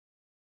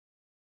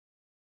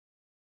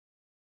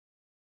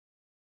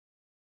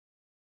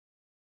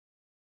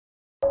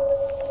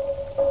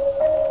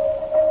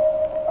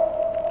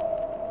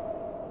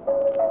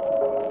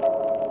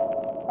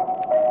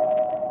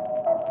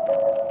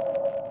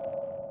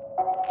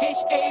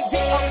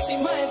H-A-V-O-C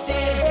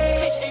Monday.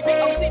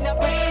 H-A-V-O-C na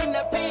pain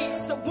na peace.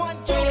 So 1,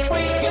 2,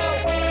 3, go.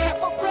 Have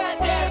for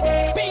brothers,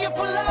 be it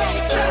for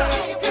life.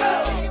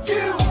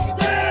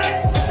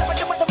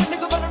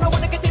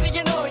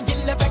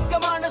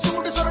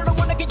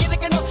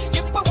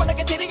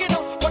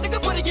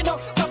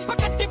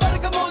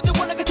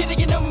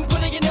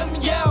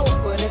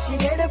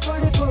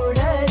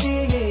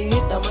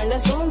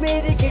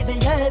 சோம்பேறி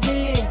கிடையாது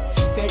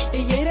கட்டி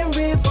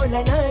எறும்பு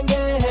போல நாங்க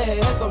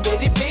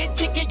சோம்பேறி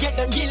பேச்சுக்கு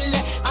இடம் இல்ல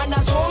ஆனா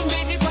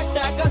சோம்பேறி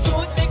பட்டாக்க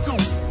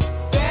சூத்திக்கும்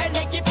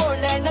வேலைக்கு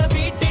போல நான்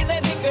வீட்டுல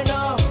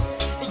இருக்கணும்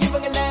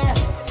இவங்கள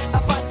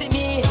பார்த்து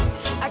நீ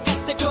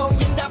கத்துக்கோ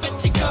இந்த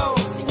வச்சுக்கோ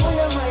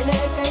உணமான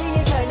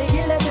கையை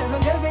காலையில்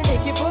அவங்க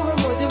வேலைக்கு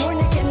போகும்போது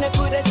உனக்கு என்ன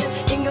குறைச்சு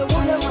இங்க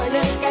உணமான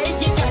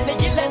கைக்கு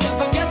காலையில்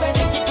அவங்க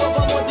வேலைக்கு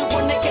போகும்போது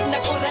உனக்கு என்ன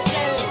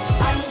குறைச்சல்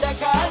அந்த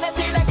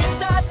காலத்தில்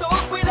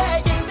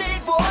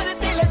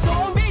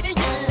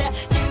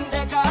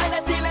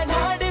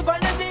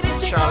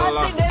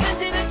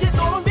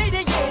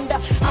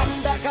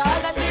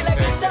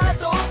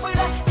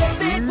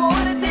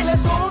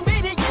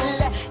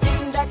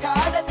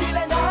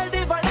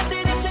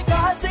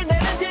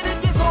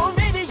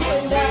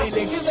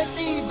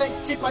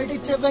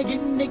படிச்சவன்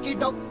இன்னைக்கு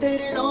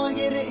டாக்டர்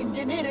லாயர்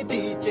இன்ஜினியர்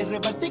டீச்சர்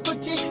பத்தி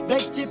குச்சி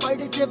வச்சு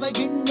படிச்சவன்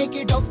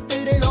இன்னைக்கு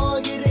டாக்டர்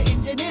லாயர்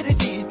இன்ஜினியர்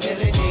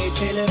டீச்சர்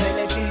நேற்றில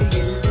விளக்கு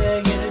இல்ல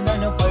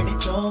இருந்தாலும்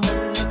படிச்சோம்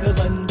முன்னுக்கு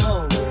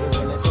வந்தோம் ஒரு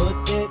வேளை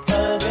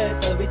சோத்துக்காக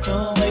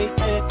தவிச்சோம்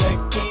வைத்து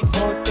கட்டி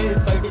போட்டு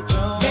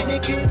படிச்சோம்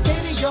எனக்கு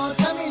தெரியும்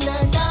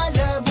தமிழனால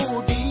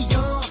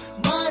முடியும்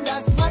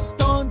மாலாஸ்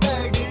மட்டும்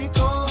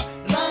தடுக்கும்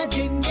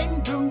ராஜின்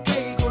என்றும்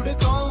கை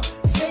கொடுக்கும்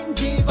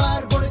செஞ்சு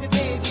வார் பொழுது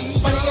தேவி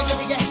பழைய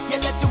கதைய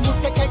எல்லாத்தையும்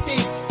முட்டை கட்டு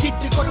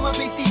திட்டு கொடுமை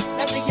பேசி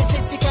நிறைய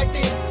செஞ்சு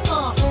காட்டு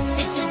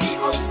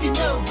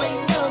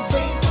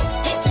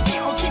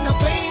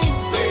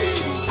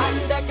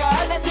அந்த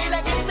காலத்தில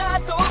கிட்டா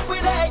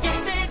தோப்புல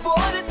எஸ்டேட்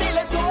போறதில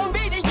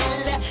சோம்பேறி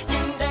இல்ல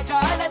இந்த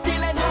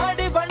காலத்தில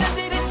நாடு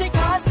வளர்ந்துருச்சு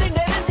காசு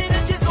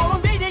நிறைஞ்சிருச்சு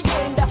சோம்பேறி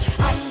ஏண்டா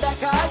அந்த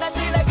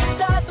காலத்தில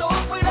கிட்டா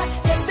தோப்புல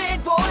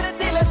எஸ்டேட்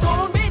போறதில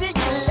சோம்பேறி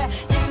இல்ல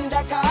இந்த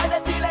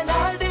காலத்தில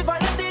நாடு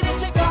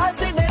வளர்ந்துருச்சு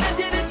காசு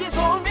நிறைஞ்சிருச்சு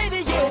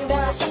சோம்பேறி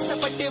ஏண்டா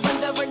கஷ்டப்பட்டு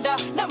வந்தவன்டா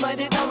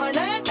நமது தமிழ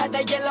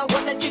தடையெல்லாம்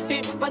உடைச்சிட்டு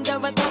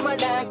வந்தவன்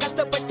தமிழ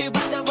கஷ்டப்பட்டு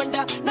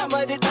வந்தவன்டா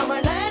நமது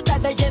தமிழ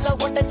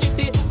தடையெல்லாம்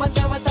உடைச்சிட்டு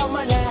வந்தவன்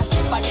தமிழ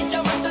படிச்ச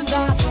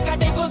மட்டும்தான்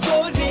கடைக்கும்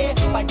சோறு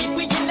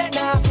படிப்பு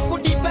இல்லனா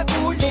குடிப்ப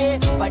கூழு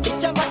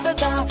படிச்ச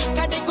மட்டும்தான்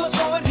கடைக்கும்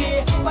சோறு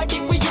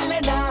படிப்பு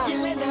இல்லனா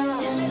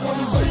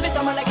சொல்லு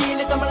தமிழ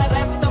கீழே தமிழ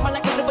ரேப் தமிழ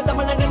கருப்பு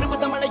தமிழ நெருப்பு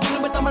தமிழ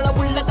இரும்பு தமிழ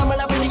உள்ள தமிழ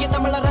வெளிய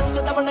தமிழ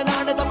ரத்த தமிழ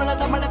நாடு தமிழ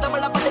தமிழ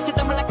தமிழ படிச்சு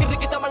தமிழ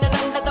கிறுக்கு தமிழ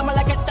நல்ல தமிழ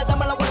கெட்ட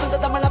தமிழ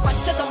வசந்த தமிழ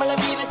பச்சை தமிழ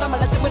வீர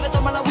தமிழ திமிர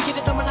தமிழ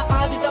உயிர் தமிழ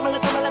ஆதி தமிழ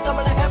தமிழ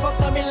தமிழ ஹேப்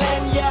ஆஃப்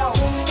தமிழன் யோ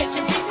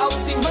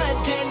HBOC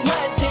Monday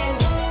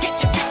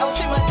HBOC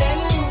Monday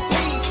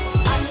please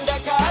அந்த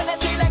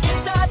காலத்தில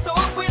கிட்டா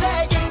தோப்புல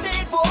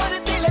எஸ்டேட்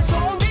போறதில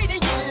சோம்பேறி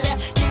இல்ல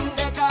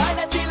இந்த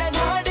காலத்தில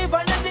நாடு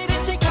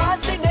வளர்ந்துருச்சு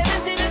காசு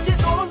நிறைஞ்சிருச்சு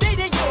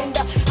சோம்பேறி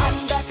ஏண்டா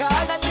அந்த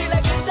காலத்தில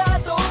கிட்டா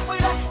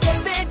தோப்புல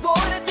எஸ்டேட்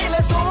போறதில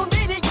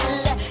சோம்பேறி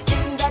இல்ல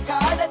இந்த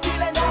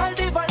காலத்தில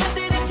நாடு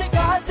வளர்ந்துருச்சு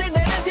காசு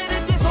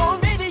நிறைஞ்சிருச்சு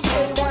சோம்பேறி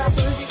ஏண்டா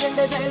தூக்கி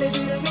கண்ட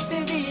தலைதுரம் விட்டு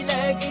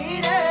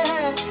வீழகிற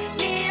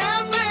நீ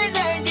அம்பள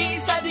நீ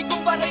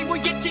சதிக்கும் வரை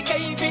முயற்சி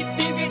கை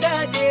விட்டு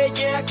விடாதே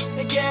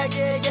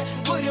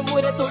ஒரு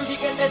முறை தோல்வி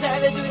கண்ட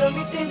தலைதுரம்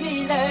விட்டு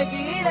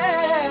வீழகிற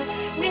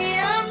நீ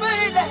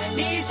அம்பள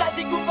நீ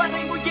சதிக்கும்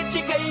வரை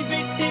முயற்சி கை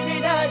விட்டு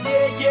விடாதே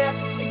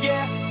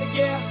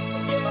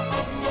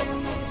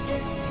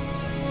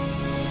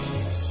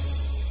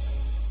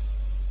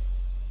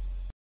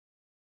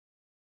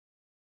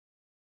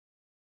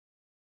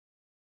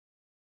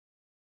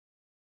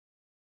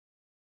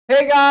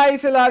Hey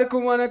guys,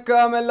 எல்லாருக்கும்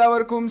வணக்கம்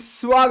எல்லாருக்கும்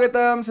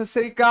ஸ்வாகதம்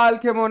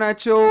சஸ்ரீகால்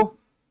கெமோனாச்சோ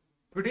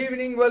Good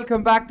evening,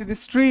 welcome back to the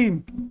stream.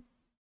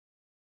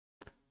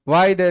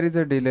 Why there is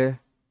a delay?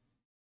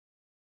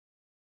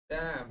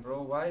 Damn bro,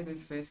 why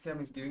this face cam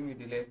is giving me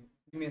delay?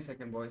 Give me a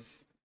second boys.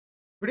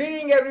 Good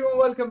evening everyone,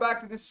 welcome back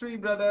to the stream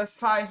brothers.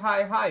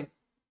 Hi.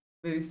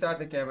 We restart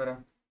the camera.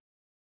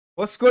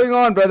 What's going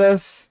on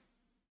brothers?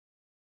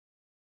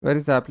 Where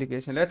is the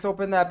application? Let's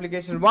open the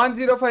application.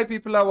 105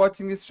 people are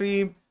watching the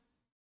stream.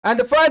 And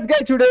the first guy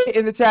today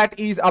in the chat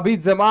is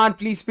Abid Zaman.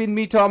 Please pin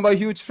me, Tomboy,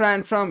 huge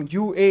fan from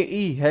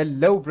UAE.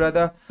 Hello,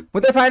 brother.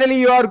 But finally,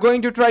 you are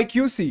going to try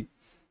QC.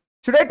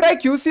 Should I try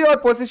QC or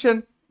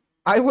position?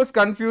 I was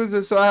confused,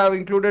 so I have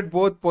included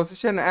both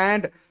position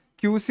and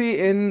QC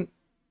in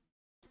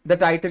the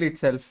title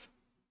itself.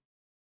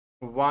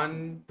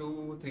 1,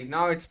 2, 3.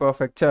 Now it's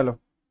perfect. Chalo.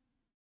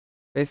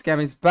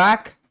 Facecam is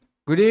back.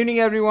 Good evening,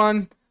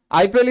 everyone.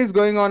 IPL is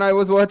going on. I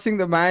was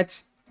watching the match.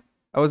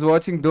 I was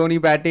watching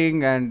Dhoni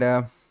batting and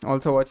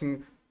also watching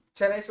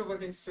Chennai Super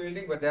Kings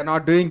fielding, but they are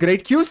not doing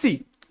great. QC.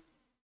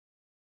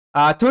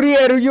 Thuri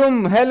Eruyum.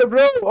 Hello,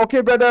 bro.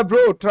 Okay, brother,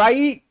 bro. Try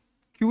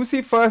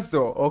QC first,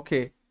 though.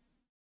 Okay.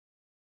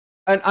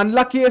 an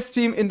unluckiest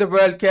team in the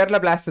world,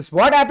 Kerala Blasters.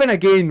 What happened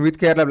again with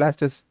Kerala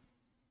Blasters?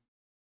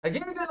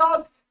 Again they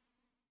lost.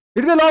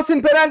 Did they lose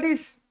in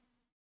penalties?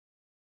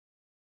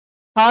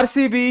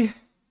 RCB.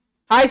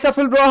 Hi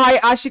Safal bro. Hi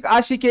Ashik.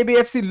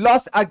 KBFC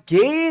lost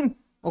again.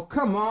 Oh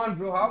come on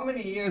bro. How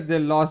many years they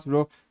lost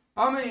bro?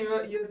 How many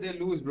years they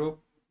lose bro?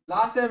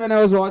 Last time when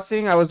I was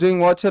watching, I was doing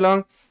watch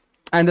along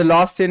and they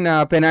lost in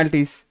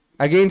penalties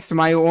against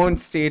my own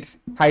state,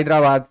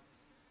 Hyderabad.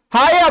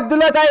 Hi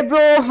Abdullah Taib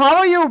bro. How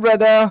are you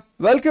brother?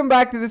 Welcome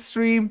back to the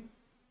stream.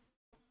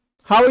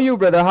 How are you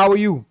brother? How are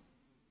you?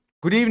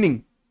 Good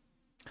evening.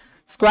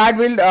 Squad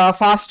build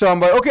fast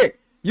tomboy. Okay,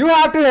 you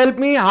have to help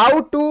me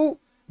how to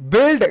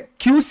build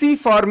QC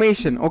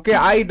formation. Okay,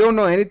 I don't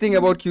know anything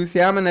about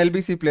QC. I'm an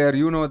LBC player.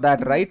 You know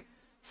that, right?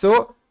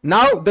 So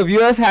now the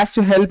viewers has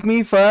to help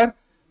me for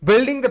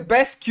building the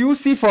best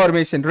QC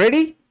formation.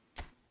 Ready?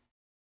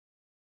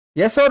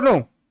 Yes or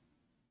no?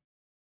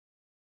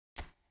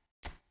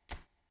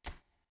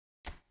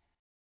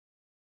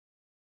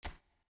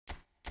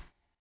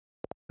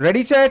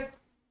 Ready, chat?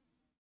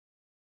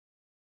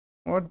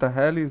 What the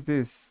hell is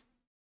this?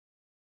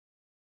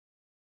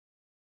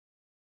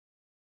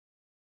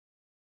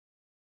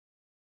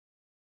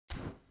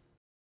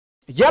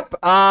 Yep,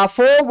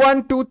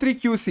 4123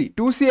 QC.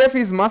 2CF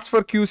is must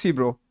for QC,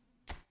 bro.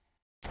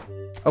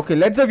 Okay,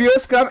 let the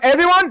viewers come.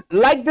 Everyone,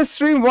 like the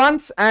stream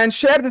once and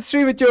share the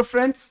stream with your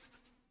friends.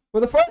 For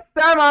the first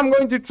time, I'm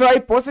going to try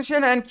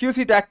possession and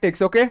QC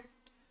tactics, okay?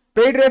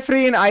 Paid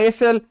referee in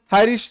ISL,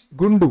 Harish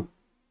Gundu.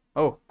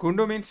 Oh,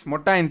 Gundu means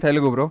Motta in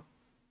Telugu, bro.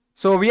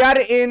 So, we are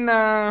in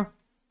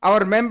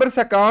our members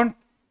account.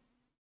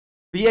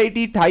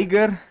 BIT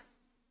Tiger.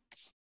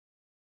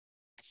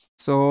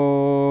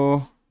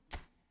 So...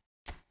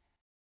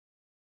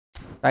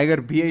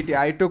 Tiger BIT.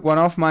 I took one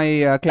of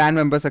my clan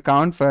members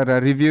account for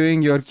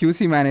reviewing your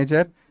QC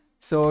manager.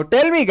 So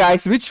tell me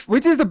guys,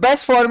 which is the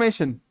best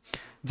formation?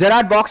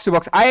 Gerard box to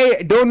box.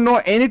 I don't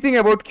know anything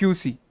about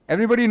QC.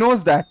 Everybody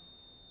knows that.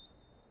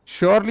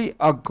 Surely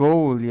a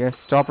goal.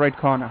 Yes, top right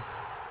corner.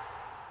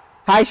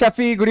 Hi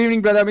Shafi. Good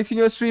evening brother. Missing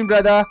your stream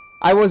brother.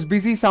 I was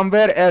busy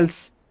somewhere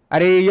else.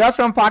 You're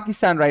from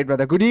Pakistan, right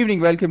brother? Good evening.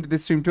 Welcome to the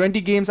stream.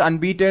 20 games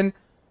unbeaten.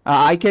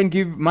 I can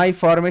give my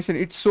formation.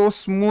 It's so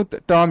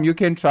smooth, Tom. You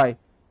can try.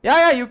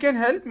 Yeah, you can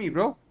help me,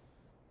 bro.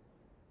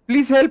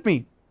 Please help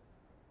me.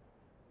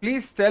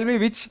 Please tell me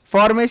which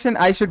formation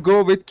I should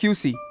go with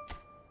QC.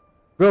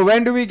 Bro,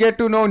 when do we get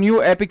to know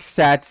new epic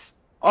stats?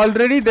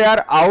 Already they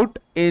are out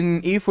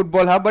in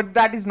eFootball Hub, but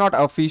that is not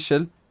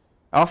official.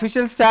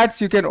 Official stats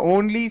you can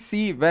only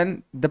see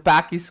when the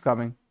pack is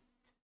coming.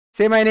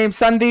 Say my name,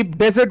 Sandeep,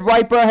 Desert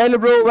Viper. Hello,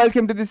 bro.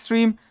 Welcome to the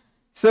stream.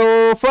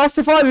 So, first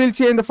of all, we'll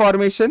change the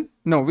formation.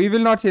 No, we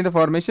will not change the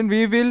formation.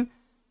 We'll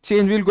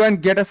go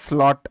and get a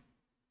slot.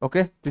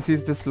 Okay, this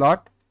is the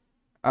slot.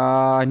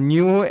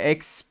 New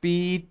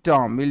XP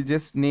Tom. We'll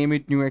just name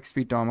it New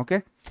XP Tom,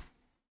 okay?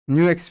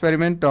 New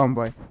experiment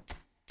Tomboy.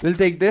 We'll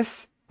take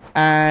this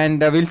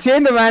and we'll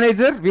change the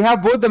manager. We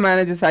have both the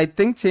managers, I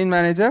think. Change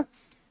manager.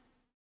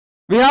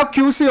 We have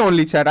QC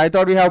only, chat. I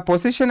thought we have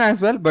position as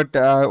well, but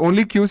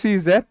only QC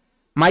is there.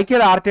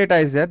 Michael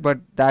Arteta is there, but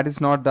that is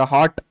not the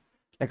hot.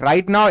 Like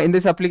right now in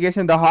this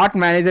application, the hot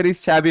manager is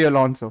Xabi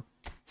Alonso.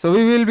 So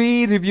we will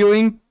be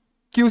reviewing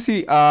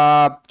QC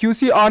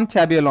on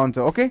Xabi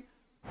Alonso, okay?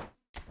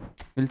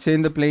 We'll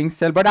change the playing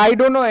style, but I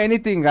don't know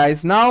anything,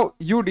 guys. Now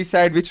you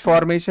decide which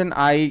formation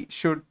I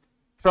should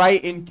try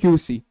in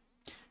QC.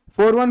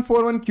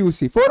 4-1-4-1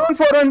 QC.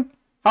 4-1-4-1.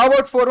 How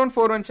about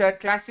 4-1-4-1, chat?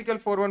 Classical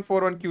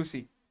 4-1-4-1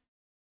 QC.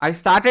 I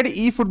started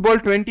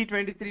eFootball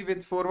 2023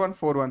 with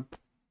 4-1-4-1.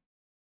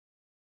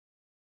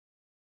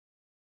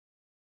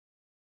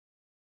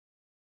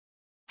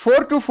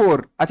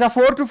 4-2-4. Acha,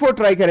 4-2-4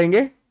 try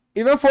karenge.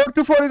 Even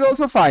 4-2-4 is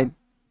also fine.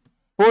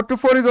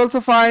 4-2-4 is also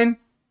fine.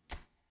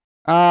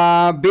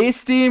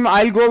 Base team,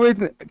 I'll go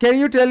with... Can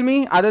you tell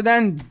me, other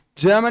than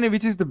Germany,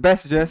 which is the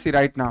best jersey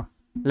right now?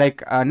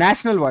 Like,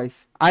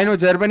 national-wise. I know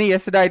Germany.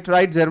 Yesterday, I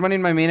tried Germany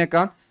in my main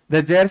account.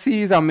 The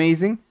jersey is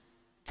amazing.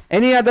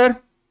 Any other?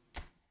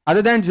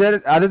 Other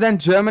than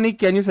Germany,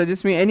 can you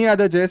suggest me any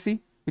other jersey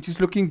which is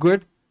looking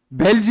good?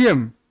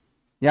 Belgium.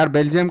 Yeah,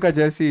 Belgium ka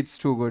jersey, it's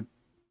too good.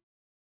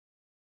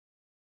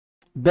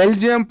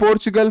 Belgium,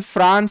 Portugal,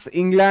 France,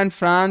 England,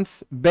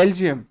 France,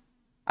 Belgium.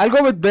 I'll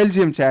go with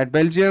Belgium, chat.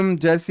 Belgium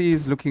jersey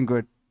is looking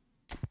good.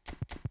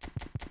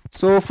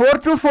 So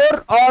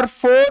 4-2-4 or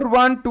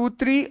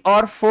 4-1-2-3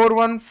 or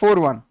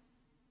 4-1-4-1.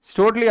 It's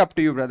totally up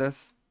to you,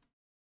 brothers.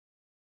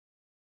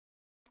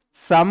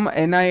 Some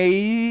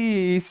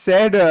NIE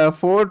said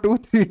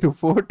 4-2-3-2.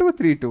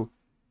 4-2-3-2.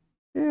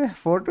 Yeah,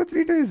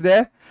 4-2-3-2 is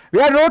there.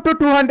 We are road to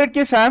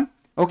 200k, fam.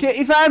 Okay,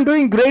 if I am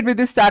doing great with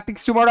this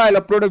tactics tomorrow,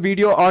 I'll upload a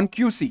video on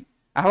QC.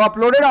 I have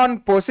uploaded on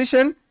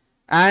position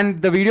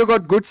and the video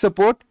got good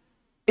support.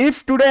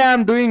 If today I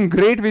am doing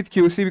great with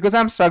QC because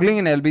I'm struggling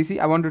in LBC,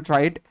 I want to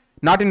try it.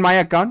 Not in my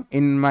account,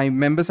 in my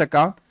members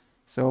account.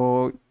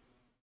 So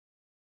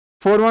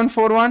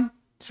 4-1-4-1.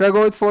 Should I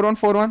go with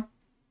 4-1-4-1?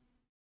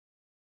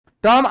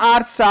 Tom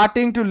R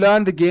starting to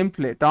learn the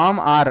gameplay. Tom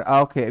R.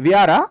 Okay. We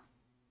are, huh?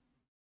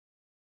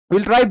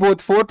 We'll try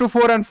both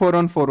 4-4 and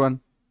 4-1-4-1.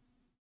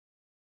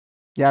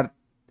 Yeah.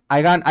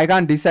 I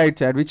can't decide,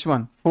 Chad. Which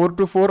one?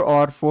 4-4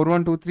 or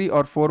 4-1-2-3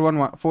 or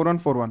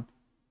 4-1-4-1.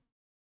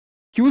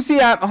 QC.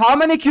 How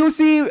many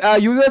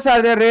QC users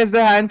are there? Raise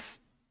the hands.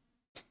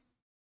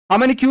 How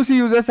many QC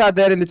users are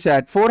there in the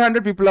chat?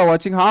 400 people are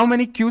watching. How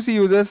many QC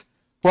users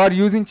who are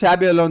using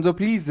Xabi Alonso?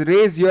 Please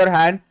raise your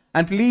hand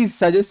and please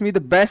suggest me the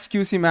best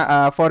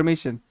QC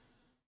formation.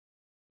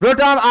 Bro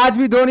Tom, आज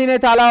भी धोनी ने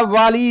ताला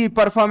वाली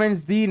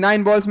performance दी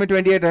 9 balls में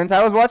 28 runs.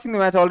 I was watching the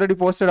match, already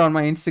posted on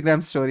my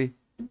Instagram story.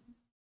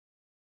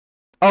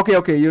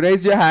 Okay, you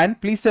raised your hand.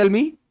 Please tell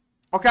me.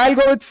 Okay, I'll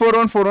go with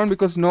 4-1-4-1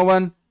 because no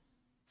one.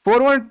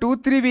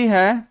 4-1-2-3 भी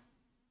है.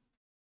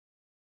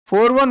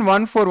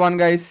 4-1-1-4-1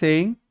 guy is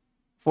saying.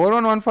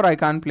 4-1-1-4 I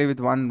can't play with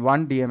one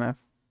DMF.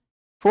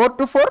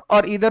 4-4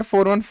 or either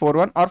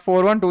 4-1-4-1 or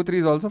 4-1-2-3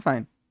 is also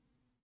fine.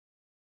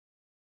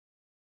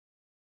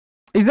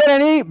 Is there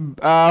any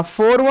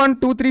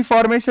 4-1-2-3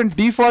 formation,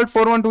 default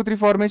 4-1-2-3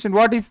 formation?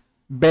 What is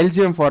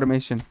Belgium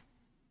formation?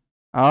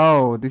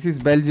 Oh, this is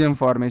Belgium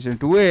formation.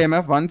 2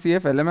 AMF, 1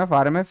 CF, LMF,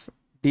 RMF,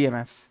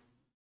 DMFs.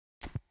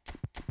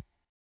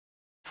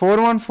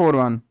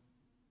 4-1-4-1.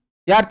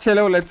 Yeah,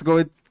 chalo, let's go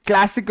with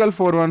classical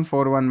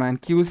 4-1-4-1, man.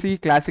 QC,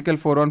 classical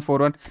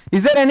 4-1-4-1.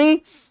 Is there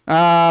any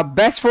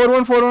best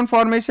 4-1-4-1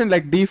 formation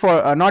like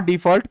default, not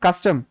default,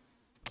 custom?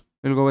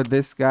 We'll go with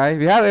this guy.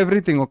 We have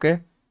everything,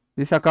 okay?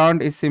 This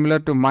account is similar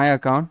to my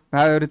account. I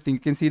have everything. You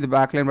can see the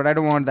backline, but I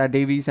don't want that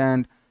Davies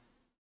and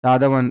the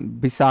other one,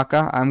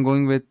 Bisaka. I'm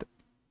going with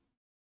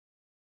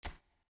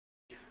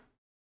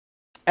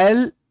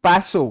El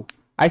Paso.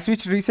 I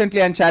switched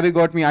recently and Xabi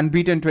got me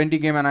unbeaten 20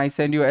 game and I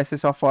send you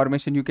SS of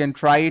formation. You can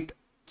try it.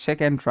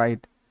 Check and try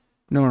it.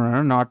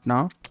 No, not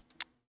now.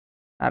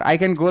 And I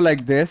can go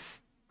like this.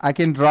 I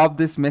can drop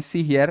this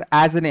Messi here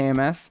as an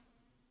AMF.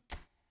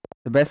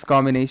 The best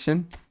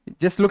combination.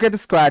 Just look at the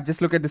squad.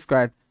 Just look at the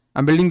squad.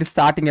 I'm building the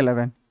starting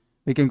 11.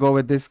 We can go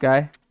with this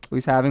guy who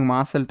is having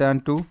Marcel turn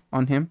 2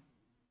 on him.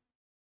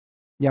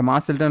 Yeah,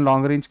 Marcel turn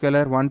long range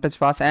killer, one touch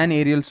pass and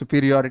aerial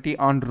superiority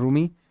on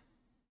Rumi.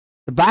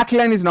 The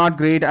backline is not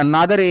great.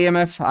 Another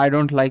AMF. I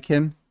don't like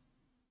him.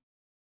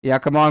 Yeah,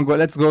 come on.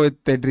 Let's go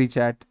with Pedri,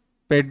 chat.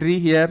 Pedri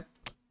here.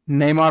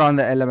 Neymar on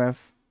the LMF.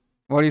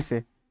 What do you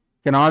say?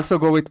 Can also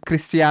go with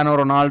Cristiano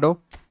Ronaldo.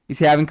 Is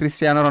he having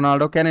Cristiano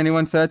Ronaldo? Can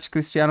anyone search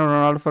Cristiano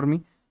Ronaldo for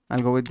me? I'll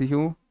go with the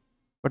Hugh.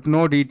 But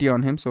no DT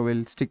on him, so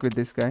we'll stick with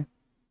this guy.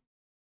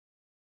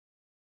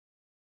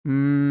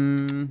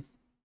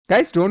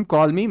 Guys, don't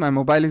call me. My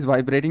mobile is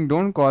vibrating.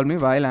 Don't call me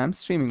while I'm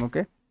streaming,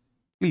 okay?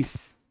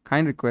 Please.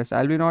 Kind request.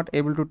 I'll be not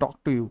able to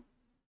talk to you.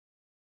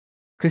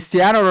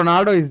 Cristiano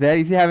Ronaldo is there.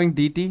 Is he having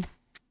DT?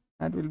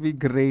 That will be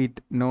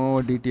great. No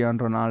DT on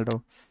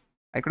Ronaldo.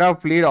 I could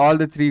have played all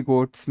the 3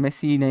 goats.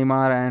 Messi,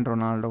 Neymar and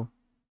Ronaldo.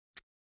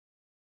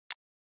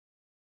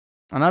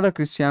 Another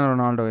Cristiano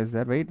Ronaldo is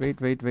there.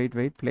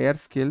 Wait. Player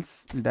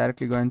skills. We'll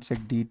directly go and check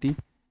DT.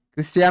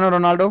 Cristiano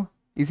Ronaldo.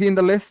 Is he in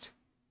the list?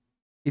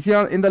 Is he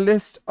in the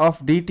list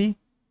of DT?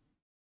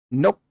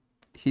 Nope.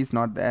 He's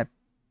not there.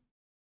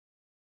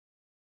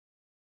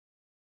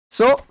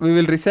 So we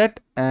will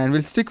reset and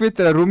we'll stick with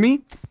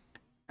Rumi.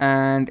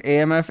 And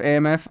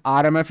AMF,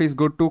 RMF is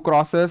good. 2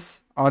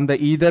 crosses on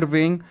the either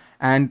wing.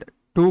 And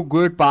 2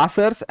 good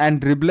passers and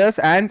dribblers.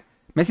 And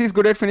Messi is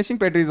good at finishing.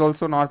 Pedri is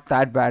also not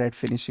that bad at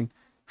finishing.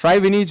 Try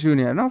Vini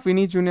Jr. No,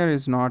 Vini Jr.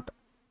 is not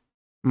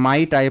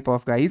my type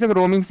of guy. He's a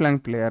roaming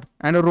flank player.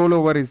 And a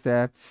rollover is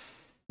there.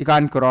 He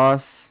can't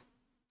cross.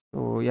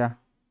 So yeah,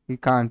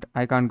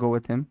 I can't go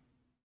with him.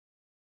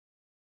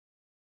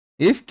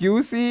 If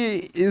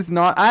QC is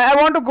not... I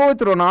want to go with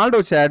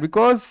Ronaldo, Chad.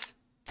 Because,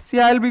 see,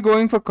 I'll be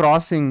going for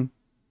crossing.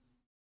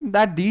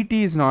 That DT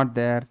is not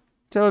there.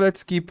 So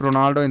let's keep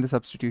Ronaldo in the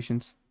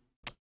substitutions.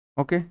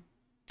 Okay.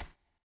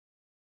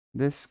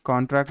 This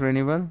contract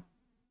renewal.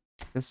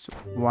 Just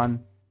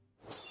 1.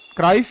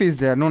 Cruyff is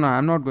there. No,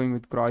 I'm not going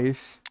with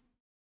Cruyff.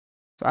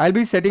 So I'll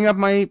be setting up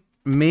my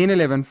main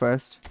 11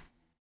 first.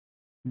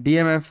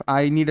 DMF.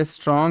 I need a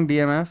strong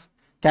DMF.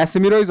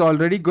 Casemiro is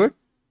already good.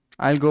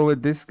 I'll go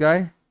with this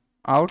guy.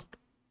 Out.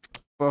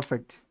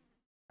 Perfect.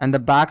 And the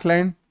back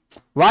line.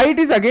 Why it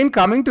is again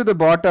coming to the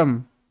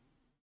bottom?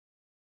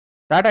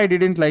 That I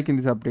didn't like in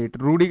this update.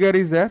 Rudiger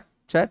is there.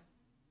 Chat.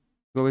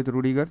 Go with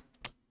Rudiger.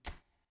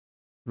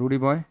 Rudy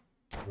boy.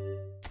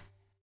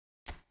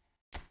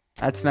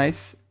 That's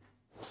nice.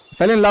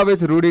 Fell in love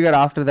with Rudiger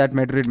after that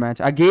Madrid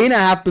match. Again, I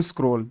have to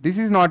scroll. This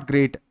is not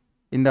great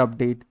in the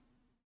update.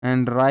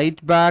 And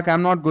right back,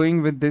 I'm not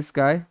going with this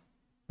guy.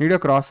 Need a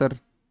crosser.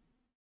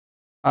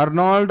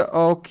 Arnold.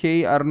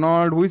 Okay,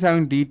 Arnold. Who is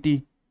having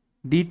DT?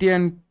 DT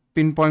and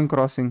pinpoint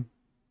crossing.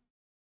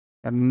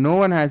 And no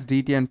one has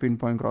DT and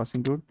pinpoint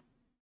crossing, dude.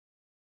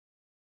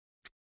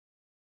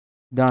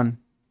 Done.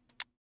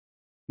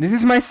 This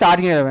is my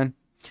starting 11.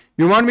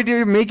 You want me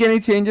to make any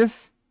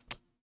changes?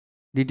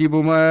 DT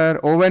Boomer.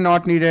 Owen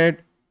not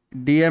needed.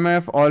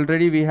 DMF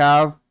already we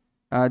have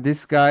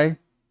this guy.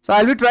 So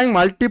I'll be trying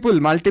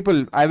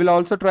multiple. I will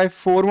also try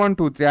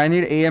 4-1-2-3. I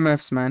need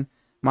AMFs, man.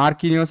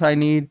 Marquinhos I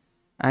need.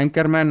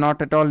 Anchorman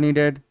not at all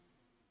needed.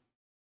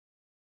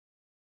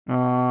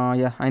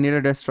 Yeah, I need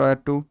a destroyer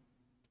too.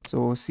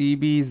 So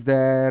CB is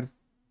there.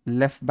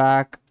 Left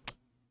back.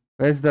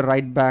 Where's the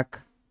right back?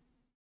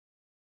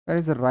 Where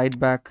is the right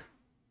back?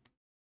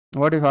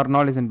 What if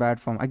Arnold is in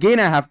bad form? Again,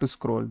 I have to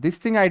scroll. This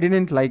thing I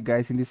didn't like,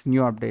 guys, in this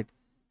new update.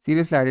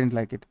 Seriously, I didn't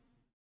like it.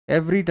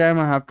 Every time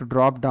I have to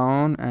drop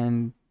down,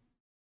 and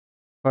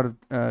for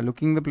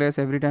looking the players,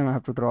 every time I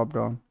have to drop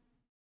down.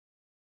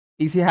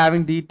 Is he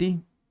having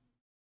DT?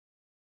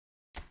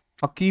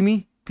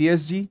 Hakimi,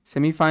 PSG,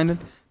 semi-final.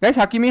 Guys,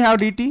 Hakimi have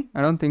DT?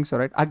 I don't think so,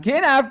 right?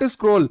 Again, I have to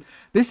scroll.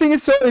 This thing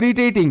is so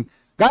irritating.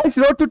 Guys,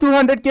 road to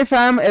 200k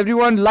fam.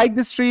 Everyone like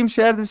the stream,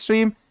 share the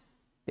stream.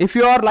 If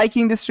you are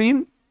liking the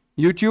stream,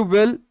 YouTube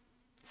will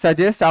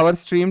suggest our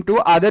stream to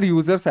other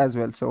users as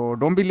well. So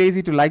don't be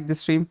lazy to like the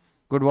stream.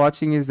 Good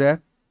watching is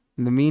there.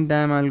 In the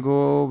meantime, I'll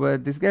go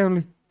with this guy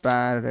only.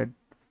 Red.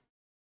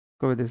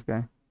 Go with this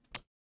guy.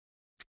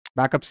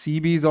 Backup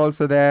CB is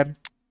also there.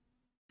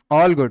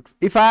 All good.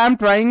 If I am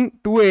trying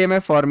 2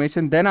 AMF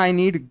formation, then I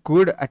need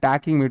good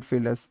attacking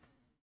midfielders.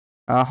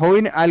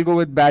 Hoin, I'll go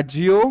with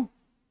Baggio.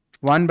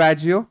 1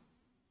 Baggio.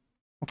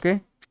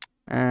 Okay.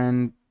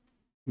 And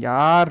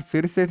yaar,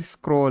 fir se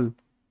scroll.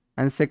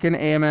 And second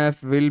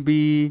AMF will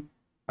be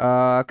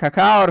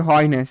Kaká or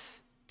Hoynes.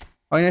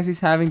 Hoynes is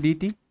having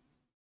DT.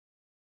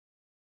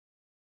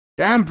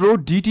 Damn, bro.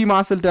 DT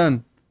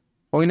Marcelton.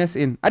 Hoynes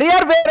in. Are you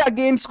where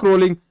again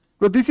scrolling?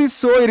 Bro, this is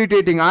so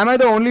irritating. Am I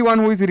the only one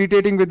who is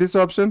irritating with this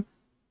option?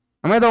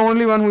 Am I the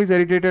only one who is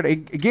irritated?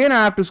 Again,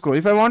 I have to scroll.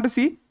 If I want to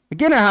see,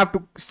 again, I have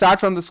to start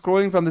from the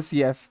scrolling from the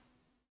CF.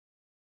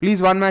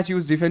 Please, one match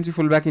use defensive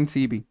fullback in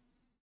CB.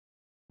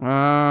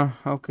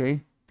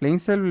 Okay. Playing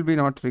style will be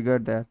not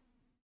triggered there.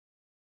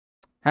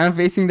 I am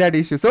facing that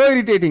issue. So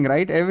irritating,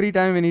 right? Every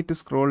time we need to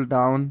scroll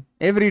down.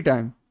 Every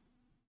time.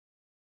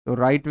 So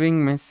right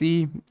wing,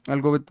 Messi.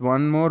 I'll go with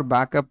one more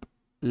backup.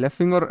 Left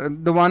wing or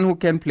the one who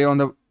can play on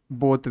the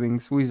both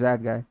wings. Who is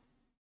that guy?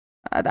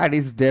 That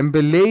is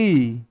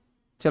Dembele.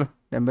 Chalo,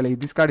 Dembele.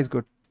 This card is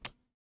good.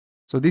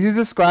 So this is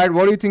a squad.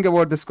 What do you think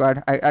about the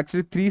squad?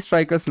 Actually, 3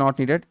 strikers not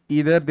needed.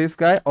 Either this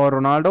guy or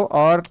Ronaldo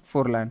or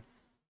Forlan.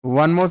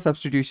 One more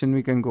substitution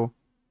we can go.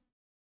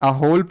 A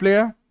whole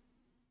player.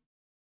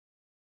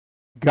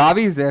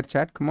 Gavi is there,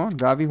 chat. Come on,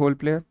 Gavi, whole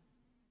player.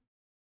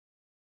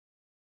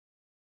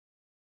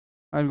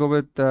 I'll go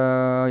with,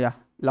 yeah,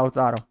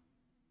 Lautaro.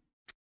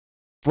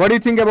 What do you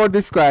think about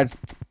this squad?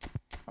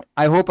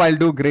 I hope I'll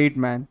do great,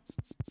 man.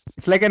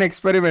 It's like an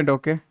experiment,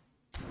 okay?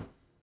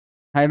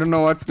 I don't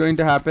know what's going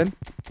to happen.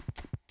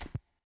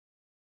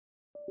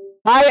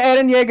 Hi,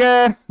 Aaron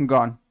Yeager.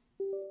 Gone.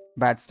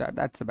 Bad start.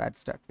 That's a bad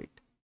start. Wait.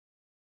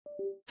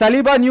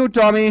 Saliba, new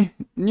Tommy.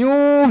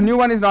 New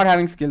one is not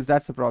having skills.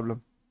 That's the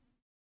problem.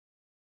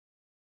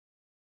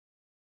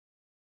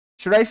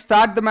 Should I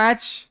start the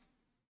match?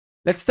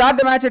 Let's start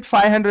the match at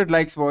 500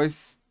 likes,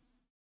 boys.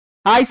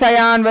 Hi,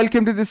 Sayan.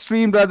 Welcome to the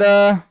stream,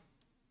 brother.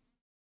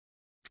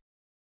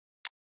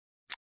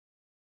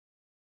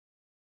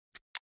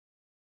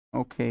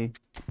 Okay.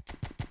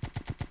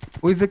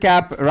 Who is the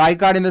cap?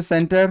 Rijkaard in the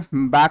center.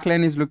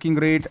 Backline is looking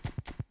great.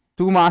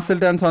 2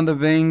 Marceltons on the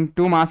wing.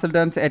 2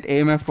 Marceltons at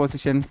AMF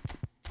position.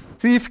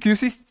 See, if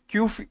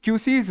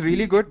QC is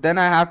really good, then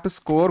I have to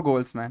score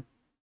goals, man.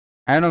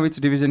 I don't know which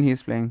division he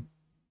is playing.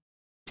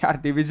 Yeah,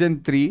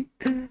 Division 3.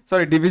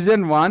 Sorry,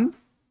 Division 1.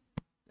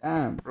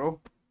 Damn, bro.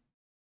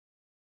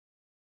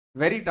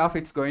 Very tough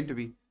it's going to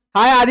be.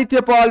 Hi,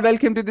 Aditya Paul.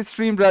 Welcome to the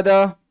stream,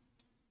 brother.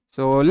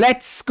 So,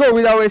 let's go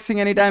without wasting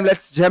any time.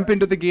 Let's jump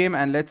into the game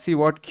and let's see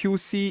what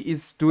QC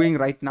is doing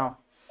right now.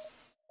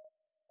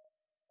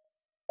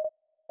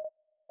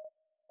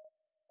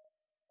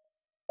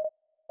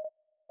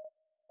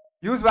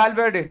 Use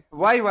Valverde.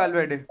 Why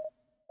Valverde?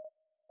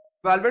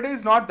 Valverde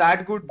is not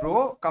that good,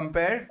 bro,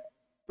 compared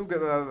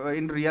to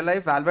in real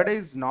life. Valverde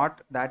is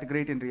not that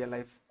great in real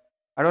life.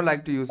 I don't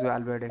like to use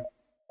Valverde.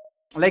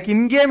 Like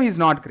in game, he's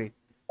not great.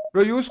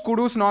 Bro, use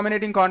Kudus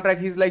nominating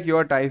contract. He's like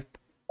your type.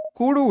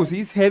 Kudus,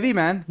 he's heavy,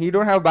 man. He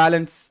don't have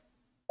balance.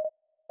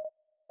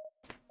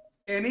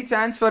 Any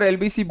chance for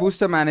LBC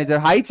booster manager?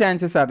 High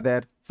chances are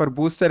there for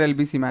booster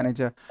LBC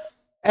manager.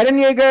 Aaron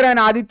Yeager and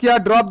Aditya,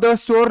 drop the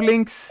store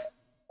links.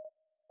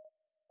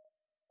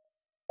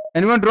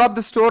 Anyone drop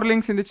the store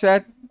links in the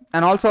chat?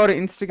 And also our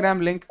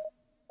Instagram link.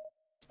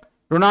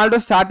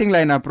 Ronaldo starting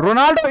lineup.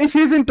 Ronaldo, if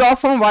he's in top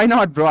form, why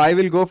not, bro? I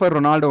will go for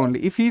Ronaldo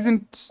only. If he's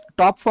in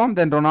top form,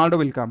 then Ronaldo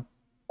will come.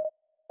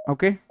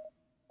 Okay.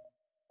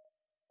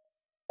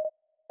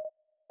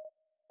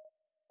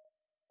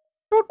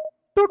 Toot,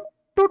 toot,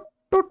 toot,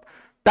 toot.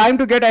 Time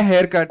to get a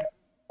haircut.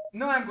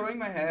 No, I'm growing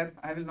my hair.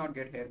 I will not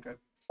get haircut.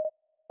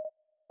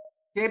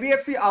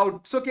 KBFC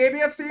out. So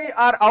KBFC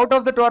are out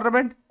of the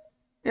tournament.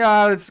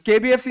 Yeah, it's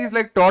KBFC is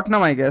like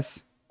Tottenham, I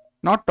guess.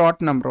 Not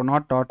Tottenham, bro.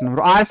 Not Tottenham,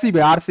 bro.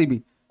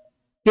 RCB.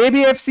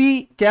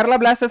 KBFC, Kerala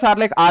Blasters are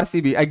like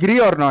RCB. Agree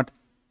or not?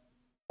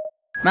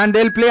 Man,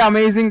 they'll play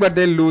amazing, but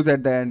they'll lose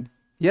at the end.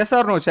 Yes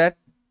or no, chat?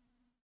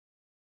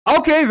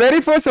 Okay,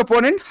 very first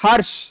opponent,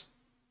 Harsh.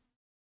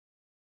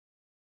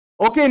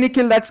 Okay,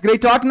 Nikhil, that's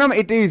great. Tottenham,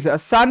 it is.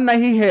 Sun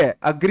nahi hai.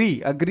 Agree,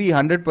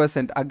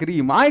 100%.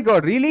 Agree. My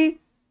God, really?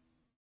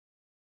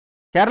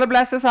 Kerala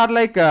Blasters are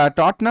like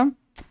Tottenham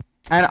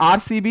and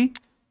RCB.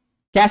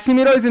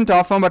 Casemiro is in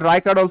top form, but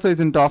Rijkaard also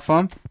is in top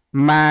form.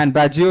 Man,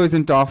 Baggio is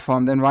in top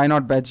form. Then why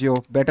not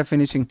Baggio? Better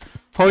finishing.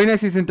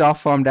 Hoynes is in top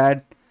form,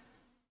 Dad.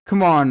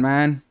 Come on,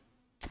 man.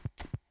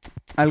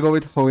 I'll go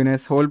with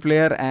Hoynes. Whole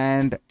player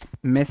and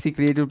Messi,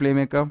 creative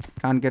playmaker.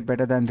 Can't get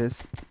better than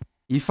this.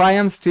 If I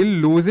am still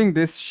losing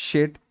this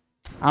shit,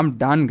 I'm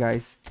done,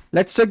 guys.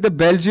 Let's check the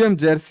Belgium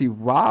jersey.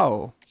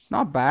 Wow.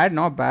 Not bad,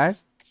 not bad.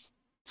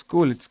 It's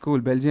cool, it's cool.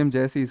 Belgium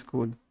jersey is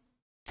cool.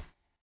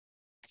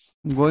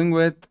 I'm going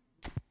with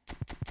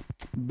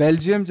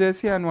Belgium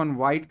jersey and one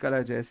white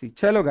color jersey.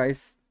 Chalo,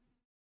 guys.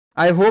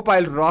 I hope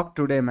I'll rock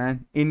today,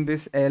 man. In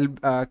this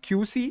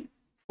QC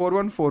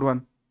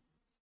 4141.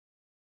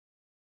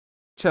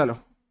 Chalo.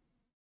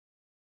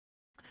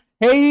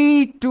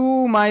 Hey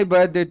to my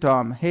birthday,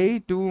 Tom. Hey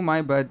to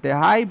my birthday.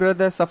 Hi,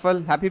 brother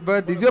Safal. Happy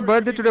birthday. Is your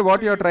birthday today?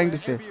 What you are trying to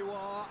say?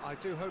 I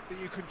do hope that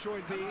you can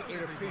join me in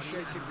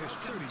appreciating this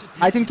truly.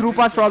 I think through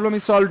pass problem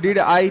is solved. Did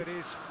I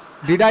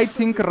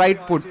think right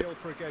put?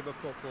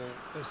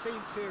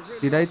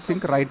 Did I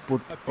think right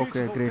put?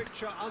 Okay, great.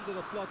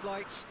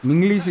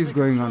 English is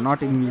going on,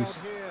 not English.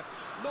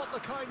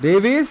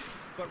 Davis.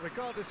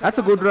 That's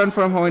a good run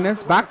from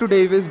Hoynes. Back to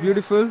Davis.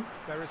 Beautiful.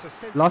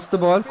 Lost the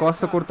ball.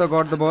 Costa Curta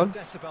got the ball.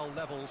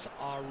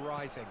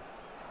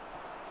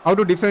 How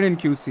to defend in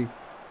QC?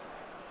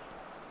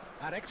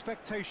 And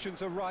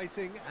expectations are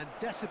rising and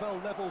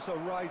decibel levels are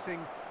rising.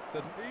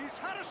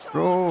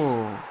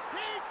 Bro.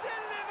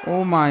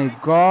 Oh my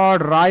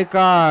God,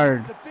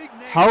 Rijkaard.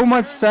 How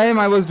much time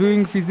I was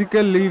doing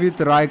physically with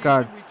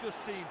Rijkaard.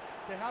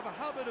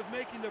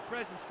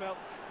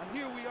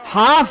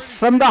 Half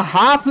from the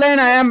half lane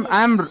I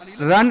am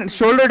run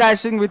shoulder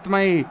dashing with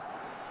my.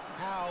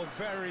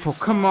 Oh,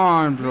 come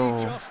on, bro.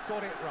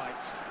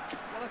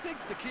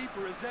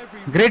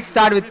 Great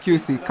start with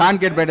QC. Can't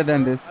get better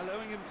than this.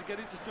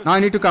 Now I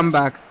need to come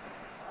back.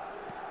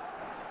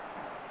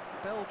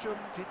 Belgium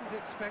didn't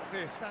expect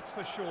this, that's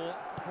for sure.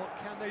 What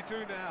can they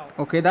do now?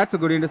 Okay, that's a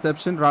good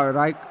interception.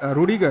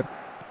 Rudiger.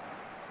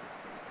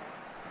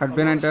 Had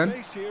been and turn.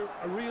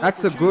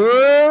 That's a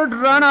good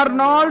run,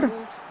 Arnold.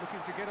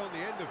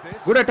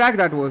 Good attack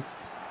that was.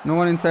 No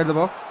one inside the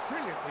box.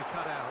 Brilliantly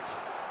cut out.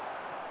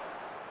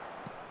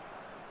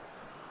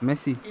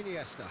 Messi.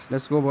 Iniesta.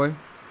 Let's go, boy.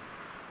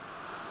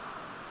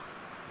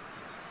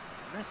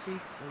 Messi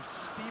goes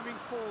steaming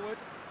forward.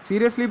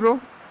 Seriously, bro?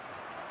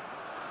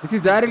 This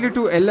is directly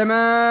to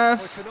LMF.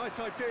 Oh, it's a nice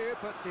idea,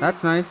 but the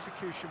That's nice.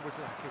 execution was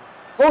lacking.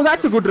 Oh,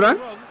 that's a good run.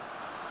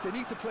 They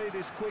need to play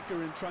this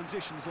quicker in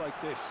transitions like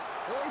this.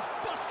 Oh, he's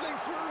bustling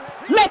through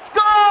it. Let's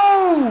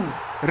go!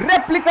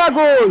 Replica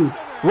goal.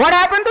 What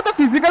happened to the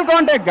physical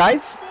contact,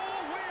 guys?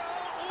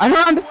 I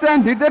don't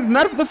understand. Did they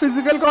nerf the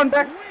physical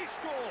contact? We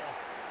score.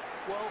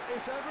 Well,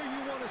 if ever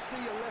you want to see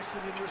a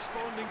lesson in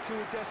responding to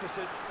a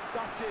deficit,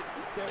 that's it.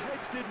 Their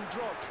heads didn't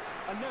drop,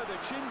 and now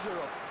their chins are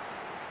up.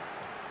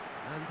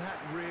 And that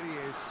really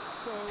is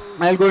so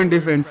I'll go in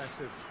defense.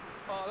 impressive.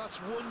 Oh,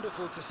 that's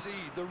wonderful to see.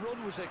 The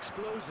run was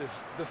explosive.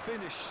 The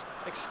finish,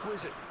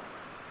 exquisite.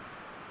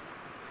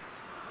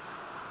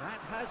 That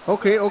has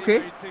Okay, certainly okay.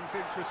 made things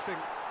interesting.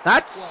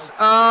 That's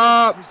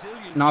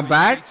Resilience not by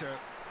bad. Peter.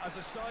 As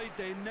a side,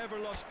 they never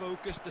lost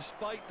focus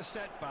despite the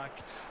setback,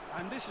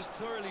 and this is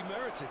thoroughly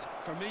merited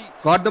for me.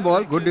 Got the Now ball.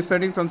 they Good can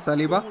defending from go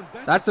Saliba. on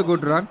better That's a good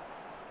possibly. run.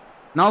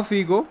 Now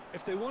Figo.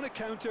 If they want to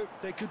counter,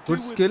 they could Good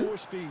do with skill. more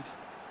speed.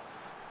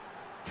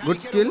 Can Good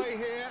he get skill. away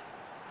here?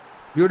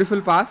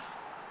 Beautiful pass.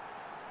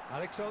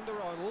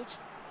 Alexander-Arnold.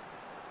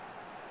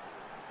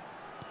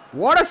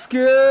 What a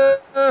skill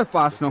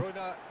pass. No.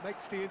 Bruyne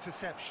makes the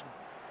interception.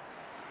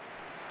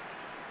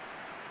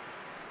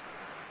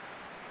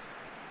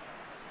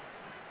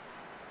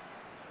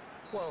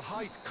 Well,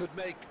 height could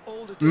make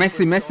all the Messi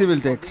difference will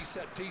on take. these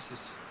set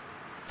pieces.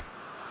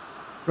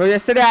 Bro,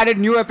 yesterday added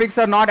new epics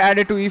are not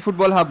added to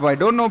eFootball Hub. I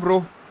don't know,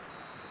 bro.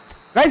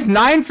 Guys,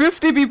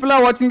 950 people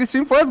are watching this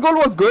stream. First goal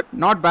was good.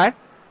 Not bad.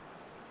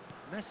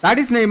 Messi That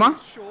is Neymar.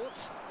 short.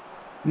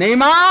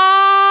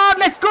 Neymar!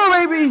 Let's go,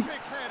 baby! Big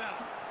header.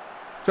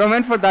 So I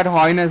went for that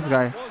Hoynes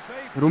guy. Was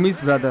a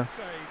Rumi's brother. brilliant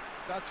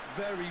save. That's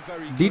very,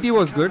 very good. DT You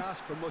was can't good.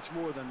 ask for much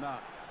more than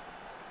that.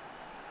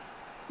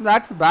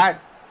 That's bad.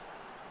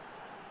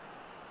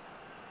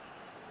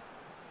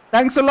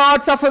 Thanks a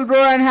lot, Safal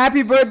bro, and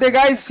happy birthday,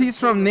 guys. He's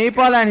from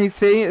Nepal and he's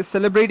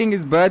celebrating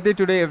his birthday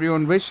today.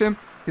 Everyone wish him.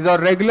 He's our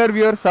regular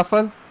viewer,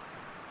 Safal.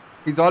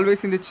 He's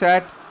always in the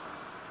chat.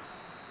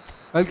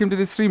 Welcome to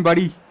the stream,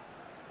 buddy.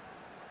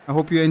 I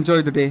hope you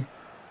enjoy the day.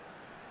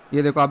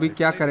 ये देखो अभी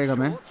क्या करेगा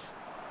मैं?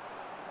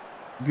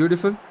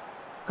 Beautiful.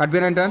 Cut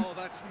behind and turn. Oh,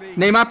 that's neat.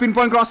 Neymar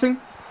pinpoint crossing.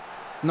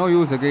 No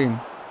use again.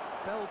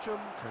 Belgium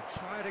can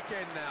try it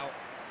again now.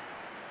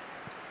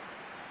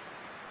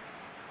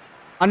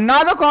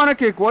 Another corner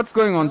kick. What's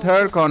going on?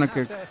 Third corner Have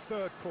kick. their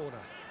third corner.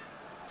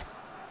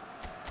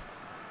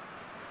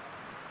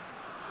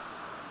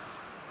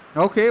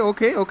 Okay.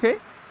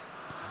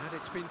 And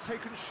it's been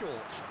taken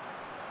short.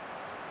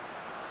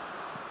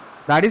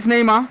 That is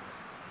Neymar.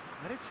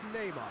 And it's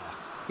Neymar.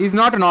 He's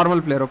not a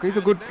normal player, okay? He's a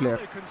And good now player.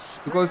 they can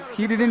string Because out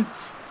he the didn't...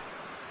 defence.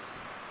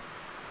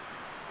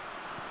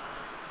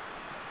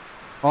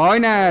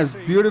 Hoynes,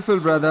 beautiful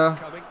brother.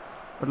 Coming.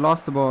 But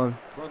lost the ball.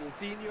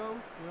 Ronaldinho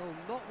will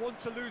not want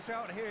to lose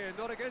out here,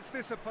 not against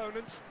this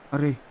opponent.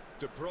 Arey.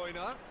 De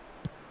Bruyne.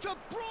 De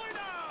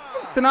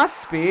Bruyne! Itna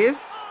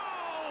space.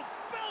 Oh,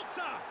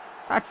 belter!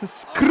 That's a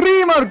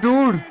screamer,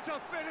 dude. Here's a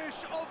finish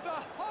of the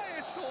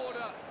highest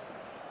order.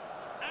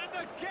 And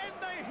again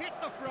they hit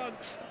the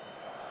front.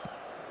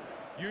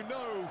 You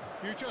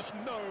just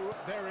know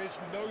there is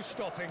no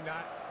stopping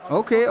that.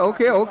 Okay,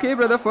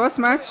 brother. First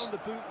match. On the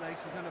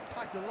bootlaces and it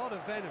packed a lot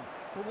of venom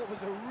for what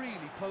was a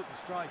really potent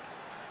strike.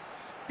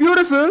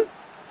 Beautiful.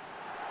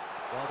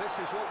 Well, this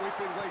is what we've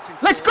been waiting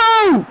for. Let's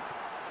go.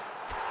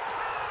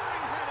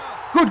 Towering header.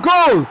 Good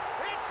goal.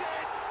 It's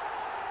in.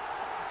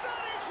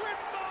 That is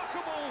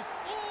remarkable.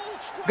 All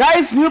straight.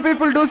 Guys, new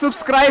people do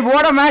subscribe.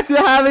 What a match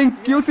you're having.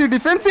 QC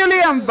defensively,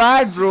 I'm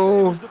bad,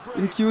 bro.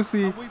 In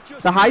QC.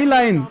 The high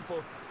line.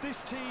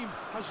 This team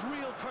has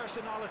real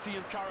personality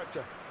and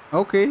character.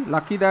 Okay,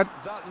 lucky that.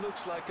 That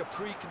looks like a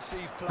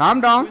preconceived plan.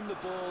 Calm down. Win the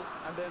ball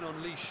and then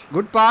unleash.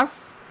 Good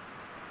pass.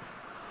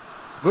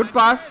 Good And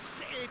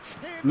pass. yes, it's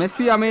him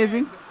Messi, again.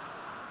 amazing.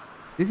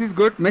 This is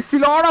good. Messi,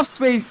 lot of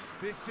space.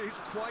 This is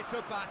quite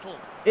a battle.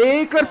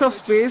 Acres of They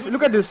just space. couldn't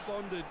Look at have this.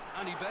 responded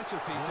any better,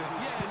 Peter.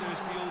 Yeah,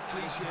 there's the old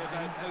cliche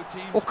about how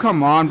teams Oh,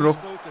 come on, bro. lose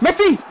focus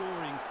Messi! on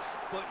scoring,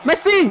 but you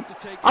Messi! have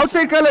to take a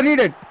Outside chance. color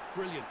needed.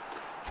 Brilliant.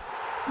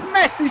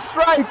 Messi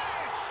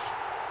strikes.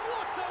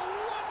 What a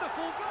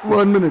wonderful goal.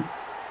 1 minute.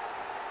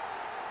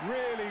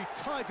 Really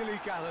tidily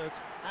gathered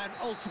and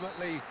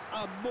ultimately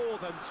a more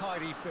than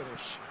tidy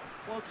finish.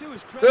 Well, to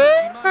his credit,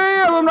 Hey, he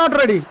managed to I'm not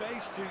ready.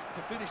 space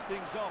to finish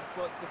things off,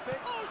 but the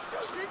Oh,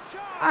 shooting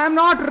chance! I'm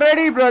not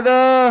ready,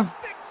 brother.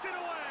 Sticks it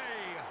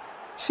away!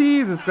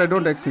 Jesus Christ.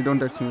 Don't text me. Don't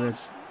text me. Wait.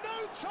 Lost no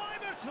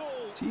time at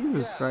all!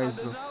 Jesus Yeah, Christ, and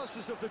bro.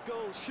 analysis of the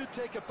goal should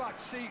take a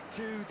back seat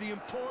to the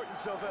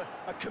importance of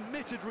a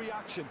committed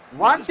reaction. This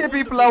is 1K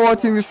people wonderful are to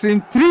watching watch. this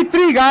stream.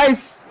 3-3,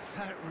 guys.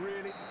 That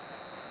really...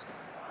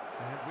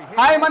 And we hit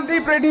Hi, the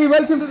Mandeep goal. Reddy.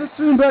 Welcome to the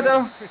stream,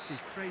 brother. Pretty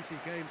crazy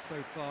game so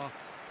far.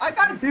 I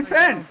can't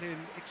defend. In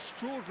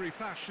extraordinary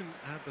fashion,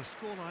 and the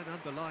scoreline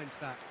underlines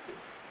that.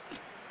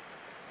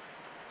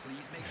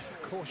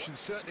 Caution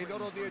certainly not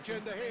on the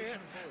agenda here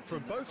from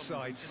both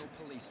sides.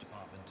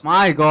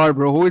 My God,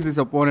 bro. Who is this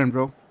opponent,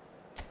 bro?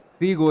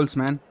 3 goals,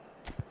 man.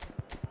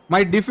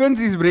 My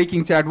defense is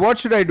breaking, chat. What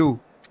should I do?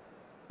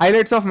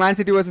 Highlights of Man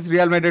City versus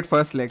Real Madrid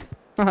first leg.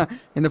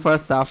 In the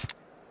first half.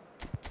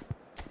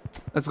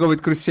 Let's go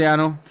with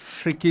Cristiano.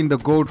 Freaking the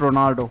GOAT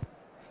Ronaldo.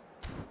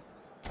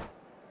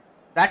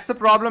 That's the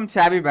problem,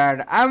 Chavi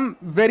bad. I'm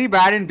very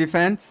bad in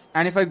defense.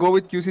 And if I go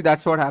with QC,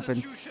 that's what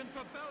happens.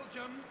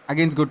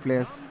 Against good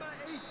players.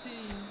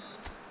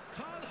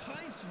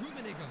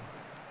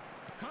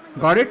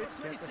 Got it?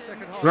 Get the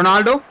second half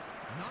Ronaldo.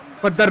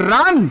 But the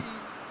run.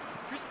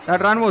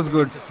 That run was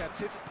good.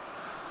 intercepted.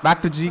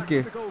 Back to Back to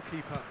GK. the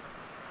goalkeeper.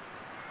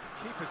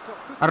 Keeper's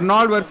got good Arnold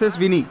distance on versus that.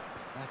 Vinny.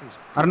 That is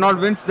good Arnold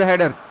work wins the there.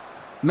 header.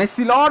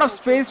 Messi, lot of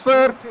space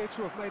for... Appear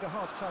to have made a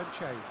half-time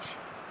change.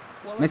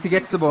 Well, I Messi think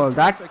gets the it's ball.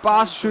 That perfect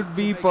pass time should to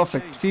be make a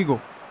perfect. change.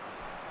 Figo.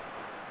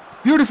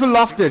 Beautiful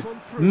lofted.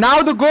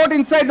 Now the GOAT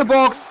inside the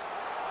box.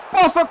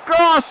 Perfect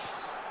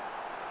cross.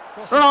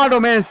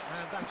 Ronaldo missed. And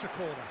that's a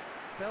corner.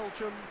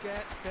 Belgium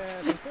get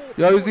their fourth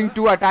You're using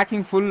corner. 2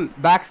 attacking full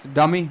backs,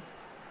 dummy.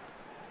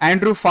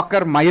 Andrew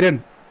fucker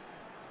Myron.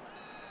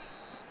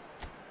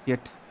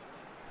 Yet.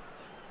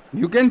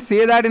 You can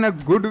say that in a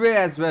good way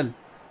as well.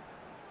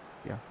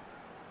 Yeah.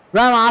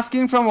 But I'm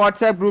asking from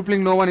WhatsApp group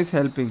link, no one is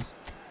helping.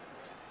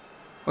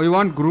 Oh, you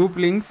want group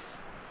links?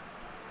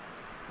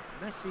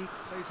 Messi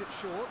plays it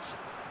short.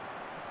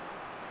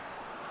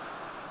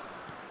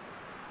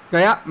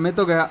 गया मैं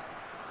तो गया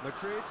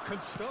Madrid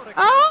can start a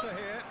Ah! counter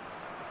here.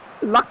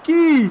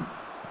 lucky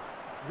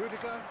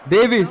Rudiger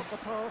Davis out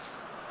the pass.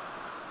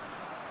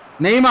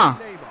 Neymar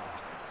Neymar.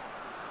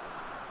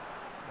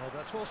 Oh,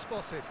 that's well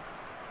spotted.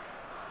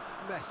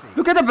 Messi.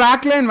 look at the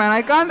back line, man.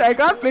 I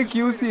can't play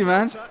QC,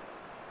 man.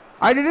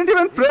 I didn't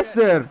even press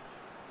there.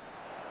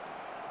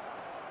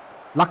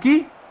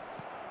 Lucky.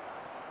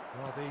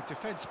 Well, the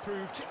defence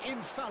proved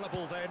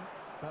infallible then,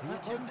 but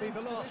that won't be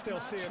the last they'll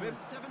see of him.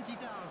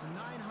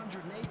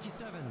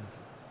 70,987.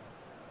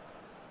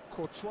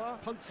 Courtois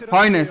punts it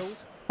Hoynes.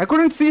 upfield. I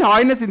couldn't see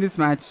Hoynes in this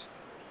match.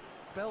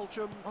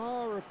 Belgium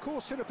are, of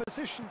course, in a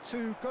position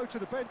to go to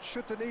the bench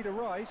should the need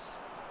arise.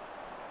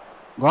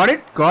 Got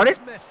it. It's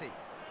Messi.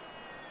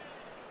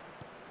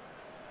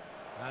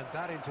 And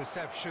that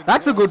interception.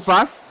 That's a good was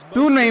pass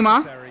to most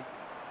Neymar. necessary.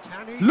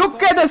 Can he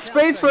Look spot at the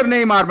space for counter?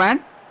 Neymar,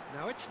 man.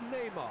 Now it's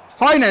Neymar.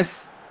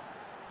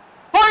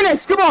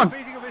 Hoynes, come on.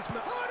 Beating of his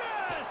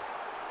Hoynes!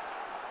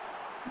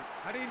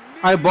 And he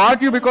I bought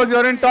you because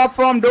you're in top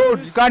form, dude.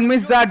 You can't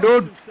miss that,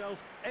 dude. Himself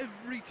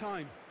every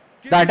time.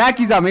 Give The him attack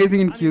is time amazing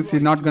in and he QC,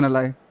 rides not to gonna it.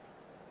 lie.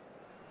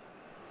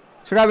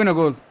 Should have been a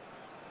goal.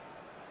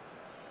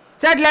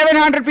 Chat,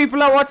 1100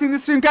 people are watching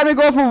this stream. Can we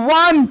go for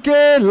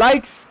 1k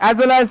likes as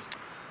well as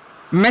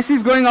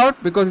Messi's going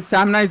out because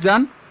Samna is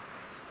done.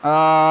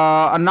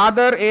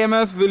 Another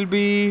AMF will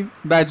be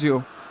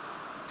Baggio.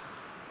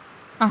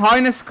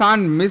 Hoyness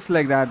can't miss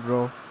like that,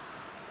 bro.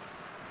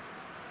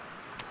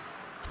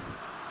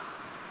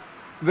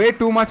 Way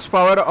too much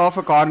power of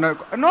a corner.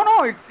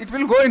 No, it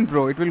will go in,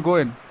 bro. It will go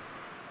in.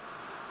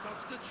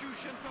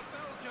 Substitution for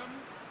Belgium.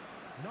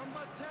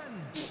 Number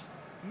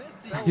 10.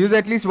 Messi. Use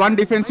at least one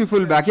defensive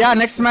fullback. Yeah,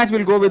 next match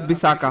we'll go with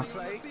Bisaka.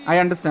 I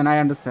understand.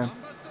 Number 30.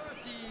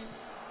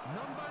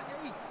 Number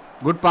 8.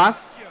 Good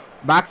pass.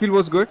 Back heel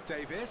was good.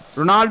 Davis.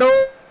 Ronaldo.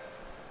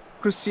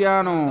 That's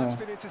Cristiano.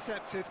 been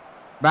intercepted.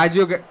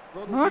 Baggio.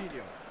 What?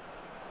 Ronaldinho.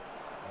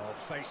 Oh,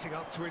 facing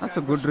up to his That's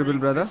a good dribble,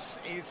 brother. This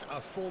is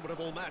a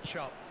formidable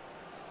matchup.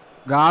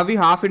 Gavi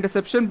half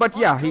interception, but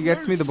yeah, he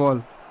gets me the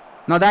ball.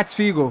 Now that's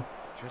Figo.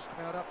 Just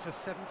about up to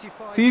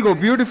 75. Figo,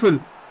 minutes. beautiful.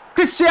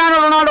 Cristiano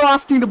Ronaldo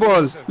asking the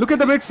ball. Look at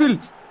the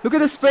midfield. Look at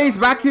the space.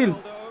 Back heel.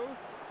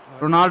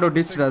 Ronaldo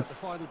ditched The us.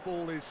 final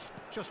ball is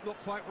just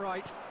not quite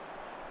right.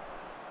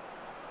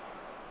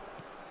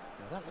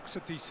 Now that looks a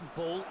decent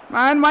ball.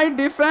 Man, my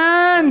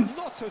defense.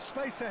 Lots of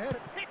space ahead.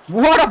 Hits.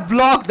 What a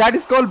block. That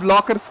is called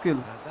blocker skill.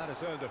 And that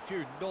has earned a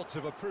few nods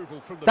of approval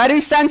from the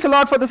Tarish, thanks a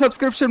lot for the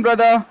subscription,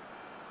 brother.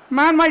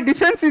 Man, my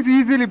defense is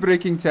easily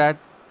breaking, chat.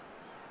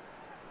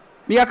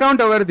 The account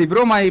over the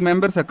bro, my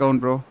members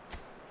account, bro.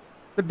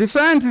 The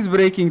defense is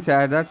breaking,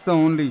 chat. That's the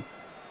only.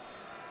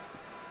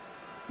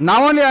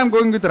 Now only I'm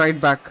going with right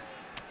back.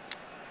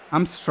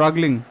 I'm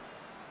struggling.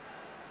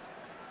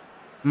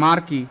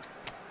 Marquee.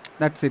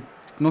 That's it.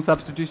 No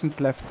substitutions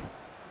left.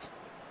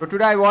 But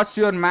today I watched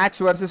your match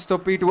versus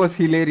Topi. It was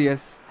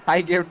hilarious.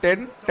 I gave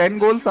 10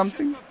 goals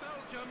something.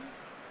 Belgium.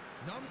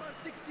 Number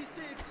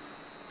 66.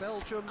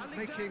 Belgium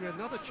making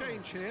another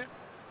change here.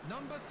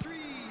 Number 3.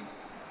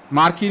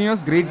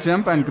 Marquinhos, great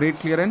jump and great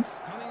clearance.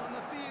 Coming on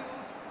the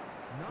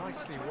field.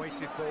 Nicely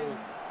weighted ball.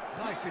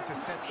 Nice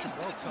interception,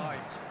 well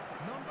timed.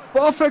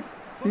 Perfect.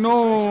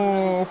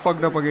 No,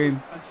 fucked up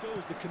again. And so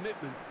is the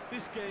commitment.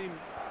 This game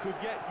could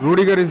get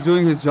Rudiger is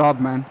doing his job,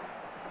 man.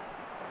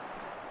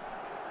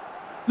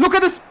 Look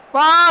at this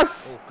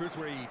pass. Oh, good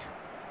read.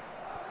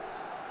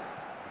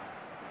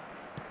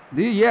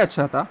 ये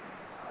अच्छा था.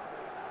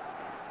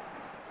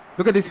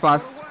 Look at this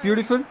pass.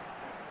 Beautiful.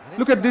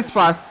 Look at this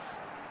pass.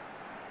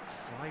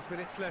 5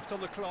 minutes left on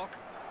the clock.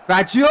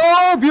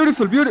 Baggio.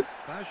 Beautiful. Beautiful.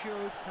 Baggio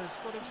has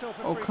got himself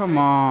a Oh, free come kick.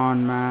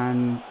 on,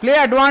 man. Play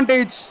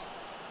advantage.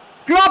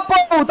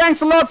 Kloppo,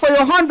 thanks a lot for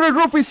your 100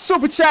 rupees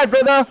super chat,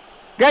 brother.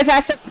 Guys,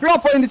 hashtag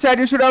Kloppo in the chat.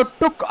 You should have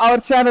took our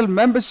channel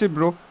membership,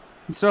 bro.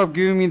 Instead of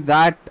giving me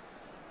that.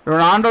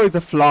 Ronaldo is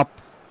a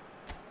flop.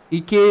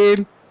 He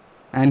came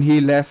and he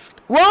left.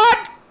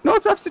 What? No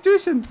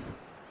substitution.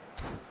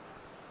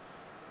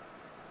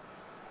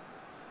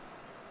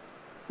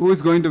 Who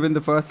is going to win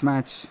the first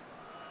match?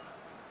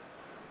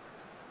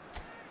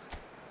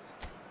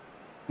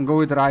 Go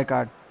with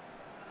Rijkaard.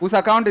 Whose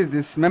account is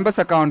this? Members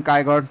account,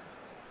 Kai God.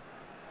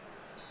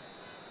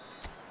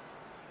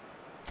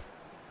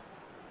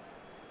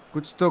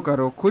 कुछ तो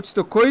करो, कुछ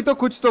तो, कोई तो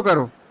कुछ तो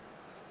करो.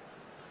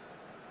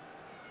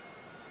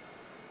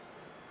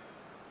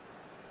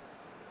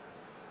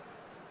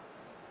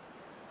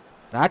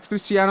 That's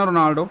Cristiano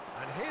Ronaldo.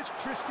 And here's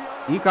Cristiano.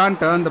 He can't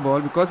turn the ball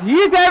because he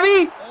is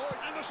heavy.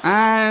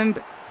 And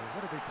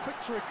What a big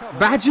quick to recover.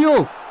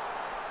 Baggio.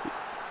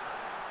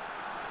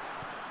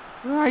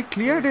 I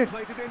cleared it.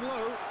 Played it in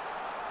low.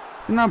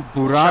 इतना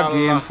बुरा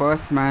game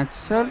first match.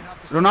 Sir,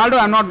 Ronaldo,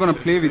 I'm not gonna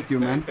play with you,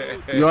 man.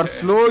 You are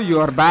slow, you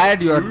are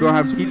bad, you don't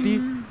have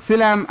TT.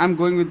 Still, I'm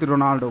going with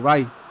Ronaldo.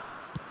 Why?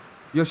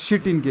 You're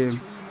shit in game,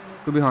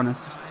 to be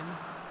honest.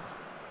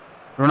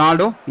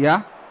 Ronaldo, yeah.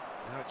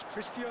 Now it's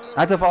Cristiano.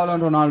 That's a foul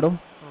on Ronaldo.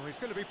 Oh, he's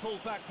going to be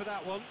pulled back for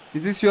that one.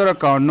 Is this your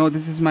account? No,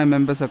 this is my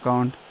members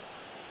account.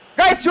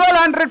 Guys,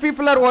 1200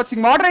 people are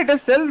watching.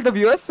 Moderators, tell the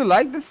viewers to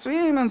like the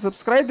stream and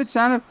subscribe the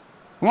channel.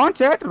 Come on,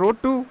 chat.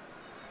 Road to,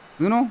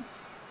 you know.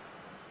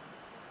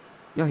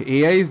 Yeah,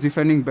 AI is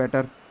defending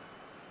better.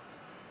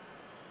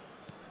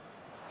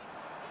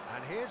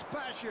 And here's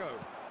Baggio.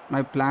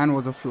 My plan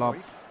was a flop.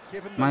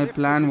 Given the My lift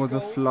plan with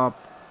was his a goal.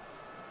 flop.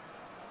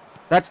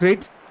 That's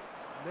great.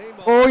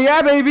 Neymar. Oh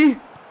yeah, baby.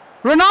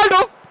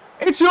 Ronaldo,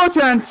 it's your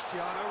chance.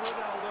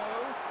 Cristiano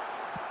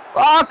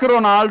Ronaldo. Fuck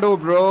Ronaldo,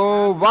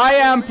 bro. Why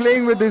am I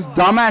playing with this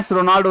dumbass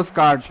Ronaldo's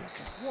card?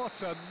 What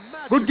a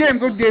Good game,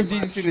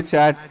 GG's in the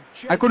chat.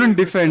 I couldn't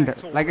defend.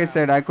 Like I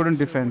said, I couldn't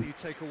defend. You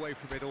take away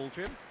from it all,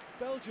 Jim.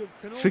 Belgium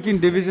can Freaking always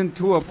Division take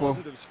 2 Oppo.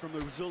 positives from a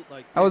result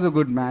like That was a this.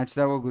 good match.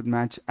 That was a good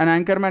match. And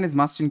Anchorman is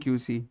must in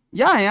QC.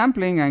 Yeah, I am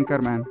playing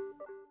Anchorman.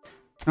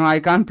 No, I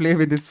can't play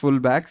with these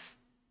fullbacks.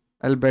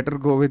 I'll better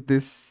go with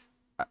this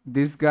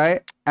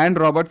guy. And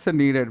Robertson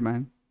needed,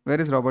 man.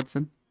 Where is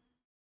Robertson?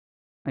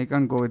 I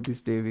can't go with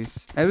this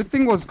Davies.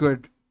 Everything was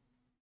good.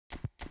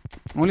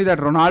 Only that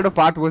Ronaldo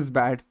part was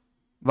bad.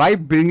 Why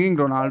bringing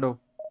Ronaldo?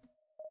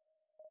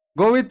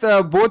 Go with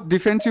both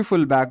defensive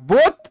fullback.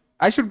 Both?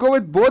 I should go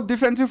with both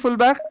defensive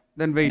fullback?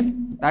 then wait.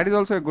 That is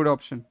also a good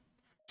option.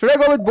 Should I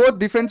go with both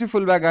defensive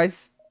fullback,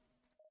 guys?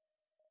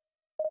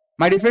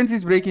 My defense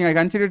is breaking. I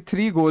considered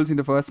 3 goals in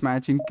the first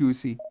match in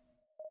QC.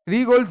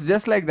 3 goals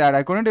just like that.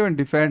 I couldn't even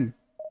defend.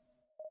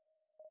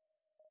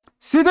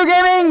 Sidhu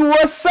Gaming,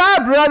 what's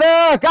up,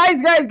 brother?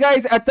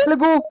 Guys. A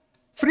Telugu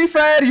Free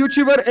Fire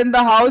YouTuber in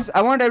the house.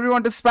 I want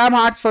everyone to spam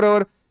hearts for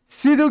our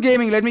Sidhu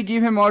Gaming. Let me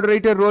give him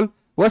moderator role.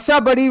 What's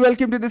up, buddy?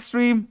 Welcome to the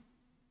stream.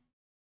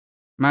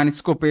 Man,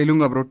 isko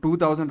pelunga, bro.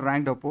 2000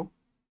 ranked Oppo.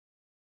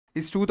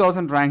 He's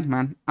 2000 ranked,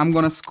 man. I'm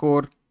gonna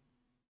score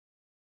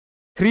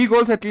 3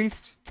 goals at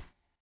least.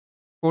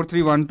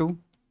 4-3-1-2.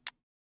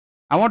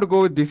 I want to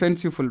go with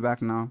defensive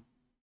fullback now.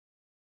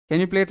 Can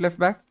you play it left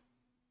back?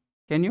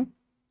 Can you?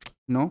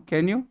 No.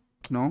 Can you?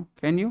 No.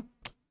 Can you?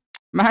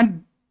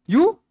 Man,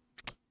 you?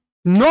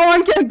 No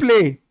one can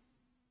play.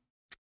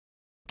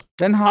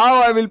 Then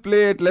how I will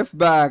play it left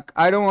back?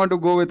 I don't want to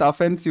go with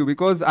offensive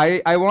because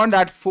I want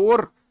that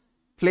 4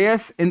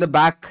 players in the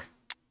back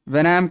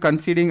when I am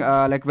conceding,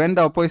 like when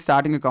the oppo is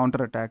starting a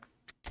counter attack.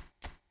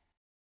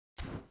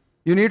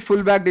 You need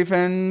fullback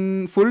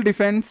defense, full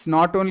defense,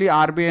 not only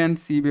RB and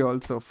CB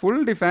also.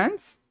 Full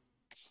defense.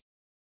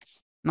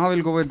 Now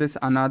we'll go with this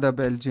another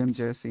Belgium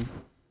jersey.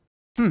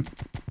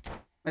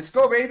 Let's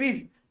go,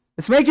 baby.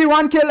 Let's make it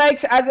 1k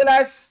likes as well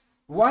as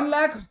 1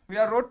 lakh. We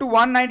are road to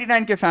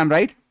 199k fam,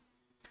 right?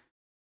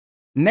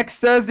 Next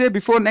Thursday,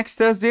 before next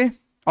Thursday,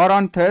 or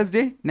on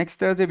Thursday, next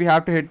Thursday we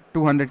have to hit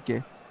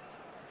 200k.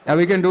 Yeah,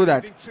 we can do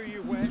that.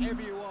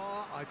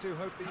 I do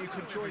hope that you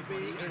can join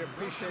me in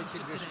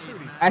appreciating this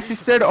truly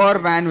Assisted or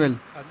manual?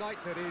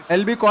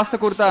 LB Costa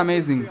Kurta,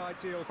 amazing.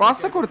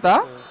 Costa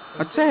Kurta?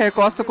 Acha hai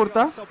Costa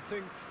Kurta.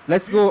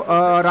 Let's go.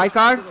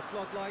 Rijkaard.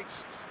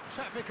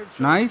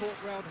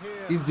 Nice.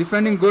 He's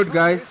defending good,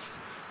 guys.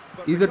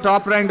 He's a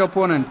top ranked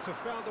opponent.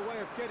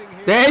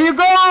 There you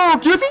go.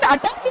 QC the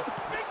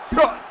attack.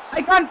 Bro,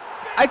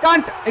 I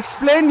can't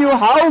explain you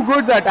how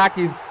good the attack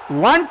is.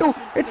 1-2.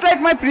 It's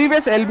like my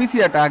previous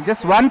LBC attack.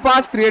 Just one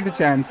pass creates a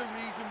chance.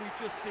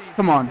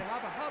 Come on.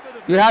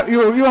 You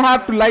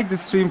have to like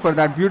this stream for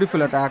that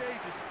beautiful attack.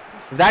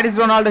 If that is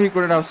Ronaldo, he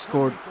could have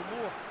scored.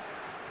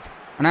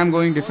 And I'm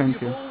going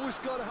defensive. You've always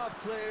got to have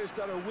players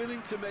that are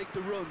willing to make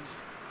the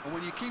runs. And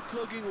when you keep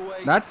plugging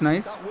away, that's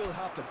nice. That will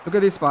happen. Look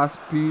at this pass.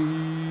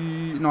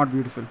 Not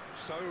beautiful.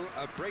 So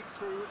a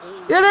breakthrough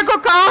all Yeah,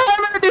 dekho kahan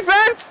hai my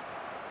defense?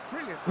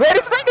 Where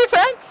is my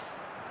defense?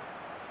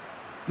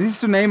 This is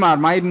to Neymar,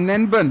 my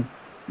Nenban,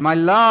 my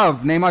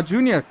love. Neymar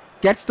Jr.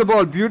 gets the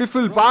ball.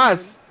 Beautiful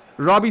pass.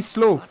 Robbie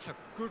slow. That's a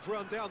good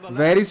run down the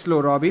Very slow,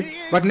 Robbie.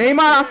 But Neymar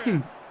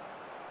asking.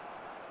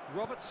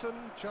 Robertson,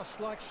 just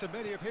like so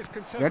many of his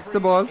contemporaries, Gets the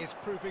ball. is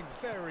proving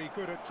very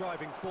good at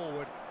driving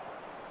forward.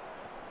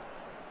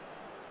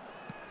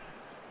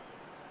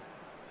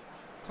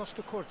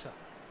 Costa Curta.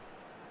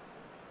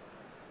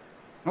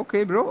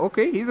 Okay, bro.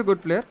 Okay, he's a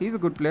good player. He's a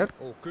good player.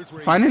 Oh, good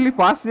read. Finally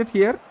passed it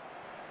here.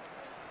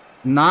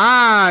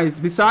 Nice.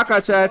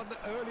 Bisaka chat.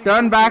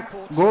 Turn back.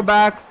 Go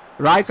back.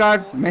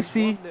 Rijkaard.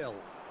 Messi. 1-0.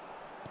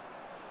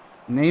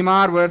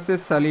 Neymar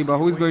versus Saliba.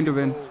 Who is going to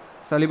win?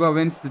 Saliba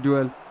wins the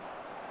duel.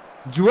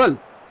 Duel.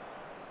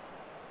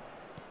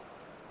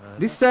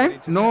 This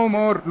time, no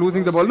more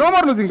losing the ball. No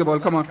more losing the ball.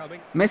 Come on.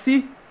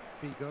 Messi.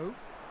 Figo.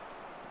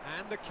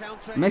 And the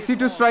counter Messi is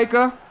to on.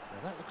 striker. Now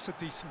that looks a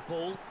decent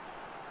ball.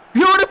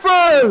 Beautiful.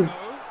 Oh,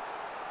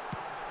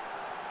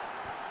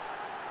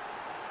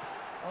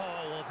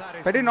 well, that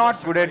is Very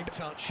not a good great at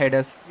touch.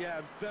 headers.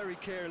 Yeah, very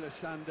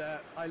careless, and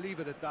I leave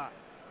it at that.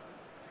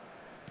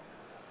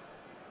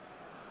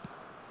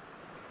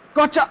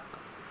 Gotcha.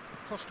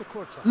 Costa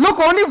Curta. Look,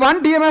 only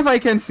one DMF I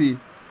can see.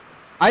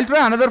 I'll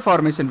try another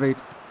formation. Wait.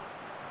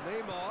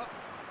 Neymar.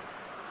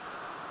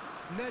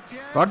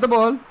 Nedved. Got the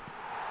ball.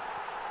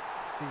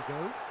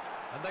 Figo.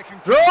 And they can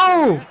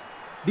Bro!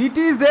 DT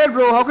is there,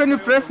 bro. How can you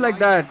press like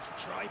that?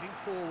 Driving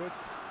forward.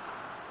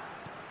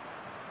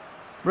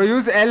 Bro,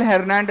 use El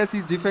Hernandez.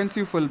 He's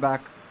defensive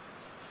fullback.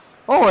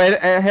 Oh,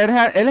 El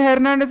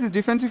Hernandez is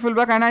defensive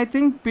fullback, and I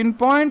think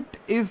pinpoint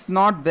is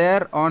not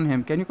there on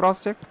him. Can you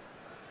cross check?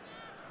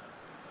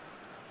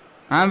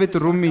 I'm with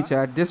Rumi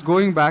chat. Just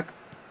going back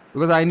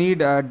because I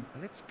need And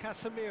it's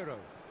Casemiro.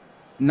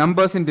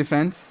 numbers in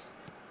defense.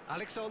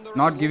 Alexander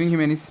Not giving him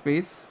any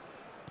space.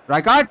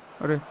 Rijkaard.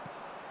 And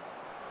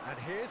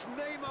here's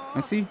Neymar.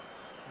 Messi.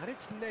 And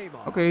it's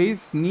Neymar. Okay,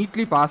 he's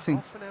neatly passing.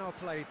 Half an hour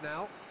played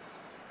now.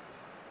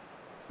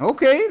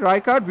 Okay,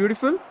 Rijkaard,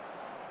 beautiful.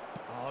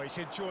 Oh, he's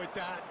enjoyed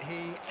that.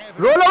 He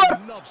Roll over.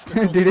 loves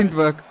the Didn't contest.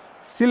 work.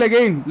 Still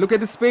again. Look at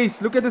the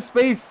space. Look at the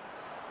space.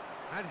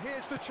 And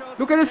here's the chance.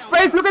 Look at to the space.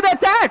 counter. Look at the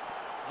attack.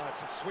 Oh,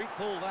 it's a sweet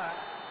ball that.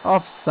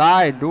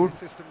 Offside, dude. The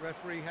assistant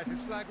referee has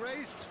his flag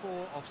raised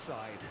for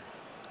offside.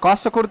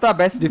 Costa Curta,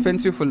 best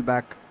defensive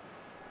fullback.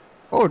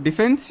 Oh,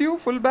 defensive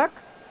fullback?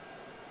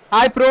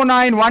 I Pro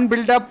 9, 1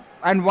 build-up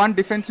and 1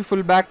 defensive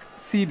fullback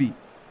CB.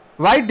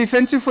 Why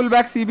defensive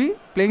fullback CB?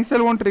 Playing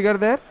style won't trigger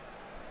there.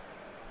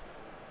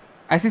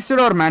 Assisted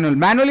or manual?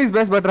 Manual is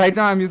best, but right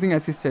now I'm using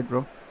assisted,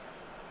 bro.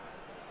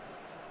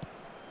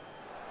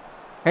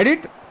 Head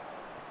it.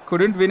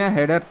 couldn't win a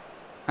header.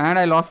 And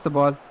I lost the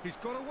ball. He's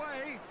got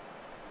away.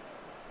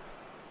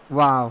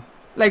 Wow.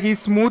 Like he's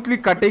smoothly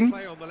cutting.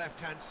 Play on the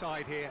left-hand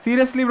side here.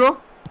 Seriously, bro?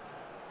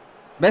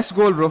 Best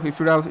goal, bro. If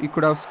you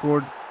could have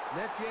scored.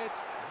 Nedved,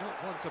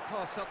 not one to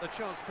pass up the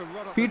chance to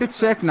run up. Feet the to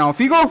check defense. now.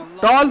 Figo,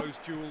 Love tall. those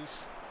duels.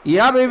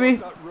 Yeah, baby.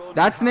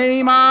 That's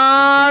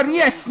Neymar.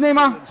 Yes,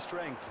 Neymar.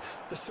 Strength,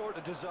 the sort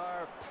of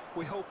desire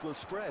we hope will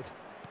spread.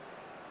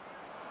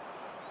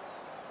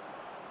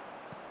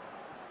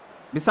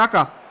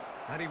 Bisaka.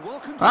 And he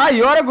welcomes Ah, it.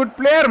 you are a good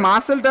player.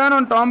 Marcel turn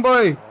on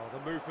Tomboy. Oh, the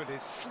movement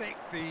is slick.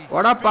 The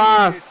What a speed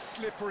pass. is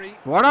slippery.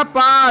 What a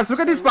pass. Look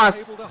at this pass.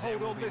 Able to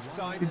hold on this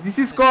time. This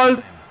is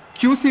called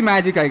QC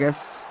magic, I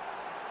guess.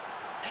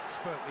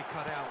 Expertly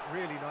cut out,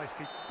 really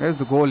nicely. There's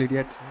the goal,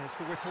 idiot. There's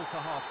the whistle for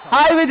half-time.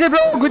 Hi, Vijay,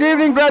 bro. Good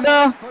evening, brother.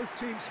 Both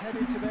teams head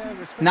into their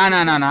respective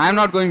Nah. I'm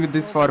not going with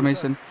this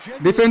formation.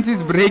 Defense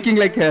is breaking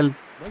like hell.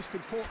 Most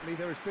importantly,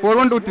 there has been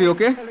 4-1-2-3, one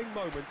okay? telling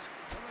moment.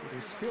 It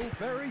is still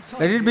very tight.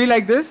 Let it be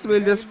like this.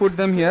 We'll just put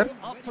them here.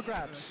 Up for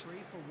grabs.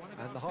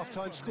 And the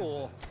half-time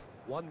score,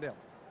 1-0.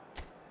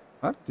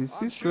 What? This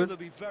I'm is sure good. they'll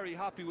be very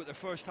happy with their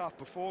first half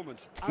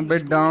performance. A and the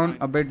bit down,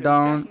 scoreline. a bit They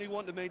down. definitely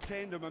want to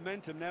maintain their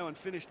momentum now and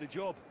finish the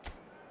job.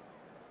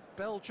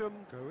 Belgium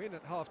go in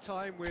at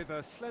half-time with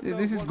a slender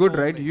This is 1-0 good,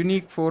 right? lead.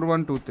 Unique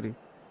 4-1-2-3.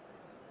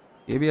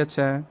 ये भी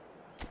अच्छा है.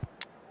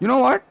 You know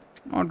what?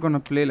 Not gonna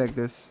play like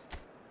this.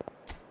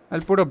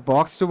 I'll put a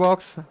box to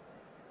box.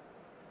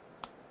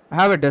 I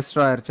have a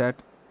destroyer, chat.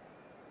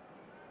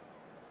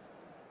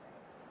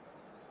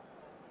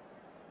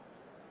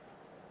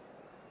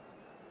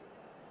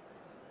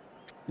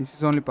 This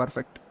is only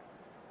perfect.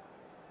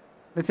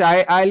 Let's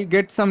say I'll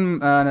get some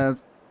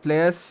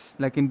players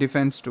like in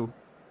defense too.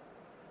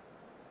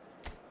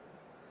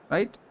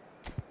 Right?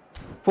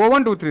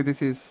 4-1-2-3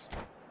 this is.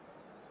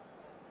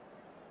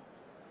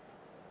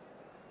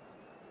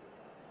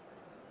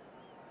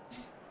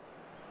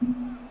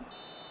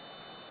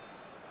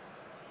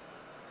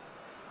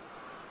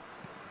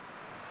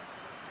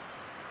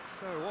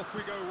 So off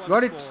we go once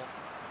Got it. more.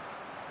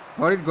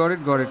 Got it.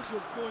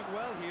 Belgium going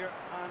well here,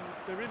 and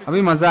they're in a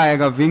अभी good मजा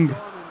आएगा wing. position to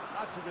go on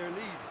and add to their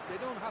lead. They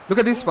don't have Look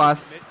to at this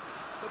pass. overcommit,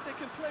 but they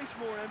can place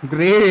more emphasis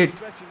Great. on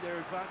stretching their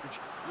advantage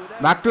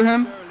without Back to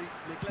him. necessarily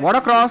neglecting What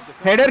a cross.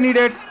 the Header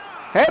needed.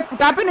 Hey,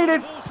 tap in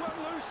needed. Ball's run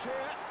loose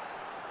here.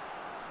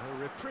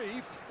 A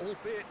reprieve,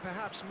 albeit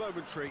perhaps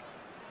momentary.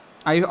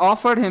 I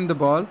offered him the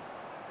ball.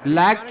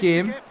 Lag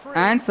came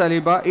and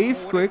Saliba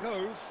is Forward quick. it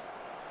goes.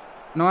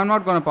 No, I'm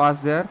not gonna pass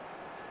there.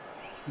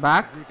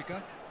 Back.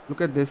 Rudiger.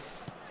 Look at this.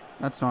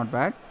 That's not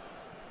bad.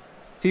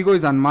 Figo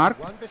is unmarked.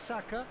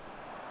 Wan-Bissaka.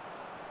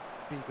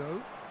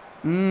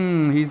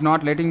 Figo. He's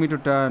not letting me to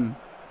turn.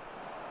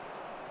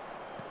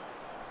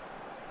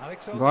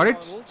 Alexander Got it.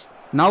 Arnold.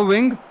 Now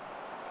wing.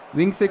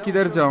 Wing se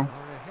kidhar Belgium jao?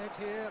 are ahead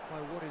here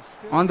by what is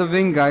still On the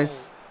wing, only guys.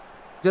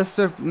 goal. Just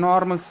a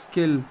normal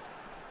skill.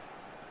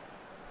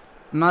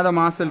 Another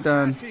Marcel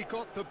turn. Has he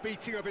got the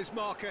beating of his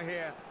marker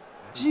here?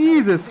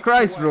 Jesus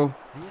Christ, bro.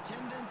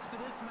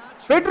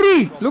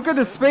 Petri, look at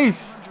the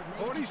space.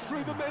 Oh, he's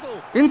through the middle.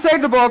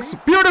 Inside the box.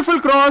 Beautiful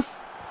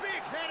cross. Big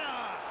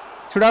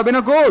header. Should have been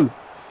a goal.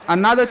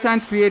 Another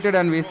chance created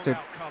and wasted.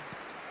 Wrong outcome.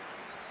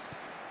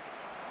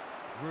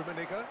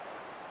 Rummenigge.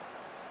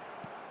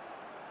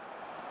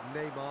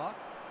 Neymar.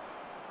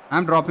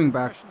 I'm dropping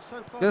back. Impression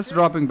so far, Just Jim?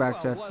 dropping back,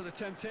 Well, chat. while the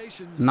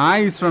temptations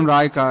Nice from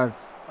Rijkaard.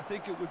 I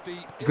think it would be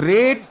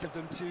Great. ill-advised of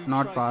them to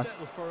Not try pass.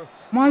 settle for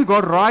My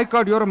God,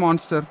 Rijkaard, you're a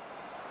monster.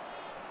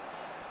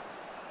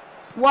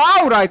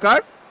 Wow,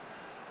 Rijkaard.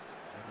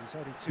 He's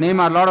only too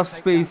Neymar, happy lot to of take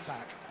that space.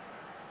 back.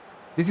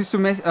 This is to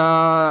mess.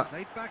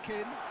 Played back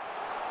in.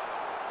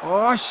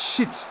 Oh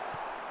shit.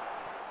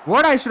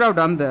 What I should have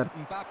done there?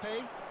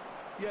 Mbappe.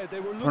 yeah,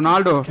 they were looking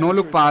Ronaldo, for no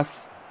look counter-attack.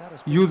 pass. That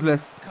has been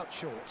Useless. cut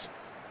short.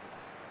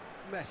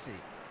 Messi.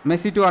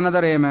 Messi to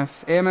another AMF.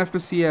 AMF to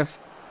CF.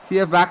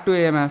 CF back to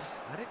AMF.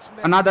 And it's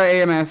Messi. Another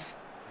AMF.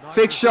 Nice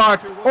Fake shot.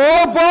 to one.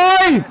 Oh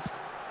boy! And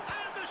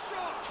the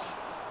shot.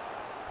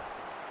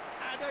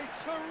 And a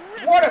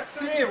terrific What a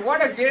save!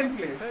 What a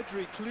gameplay!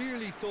 Pedri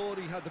clearly thought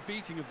he had the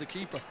beating of the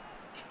keeper.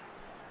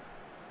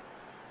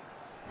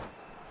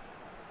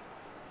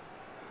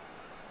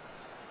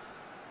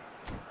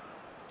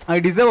 I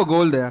deserve a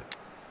goal there.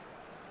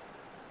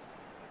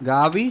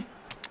 Gavi.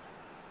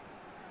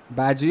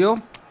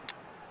 Baggio.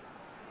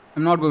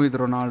 I'm not going with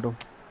Ronaldo.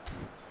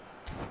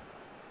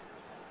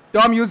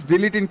 Tom used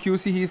delete in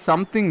QC. He's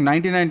something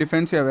 99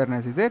 defensive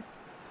awareness, is it?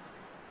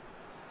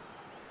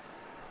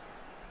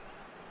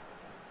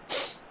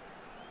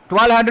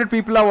 1200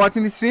 people are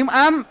watching the stream.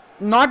 I'm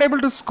not able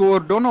to score.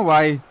 Don't know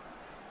why.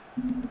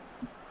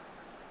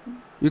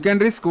 You can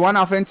risk one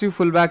offensive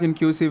fullback in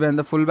QC when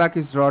the fullback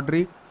is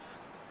Rodri.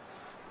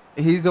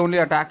 He's only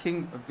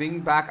attacking wing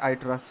back, I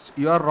trust.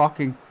 You are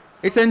rocking.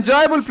 It's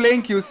enjoyable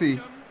playing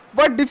QC.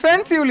 But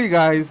defensively,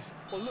 guys.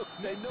 Well, look,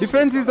 they know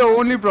Defense they've is the got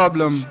only advantage,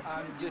 problem.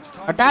 and it's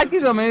time for Attack them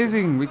is to use it.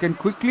 amazing. We can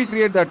quickly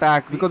create the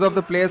attack because of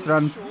the players'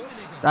 runs.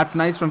 That's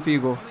nice from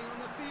Figo.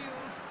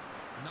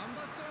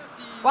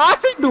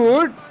 Pass it,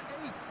 dude.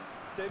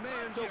 They may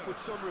end up with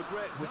some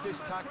regret with this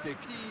tactic,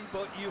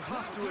 but you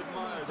have to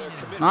admire their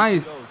commitment.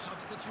 Nice.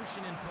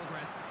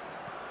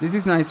 This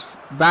is nice.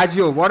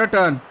 Baggio, what a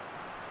turn.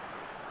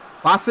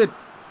 Pass it.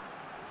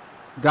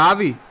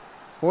 Gavi,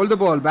 hold the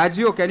ball.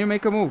 Baggio, can you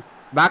make a move?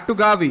 Back to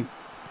Gavi.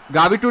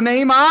 Gavi to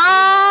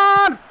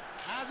Neymar.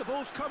 And the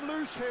ball's come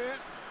loose here.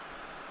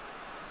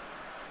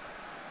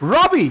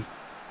 Robbie.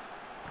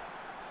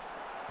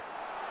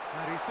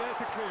 And he's there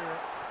to clear it.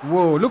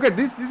 Whoa, look at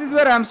this. This is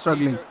where I'm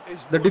struggling.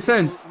 The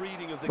defense.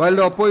 While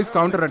the oppo is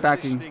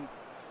counter-attacking.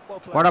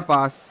 What a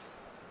pass.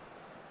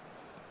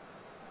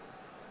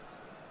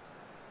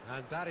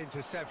 And that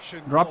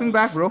interception Dropping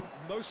back, bro.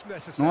 most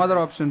necessary. No other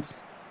options.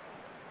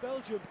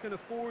 Belgium can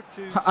afford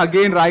to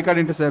Again, Rijkaard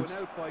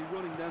intercepts. by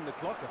running down the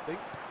clock, I think.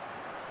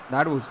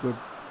 That was good.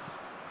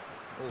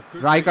 Oh,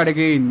 good Rijkaard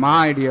again.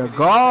 My dear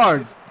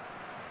God.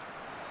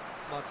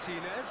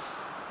 Martinez.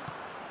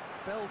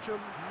 Belgium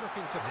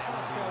looking to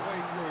pass their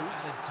way through.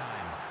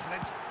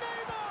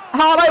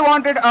 All I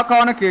wanted a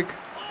corner kick.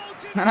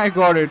 And I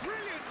got it.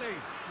 Brilliantly.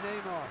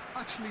 Neymar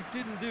actually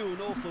didn't do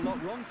an awful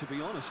lot wrong, to be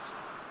honest.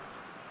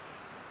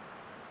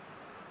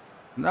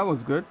 That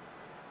was good.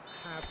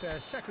 Have their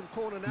second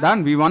corner now.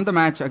 Done. We won the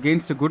match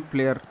against a good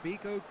player.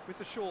 Figo with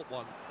the short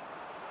one.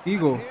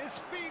 Ego. And here's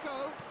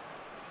Figo.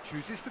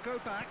 Chooses to go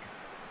back.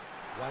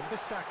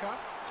 Wan-Bissaka.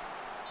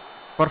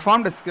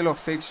 Performed a skill of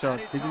fake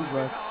shot. Didn't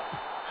work.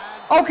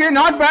 Okay,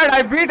 not bad.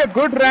 I beat a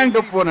good ranked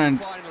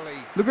opponent.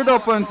 Look at the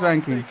opponent's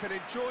ranking.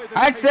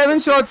 I had 7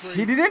 shots.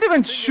 He didn't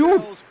even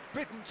shoot.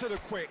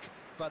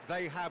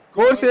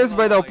 4 saves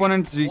by the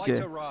opponent's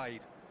GK.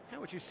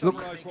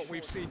 Look. What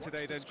we've seen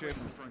today, then, Jim?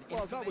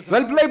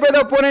 Well played by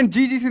the opponent.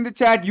 GG's in the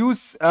chat.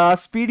 Use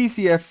speedy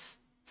CFs.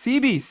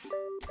 CBs.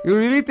 You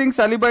really think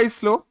Saliba is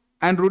slow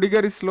and Rudiger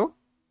is slow?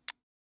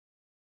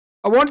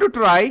 I want to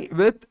try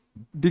with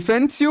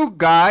defensive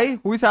guy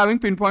who is having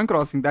pinpoint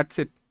crossing. That's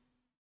it.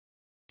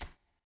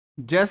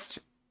 Just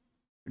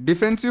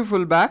defensive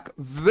fullback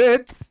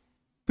with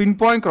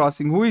pinpoint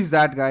crossing. Who is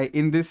that guy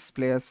in this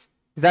players?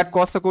 Is that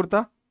Costa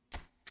Curta?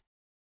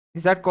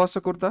 Is that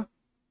Costa Curta?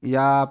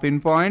 Yeah,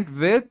 pinpoint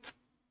with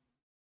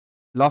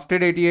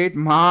lofted 88.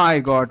 My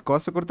God,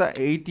 Costa Curta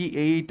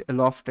 88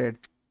 lofted.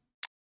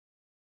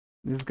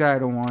 This guy I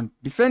don't want.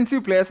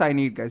 Defensive players I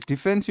need, guys.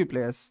 Defensive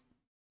players.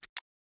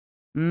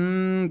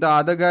 The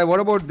other guy. What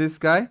about this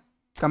guy?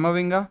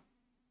 Kamavinga?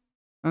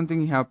 I don't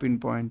think he have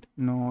pinpoint.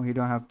 No, he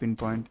don't have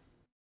pinpoint.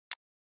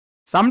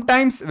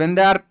 Sometimes when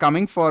they are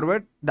coming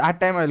forward, that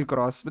time I will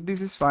cross. But this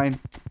is fine.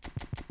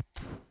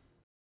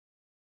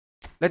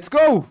 Let's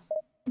go.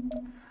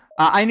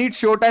 I need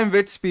Showtime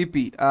Wits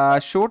PP.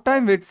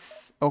 Showtime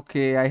Wits.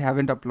 Okay, I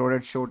haven't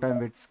uploaded Showtime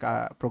Wits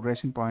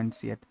progression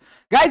points yet.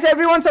 Guys,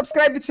 everyone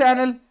subscribe the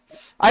channel.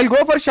 I'll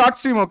go for short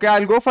stream, okay?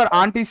 I'll go for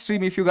auntie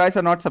stream if you guys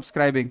are not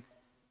subscribing.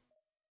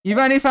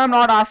 Even if I'm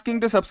not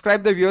asking to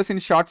subscribe the viewers in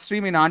short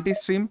stream, in auntie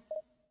stream,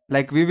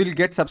 like we will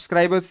get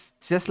subscribers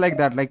just like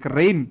that, like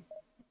rain.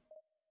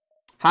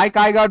 Hi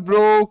Kaigard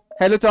bro.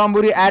 Hello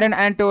Tomburi, Aaron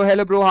Anto.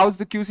 Hello bro. How's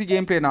the QC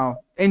gameplay now?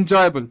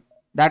 Enjoyable.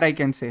 That I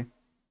can say.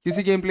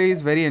 QC gameplay is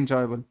very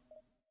enjoyable.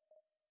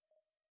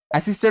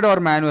 Assisted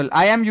or manual?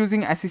 I am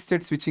using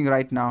assisted switching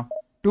right now.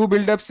 2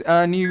 build-ups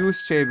new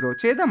use che bro.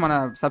 Cheda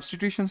mana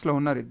substitutions lo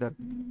unnar iddar.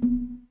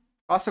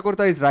 Costa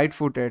Curta is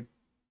right-footed.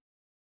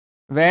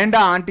 Venda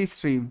auntie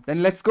stream.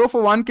 Then let's go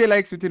for 1k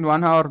likes within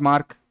 1 hour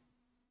mark.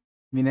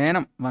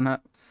 Vinenam 1 hour.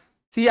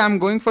 See, I'm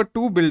going for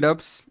 2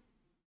 build-ups.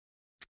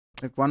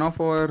 Like one of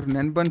our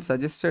Nenbun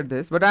suggested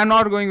this, but I'm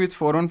not going with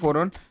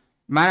 4-on-4-on.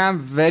 Man, I'm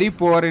very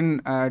poor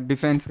in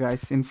defense,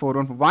 guys. In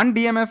 4-on-4. 1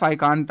 DMF,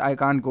 I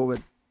can't go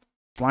with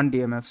 1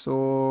 DMF.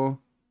 So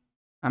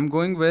I'm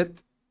going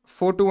with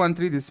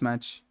 4-2-1-3 this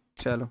match.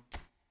 Chalo.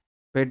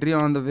 Pedri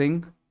on the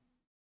wing.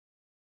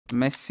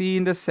 Messi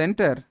in the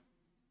center.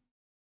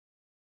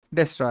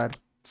 Destroyer.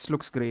 This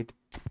looks great.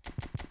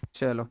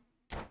 Chalo.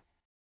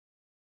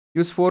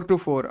 Use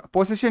 4-2-4.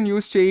 Possession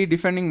use cheyi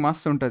defending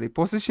must untadi.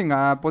 Possession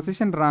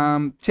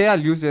ram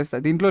cheyal use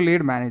chesta. Dintlo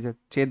lead manager.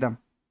 Chedam.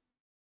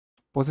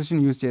 Possession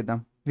use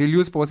chedam. We'll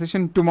use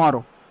possession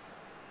tomorrow.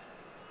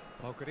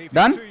 Well, good evening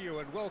Done? to you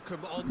and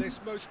welcome on this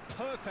most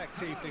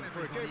perfect evening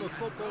for a game of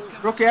football.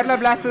 Bro, Kerala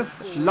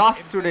Blasters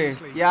lost today.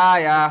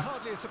 Yeah.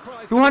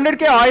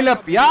 200k oil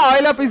up. Yeah,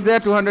 oil up is there.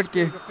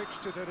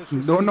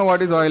 200k. Don't know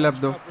what is oil up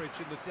though.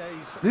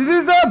 This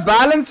is the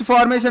balanced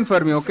formation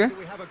for me, okay?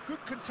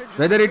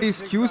 Whether it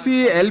is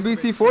QC,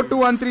 LBC,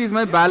 4-2-1-3 is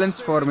my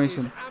balanced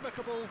formation.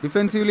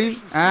 Defensively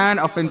and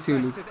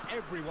offensively.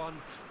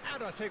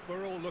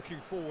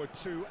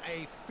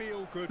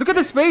 Look at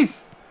the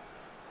space.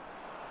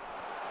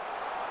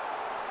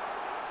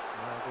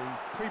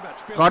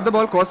 Got the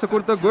ball, Costa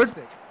Curta, good.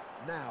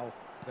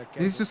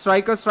 This is to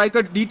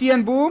striker, DT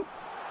and boom.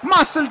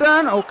 Muscle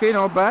turn, okay,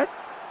 not bad.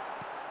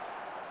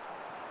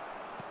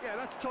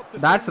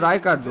 That's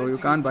Rijkaard, bro. You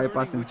can't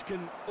bypass him.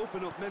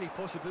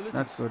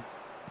 That's good.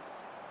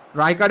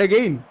 Rijkaard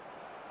again.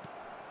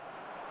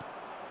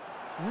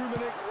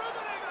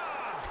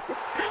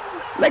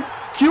 Like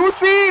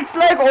QC, it's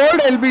like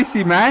old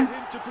LBC, man.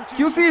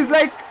 QC is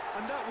like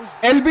was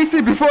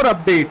LBC before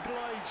update.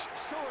 obliged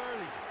so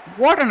early.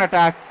 What an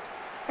attack.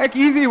 Heck,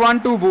 easy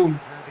 1-2, boom.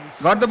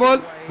 Got the ball,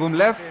 boom,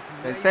 left,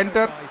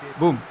 center,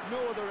 boom. No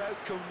other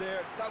outcome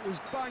there. That was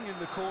bang in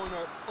the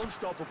corner,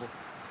 unstoppable.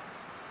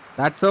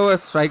 That's how a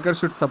striker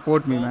should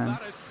support me, Well, man.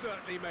 that has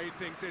certainly made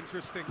things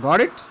interesting.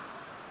 Got it?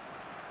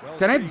 Well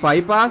Can I seen.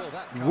 bypass? Saw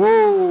that coming.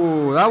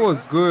 Whoa, that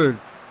was good.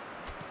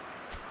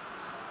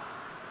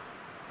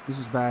 This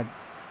is bad.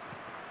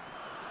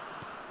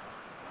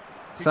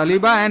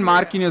 Saliba and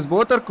Marquinhos,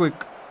 both are quick.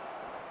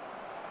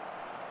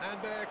 And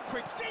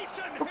quick,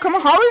 decent. Oh, come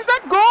on, how is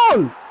that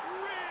goal?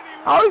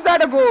 How is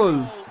that a goal?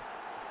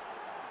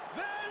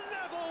 They're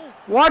level.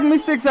 What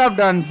mistakes I've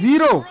done?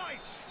 Zero.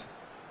 Rice.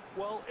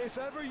 Well, if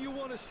ever you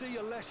want to see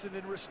a lesson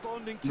in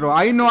responding to Bro,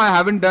 I know I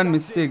haven't done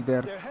that's mistake it.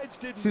 there. Their heads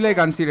didn't Still I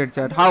drop, conceded,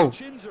 chat. and now How? their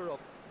chins are up.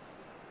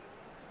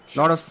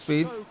 Lot of Just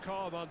space. so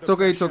calm under It's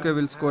okay, it's pressure, okay,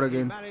 we'll score and he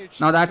again.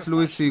 managed Now that's to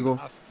Luis fashion Figo.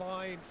 A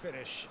fine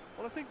finish.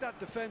 Well, I think that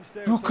defense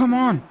there. Bro, put come them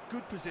on. in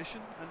good position,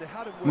 and they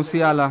had him where they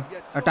Musiala, wanted,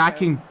 yet somehow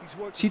attacking. he's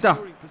worked the Cheetah.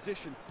 scoring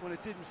position when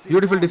it didn't seem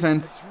Beautiful on.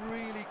 defense. It's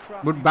really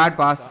crafty But bad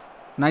business, pass.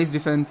 Nice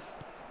defense.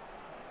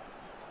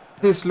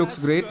 This looks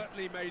Has great.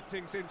 certainly made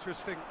things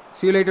interesting.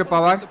 See you later,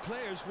 Well, I think Pavard. the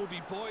players will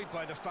be buoyed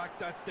by the fact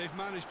that they've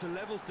managed to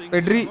level things.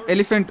 Pedri, in a hurry.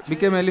 elephant,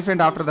 became It is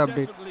elephant after the most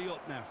update. definitely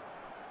up now.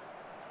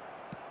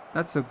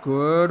 That's a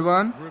good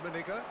one.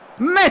 Rummenigge,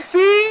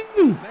 Messi!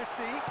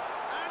 Messi,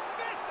 and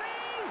Messi!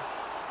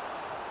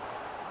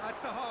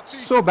 That's a half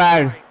So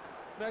bad.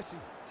 Messi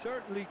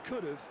certainly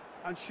could have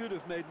and should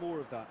have made more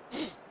of that.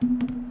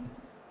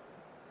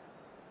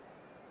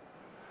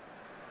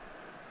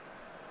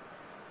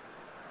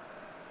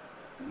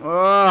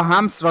 Oh,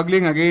 I'm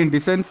struggling again.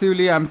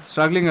 Defensively, I'm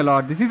struggling a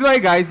lot. This is why,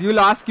 guys, you'll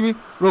ask me,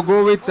 bro,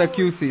 go with the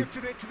QC.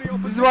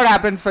 This is what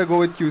happens if I go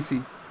with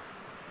QC.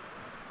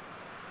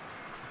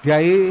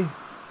 Gairela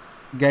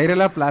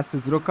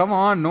Plastis, bro. Come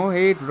on, no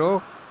hate,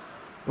 bro.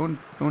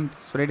 Don't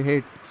spread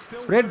hate.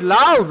 Spread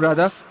love,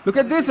 brother. Look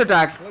at this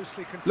attack.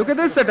 Look at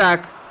this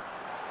attack.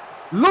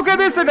 Look at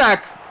this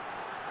attack.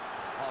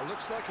 Oh,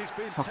 looks like he's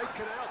been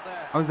taken out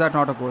there. How is that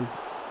not a goal?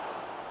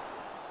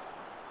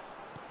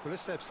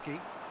 Kulusevski.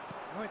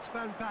 Oh, it's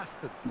Van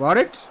Basten. Got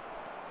it?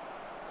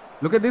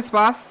 Look at this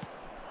pass.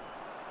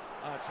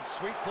 It's a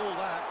sweet ball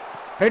that.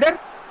 Header.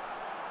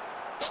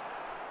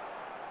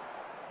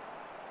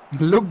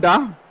 Look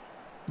down.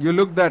 You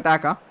look the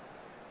attack, huh?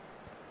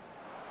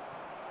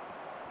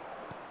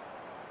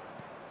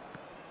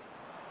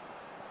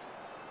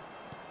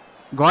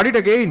 Got it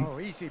again. Oh,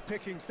 easy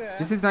pickings there.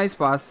 This is nice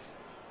pass.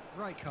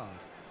 Rijkaard.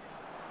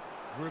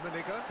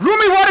 Rummenigge.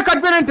 Rumi, what a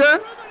cut and turn.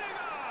 Rummenigge!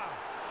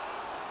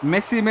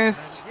 Messi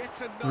missed. And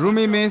yet another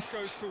Rumi chance missed.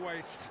 goes to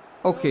waste.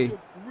 Okay. Belgium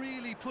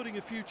really putting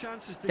a few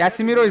chances together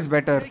Casemiro here, is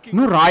better. taking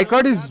No, what they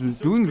Rijkaard know is adds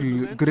such doing good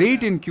momentum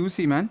great now. in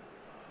QC, man.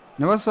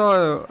 Never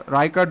saw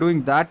Rijkaard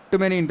doing that too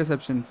many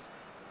interceptions.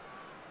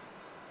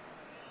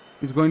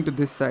 He's going to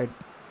this side.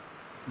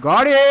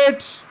 Got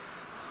it.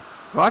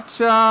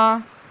 Gotcha.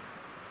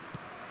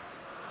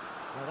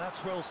 Now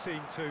that's well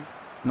seen too.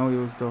 No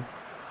use though.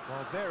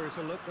 Well, there is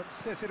a look that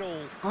says it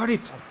all. Got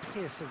it. A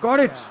piercing Got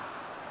it. stare.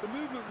 The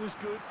movement was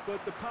good,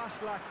 but the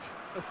pass lacked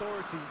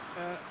authority,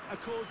 a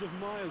cause of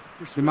mild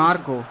frustration.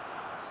 DeMarco.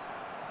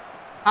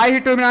 Hi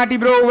Hitominati,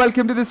 bro.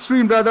 Welcome to the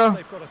stream, brother.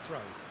 They've got a throw.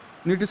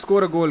 Need to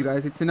score a goal,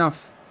 guys. It's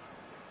enough.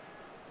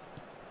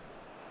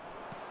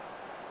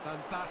 Van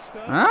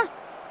Basten. Huh?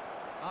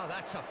 Oh,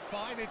 that's a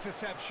fine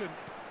interception.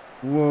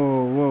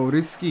 Whoa,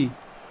 risky.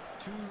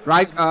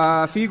 Right,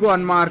 Figo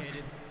unmarked.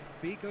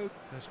 Figo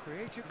has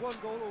created one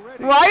goal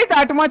already. Why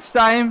that much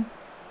time?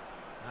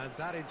 And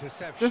that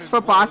interception Just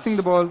for passing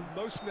the ball.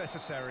 most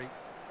necessary.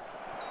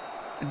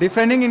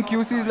 Defending in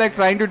QC is like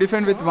trying to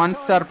defend with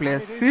one-star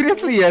players.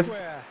 Seriously,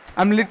 yes.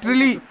 I'm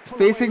literally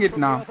facing it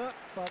now.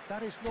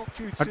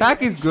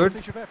 Attack is good.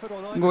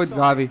 Go with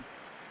Gavi.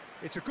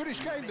 It's a goodish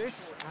game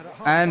this.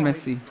 And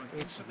Messi.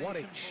 It's 1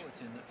 each.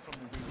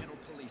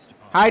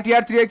 Hi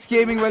TR3X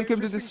Gaming, welcome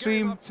to the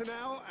stream.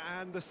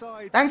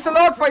 Thanks a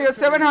lot for your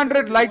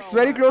 700 likes,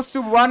 very close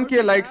to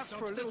 1k likes.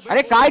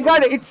 Arey Kai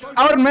God, it's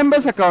our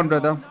members account,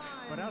 brother.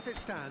 But as it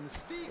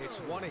stands, it's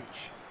 1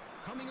 each.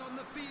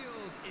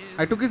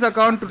 I took his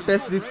account to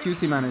test this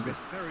QC manager.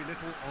 Very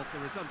little of the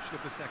resumption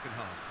of the second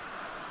half.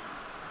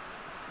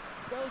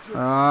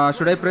 Belgium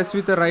Should I press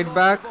with the right lots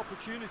back? of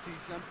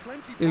opportunities and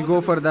plenty He'll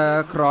go for positives to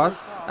the take from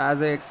cross, first half.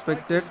 as I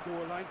Despite the expected.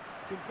 scoreline,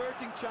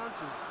 converting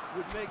chances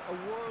would make a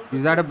world Is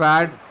of that a difference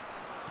bad? for them.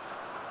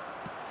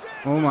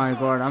 Oh my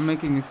god, I'm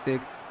making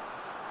mistakes.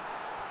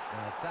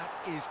 Well, that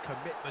is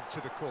commitment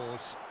to the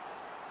cause.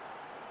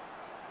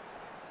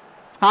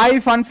 Hi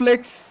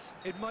Funflix.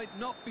 It might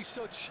not be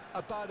such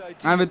a bad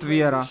idea. I'm with to play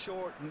Vieira. this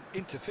short and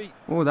into feet.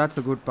 Oh, that's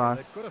a good They've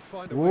pass. got to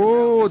find a way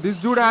Oh, around this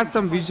dude has huge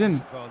some height vision.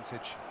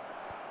 disadvantage.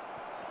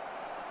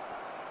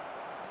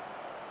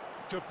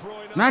 De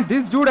Bruyne Man,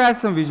 this dude has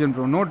some vision,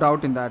 bro. No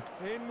doubt in that.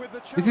 in with the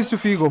This is to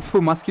challenge. Figo.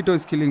 Oh, Mosquito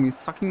is killing me.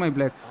 Sucking my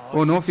blood.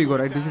 Oh, no Figo,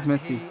 right? This is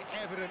Messi. He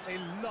evidently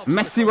loves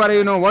Messi, the what do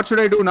you know? contest. What should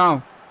I do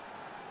now?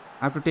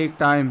 I have to take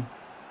time.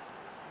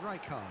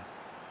 Rijkaard.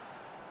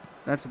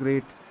 That's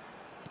great.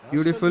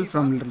 Beautiful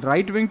from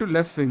right wing to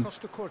left wing.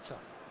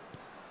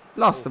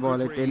 Lost the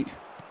ball at 10.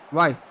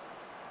 Why?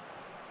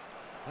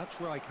 That's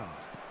Rijkaard.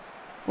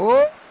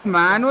 Oh,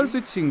 manual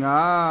switching.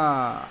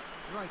 Ah.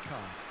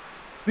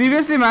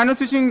 Previously, manual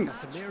switching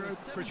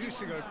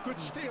Producing a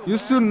good steal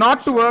used to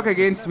not to work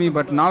against me,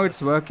 but now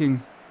it's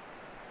working.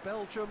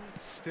 Belgium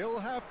still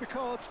have the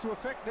cards to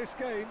affect this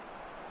game.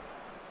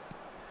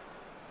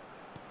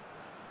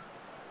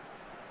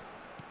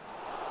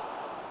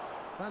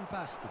 Van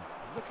Basten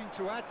looking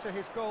to add to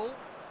his goal.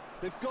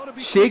 They've got to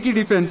be Shaky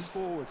defense.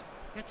 forward.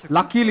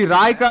 Luckily,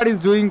 Rijkaard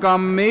is doing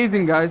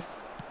amazing,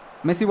 guys.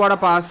 Messi, what a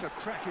pass. It's a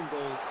cracking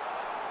ball.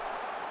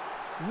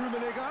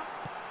 Rummenigge.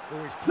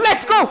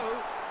 Let's go!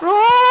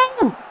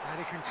 Bro!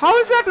 How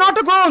is that not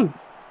a goal?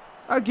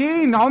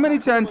 Again, how many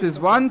chances?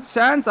 One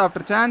chance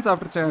after chance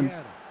after chance.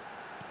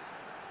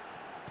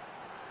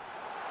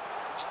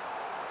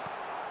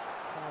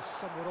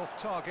 Somewhat off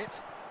target.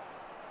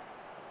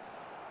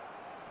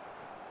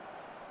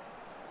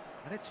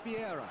 And it's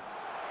Vieira.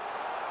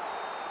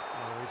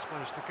 Oh, he's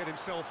managed to get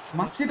himself.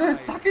 Mosquito is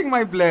sucking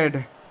my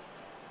blood.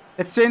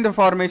 Let's change the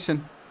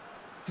formation.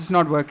 It's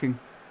not working.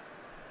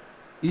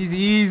 He's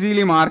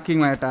easily marking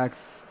my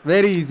attacks.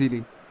 Very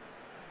easily.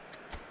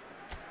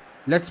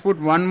 Let's put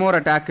one more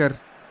attacker.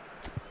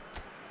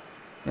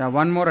 Yeah,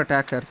 one more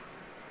attacker.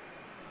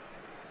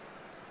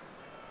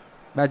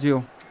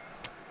 Baggio.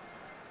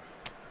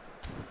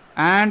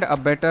 And a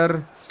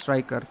better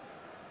striker.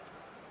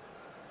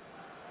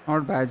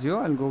 Not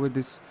Baggio. I'll go with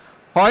this.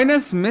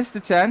 Hoynes missed a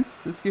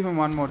chance. Let's give him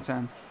one more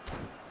chance.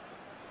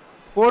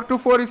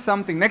 4-4 is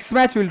something. Next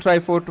match we'll try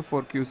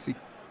 4-4 QC.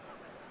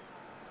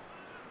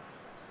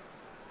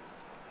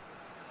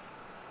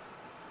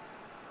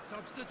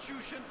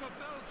 Substitution for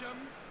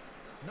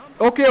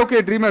Belgium.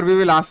 Okay, Dreamer. We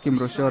will ask him,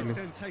 bro. Surely.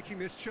 Then taking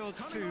this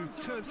chance to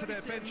turn to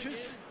their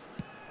benches.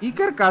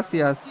 Iker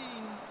Casillas.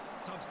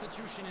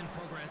 Substitution in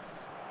progress.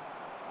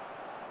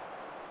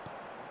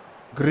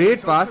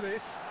 Great pass.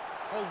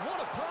 Oh,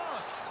 what a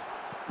pass!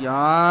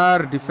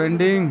 Yaar,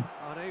 defending.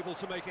 Unable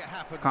to make it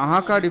happen.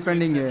 कहाँ का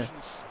defending है?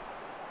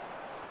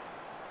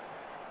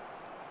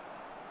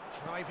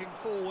 Driving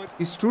forward.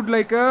 He stood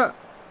like a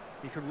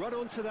He can run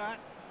onto that.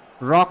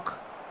 rock.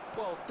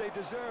 Well, they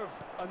deserve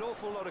an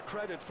awful lot of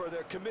credit for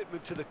their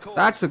commitment to the cause.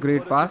 That's a great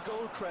but pass. It's a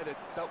goal credit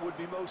that would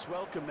be most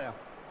welcome now.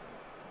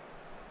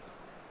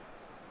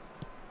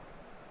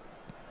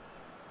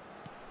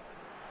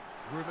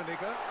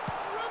 Rummenigge.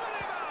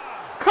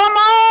 Come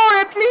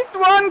on, at least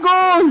one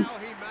goal. How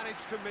he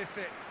managed to miss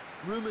it.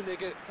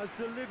 Rummenigge has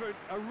delivered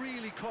a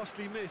really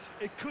costly miss.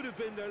 It could have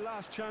been their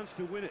last chance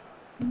to win it.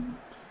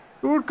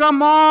 Dude,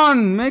 come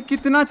on. मैं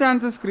कितना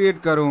chances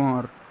create करूँ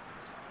और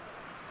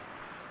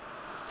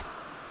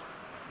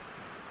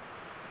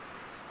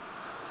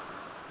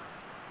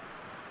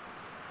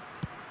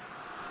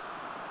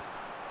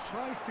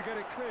Tries to get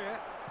it clear.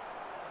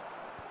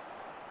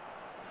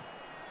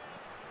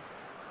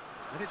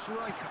 And it's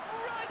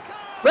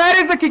Rijkaard.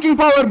 Where is the kicking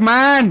power,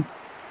 man? And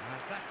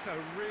that's a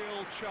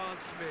real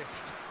chance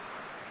missed.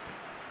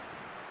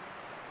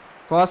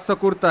 Costa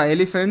Curta,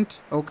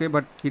 elephant. Okay,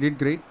 but he did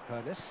great.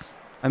 Ernest.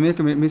 I make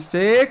a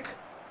mistake.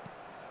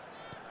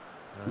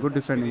 Good That's been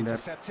defending there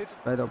intercepted.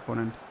 by the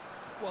opponent.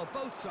 Well,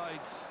 both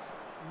sides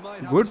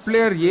might have Good to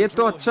player. settle for ये a तो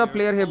draw अच्छा here,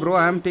 player है, bro.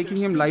 I am although taking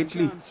there's him still a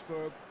lightly. chance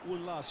for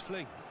one last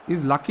fling.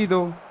 He's lucky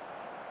though.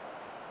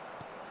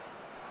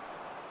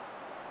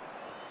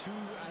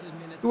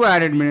 2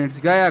 added minutes.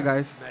 गया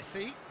guys.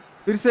 Messi.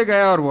 फिर से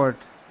गया or what?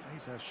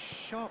 He's a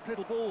sharp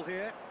little ball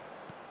here.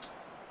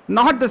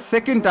 Not the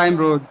second time,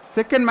 bro.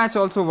 Second match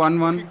also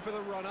 1-1. Looking for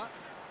the runner.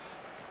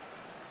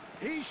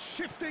 He's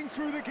shifting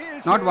through the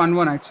gears. Not here.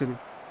 1-1 actually.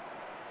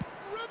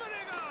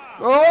 Rummenigge.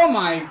 Oh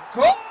my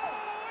god! Oh,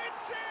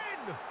 it's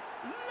in!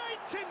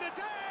 Late in the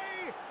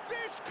day!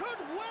 This could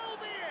well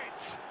be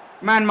it!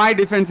 Man, my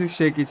defense is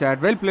shaky,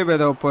 chat. Well played by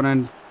the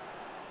opponent.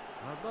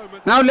 A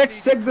moment Now that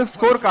let's needed check the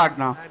composure, scorecard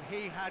now. And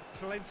he had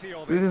plenty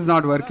of This it. is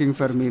not working That's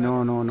for just me.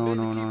 clever. No. Made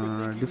the keeper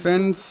think he was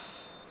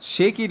Defense.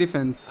 Shaky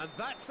defense. And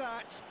that's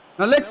that.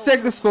 Now let's check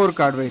the Belgium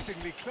scorecard. Wait.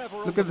 amazingly clever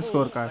on Look at the ball.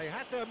 scorecard. They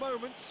had their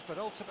moments, but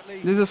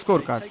ultimately This is the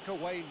scorecard. they take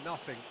away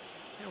nothing.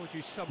 How would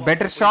you sum up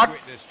Better what we've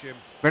shots. witnessed, Jim?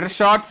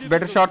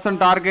 Better shots on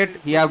target.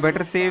 He have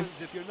better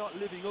saves. If you're not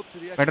living up to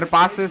the Better expectations.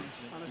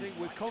 passes. And I think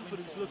with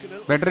confidence looking a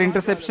little Better bit like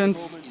that at the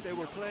interceptions. moment, they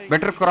were playing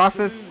Better to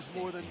crosses. lose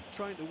more than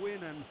trying to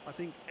win, and I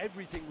think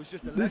everything was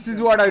just a This is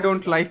letdown. what I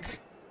don't like.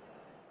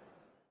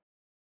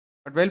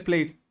 But well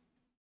played.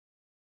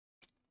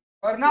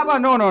 Barnaba,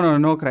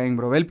 no crying,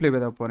 bro. Well played by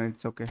the opponent.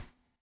 It's okay.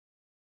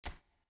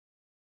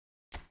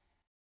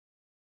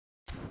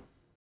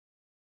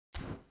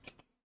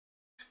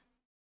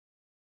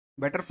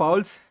 Better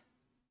fouls.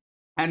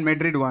 And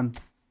Madrid won.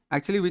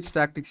 Actually, which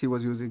tactics he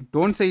was using?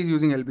 Don't say he's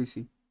using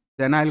LBC.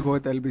 Then I'll go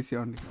with LBC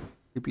only.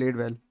 He played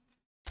well.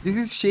 This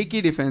is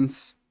shaky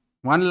defense.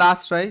 One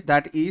last try.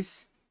 That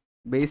is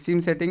base team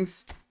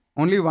settings.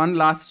 Only one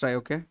last try,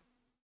 okay?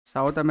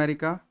 South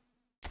America.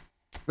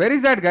 Where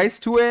is that, guys?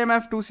 2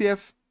 AMF, 2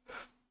 CF.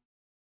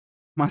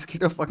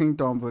 Mosquito fucking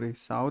tomboy.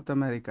 South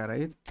America,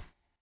 right?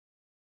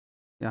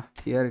 Yeah,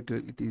 here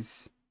it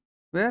is.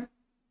 Where?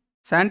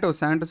 Santos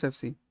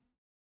FC.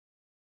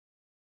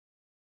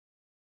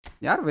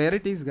 Yeah, where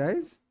it is,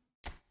 guys?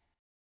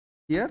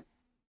 Here?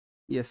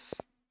 Yes.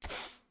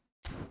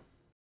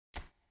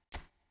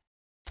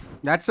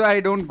 That's why I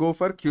don't go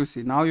for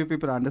QC. Now you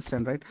people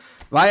understand, right?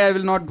 Why I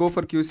will not go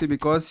for QC?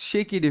 Because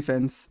shaky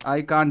defense.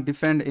 I can't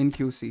defend in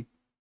QC.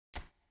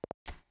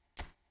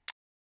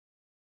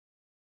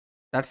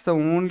 That's the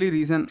only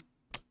reason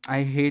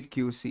I hate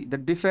QC. The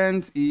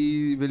defense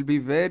will be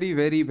very,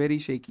 very, very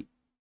shaky.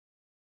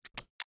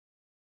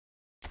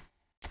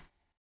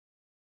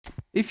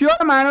 If you're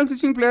a manual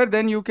switching player,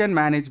 then you can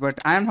manage. But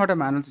I am not a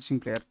manual switching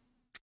player.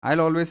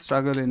 I'll always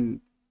struggle in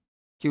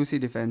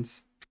QC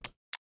defense.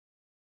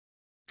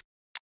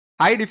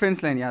 High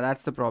defense line, yeah,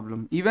 that's the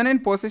problem. Even in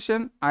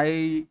possession,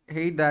 I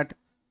hate that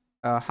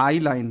high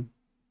line.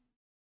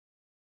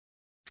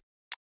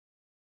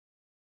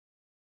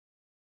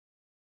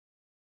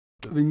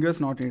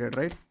 Wingers not needed,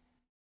 right?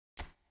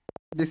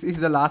 This is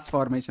the last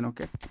formation,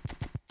 okay.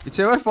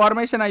 Whichever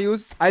formation I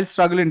use, I'll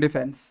struggle in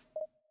defense.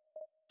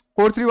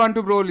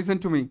 4-3-1-2, bro, listen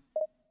to me.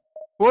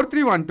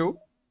 4-3-1-2.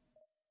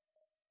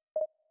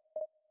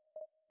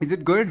 Is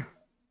it good?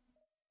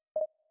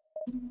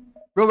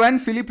 Bro, when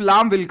Philip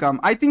Lahm will come?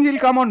 I think he'll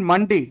come on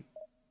Monday.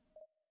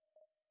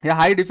 Yeah,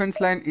 high defense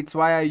line. It's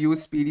why I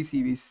use speedy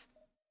CBs.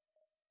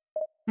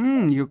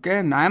 You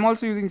can. I'm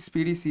also using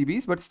speedy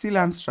CBs, but still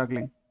I'm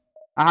struggling.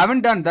 I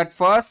haven't done that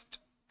first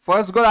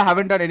goal. I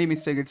haven't done any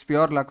mistake. It's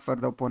pure luck for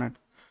the opponent.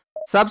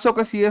 Subs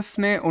oka CF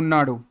ne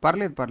unnadu.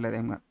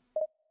 Parled.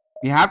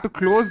 We have to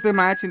close the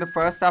match in the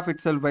first half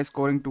itself by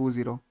scoring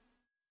 2-0.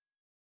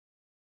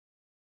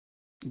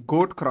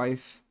 Goat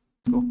Cruyff.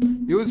 Go.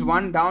 Use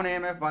one down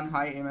AMF, one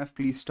high AMF,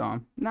 please,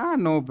 Tom. Nah,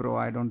 no, bro.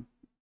 I don't.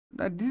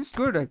 This is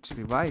good,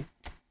 actually. Why?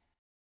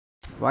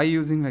 Why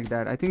using like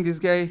that? I think this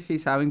guy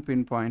is having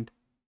pinpoint.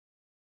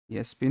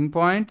 Yes,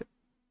 pinpoint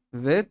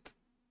with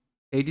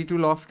 82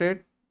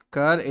 lofted,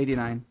 curl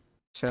 89.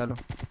 Chalo.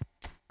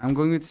 I'm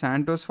going with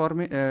Santos for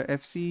me.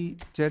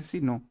 FC jersey.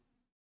 No.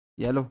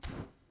 Yellow.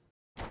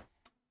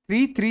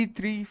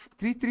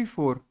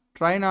 3-3-3-4.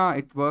 Try now.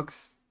 It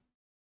works.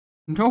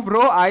 No,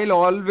 bro, I'll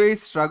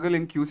always struggle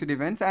in QC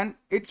defense, and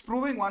it's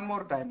proving one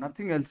more time,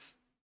 nothing else.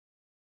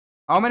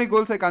 How many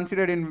goals I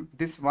considered in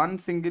this one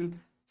single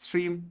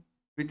stream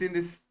within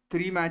these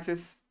 3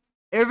 matches?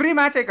 Every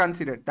match I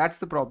considered. That's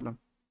the problem.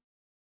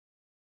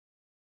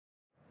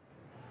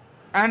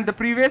 And the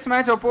previous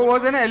match, Oppo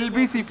was an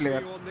LBC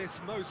player.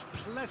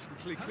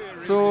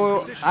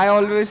 So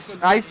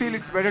I feel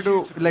it's better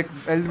to, like,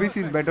 LBC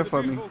is better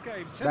for me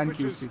than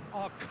QC.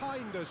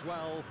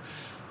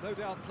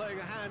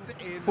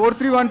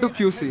 4-3-1-2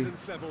 QC.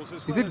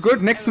 Is it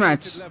good? Next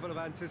match.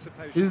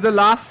 This is the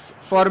last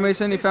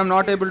formation. If I'm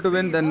not able to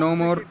win, then no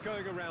more.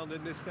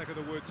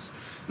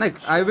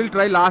 Like, I will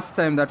try last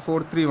time that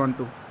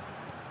 4-3-1-2.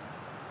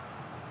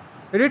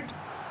 Hit it?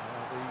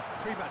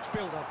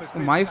 Oh,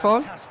 my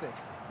fault?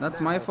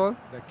 That's my fault?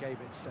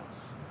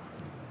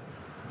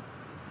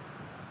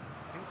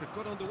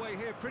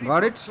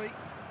 Got it?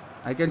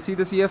 I can see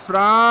the CF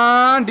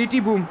front.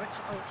 DT boom.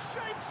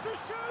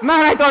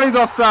 Man, I thought he's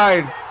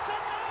offside.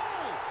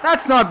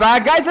 That's not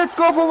bad, guys. Let's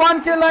go for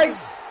 1K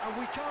likes.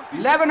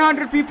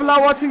 1100 people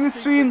are watching this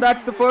stream.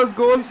 That's the first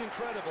goal.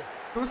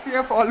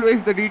 2CF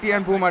always the DT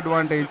and boom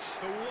advantage.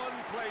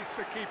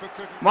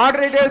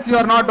 Moderators, you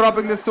are not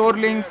dropping the store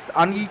links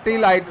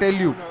until I tell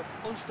you.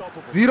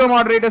 0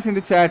 moderators in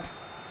the chat.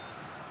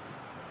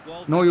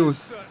 No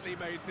use.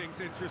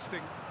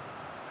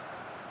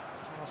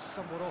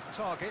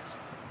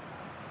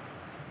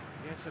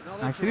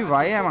 Actually,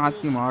 why I am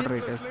asking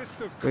moderators?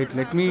 Wait,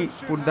 let me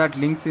put that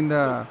links in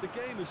the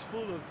game is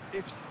full of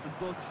ifs and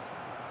buts.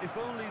 If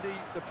only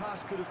the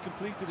pass could have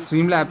completed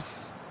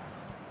Streamlabs.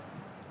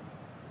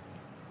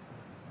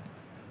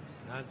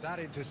 And that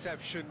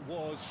interception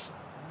was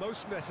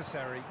most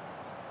necessary.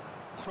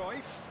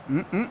 Cruyff.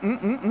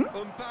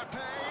 Mbappe.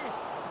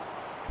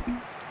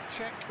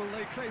 Check, will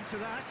they claim to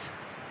that?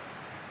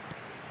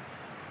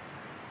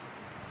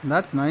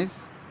 That's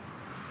nice.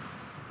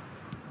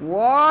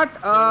 What?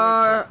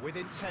 With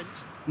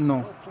intent. No.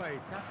 Well played.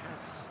 That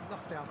has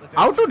snuffed out the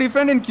How to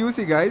defend in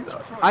QC, guys?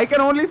 I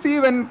can only see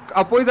when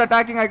Apo is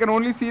attacking, I can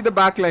only see the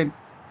back line.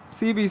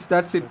 CBs,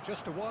 that's it.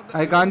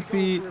 I can't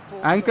see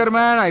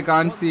Anchorman, I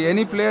can't see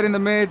any player in the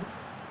mid.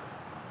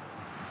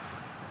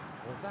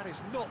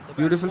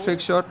 Beautiful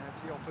fake shot.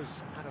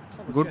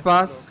 Good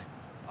pass.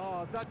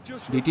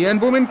 DT and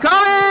boom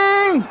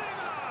incoming!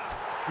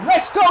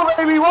 Let's go,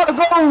 baby! What a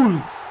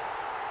goal!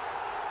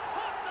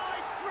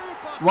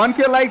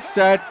 1K likes,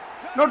 chat.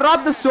 No,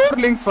 drop the store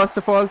links first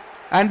of all.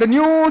 And the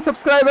new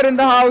subscriber in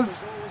the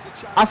house,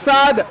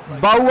 Asad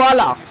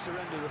Bawala.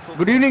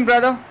 Good evening,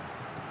 brother.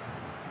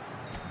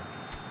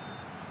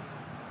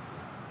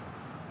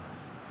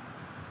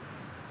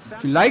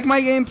 If you like my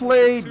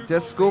gameplay,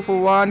 just go for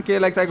 1K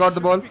likes. I got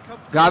the ball.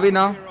 Gavi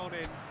now.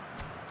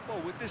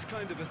 Well, with this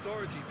kind of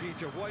authority,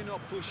 Peter, why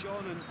not push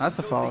on and That's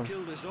a foul.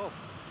 kill this off?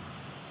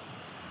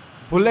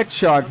 Bullet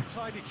shot.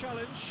 Untidy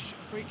challenge.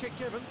 Free kick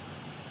given.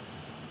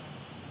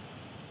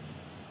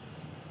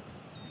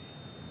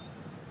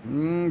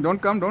 Don't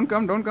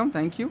come.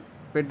 Thank you.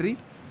 Pedri.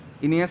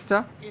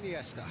 Iniesta.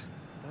 Iniesta.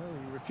 No,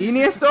 he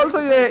refuses Iniesta to also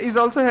take the pace. is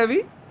also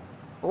heavy.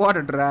 What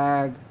a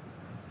drag.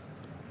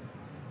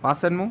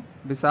 Pass and move.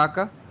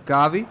 Bissaka.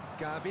 Gavi.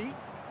 Gavi.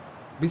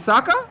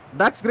 Bissaka?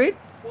 That's great.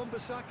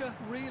 Wan-Bissaka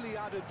really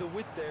added the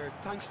width there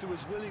thanks to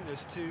his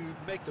willingness to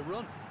make the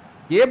run.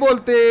 Ye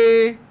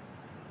bolte.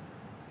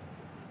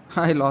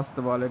 I lost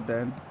the ball at the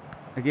end.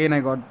 Again I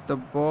got the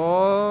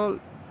ball.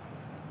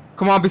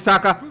 Come on,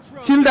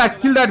 Bissaka. Kill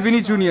that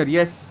Vini Jr.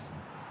 Yes.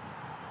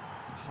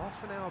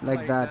 Half an hour Like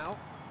played that. now.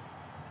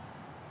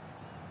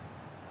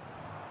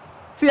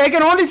 See, I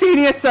can only see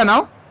Iniesta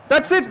now.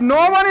 That's it.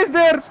 No one is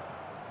there. We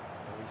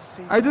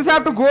see I just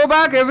have to go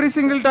back every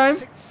single time.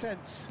 Sixth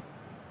sense.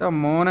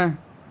 Come on.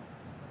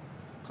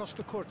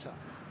 Costa Curta.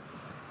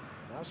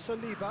 Now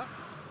Saliba.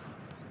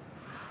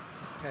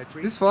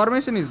 Pedri This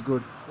formation is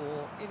good.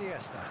 for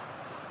Iniesta.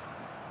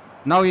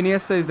 Now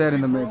Iniesta is there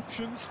in the Looking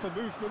for mid. options for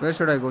movement. Where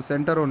should I go?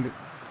 Center only.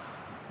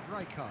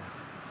 Rijkaard.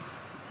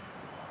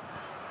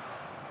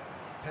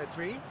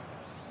 Pedri.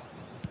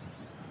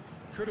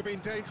 Could have been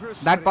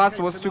dangerous. That but it pass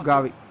came was to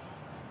nothing. Gavi.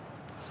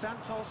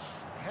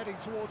 Santos heading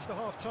towards the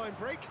half-time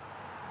break.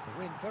 The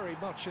wind very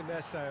much in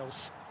their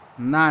sails.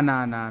 Nah.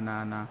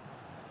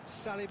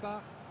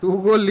 Saliba.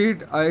 2-goal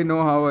lead. I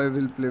know how I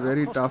will play. Now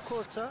Very Costa tough.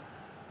 Curta.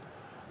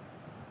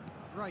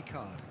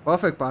 Rijkaard.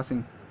 Perfect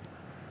passing.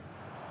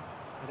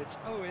 And it's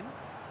Owen.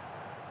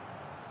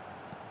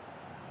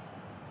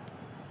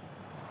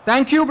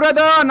 Thank you,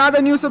 brother.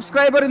 Another new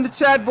subscriber in the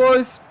chat,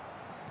 boys.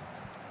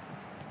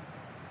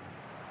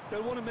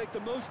 They'll want to make the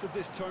most of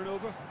this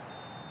turnover.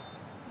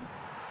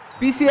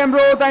 PCM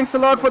bro, thanks a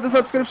lot for the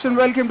subscription.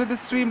 Welcome to the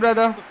stream,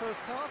 brother. The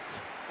first half.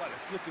 Well,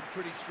 it's looking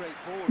pretty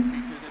straightforward,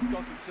 Peter. They've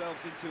got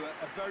themselves into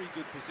a very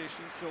good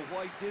position, so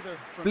why dither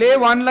from Play here?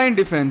 one line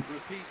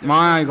defense.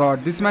 My god,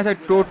 this match I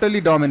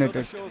totally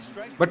dominated.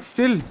 But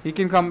still, he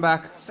can come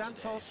back.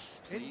 Santos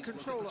in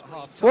control at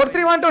half-time.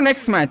 4-3-1 to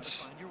next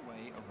match.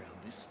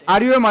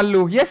 Are you a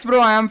Mallu? Yes,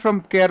 bro, I am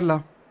from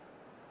Kerala.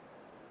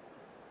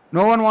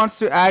 No one wants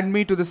to add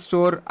me to the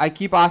store. I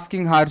keep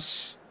asking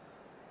Harsh.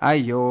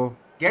 Ayo.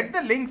 Get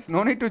the links.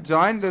 No need to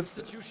join this.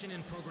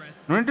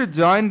 No need to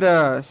join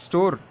the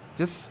store.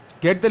 Just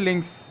get the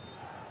links.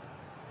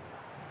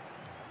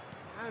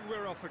 And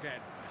we're off again.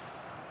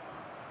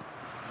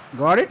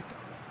 Got it?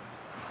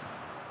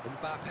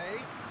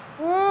 Mbappe.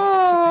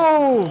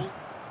 Oh!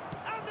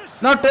 And the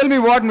Now shot. tell me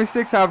what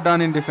mistakes I have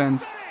done in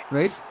defense.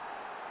 Wait.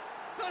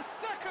 The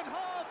second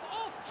half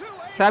off to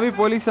a Sabi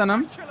police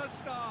anam. spectacular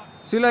start.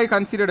 Still I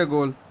considered a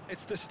goal.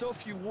 It's the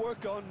stuff you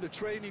work on the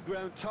training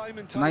ground time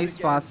and time Nice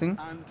again, passing.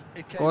 and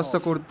it came Costa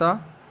off.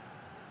 Curta.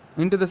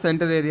 Into the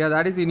center area.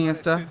 That is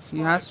Iniesta. He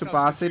has to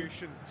pass it.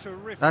 Substitution.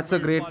 Terrific That's a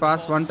move great by the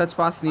pass. boss. One touch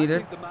pass I needed.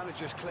 think the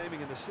manager's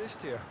claiming an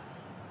assist here.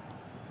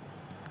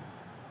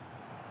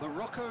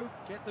 Morocco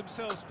get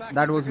themselves back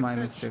That into was my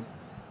contention.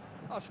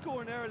 mistake.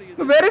 Scoring early in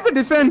No, this where is the half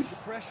takes defense?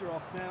 the pressure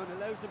off now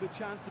and allows them a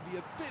chance to be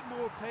a bit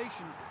more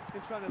patient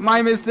in trying to My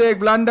limit things mistake.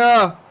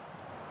 Blunder.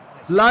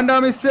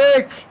 Blunder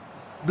mistake.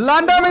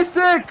 Blunder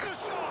mistake. The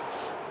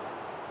shot.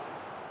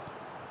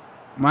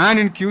 Man,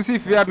 in QC,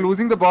 if we are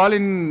losing the ball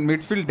in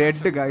midfield,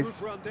 dead, guys.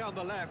 Good run down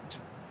the left.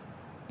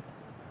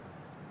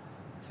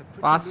 It's a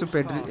pretty Pass to loose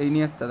Pedri. pass.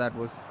 Iniesta, that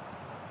was.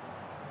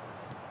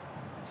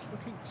 He's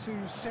looking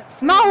to set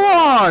free. Now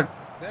what?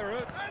 There and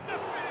the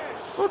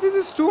finish. Oh, this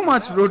is too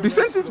much, bro.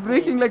 Defense is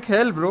breaking like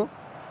hell, bro.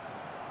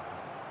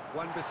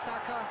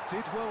 Wan-Bissaka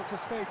did well to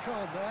stay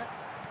calm there.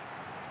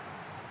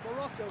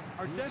 Morocco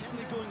are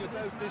definitely going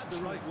about this the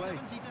right way.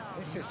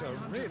 This is a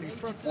really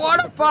front.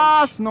 What a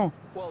pass! No.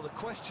 Well, the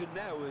question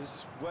now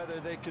is whether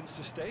they can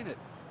sustain it.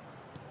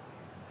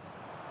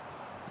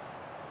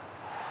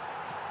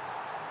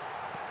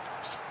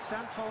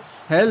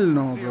 Santos. Hell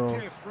no, They bro.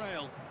 appear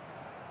frail.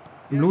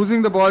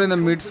 Losing the ball in the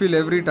They've midfield come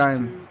every themselves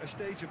time. into a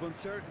stage of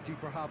uncertainty,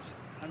 perhaps,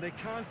 and they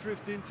can't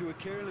drift into a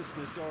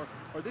carelessness,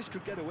 or this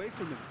could get away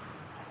from them.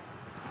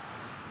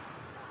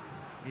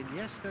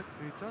 Iniesta,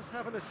 who does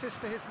have an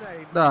assist to his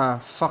name, The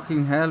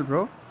fucking hell,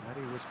 bro.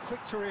 and he was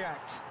quick to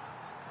react.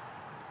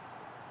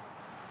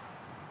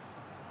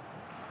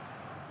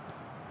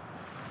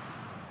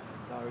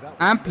 And no, that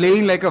I'm was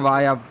playing like a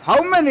vaya.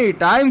 How many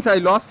times I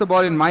lost the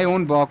ball in my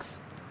own box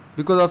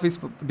because of his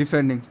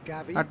defending?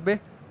 Gavi. At be?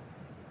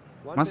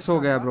 Must ho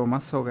gaya, bro.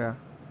 Must ho gaya.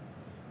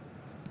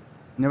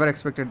 Never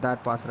expected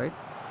that pass, right?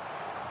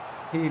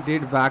 He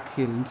did back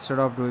heel instead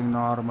of doing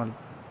normal.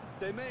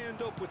 They may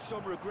end up with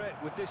some regret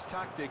with this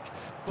tactic,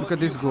 but Look at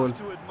this you goal. have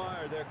to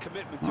admire their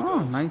commitment to Oh,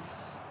 goals.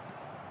 nice.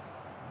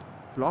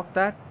 Block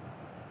that.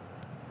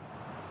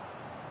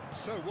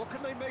 So what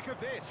can they make of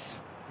this?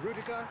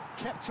 Rudiger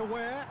kept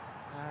aware,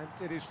 and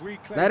it is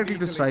reclaimed Directly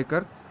to easily.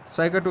 striker.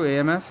 Striker to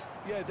AMF.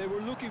 Yeah, they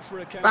were looking for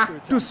a counter Back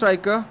attack. to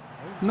striker.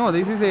 No,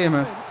 this is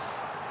AMF. Defense.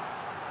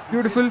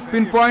 Beautiful He's in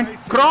plenty of pinpoint.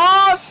 space here.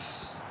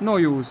 Cross! No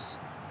use.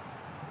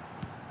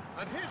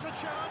 And here's a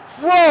chance.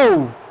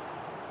 Whoa!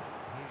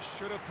 He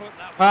Should have put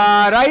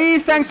that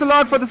Rais, thanks a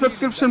lot for the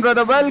subscription,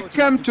 brother.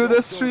 Welcome to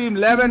the stream.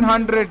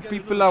 1100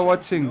 people are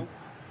watching.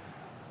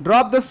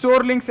 Drop the store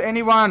links,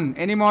 anyone,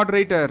 any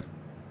moderator.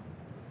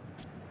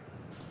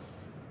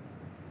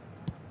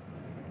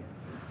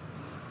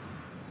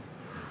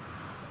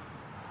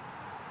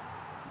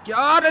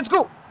 Yeah, let's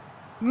go.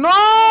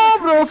 No,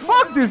 bro.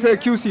 Fuck this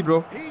QC,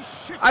 bro.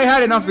 I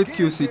had enough with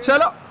QC.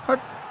 Chalo.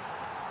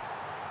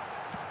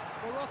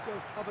 Morocco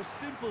have a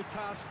simple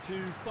task to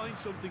find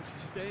something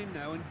sustained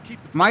now and keep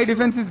the My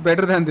defense is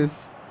better than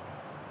this.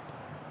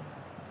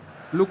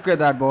 Look at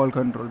that ball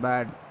control.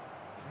 Bad.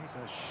 He's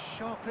a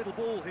sharp little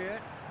ball here.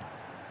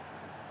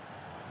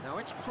 Now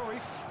it's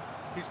Cruyff.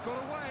 He's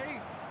got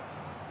away.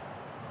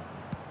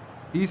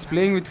 He's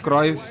playing with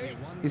Cruyff.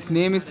 His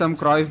name is some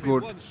Cruyff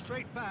goat.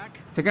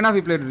 Second half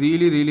he played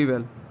really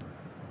well.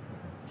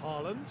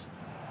 Haaland.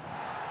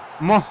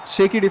 Mo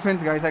shaky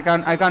defense, guys. I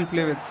can't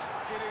play with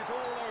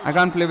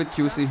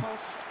QC.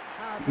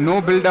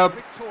 No build up.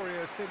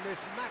 Victorious in this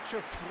match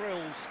of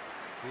thrills.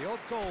 The odd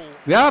goal.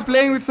 We are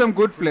playing with some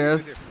good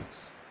players.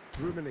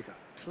 Rummenigge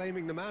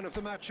claiming the man of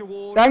the match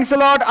award. Thanks a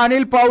lot,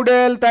 Anil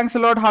Powdell. Thanks a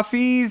lot,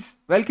 Hafiz.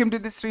 Welcome to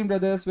the stream,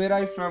 brothers. Where are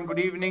you from? Good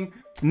evening.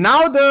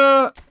 Now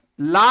the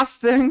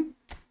last thing.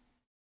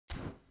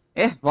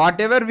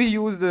 Whatever we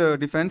use, the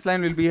defense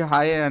line will be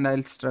high and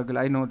I'll struggle.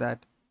 I know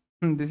that.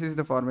 This is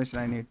the formation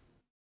I need.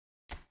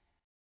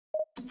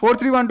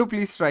 4-3-1-2,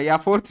 please try. Yeah,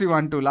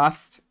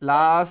 4-3-1-2.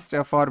 Last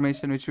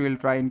formation which we will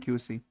try in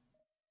QC.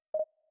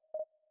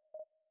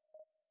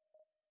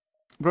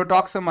 Bro,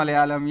 talk some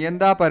Malayalam.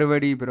 Yenda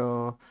parvadi,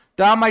 bro.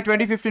 Tom, my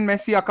 2015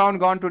 Messi account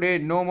gone today.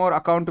 No more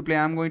account to play.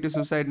 I'm going to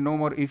suicide. No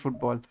more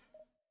eFootball.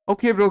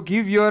 Okay, bro.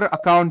 Give your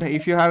account.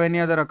 If you have any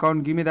other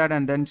account, give me that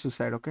and then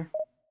suicide, okay?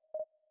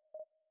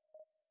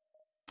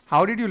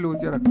 How did you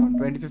lose your account?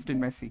 2015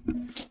 Messi.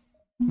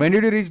 When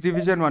did you reach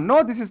Division 1?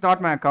 No, this is not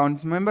my account.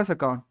 It's members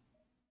account.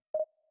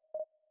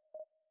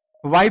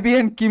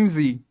 YBN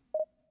Kimzy.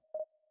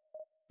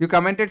 You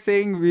commented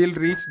saying we'll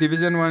reach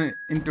Division 1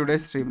 in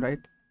today's stream, right?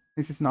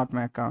 This is not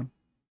my account.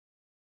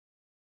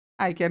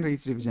 I can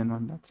reach Division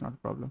 1. That's not a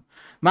problem.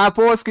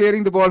 Mapo was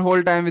clearing the ball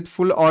whole time with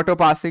full auto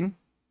pressing.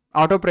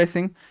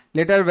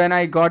 Later, when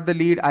I got the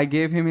lead, I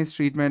gave him his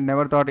treatment.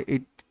 Never thought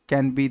it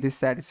can be this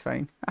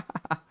satisfying.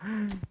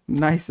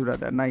 Nice,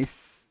 brother.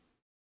 Nice.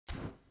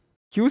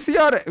 QC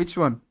or which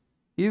one?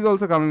 He's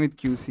also coming with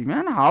QC.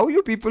 Man, how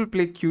you people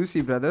play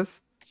QC, brothers?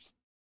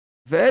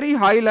 Very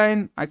high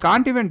line. I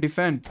can't even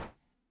defend.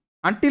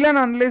 Until and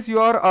unless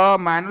you are a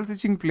manual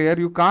switching player,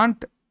 you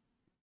can't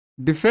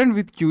defend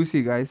with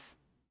QC, guys.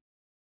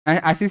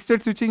 And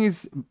assisted switching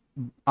is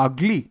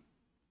ugly.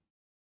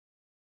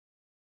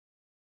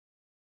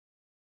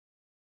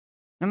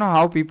 I don't know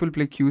how people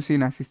play QC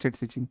in assisted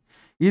switching.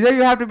 Either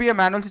you have to be a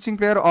manual switching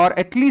player or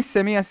at least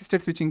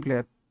semi-assisted switching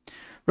player.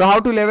 Bro, how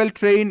to level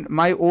train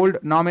my old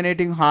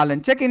nominating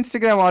Haaland. Check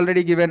Instagram,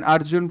 already given.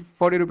 Arjun,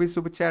 40 rupees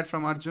super chat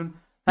from Arjun.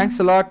 Thanks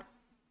a lot.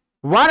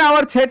 1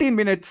 hour 13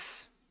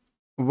 minutes.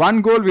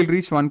 One goal will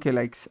reach 1k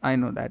likes. I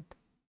know that.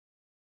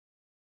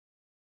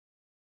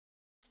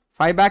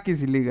 5 back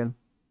is illegal.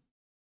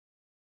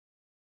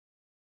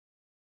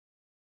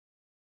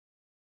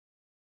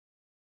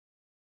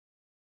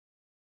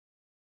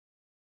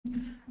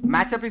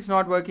 Matchup is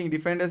not working.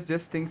 Defenders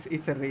just thinks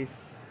it's a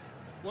race.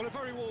 Well, a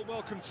very warm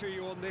welcome to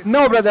you on this.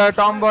 No, brother.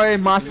 Tomboy,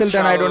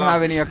 Marcelton, I don't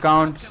have any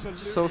account.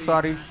 So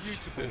sorry.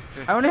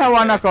 I only have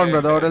one account,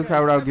 brother, or else I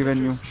would have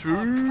given you.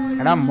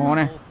 And I'm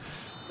Mone.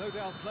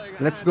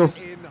 Let's go.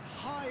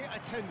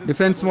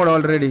 Defense mode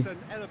already.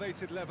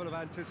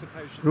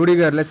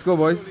 Rudiger, let's go,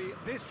 boys.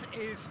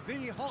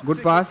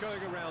 Good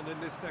pass.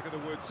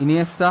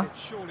 Iniesta.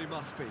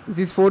 This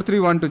is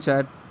 4-3-1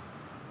 Chad.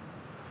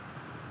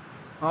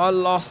 Oh,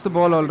 lost the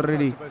ball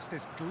already.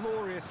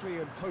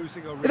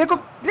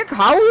 Look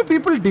how you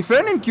people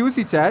defend in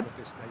QC, Chad.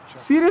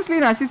 Seriously,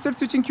 in assisted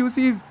switching,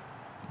 QC is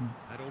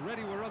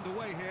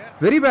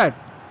very bad.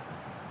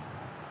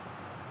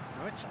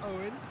 Now it's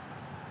Owen.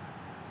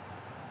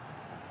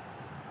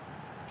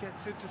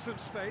 Gets into some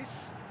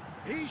space.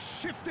 He's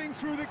shifting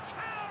through the...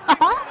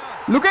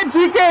 Look at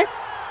GK.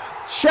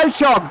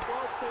 Shell-shocked.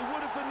 Well, they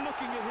would have been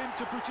looking at him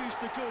to produce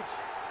the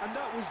goods. And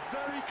that was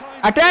very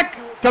kind.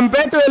 Attack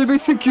compared to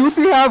LBC,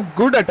 QC have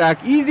good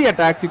attack, easy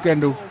attacks you can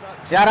do.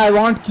 Yeah, I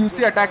want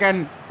QC attack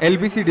and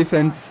LBC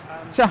defense.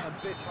 Cha.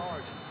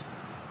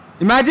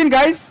 Imagine,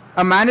 guys,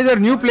 a manager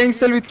new playing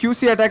style with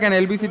QC attack and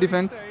LBC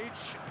defense.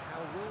 How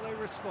will they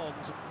respond?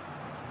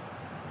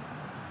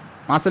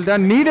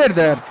 Marcelton needed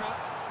there.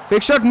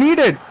 Fake shot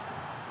needed.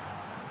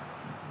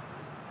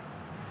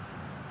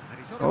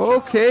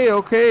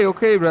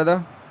 Okay,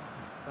 brother.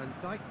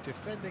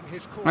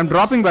 I'm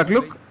dropping back.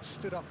 Look,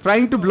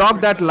 trying to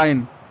block that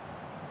line.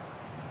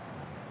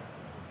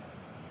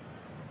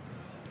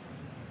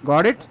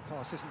 Got it.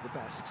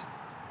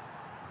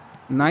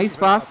 Nice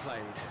pass.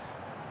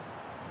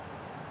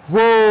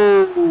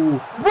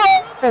 Whoa!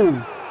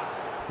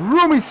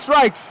 Roomy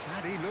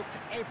strikes.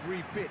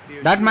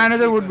 That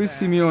manager would be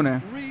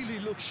Simeone. Really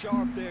looked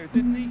sharp there,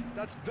 didn't he?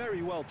 That's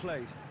very well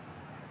played.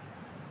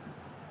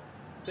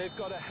 they've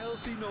got a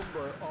healthy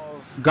number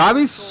of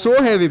Gavi is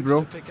so heavy,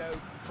 bro. to pick out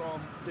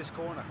from this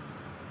corner.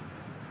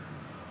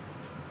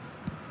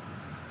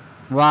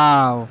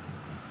 Wow.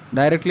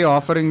 Directly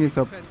offering his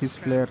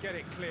player. Get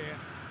it clear.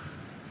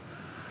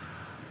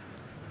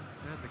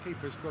 And the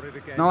keeper's got it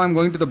again. Now I'm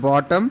going to the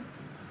bottom.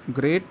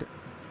 Great.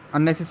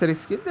 Unnecessary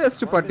skill. Just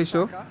to putty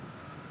show.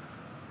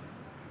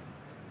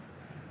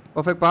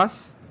 Perfect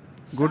pass.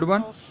 Good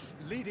one.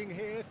 Leading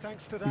here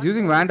thanks to that. He's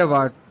using Van der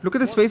Vaart. Look at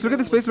the space. Look at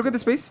the space. Look at the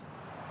space.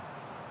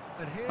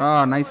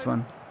 Ah, nice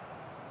one.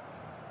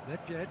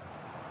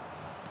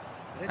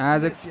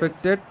 As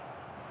expected.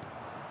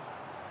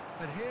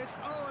 And here's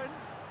Owen.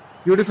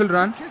 Beautiful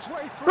run. His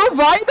way through. Bro,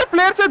 why the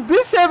players are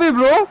this heavy,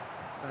 bro?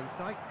 And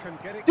Dijk can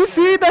get it Do you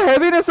see the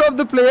heaviness of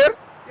the player?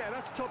 Yeah,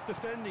 that's top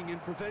defending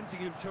and preventing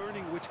him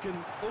turning, which can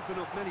open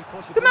up many It's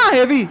possibilities. not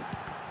heavy.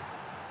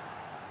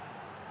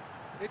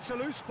 It's a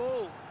loose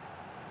ball.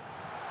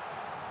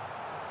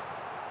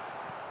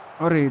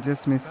 Alright,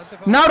 just missed.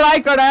 Now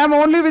Rijkaard, I am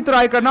only with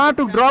Rijkaard. Now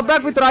to drop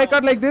back with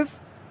Rijkaard like this.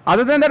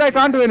 Other than that, I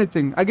can't do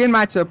anything. Again,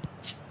 matchup.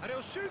 And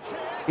he'll shoot here.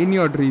 In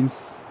your dreams.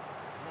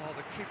 Oh,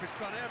 the keeper's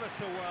done ever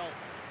so well.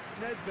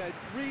 Nedved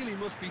really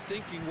must be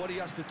thinking what he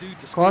has to do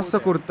to score Costa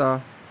there.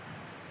 Curta.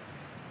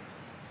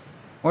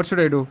 What should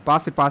I do?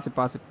 Pass it, pass it,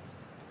 pass it.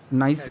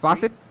 Nice,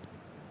 pass it.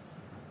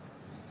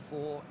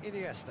 For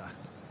Iniesta.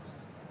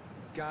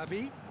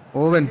 Gavi.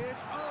 Owen. Here's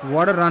Owen.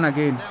 What a run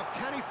again. Now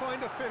can he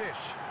find a finish?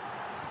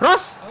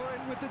 Cross.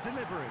 Owen with the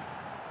delivery.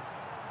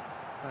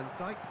 And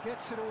Dijk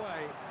gets it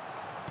away.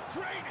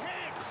 Great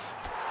hits.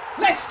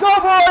 Let's go,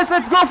 boys.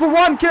 Let's go for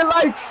 1K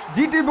likes.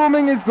 GT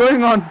booming is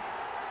going on. And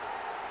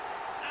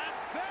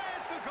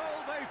there's the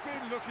goal they've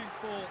been looking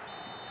for.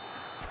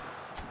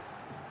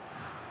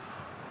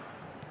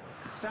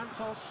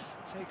 Santos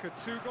take a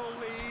 2-goal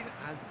lead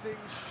and things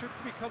should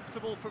be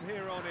comfortable from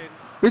here on in.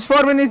 Which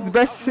format is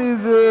best?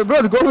 Is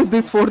bro, go with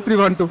this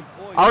 4-3-1-2.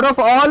 Out of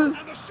all, And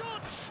the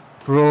shots.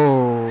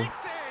 bro. It's in.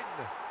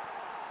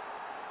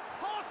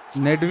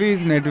 Half-time Nedved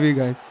is Nedved,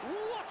 guys.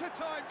 What a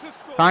time to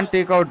score. Can't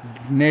take out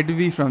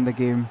Nedved from the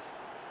game.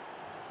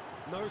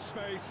 No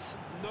space,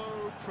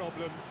 no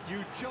problem.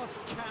 You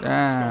just cannot stop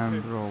Damn,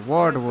 him. bro.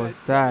 What was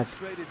that?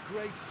 Demonstrated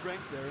great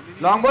strength there. I mean,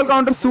 he Long ball had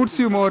counter the suits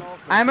you more. off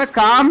I am a and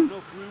calm. enough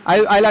room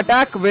I'll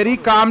attack very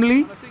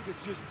calmly. and I think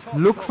it's just top,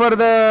 Look top for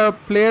the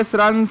players'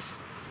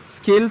 runs,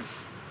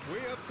 skills. We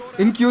have got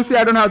In our QC,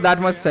 I don't have that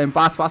much here. time.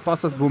 Pass, pass,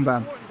 pass, pass, boom, It's bam.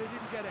 important they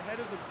didn't get ahead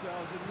of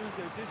themselves and lose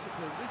their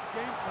discipline. This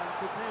game plan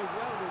could be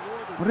well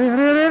rewarded. Hurry,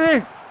 hurry, hurry,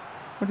 hurry.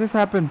 What just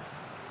happened?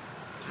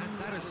 And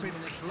that has been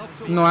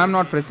clubbed No, away. I'm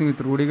not pressing with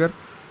Rudiger.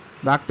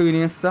 Back to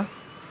Iniesta.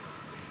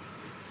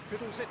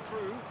 Fiddles it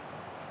through.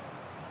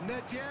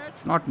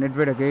 Nedved. Not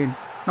Nedved again.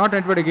 Not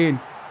Nedved again.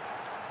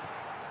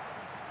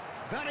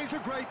 That is a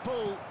great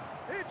ball.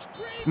 It's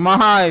great.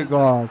 My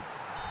God.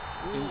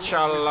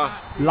 Inshallah.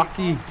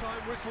 Lucky.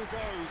 Time whistle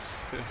goes.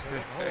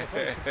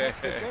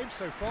 Game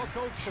so far.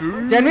 Goals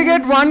for Can we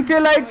get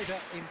 1K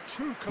likes? in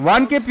true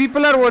command 1K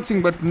people are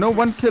watching, but no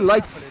 1K in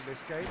likes. this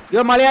game.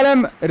 Your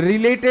Malayalam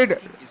related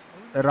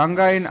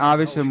Ranga in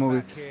Avisha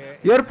movie.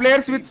 Your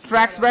players with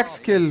tracks back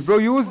skill. Bro,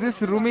 use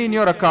this Rumi in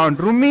your account.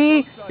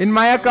 Rumi in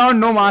my account,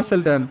 no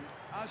Marcelton.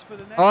 As for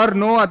the next Or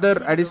no one, other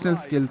it's additional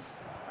live. skills.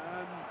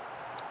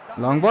 That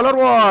Long may ball or be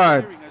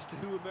what? clearing as to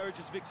who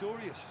emerges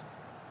victorious.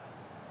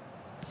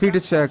 Peter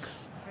check.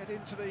 Head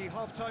into the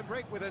half-time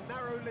break with a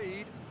narrow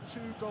lead,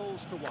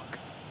 2-1.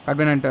 Cut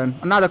Ben and turn.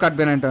 Another cut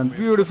Ben and turn.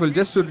 Beautiful.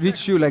 Just to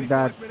reach you like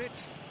that. 25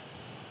 minutes.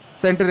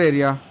 Center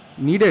area.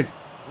 Needed.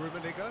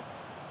 Rummenigge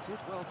did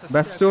well to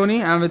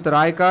Bastoni. I'm with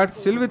Rijkaard.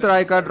 Still with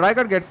Rijkaard.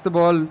 Rijkaard gets the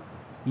ball.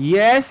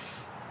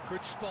 Yes.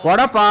 Good spot. What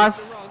a The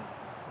pass. run.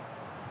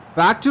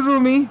 Back to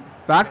Rumi.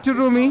 Back to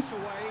Rumi. Pass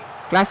away.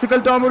 Classical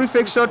Tomori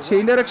fake shot.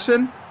 Chain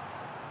direction.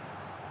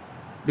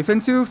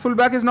 Defensive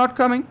fullback is not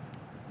coming.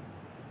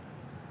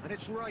 And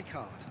it's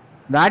Rijkaard.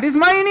 That is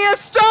my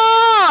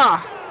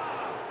Iniesta!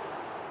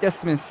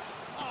 Yes,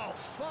 miss. Oh,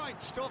 fine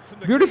stop from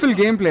the Beautiful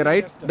keeper. gameplay,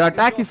 right? The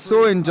attack is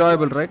so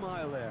enjoyable, right?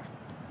 Smile there.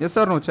 Yes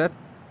or no, chat?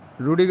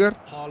 Rudiger.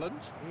 Haaland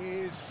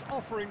is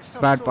offering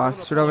some Bad sort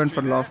pass. of Should have went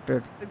for apology there.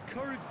 lofted.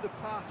 Encourage the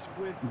pass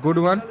with Good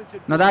one.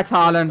 intelligent Now that's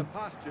movement. Haaland. The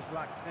pass just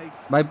lacked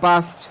pace.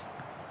 Bypassed.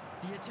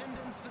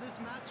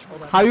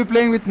 How you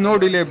playing with no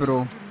delay,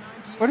 bro?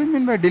 What do you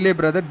mean by delay,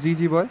 brother?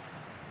 GG boy.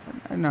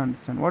 I don't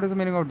understand. What is the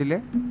meaning of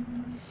delay?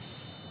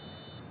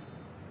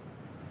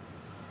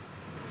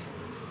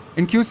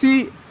 In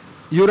QC,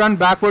 you run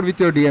backward with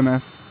your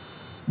DMF.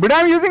 But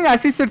I'm using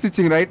assisted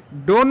switching, right?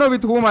 Don't know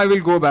with whom I will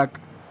go back.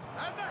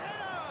 And the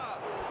header!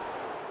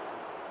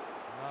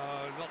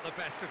 Oh, not the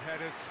best of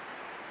headers.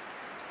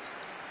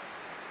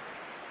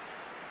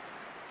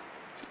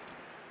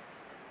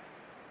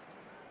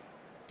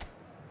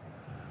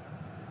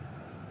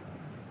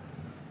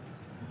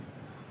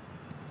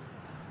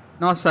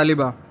 Now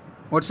Saliba.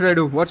 What should I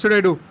do? What should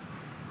I do?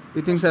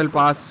 He thinks I'll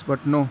pass,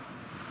 but no.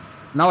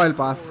 Now I'll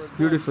pass.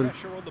 Beautiful.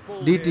 Pressure on the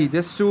ball DT, here.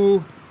 just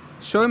to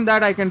show him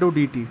that I can do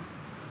DT.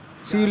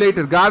 See you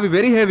later. Gavi,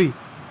 very heavy.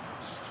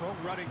 Strong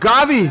running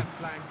Gavi. left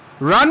flank.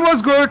 Run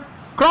was good.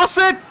 Cross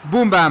it.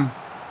 Boom bam.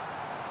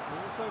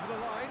 Balls over the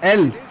line.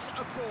 L. It is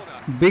a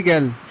corner. Big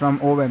L from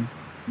Owen.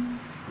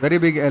 Very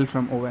big L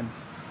from Owen.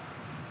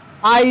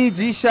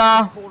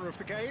 Jisha. Corner of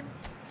the game.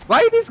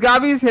 Why this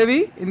Gavi is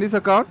heavy in this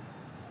account?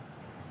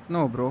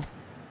 No, bro.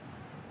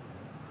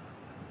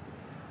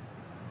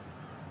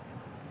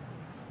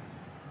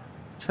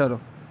 Chalo.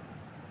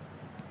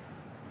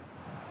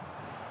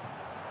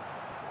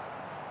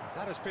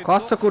 That has been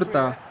Costa not Curta.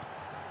 clear.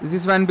 This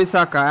is Van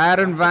Bissaka.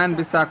 Aaron Van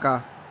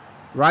Bissaka.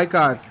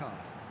 Rijkaard. Card.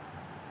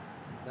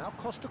 Now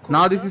Costa Curta.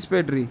 Now this is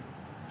Pedri.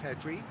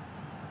 Pedri.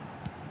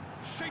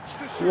 Shapes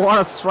to shoot. What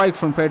a strike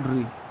from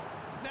Pedri.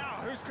 Now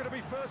who's going to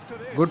be first to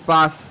this? Good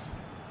pass.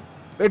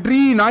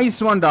 Pedri,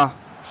 nice one da.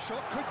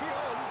 Shot could be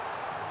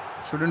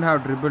on. Shouldn't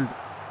have dribbled. Well,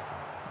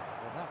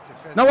 that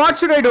defender- Now what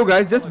should I do,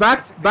 guys? Just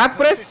back press?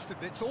 Persistent.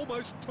 It's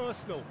almost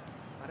personal,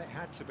 and it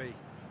had to be.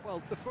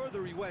 Well, the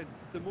further he went,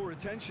 the more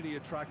attention he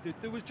attracted.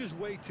 There was just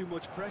way too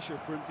much pressure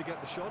for him to get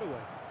the shot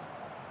away.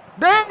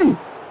 Dang!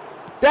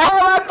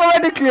 Damn,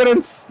 automatic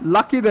clearance.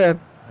 Lucky there.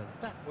 And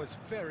that was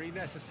very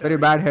necessary. Very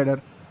bad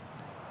header.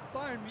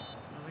 Bayern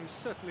Well, he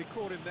certainly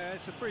caught him there.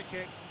 It's a free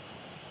kick.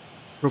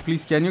 Bro,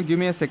 please, can you give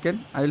me a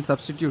second? I will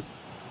substitute.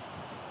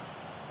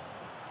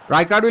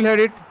 Rijkaard will head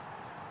it.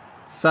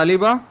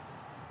 Saliba.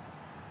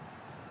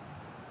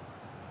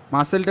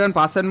 Marcel turn,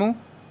 pass and move.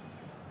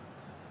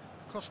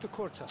 Costa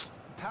Curta.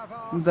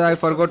 Pavard. I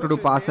forgot to do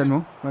pass and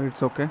move, but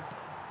it's okay.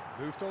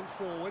 Moved on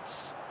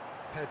forwards.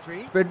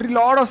 Pedri. Pedri,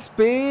 lot of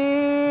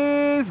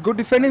space. Good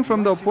defending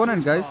from the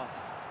opponent, guys.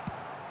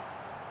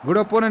 Good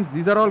opponents.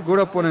 These are all good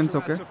opponents,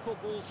 okay?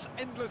 Football's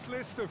endless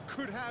list of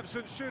could haves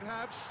and should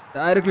haves.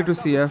 Directly to That was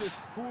CF. just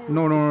poor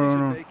No.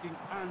 decision-making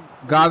and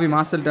Gavi,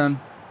 Marcel turn.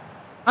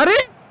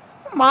 Arey!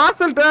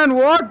 Marcel turn.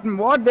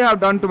 What they have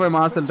done to my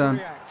Marcel Quick to turn?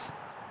 react.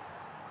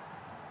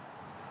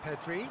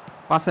 Pedri.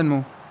 Pass and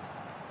move.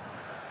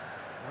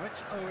 Now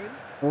it's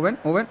Owen.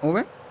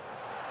 Owen.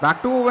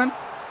 Back to Owen.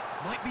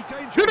 Might be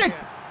dangerous. Shoot it!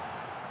 here.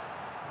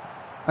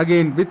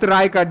 Again with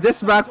Rijkaard,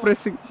 just back Santos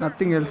pressing,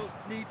 nothing certainly else.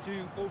 don't need to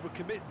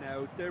overcommit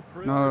now. Their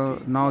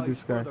priority Now lies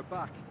this guy. further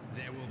back.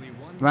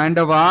 Van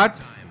der Vaart.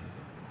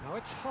 Now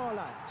it's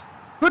Haaland.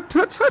 Hut.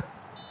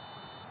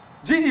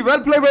 GG, well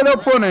played by the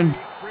opponent.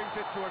 Brings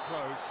it to a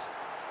close.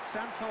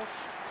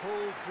 Santos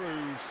pulled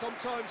through.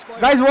 Sometimes by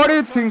Guys, what do you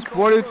sometimes think? by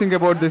What do you will. think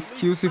about That this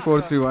didn't QC matter.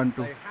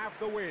 4312? They have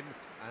the win,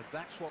 and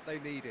that's what they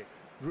needed.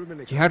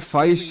 Rummenigge He had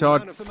 5 winning Man of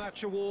shots. the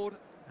match award,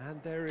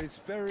 and there is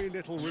very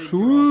little room for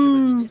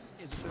Shoo. argument.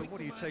 So what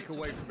do you take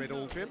away from it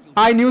all, Jim?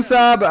 Hi, new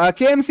sub.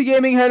 KMC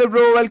Gaming. Hello,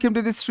 bro. Welcome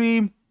to the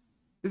stream.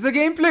 Is the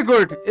gameplay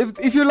good?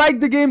 If you like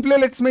the gameplay,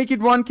 let's make it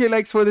 1k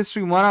likes for the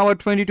stream. 1 hour,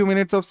 22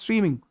 minutes of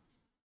streaming.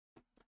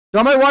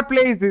 Tomboy, what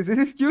play is this? This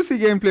is QC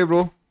gameplay,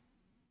 bro.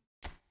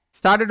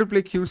 Started to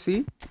play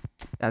QC.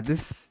 Yeah,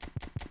 this.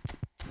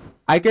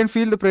 I can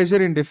feel the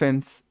pressure in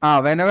defense.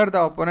 Whenever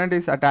the opponent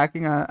is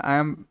attacking, I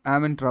am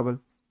in trouble.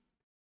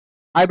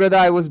 Hi, brother.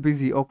 I was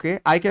busy. Okay.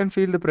 I can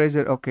feel the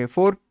pressure. Okay.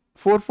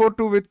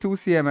 442 with 2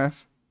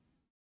 CMF.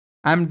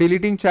 I'm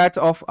deleting chats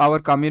of our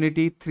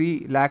community.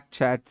 3 lakh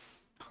chats.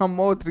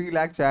 More 3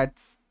 lakh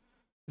chats.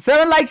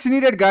 7 likes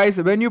needed,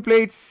 guys. When you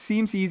play, it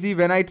seems easy.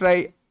 When I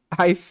try,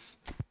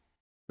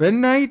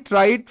 when I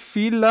tried,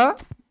 feel the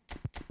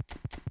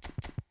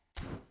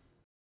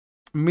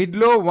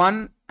mid-low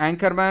 1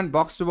 anchorman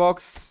box to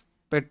box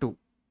pet 2.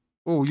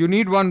 Oh, you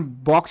need one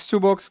box to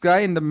box guy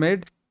in the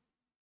mid.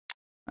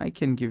 I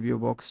can give you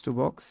box to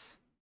box.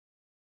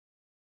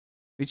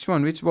 Which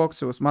one? Which box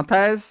to box?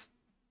 Matthias?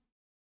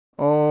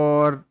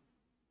 Or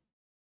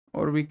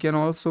we can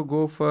also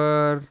go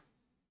for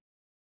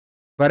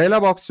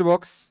Varela box to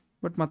box,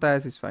 but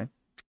Matthias is fine.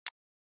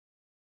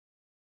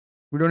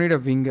 We don't need a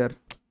winger.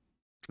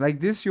 Like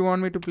this you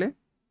want me to play?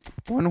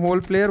 One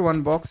whole player,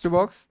 one box to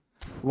box,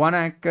 one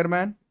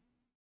anchorman.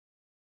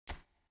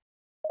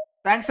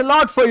 Thanks a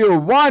lot for your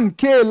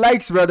 1k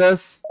likes,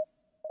 brothers.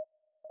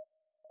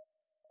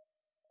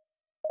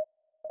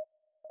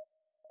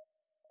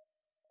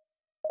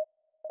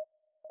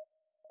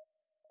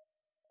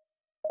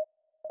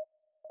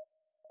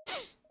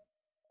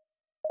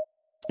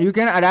 You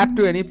can adapt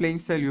to any playing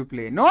style you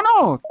play.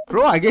 No,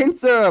 bro.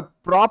 Against a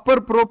proper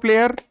pro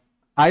player,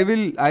 I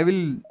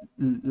will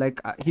like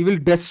he will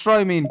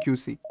destroy me in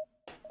QC.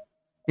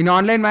 In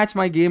online match,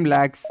 my game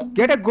lags.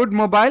 Get a good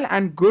mobile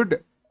and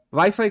good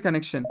Wi-Fi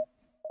connection,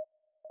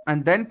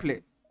 and then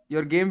play.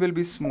 Your game will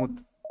be smooth.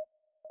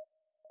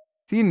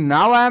 See,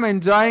 now I am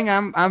enjoying.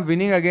 I'm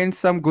winning against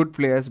some good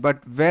players,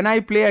 but when I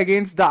play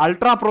against the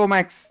Ultra Pro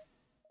Max,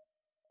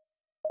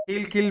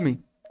 he'll kill me.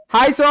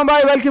 Hi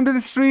Sombai, welcome to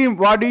the stream.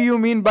 What do you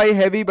mean by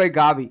heavy by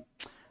Gavi?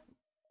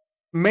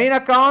 Main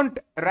account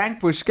rank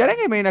push.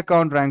 Karenge main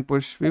account rank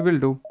push. We will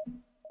do.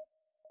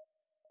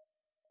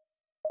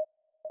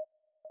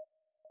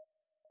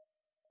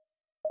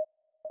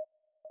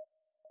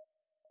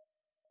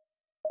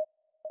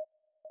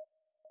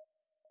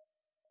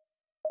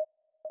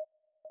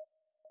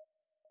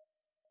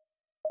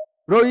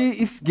 Bro,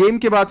 इस game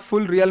के बाद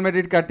full real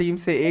Madrid का team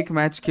से एक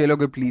match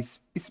खेलोगे please.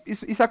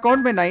 इस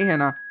account में नहीं है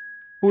ना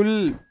full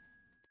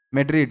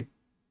Madrid.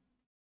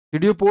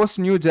 Did you post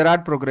new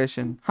Gerrard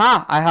progression?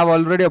 Ha! I have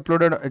already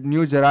uploaded a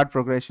new Gerrard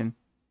progression.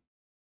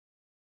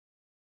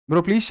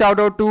 Bro, please shout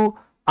out to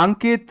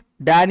Ankit,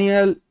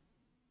 Daniel,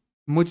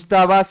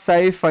 Mujtaba,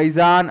 Saif,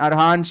 Faizan,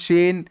 Arhan,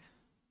 Shane,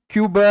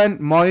 Cuban,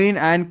 Moin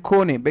and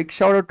Kone. Big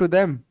shout out to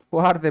them. Who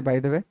are they, by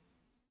the way?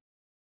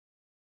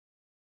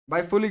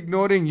 By full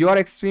ignoring, you are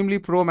extremely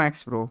pro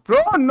max, bro.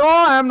 Pro? No,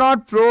 I am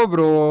not pro,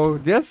 bro.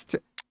 Just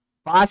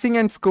passing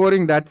and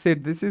scoring, that's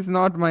it. This is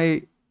not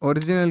my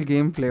original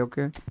gameplay,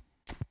 okay?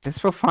 Just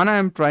for fun, I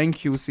am trying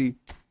QC.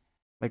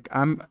 Like,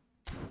 I'm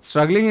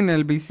struggling in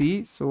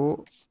LBC,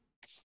 so...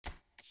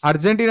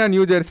 Argentina,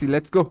 New Jersey,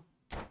 let's go.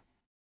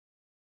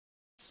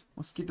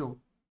 Mosquito.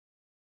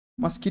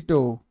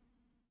 Mosquito.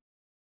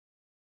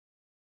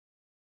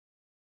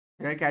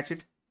 Did I catch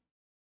it?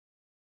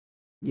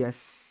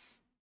 Yes.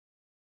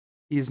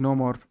 He is no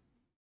more.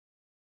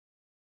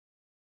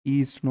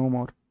 He is no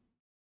more.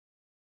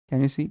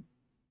 Can you see?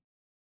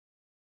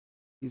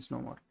 He is no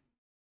more.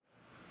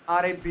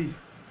 RIP.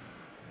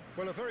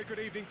 Well, a very good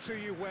evening to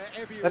you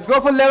wherever you Let's go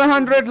for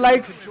 1100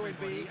 likes.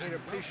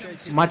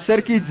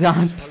 Machar ki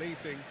jaan.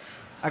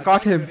 I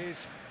caught him.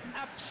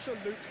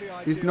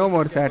 He's no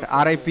more, chat.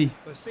 RIP.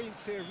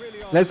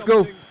 Let's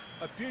go.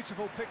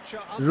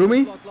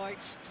 Rumi.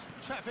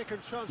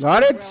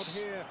 Got it.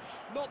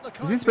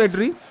 Is this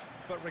Pedri?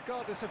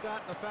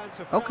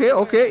 Okay,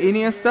 okay.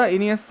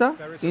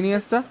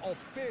 Iniesta.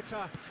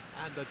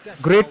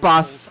 Great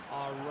pass.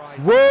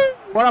 Whoa,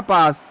 what a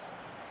pass.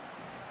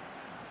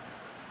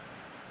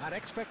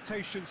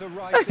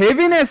 The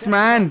heaviness,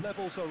 man.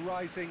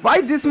 Why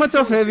this much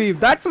of heavy?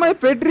 That's my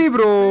Pedri,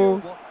 bro.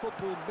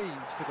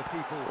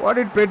 What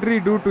did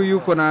Pedri do to you,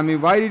 Konami?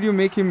 Why did you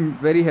make him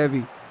very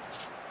heavy?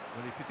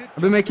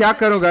 Abhi main kya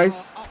karu,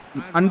 guys?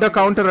 Under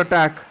counter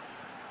attack.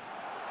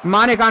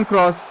 Mane can't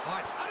cross.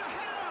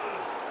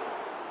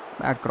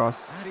 Bad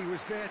cross.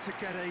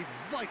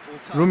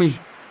 Rumi.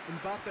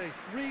 Mbappe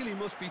really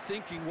must be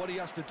thinking what he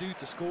has to do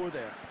to score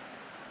there.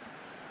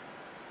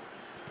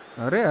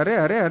 अरे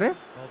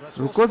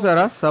रुको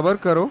जरा सबर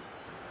करो.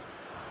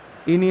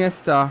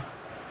 Iniesta,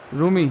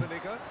 Rumi,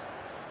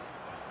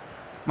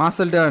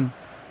 Marcel Dern,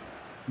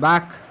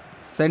 back,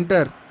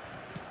 center.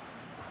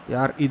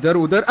 यार इधर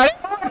उधर.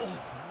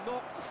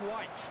 Not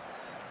quite.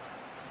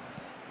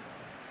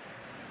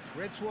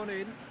 Threads one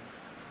in.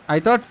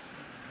 I thought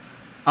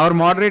our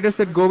moderator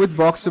said go with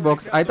box to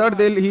box. I thought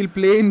he'll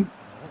play in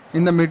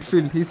the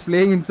midfield. He's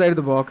playing inside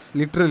the box,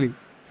 literally.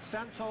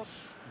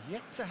 Santos.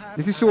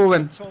 This is to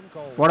Owen.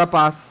 What a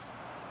pass.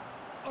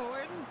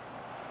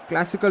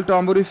 Classical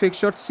Tomboy fake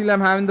shot. Still I'm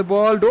having the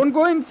ball. Don't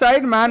go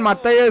inside, man.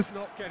 Matthias.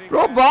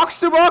 Bro, box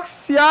to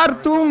box.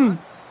 Yaar, tum.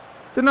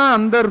 Itna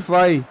under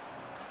why?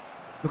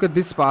 Look at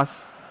this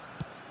pass.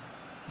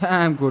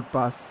 Damn good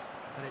pass.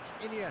 And it's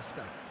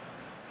Iniesta.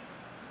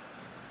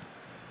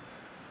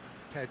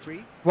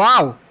 Pedri.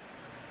 Wow.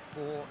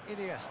 For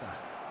Iniesta.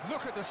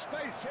 Look at the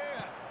space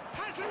here.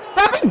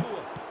 Happen.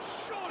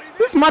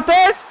 This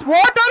Matthias,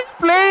 what are you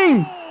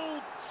playing?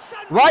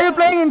 Why are you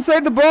playing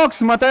inside the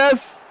box,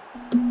 Matthias?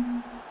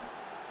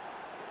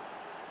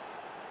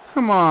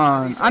 Come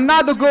on,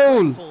 another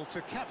goal.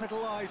 To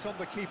capitalize on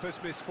the keeper's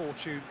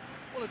misfortune.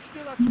 Well, it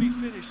still had to be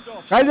finished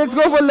off. Guys, let's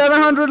go for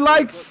 1100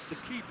 likes. The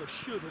keeper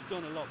should have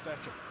done a lot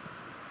better.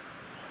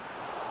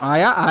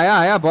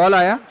 Aya, ball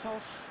aya.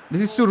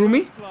 This is to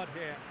Rumi.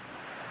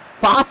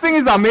 Passing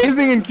is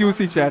amazing in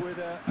QC, chat.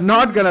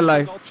 Not gonna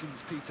lie.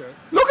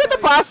 Look at the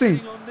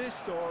passing.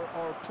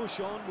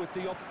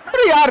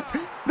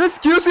 This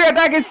QC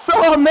attack is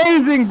so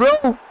amazing,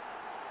 bro.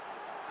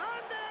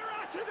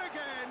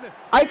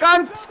 I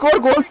can't score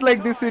goals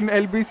like this in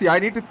LBC. I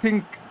need to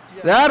think.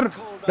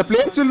 The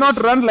players will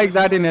not run like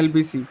that in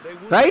LBC,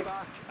 right?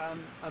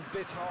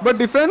 But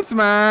defense,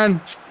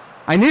 man.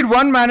 I need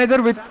one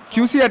manager with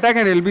QC attack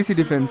and LBC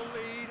defense.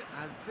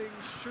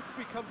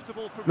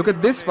 Look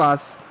at this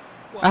pass.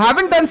 I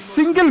haven't done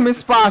single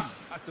miss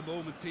pass. I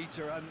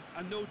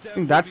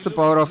think that's the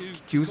power of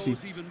QC.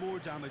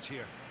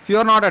 If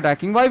you're not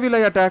attacking, why will I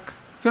attack?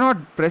 If you're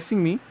not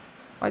pressing me,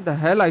 why the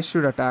hell I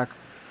should attack?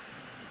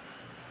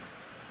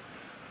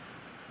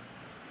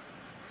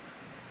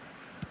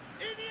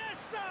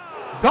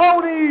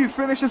 Dhoni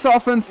finishes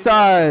off in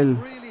style.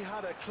 Really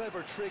had a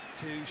clever trick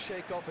to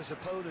shake off his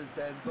opponent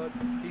then, but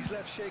he's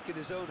left shaking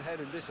his own head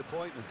in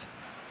disappointment.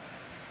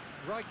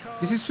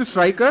 This is to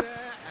striker.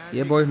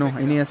 Yeah, boy, no.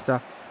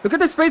 Iniesta. Look at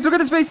the space. Look at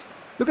the space.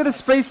 Look at the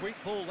space.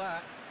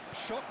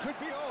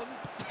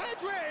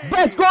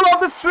 Best goal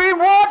of the stream.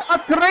 What a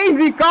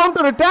crazy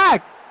counter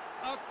attack.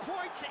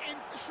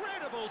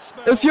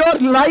 If you're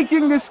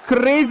liking this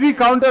crazy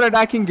counter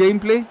attacking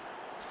gameplay,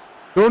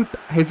 don't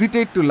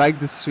hesitate to like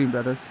this stream,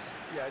 brothers.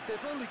 Yeah,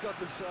 they've only got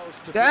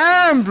themselves to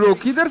damn, bro.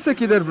 Kidhar se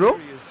kidhar, bro.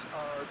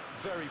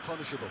 Very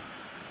punishable.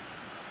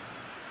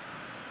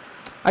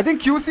 I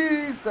think QC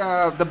is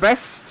the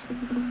best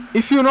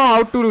if you know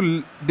how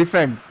to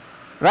defend,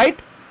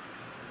 right?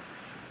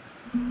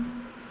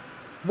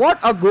 What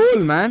a goal,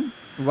 man.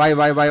 Why?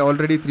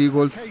 Already 3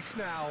 goals.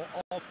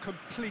 Of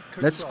complete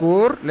Let's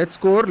control. score. Let's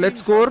score.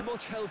 Let's Teams are score.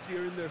 much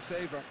healthier in their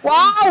favour.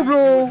 Wow, You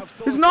bro. would have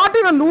thought He's not that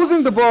even from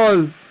losing the last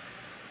week. ball.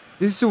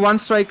 This is to one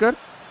striker.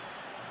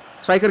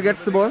 Striker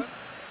gets the ball.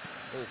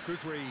 Oh,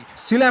 good read.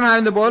 Still I'm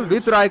having the ball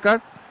with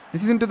Rijkaard.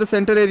 This is into the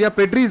center area.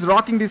 Pedri is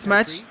rocking this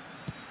match.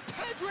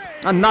 Pedri!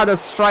 Another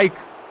strike.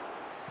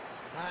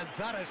 And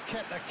that has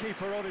kept the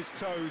keeper on his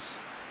toes.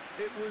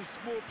 It was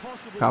more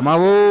possible.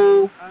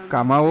 Kamau. And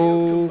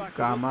Kamau. he'll come back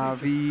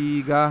and repeat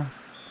it. Kamaviga.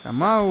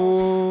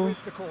 Kamau. With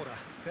the corner.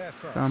 There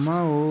first.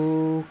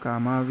 Kamau.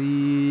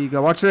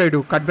 Kamaviga. What should I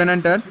do? Cut Ben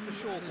and turn. With the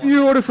short one.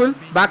 Beautiful.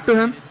 Back to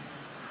him.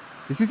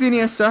 This is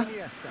Iniesta.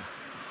 Iniesta.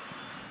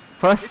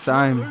 First It's not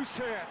time loose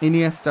here.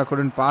 Iniesta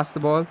couldn't pass the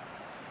ball.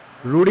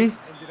 Rudy.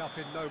 Ended up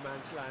in no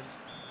man's land.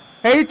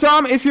 Hey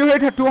Tom, if you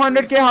hit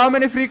 200k, how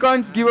many free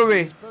coins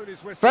giveaway?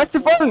 Bonus whistle First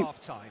of for all,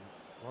 half-time.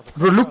 Well, the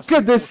bro, look contrast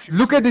at this. in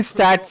Look at these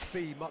Portugal could not stats.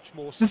 be much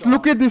more Just stark.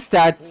 look at these All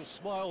stats.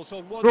 smiles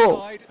on one Bro,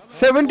 side, and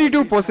 72 bodies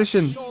have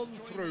possession. shone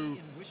through.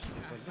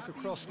 But look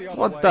across the other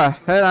What way. the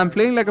hell? I'm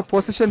playing like a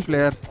possession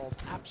player. Of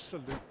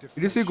absolute Did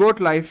you see defense. GOAT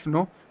life?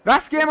 No.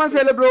 Ras gamers,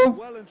 hello, It's bro.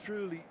 well and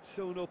truly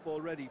sewn up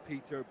already,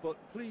 Peter, but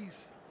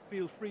please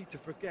feel free to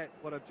forget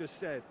what I've just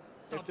said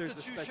if there's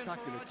a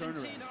spectacular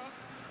turnaround.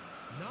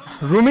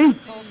 Rumi,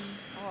 Toss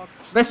are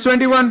best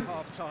 21,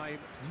 half-time,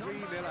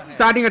 3-0 ahead.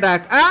 starting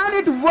attack, and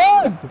it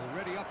worked.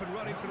 Already up and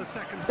running for the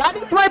second That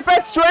half. is my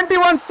best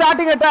 21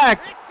 starting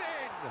attack. It's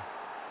in.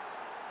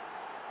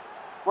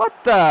 What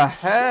the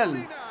hell?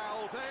 Surely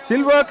now they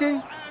Still are working?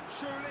 well and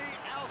truly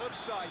out of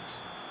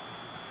sight.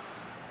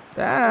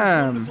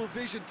 Damn. Wonderful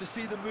vision to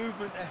see the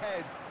movement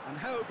ahead, and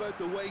how about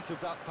the weight of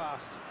that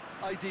pass?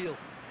 Ideal.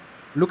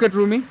 Look at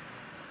Rumi.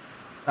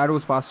 That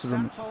was passed to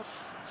Rumi.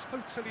 Santos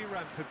totally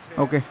rampant here.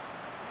 Okay.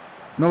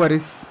 No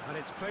worries. And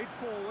it's played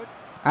forward.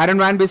 Aaron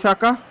Van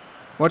Bissaka.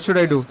 What should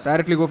I do?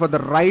 Directly go for the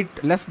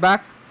right left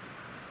back.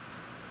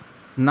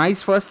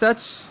 Nice first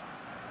touch.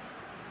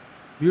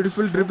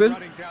 Beautiful dribble.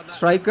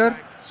 Striker.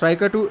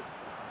 Striker to...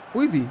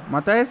 Who is he?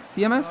 Matthias?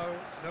 CMF?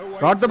 No way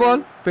Got the through.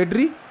 ball.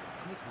 Pedri.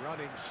 Good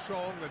running,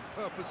 strong and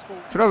purposeful.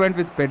 Should have went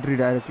with Pedri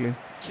directly.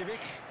 Kimmich.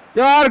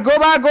 Yeah, go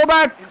back, go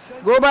back.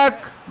 Incentive Go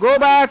back, met, go and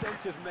back.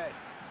 incentive met.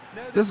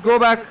 Now they've Just got go to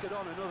back. take it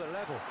on another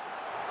level.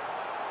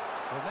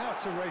 Well, now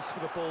it's a race for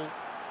the ball.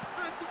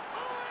 And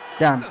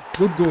Damn.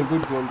 Good goal,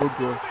 good goal, good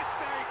goal.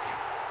 mistake.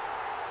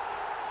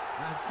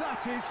 And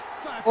that is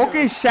fabulous.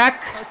 Okay, Shaq.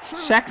 A true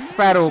Shaq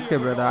Sparrow. Okay,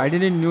 Lazio brother. goal. I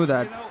didn't know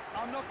that. You know,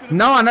 I'm not gonna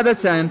Now blame another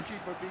the chance.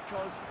 goalkeeper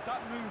because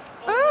that moved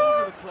all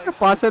over the place.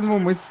 Pass and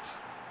move missed.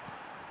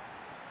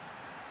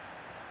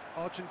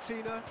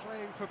 Argentina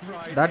playing for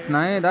pride. That's here.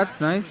 nice, The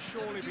that's match nice.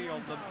 will surely be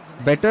on them.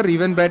 Better,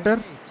 even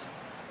better.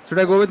 Should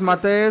I go with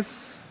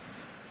Matthias?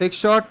 Take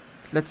shot.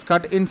 Let's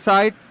cut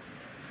inside.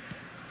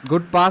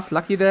 Good pass.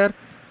 Lucky there.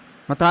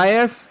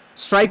 Matthias.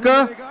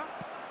 Striker. Rudiger.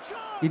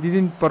 He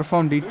didn't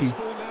perform Loose DT.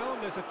 ball now,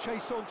 and there's a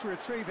chase on to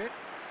retrieve it.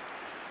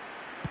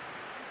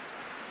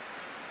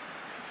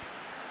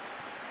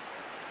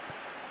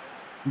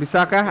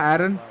 Bissaka.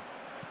 Aaron.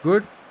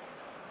 Good.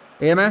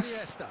 AMF.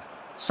 Iniesta.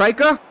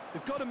 Striker.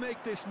 They've got to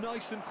make this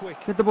nice and quick.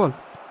 Get the ball.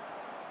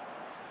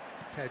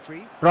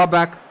 Pedri. Draw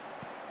back.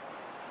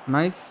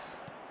 Nice.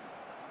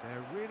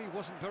 There really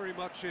wasn't very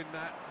much in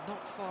that.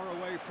 Not far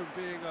away from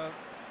being a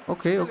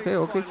Okay, okay,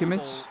 okay. final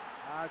Kimmich. ball.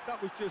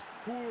 That was just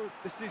poor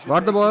decision.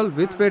 Got the ball making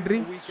with and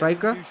Pedri. a weak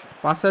Striker. execution.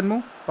 Pass and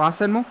move.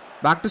 Pass and move.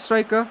 Back to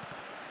striker.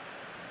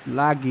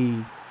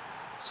 Laggy.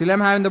 Still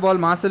I'm having the ball.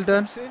 Marcel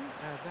turn. Steps in,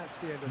 and that's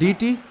the end of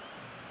DT.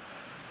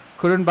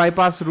 Couldn't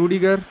bypass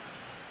Rudiger.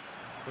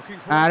 Looking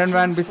for Aaron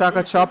Van options for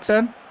Bissaka chop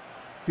movement. turn.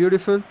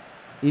 Beautiful.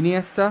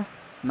 Iniesta.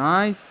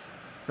 Nice.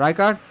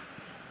 Rijkaard.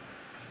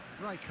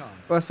 Rijkaard.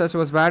 First touch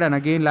was bad and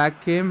again lag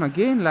came.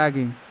 Again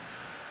lagging.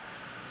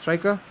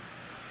 Striker.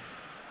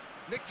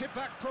 Nicked it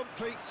back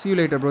promptly. See you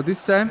later, bro.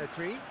 This time.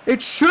 Pedri.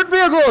 It should be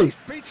a goal. He's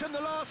beaten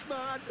the last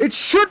man. It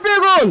should be a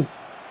goal.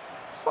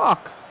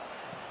 Fuck.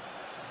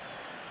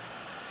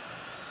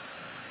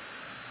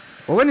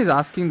 Owen is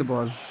asking the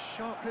ball.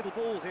 Sharp little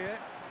ball here.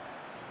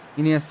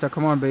 Iniesta,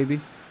 come on,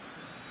 baby.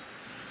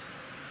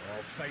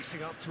 Oh,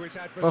 facing up to his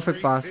adversary.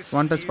 Perfect pass. This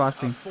One touch is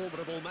passing. A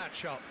formidable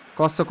matchup.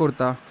 Costa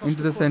Curta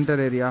into the center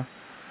area.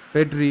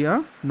 Pedri,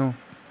 huh? No.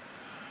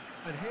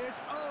 And here's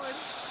Owen.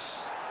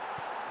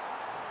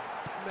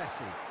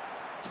 Messi.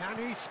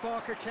 Can he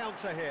spark a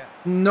counter here?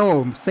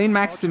 No. Saint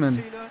Maximin.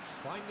 Argentina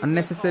finding their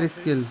Unnecessary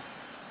passes. skill.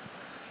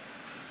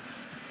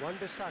 Wan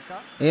Bissaka.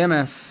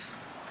 AMF.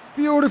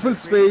 Beautiful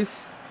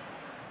space.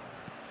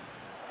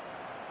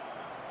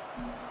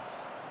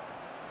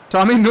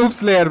 Tommy Noob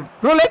Slayer.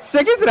 Bro, let's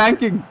check his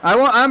ranking.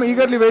 I'm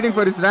eagerly waiting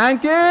for his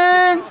ranking.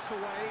 Pass away.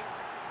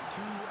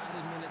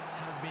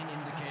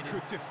 That's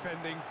good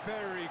defending,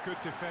 very good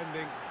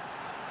defending.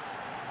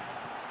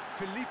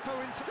 Filippo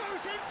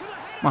goes in for the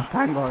header.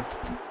 Thank God.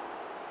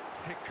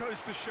 It goes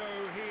to show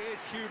he is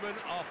human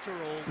after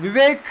all.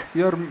 Vivek,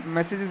 your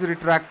message is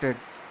retracted.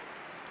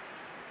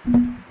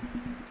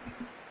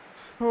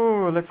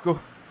 Oh, let's go.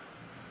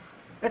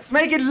 Let's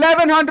make it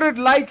 1100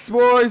 likes,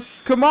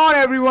 boys. Come on,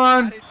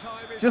 everyone.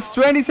 Just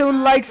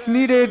 27 likes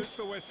needed.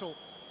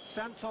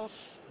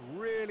 Santos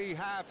really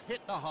have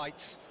hit the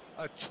heights.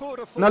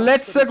 Now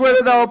let's check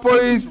whether the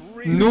opponent is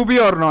newbie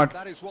or not.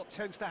 That is what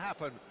tends to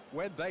happen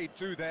when they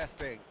do their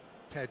thing.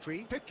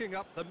 Pedri picking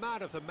up the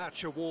man of the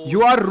match award.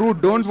 You are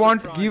rude. Don't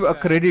want to give a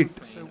credit.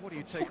 So what do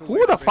you take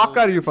Who the fuck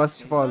are you,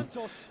 first of all?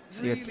 Santos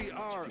really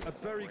are a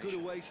very good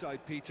away side,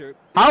 Peter.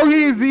 How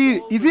is he?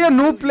 Is he a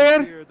noob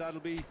player? That'll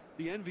be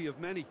the envy of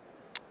many.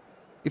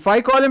 If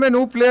I call him a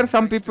noob player,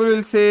 some people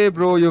will say,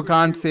 bro, you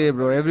can't say,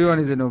 bro. Everyone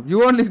is a noob.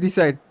 You only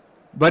decide.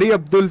 Bari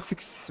Abdul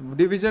 6,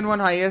 Division 1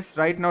 highest,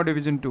 right now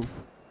Division 2.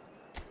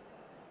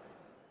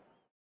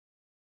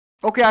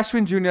 Okay,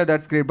 Ashwin Jr.,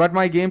 that's great. But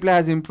my gameplay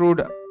has improved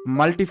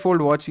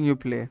multifold watching you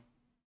play.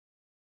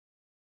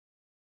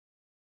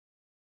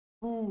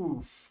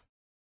 Oof.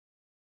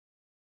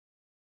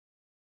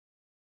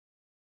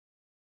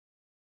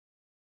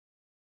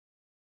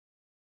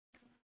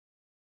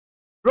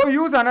 Bro,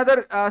 use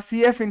another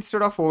CF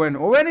instead of Owen.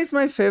 Owen is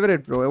my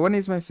favorite, bro. Owen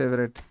is my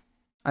favorite.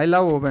 I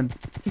love Owen.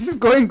 This is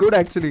going good,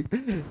 actually.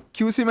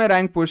 QC my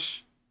rank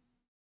push.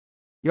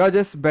 You're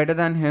just better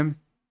than him.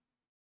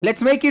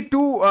 Let's make it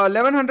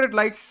 1100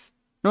 likes.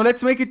 No,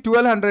 let's make it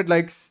 1200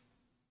 likes.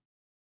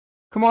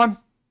 Come on.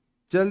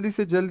 Jaldi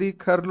se jaldi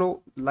kar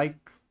lo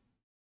like.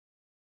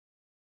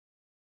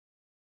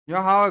 You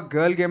know how a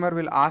girl gamer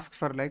will ask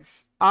for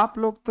likes? आप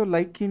लोग तो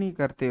like ही नहीं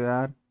करते हो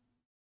यार.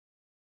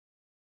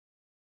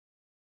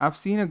 I've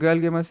seen a girl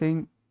gamer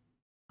saying,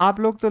 आप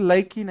लोग तो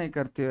like ही नहीं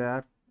करते हो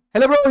यार.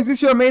 Hello bro, is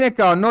this your main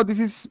account? No, this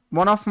is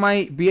one of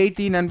my BIT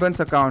Nanban's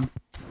account.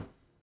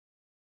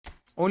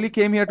 Only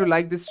came here to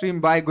like this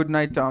stream. Bye, good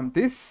night Tom.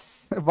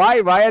 This,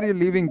 why are you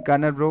leaving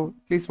Gunner bro?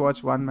 Please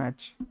watch one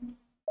match.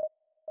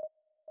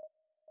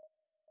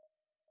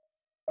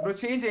 Bro,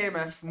 change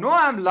AMF. No,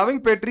 I'm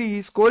loving Pedri.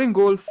 He's scoring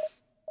goals.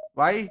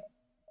 Why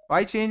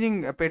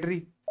changing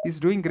Pedri? He's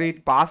doing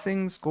great.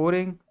 Passing,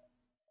 scoring.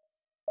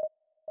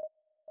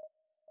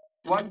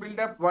 One build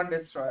up, one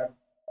destroyer.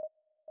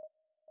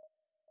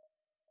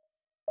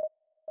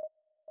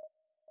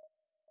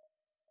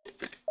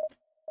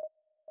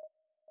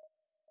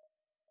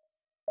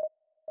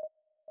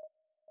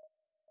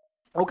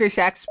 Okay,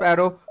 Shaq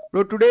Sparrow.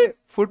 Bro, today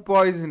food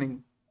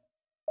poisoning.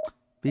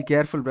 Be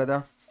careful,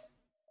 brother.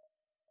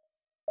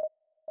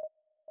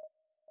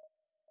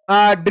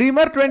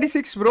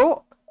 Dreamer26,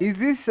 bro. Is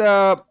this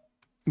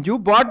you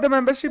bought the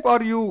membership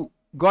or you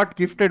got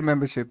gifted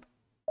membership?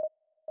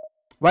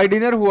 Why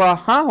dinner hua?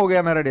 Haan, ho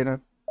gaya mera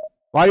dinner.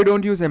 Why you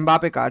don't use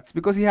Mbappe cards?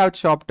 Because he have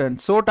chop turn.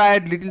 So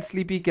tired, little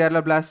sleepy.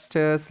 Kerala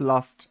Blasters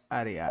lost.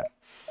 Are yaar.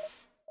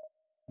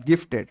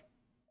 Gifted.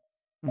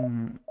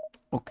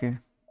 Okay.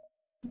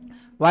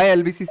 Why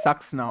LBC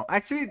sucks now?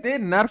 Actually, they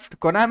nerfed.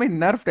 Konami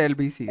nerfed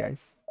LBC,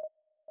 guys.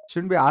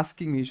 Shouldn't be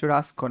asking me. You should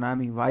ask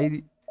Konami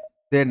why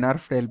they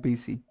nerfed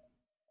LBC.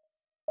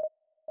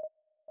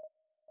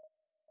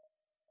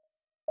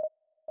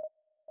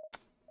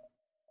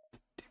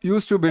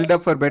 Used to build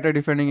up for better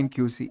defending in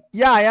QC.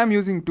 Yeah, I am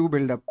using 2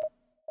 build up.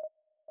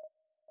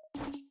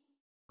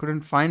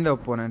 Couldn't find the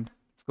opponent.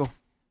 Let's go.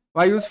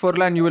 Why use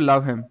Forlan? You will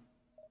love him.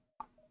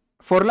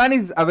 Forlan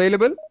is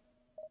available.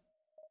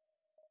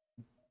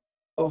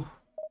 Oh.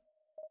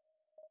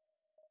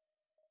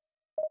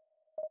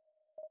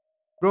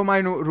 Bro,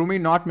 my roomie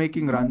not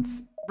making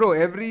runs. Bro,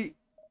 every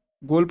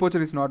goal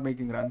poacher is not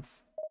making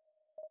runs.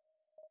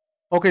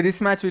 Okay, this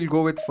match will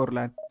go with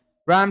Forlan.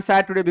 Bro, I'm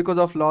sad today because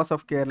of loss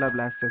of Kerala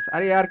Blasters. Are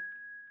yaar,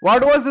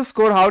 what was the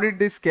score? How did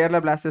this Kerala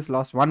Blasters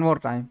lost? One more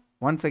time.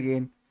 Once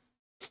again.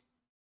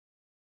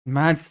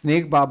 Man,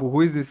 Snake Babu.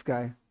 Who is this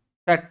guy?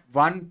 That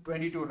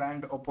 122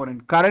 ranked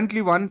opponent.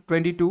 Currently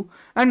 122.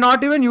 And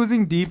not even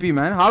using DP,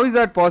 man. How is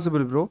that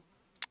possible, bro?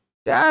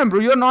 Damn, bro.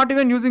 You're not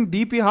even using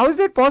DP. How is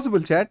that possible,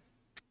 chat?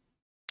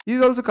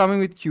 He's also coming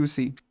with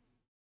QC.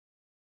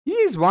 He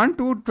is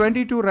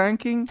 122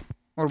 ranking.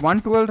 Or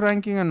 112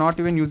 ranking and not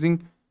even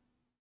using...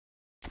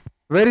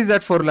 Where is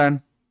that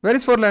Forlan? Where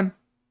is Forlan?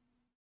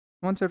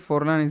 Someone said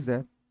Forlan is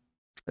there.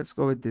 Let's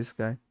go with this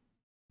guy.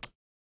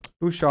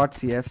 2 short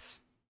CFs.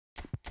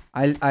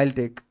 I'll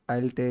take.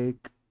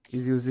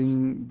 He's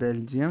using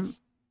Belgium.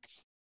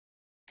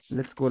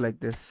 Let's go like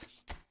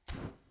this.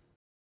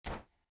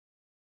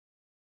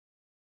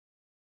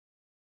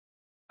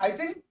 I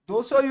think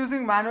those who are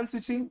using manual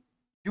switching,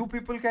 you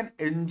people can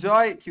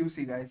enjoy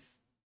QC, guys.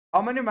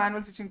 How many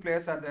manual switching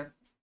players are there?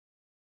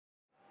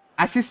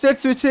 Assisted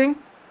switching,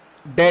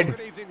 dead.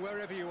 Good evening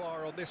wherever you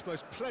are on this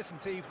most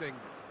pleasant evening.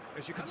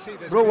 As you can see,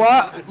 bro,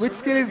 which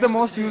skill is the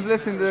most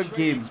useless in the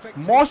game?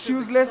 Most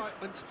useless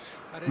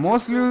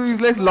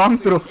long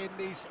throw. In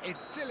these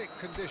idyllic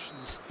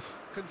conditions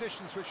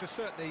which are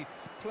certainly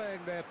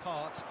playing their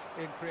part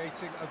in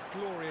creating a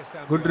glorious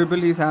ambience. Good dribble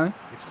he's having.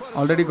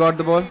 Already got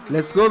the ball.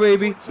 Let's go,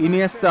 baby.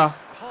 Iniesta.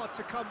 Hard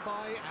to come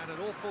by and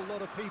an awful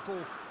lot of people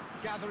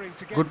gathering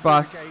to get good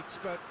pass. The gates,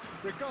 but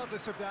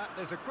regardless of that,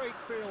 there's a great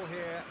feel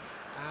here.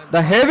 And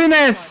the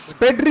heaviness,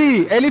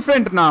 Pedri,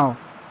 elephant now.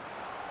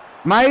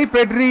 My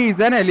Pedri is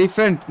an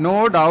elephant,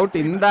 no doubt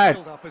in that.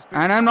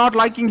 And I'm not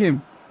liking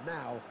him.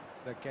 Now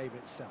the game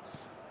itself.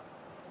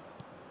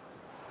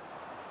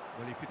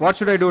 Well, if you What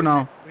should I do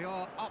now? We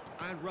are up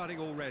and running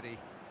already.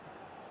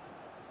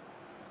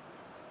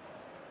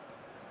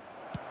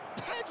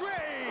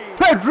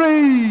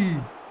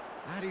 Pedri!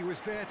 And he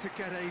was there to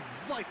get a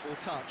vital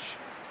touch.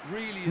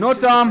 Really No,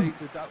 Tom.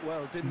 anticipated that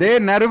well, didn't They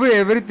nerve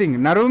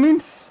everything. Nerve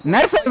means?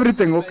 Nerf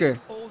everything, okay.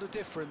 All the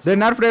difference They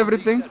nerfed on these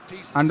everything. set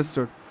pieces.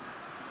 Understood.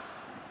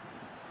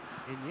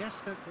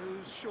 Iniesta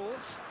goes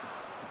short.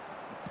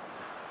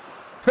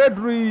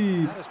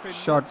 Pedri! That has been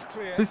Shot. knocked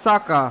clear.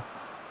 Pisaka.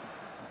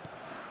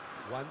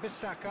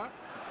 Wan-Bissaka.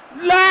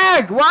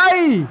 Lag!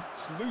 Why?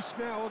 It's loose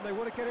now and they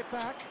want to get it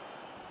back.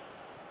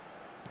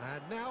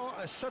 And now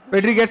a sudden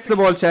Pedri chance gets to the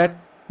ball, counter. chat.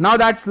 Now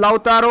that's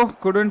Lautaro.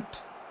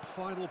 Couldn't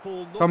Final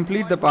ball not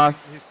complete the quite right.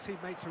 pass. His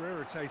teammates are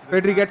irritated at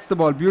Pedri that. gets the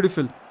ball.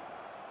 Beautiful.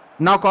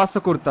 Now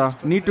Costa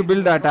Curta. Need to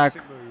build the attack.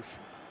 Passing move.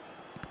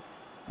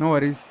 No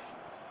worries.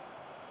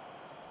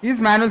 He's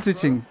manual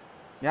switching.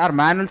 Yeah,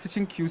 manual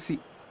switching QC.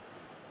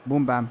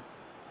 Boom bam.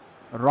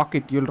 Rock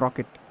it. You'll rock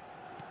it.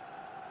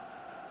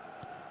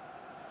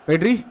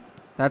 Pedri.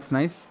 That's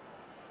nice.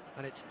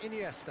 And it's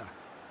Iniesta.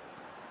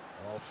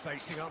 Oh,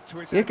 facing up to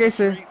his ये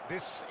कैसे? adversary.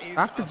 This is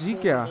Back to a G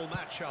क्या? formidable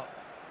matchup.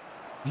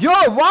 Yo,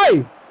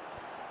 why?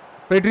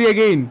 Pedri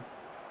again.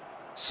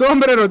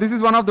 Sombrero. This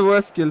is one of the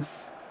worst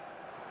skills.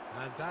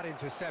 And that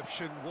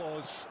interception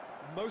was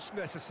most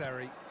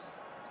necessary.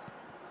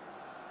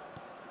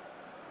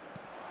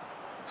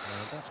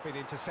 And that's been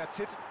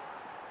intercepted.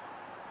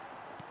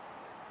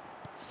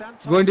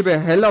 Santos, going to be a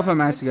hell of a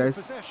match, plenty of guys.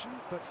 possession,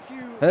 but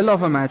few Hell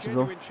of a really match, bro.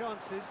 genuine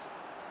chances.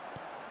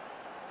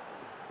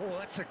 Oh,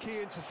 that's a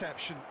key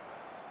interception.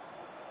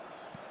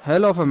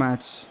 Hell of a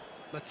match.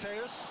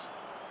 Mateus.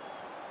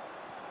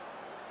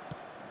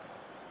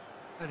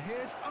 And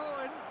here's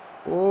Owen.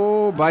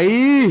 Oh, bhai.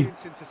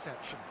 Brilliant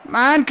interception.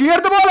 Man, clear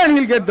the ball and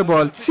he'll get the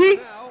ball. See?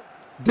 Now,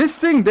 This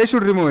thing, they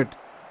should remove it.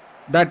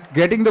 That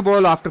getting the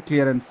ball after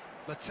clearance.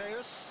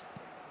 Mateus.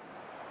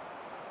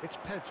 It's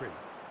Pedri.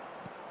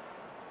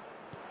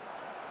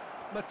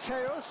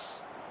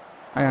 Mateus.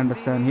 I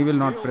understand. He will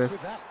not deals with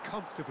press. that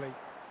comfortably.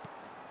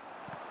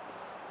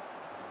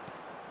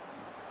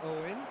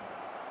 Owen.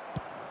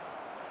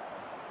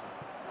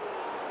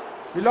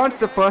 We launched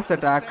the first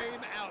attack. Same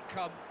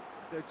outcome.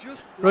 They're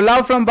just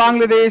Rulav from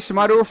Bangladesh.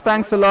 Maruf,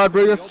 thanks a lot,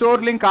 bro. Your store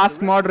link,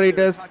 ask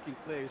moderators. attacking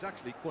play is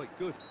actually quite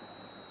good.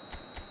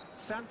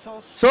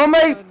 Santos.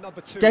 Somebody,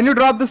 number 2. can you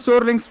drop the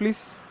store links,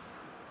 please?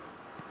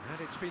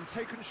 And it's been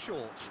taken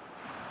short.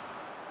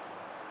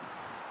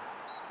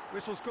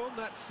 Whistle's gone,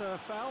 that's a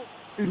foul.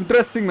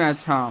 Interesting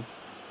match, huh?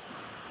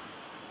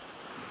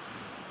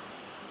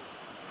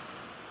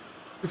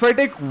 If I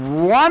take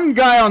one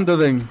guy on the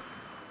wing.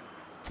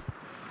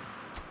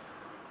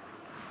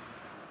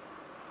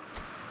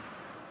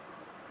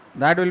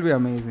 That will be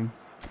amazing.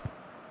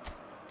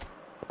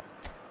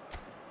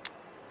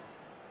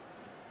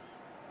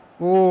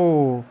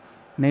 Oh,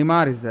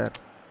 Neymar is there.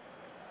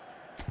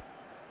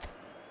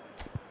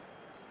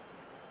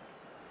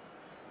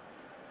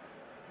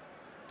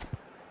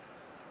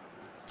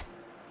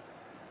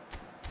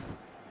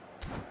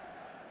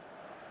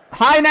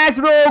 Hi Nash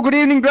bro, good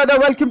evening brother,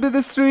 welcome to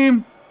the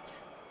stream.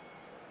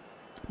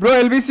 Bro,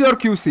 LBC or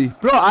QC?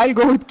 Bro, I'll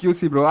go with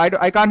QC bro,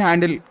 I can't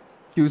handle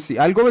QC.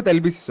 I'll go with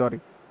LBC,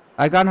 sorry.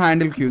 I can't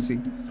handle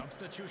QC.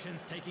 Substitutions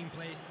taking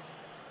place.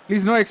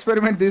 Please no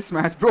experiment this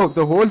match. Bro,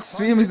 the whole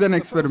stream is an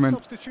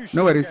experiment.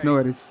 No worries, no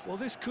worries. Well,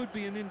 this could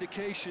be an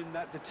indication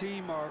that the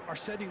team are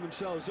setting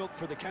themselves up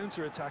for the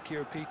counter-attack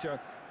here, Peter,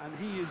 and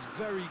he is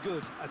very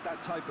good at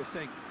that type of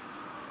thing.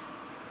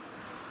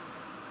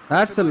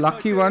 That's a nice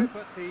lucky idea, one.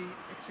 But the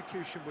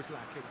execution was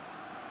lacking.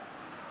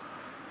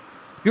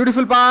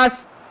 Beautiful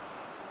pass.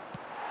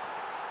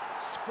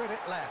 Spread it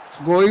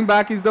left. Going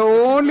back is the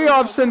only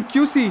option.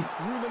 QC.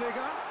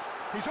 Rummenigge.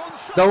 He's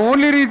onside. The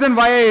only reason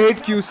why I hate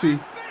QC.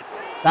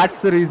 That's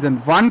the reason.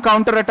 One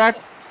counter attack.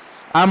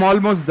 I'm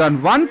almost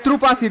done. One through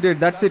pass he did.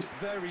 That's it.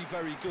 Very,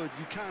 very good.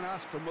 You can't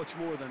ask for much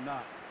more than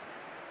that.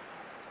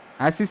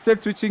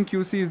 Assisted switching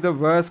QC is the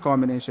worst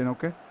combination,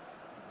 okay?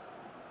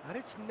 And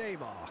it's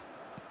Neymar.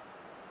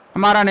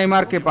 हमारा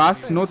Neymar के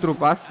पास no through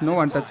pass, no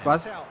one touch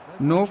pass,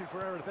 no margin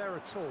for error there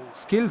at all.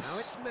 skills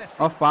Now it's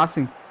Messi. of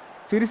passing.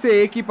 फिर से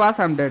एक ही pass,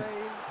 I'm dead. Spain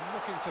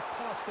looking to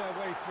pass their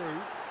way through.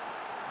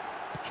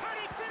 Can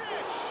he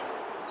finish?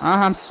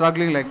 I'm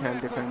struggling like hell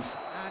Good defense.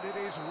 effort, and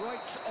it is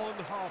right on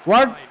half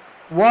What time.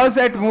 was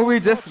that movie?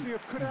 Just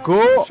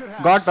go,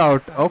 got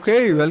out.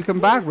 Okay,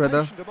 welcome back,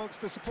 brother. Amongst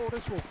the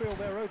supporters will feel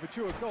they're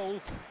overdue a goal,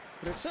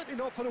 but it's certainly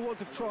not for the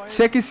want of trying.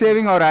 Check is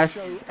saving our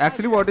ass.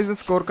 Actually, what is the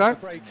scorecard?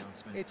 Break.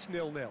 It's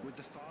 0-0. With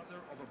the father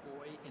of a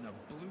boy in a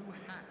blue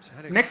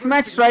hat. Next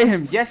match, try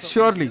him. Yes,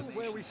 surely. Still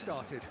where we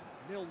started.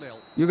 0-0.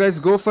 You guys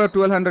go for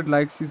 1200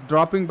 likes. He's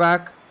dropping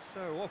back.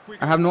 So off we I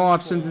go have no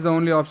once options. more. This is the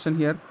only option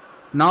here.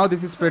 Now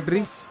this is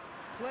Pedri. Santos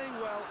playing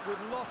well with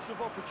lots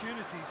of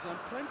opportunities and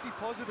plenty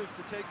positives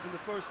to take from the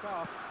first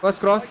half.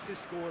 First Despite cross,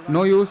 this scoreline,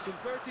 no use.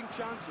 Converting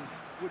chances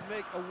would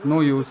make a No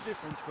world use. of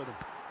difference for them.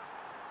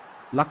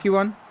 Lucky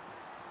one.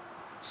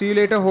 See you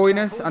later,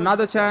 Holiness.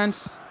 Another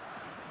chance.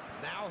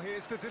 Now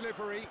here's the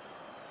delivery.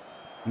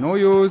 No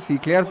use. He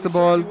clears Well, the he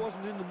certainly ball.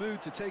 wasn't in the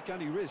mood to take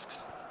any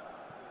risks.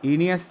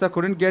 Iniesta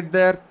couldn't get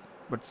there,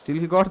 but still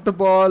he got the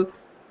ball.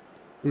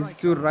 This is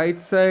to right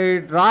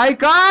side.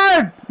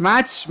 Rijkaard!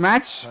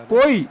 Match.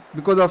 Poi!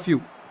 Because of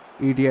you.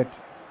 Idiot.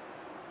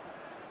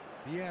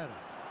 Vieira.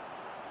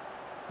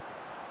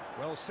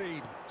 Well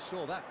seen.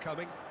 Saw that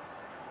coming.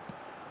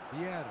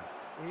 Vieira.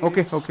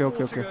 Okay.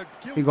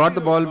 He got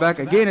the ball back.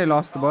 Again, I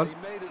lost the ball.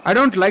 I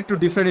don't like to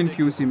defend in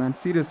QC, man.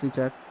 Seriously,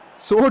 chat.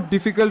 So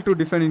difficult to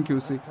defend in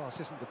QC. Pass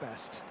isn't the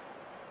best.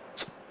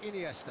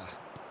 Iniesta.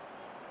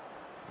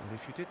 Well,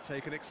 if you did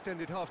take an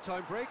extended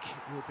half-time break,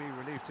 you'll be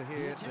relieved to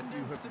hear that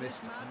you have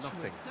missed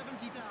nothing.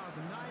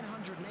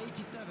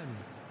 70,987.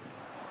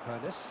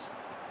 Ernest.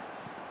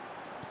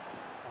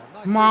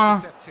 Oh, Ma.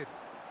 nicely intercepted.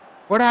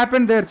 What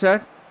happened there,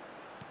 chat?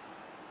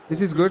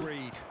 This is good.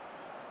 Read.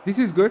 This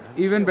is good. And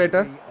Even still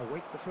better. we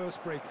await the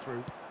first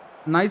breakthrough.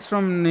 Nice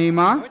from Now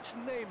Neymar. it's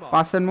Neymar.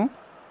 Pass and move.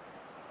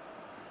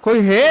 कोई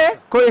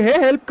है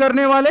help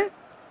करने वाले?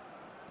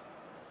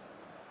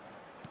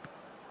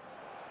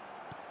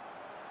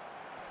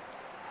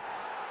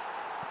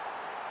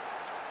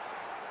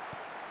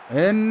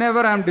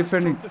 Whenever I'm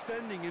defending,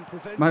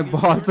 my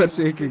balls are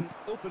shaking.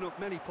 Open up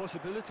many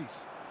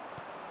possibilities.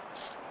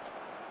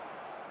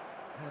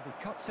 And he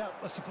cuts out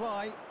the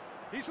supply.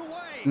 He's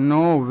away.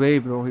 No way,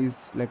 bro.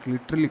 He's like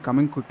literally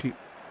coming quickly.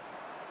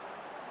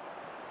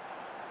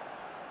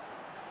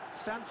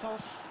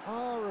 Santos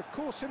are, of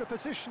course, in a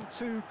position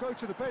to go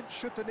to the bench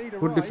should the need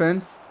arise. Good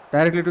defense.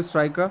 Directly to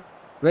striker.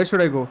 Where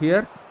should I go?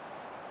 Here.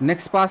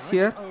 Next pass Right,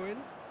 here. Owen.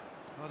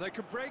 Oh, they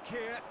could break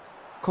here.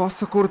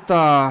 Costa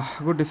Curta.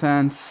 Good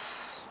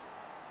defense.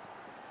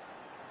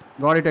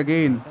 Got it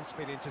again. That's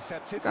been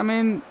intercepted. I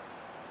mean,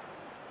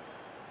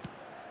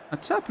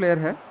 अच्छा player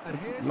है. And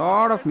here's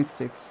Lot of Owen.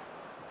 mistakes.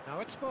 Now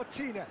it's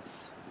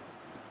Martinez.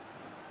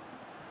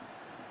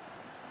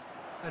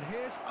 And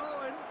here's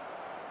Owen.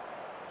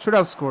 Should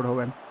have scored,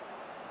 Owen.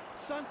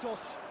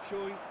 Santos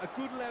showing a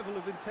good level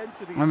of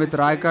intensity. I'm with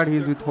Rijkaard.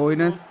 He's with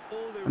Holiness.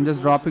 I'm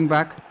just dropping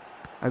back.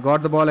 I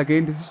got the ball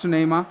again. This is to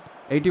Neymar.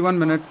 81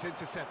 minutes.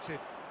 Intercepted.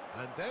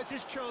 And there's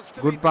his chance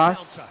to Good lead the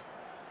pass. counter.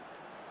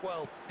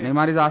 Well,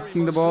 Neymar is it's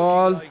asking very the much looking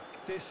ball. like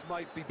this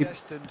might be He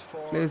destined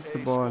for a plays the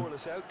ball.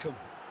 scoreless outcome.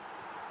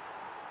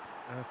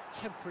 A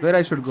temporary Where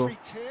I should go?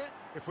 retreat here.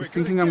 If we're He's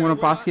thinking gonna I'm get gonna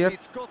a pass winner, here.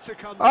 it's got to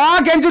come Ah,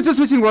 back. Genjutsu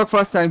switching work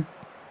first time.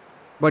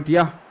 But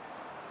yeah,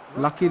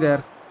 lucky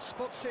there.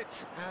 Spots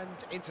it and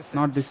intercepts.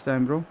 Not this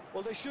time, bro.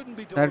 Well, they shouldn't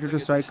be Directly dawdling to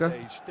at this striker.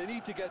 stage. They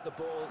need to get the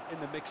ball in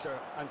the mixer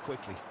and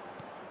quickly.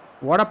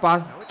 What a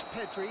pass. Now it's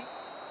Pedri.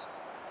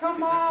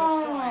 Come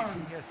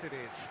on. Yes, it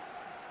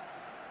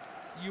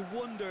is. You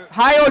wonder.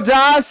 Hi, where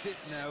Ojas. they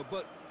sit now,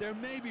 but there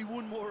may be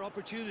one more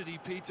opportunity,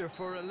 Peter,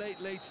 for a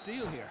late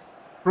steal here.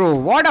 Bro,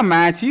 what a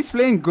match. He's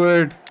playing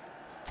good.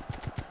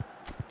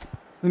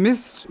 We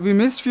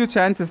missed few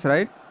chances,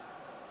 right?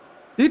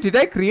 Did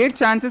I create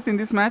chances in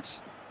this match?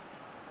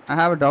 I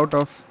have a doubt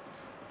of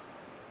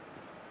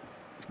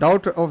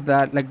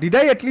that. Like, did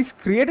I at least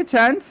create a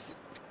chance?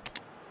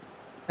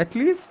 At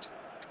least?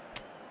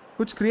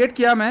 कुछ create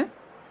किया मैं?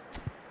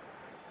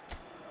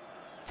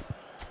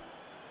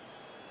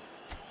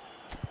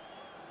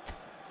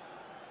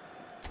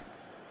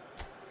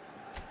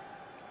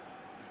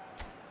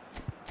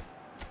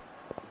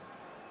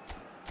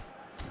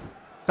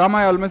 Tom,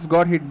 I almost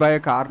got hit by a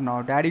car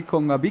now. Daddy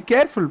Konga. Be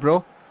careful,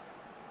 bro.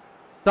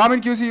 Tom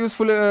in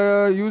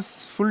QC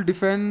use full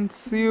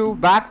defensive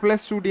back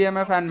plus 2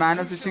 DMF and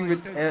manual switching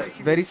with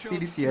very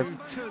speedy CS.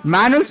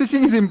 Manual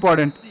switching is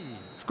important.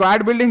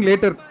 Squad building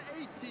later.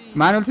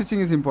 Manual switching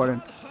is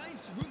important.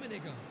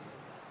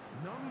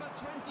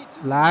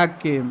 Lag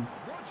came.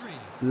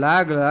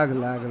 Lag.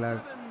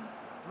 Rijkaard.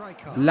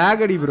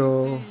 Laggy,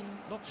 bro.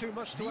 Not too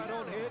much to add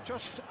on here,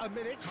 just a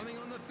minute.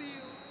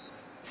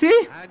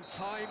 See? And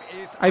time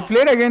is I up.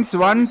 played against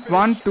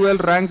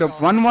 1-1-12 ranked up.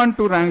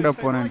 1-1-2 ranked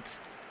opponent.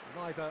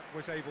 Neither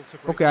was able to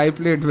break Okay, I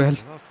played well.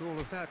 After all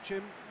of that,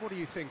 Jim, what are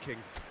you thinking?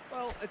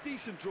 Well, a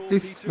decent draw.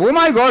 This, Peter. oh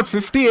my god,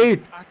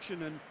 58.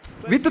 Action and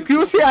With the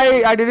plenty of QC,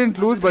 I didn't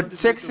opportunities lose, but defended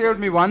Czech with the saved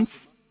me weapons.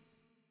 once.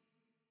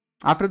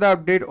 After the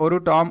update, our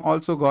Tom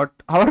also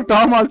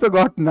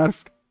got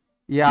nerfed.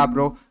 Yeah,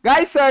 bro.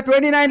 Guys,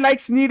 29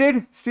 likes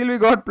needed. Still we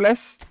got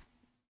plus.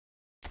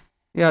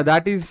 Yeah,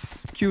 that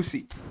is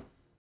QC.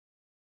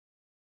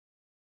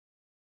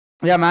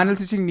 Yeah, manual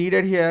switching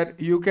needed here.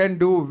 You can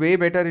do way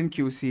better in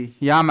QC.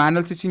 Yeah,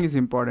 manual switching is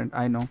important.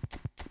 I know.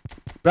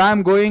 Bro,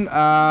 I'm going.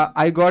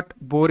 I got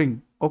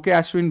boring. Okay,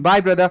 Ashwin.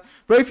 Bye, brother.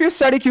 Bro, if you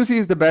study QC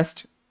is the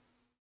best.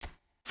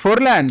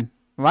 Forlan.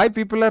 Why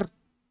people are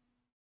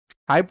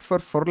hyped for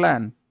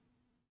Forlan?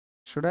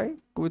 Should I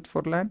go with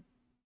Forlan?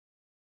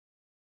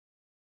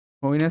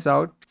 Holiness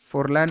out.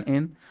 Forlan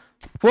in.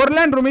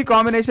 Forlan Rumi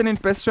combination in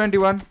PES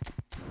 21.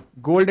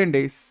 Golden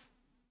days.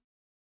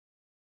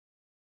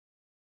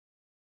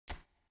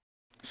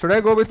 Should I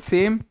go with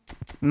same?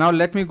 Now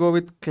let me go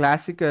with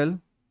classical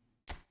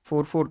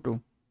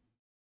 4-4-2.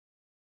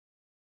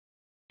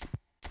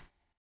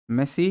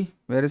 Messi.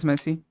 Where is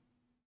Messi?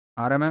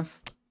 RMF.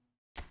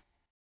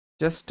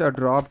 Just a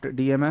dropped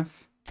DMF.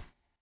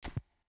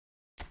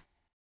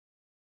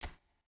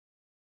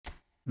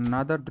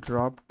 Another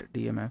dropped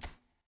DMF.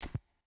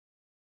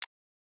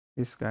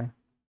 This guy.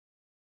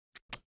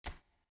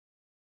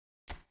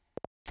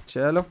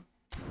 Chalo.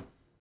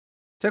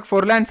 Check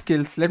Forlan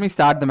skills. Let me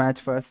start the match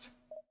first.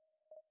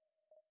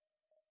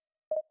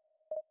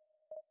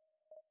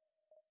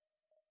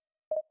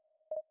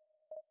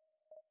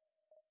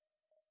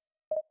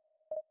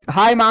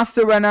 Hi,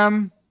 Master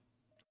Venom.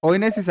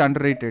 Hoynes is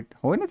underrated.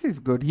 Hoynes is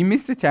good. He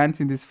missed a chance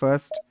in this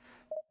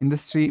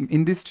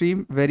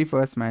stream, very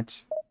first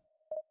match.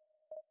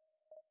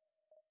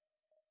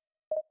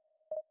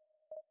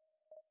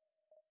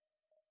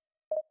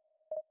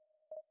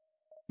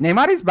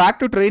 Neymar is back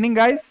to training,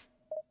 guys.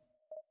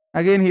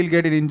 Again, he'll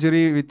get an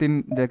injury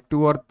within like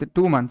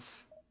 2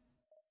 months.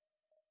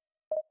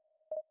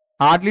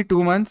 Hardly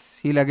 2 months,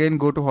 he'll again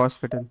go to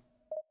hospital.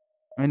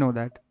 I know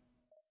that.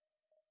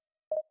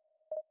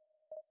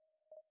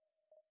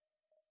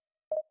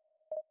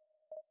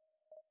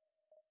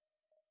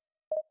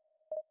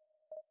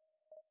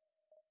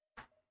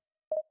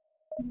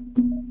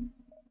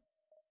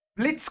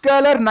 Blitz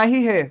curler nahi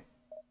hai.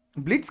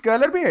 Blitz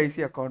curler bhi hai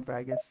isi account pe,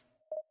 I guess.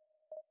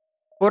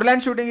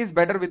 Forlan shooting is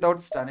better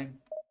without stunning.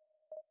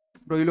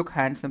 Bro, you look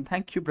handsome.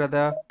 Thank you,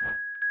 brother.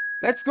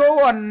 Let's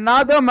go.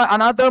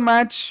 Another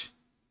match.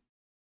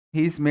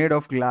 He's made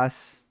of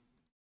glass.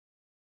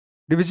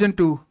 Division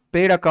 2.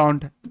 Paid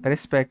account.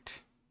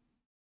 Respect.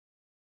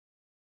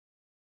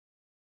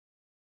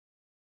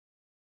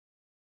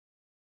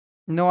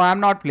 No, I'm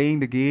not playing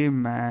the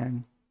game,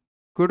 man.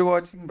 Good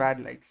watching,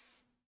 bad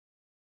likes.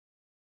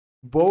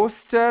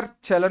 Boaster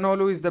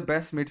Chalanolu is the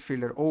best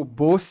midfielder. Oh,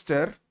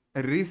 Boaster.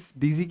 Riz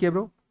DZK,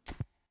 bro.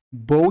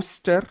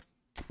 Boaster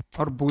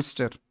or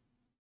Booster.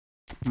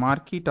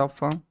 Marquee top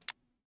form.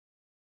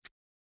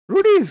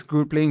 Rudy is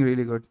good, playing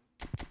really good.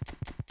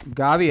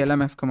 Gavi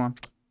LMF, come on.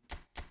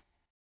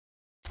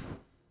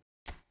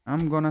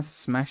 I'm gonna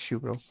smash you,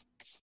 bro.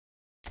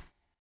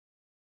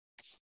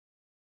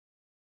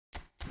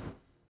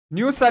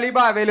 New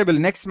Saliba available.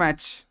 Next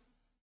match.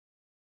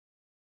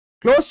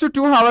 Close to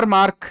 2-hour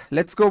mark.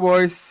 Let's go,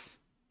 boys.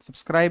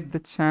 Subscribe the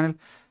channel.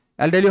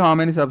 I'll tell you how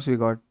many subs we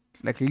got.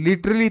 Like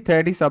literally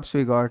 30 subs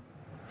we got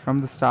from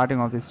the starting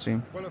of this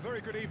stream. Well, a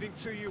very good evening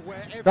to you.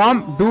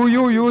 Tom, do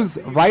you use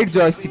white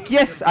joystick?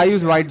 Yes, I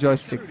use white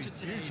joystick.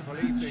 Beautiful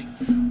evening.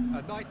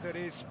 A night that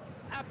is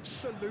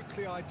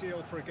absolutely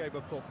ideal for a game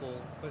of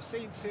football. The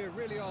scenes here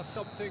really are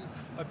something.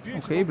 A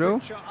beautiful Okay, bro.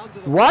 picture under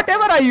the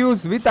Whatever I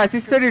use with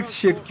assisted, it's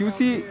shit.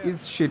 QC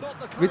is shit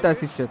with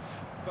assisted.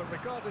 But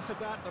regardless of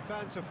that, the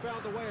fans have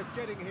found a way of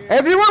getting here.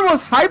 Everyone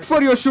was hyped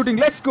for your shooting.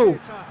 Let's go. And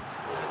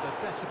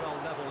the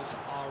decibel levels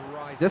are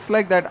rising. Just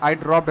like that, I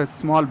dropped a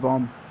small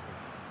bomb.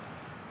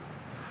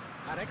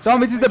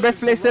 Tom, which is the best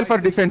play style for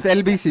defense?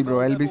 LBC, bro.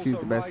 LBC is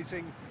the best.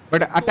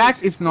 But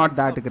attack is not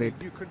that great.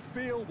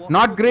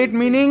 Not great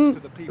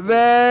meaning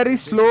very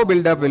slow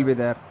build-up will be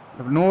there.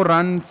 No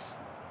runs.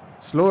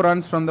 Slow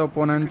runs from the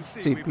opponents.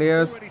 See,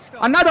 players.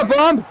 Another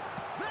bomb!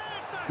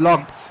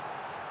 Locked.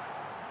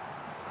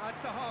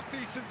 That's a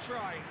half-decent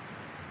try.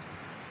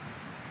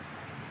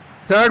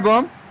 Third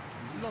bomb.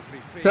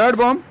 Third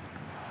bomb.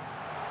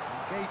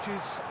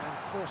 Engages and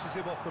forces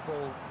him off the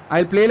ball.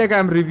 I'll play like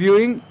I'm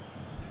reviewing.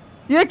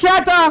 Ye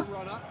kya tha?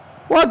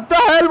 What the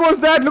hell was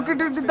that? Look at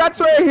it. That's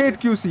why I hate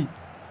QC.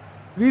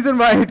 Reason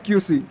why I hate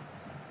QC.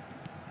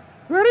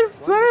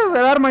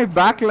 Where are my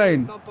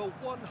backline? Number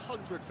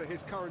 100 for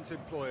his current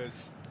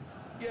employers.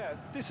 Yeah,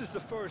 this is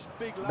the first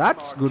big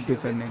That's good he'll hit,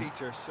 defending.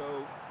 Peter, so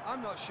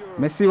I'm not sure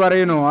Messi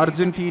Vareno, he sees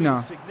Argentina.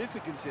 any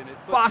significance in it,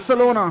 but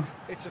Barcelona. to me,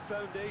 it's a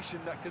foundation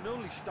that can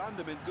only stand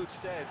him in good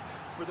stead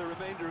for the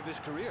remainder of his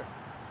career.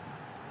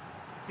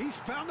 He's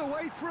found a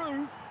way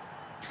through.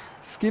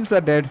 Skills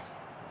are dead.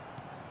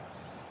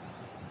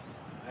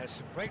 There's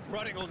some great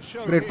running on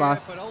show Great here,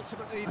 pass. but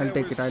ultimately I'll there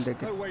take it, was I'll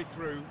take no it. way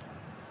through.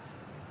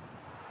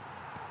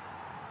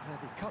 And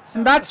he cuts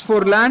And out that's the-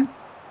 Forlan.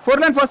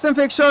 Forlan first time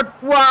fake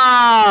shot.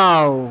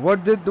 Wow!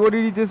 What did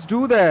he just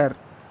do there?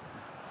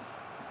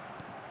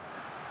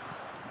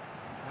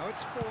 Now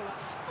it's Forlan.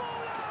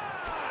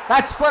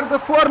 That's for the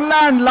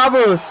Forlan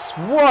lovers.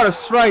 What a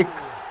strike!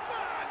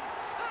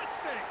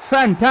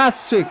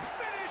 Fantastic! Fantastic!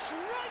 Finish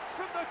right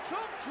from the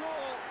top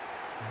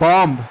draw.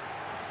 Bomb.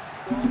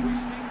 Well, we've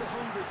seen the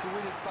hunger to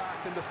win it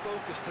back and the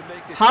focus to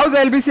make it. How's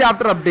LBC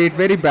after update?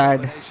 Very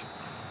bad.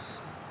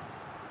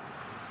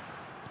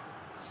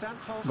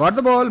 Santos Got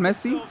the ball,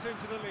 Messi. themselves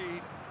into the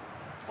lead.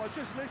 Well,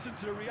 just listen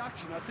to the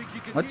reaction. I think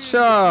you can Acha.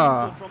 hear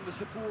the people from the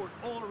support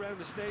all around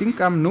the stadium. Think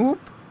I'm noob?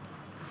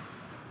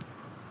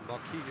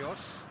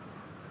 Marquinhos.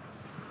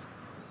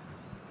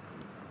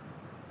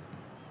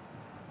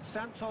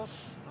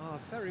 Santos are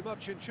very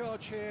much in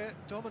charge here,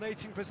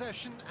 dominating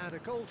possession and a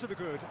goal to the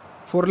good.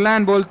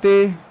 Forlan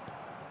bolte.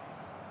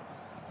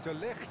 De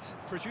Ligt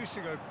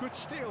producing a good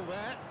steal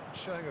there,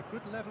 showing a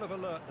good level of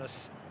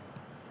alertness.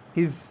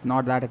 He's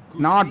not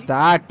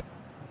that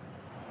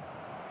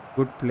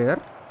good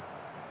player.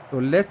 So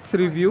let's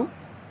review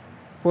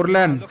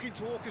Forlan. Looking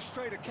to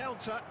orchestrate a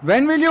counter.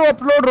 When will you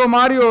upload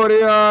Romario over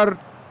here?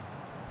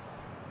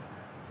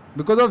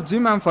 Because of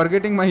Jim, I'm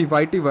forgetting my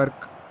YT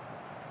work.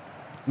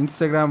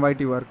 Instagram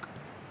YT work.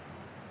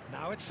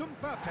 Now it's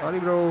Mbappe. Sorry,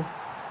 bro.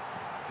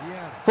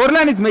 Yeah.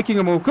 Forlan is making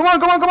a move. Come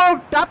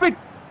on. Tap it.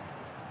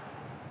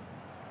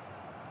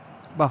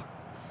 Bah.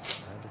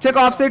 Check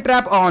offside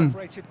trap on.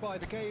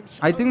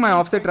 I think my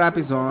offside trap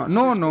is on.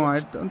 No, I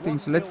don't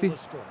think so. Let's see.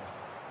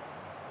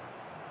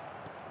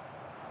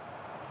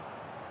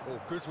 Oh,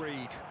 good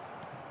read.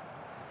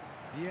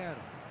 Yeah.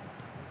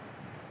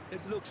 It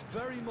looks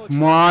very much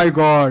My like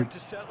God. to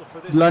settle for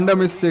this Blunder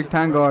early mistake. lead.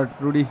 Thank God,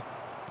 Rudy.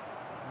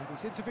 And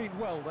he's intervened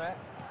well there.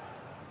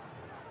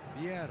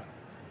 Vieira.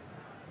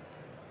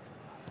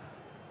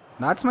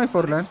 That's my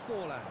Forlan. It's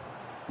Forlan.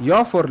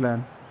 Your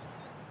Forlan.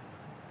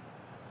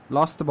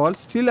 Lost the ball.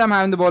 Still I'm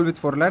having the ball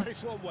with Forlan. That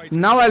is one way to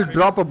Now stop I'll him.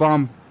 drop a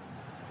bomb.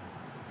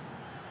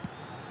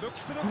 Looks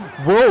for the finish.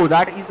 Whoa,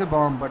 that is a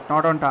bomb, but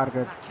not on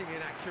target. Lacking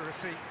in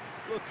accuracy.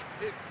 Look,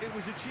 it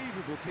was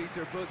achievable,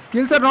 Peter, but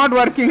Skills are not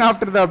working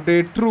after the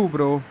update. True,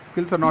 bro.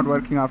 Skills are not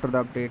working after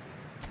the update.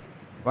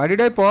 Why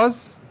did I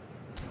pause?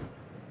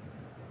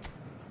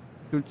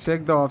 To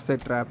check the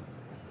offside trap.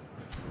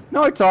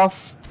 No, it's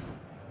off.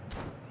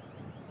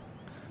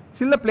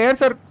 Still the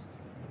players are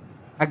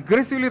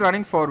aggressively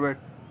running forward.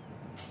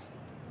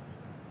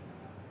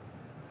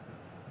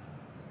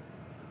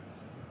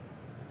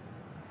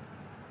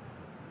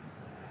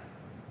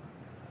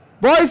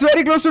 Boys,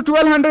 very close to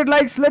 1200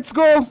 likes. Let's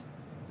go.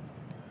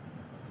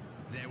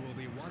 There will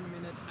be 1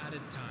 minute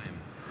added time.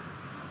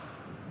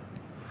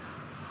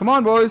 Come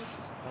on,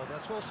 boys. Oh,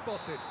 that's well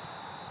spotted.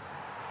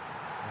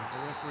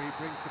 And the referee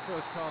brings the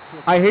first half to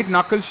a I hate close.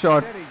 knuckle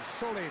Steady, shots.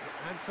 solid,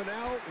 and for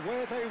now,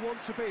 where they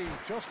want to be.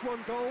 Just one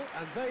goal,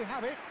 and they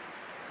have it.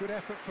 Good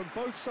effort from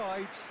both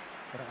sides,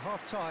 but at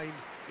half-time,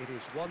 it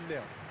is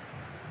 1-0.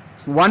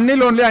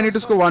 1-0 only. I need to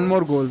score one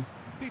more goal.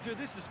 Peter,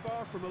 this is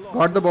far from a loss.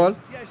 Got the ball.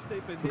 Yes,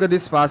 they've been Look hit at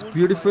this pass. once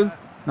Beautiful. by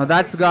Now a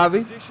that's excellent Gavi.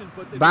 position,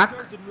 but they've Back.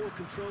 exerted more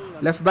control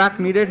and Left back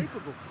more needed.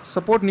 capable.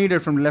 Support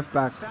needed from left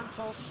back.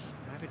 Santos.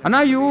 having a Anna,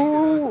 lead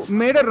you at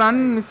made a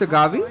run, Mr.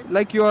 Gavi, half-time.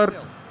 like you are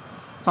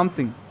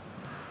something.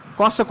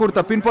 Costa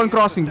Kurta, pinpoint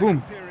crossing,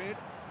 boom. Period.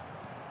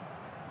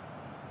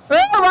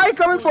 Hey, why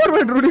coming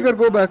forward? Rudiger,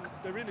 go back.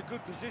 They're in a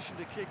good position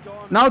to kick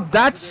on. Now After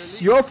that's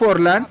their lead, your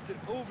they Forlan. have to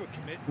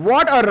overcommit.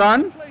 What a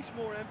run. Place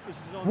more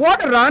emphasis on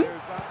What a run.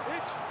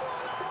 It's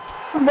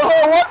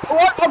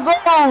What a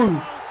goal. Well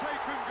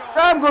taken goal.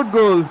 Damn good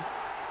goal. 2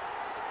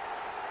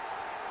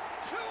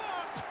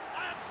 up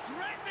and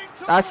threatening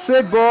to That's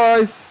win. it,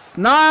 boys.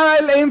 Now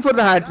I'll aim for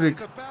the hat trick.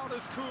 That is about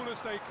as cool as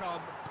they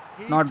come.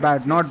 He Not picked bad,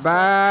 his not spot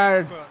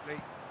bad. expertly.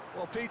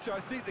 Well, Peter, I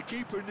think the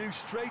keeper knew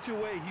straight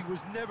away he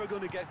was never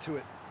going to get to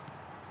it.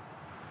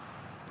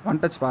 One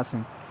touch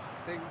passing.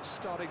 Things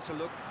starting to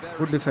look very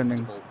Good defending.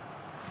 comfortable.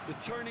 The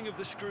turning of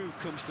the screw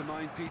comes to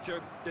mind, Peter.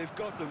 They've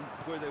got them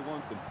where they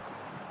want them.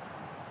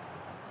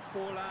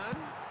 Forlan.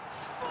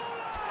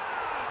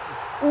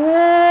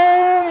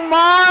 Oh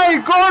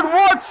my God,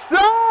 what's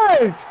that?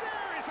 There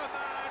is a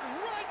man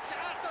right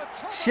at the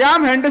top.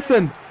 Shyam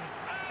Henderson.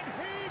 And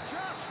he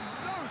just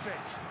knows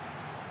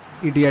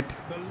it. Idiot.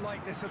 The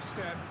lightness of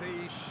step,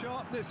 the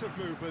sharpness of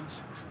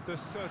movement, the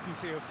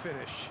certainty of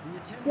finish.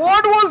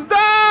 What was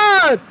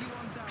that?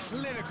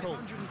 Clinical,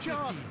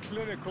 just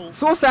clinical.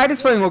 So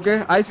satisfying,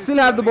 okay? I still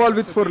have the ball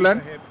with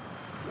Forlan.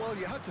 Well,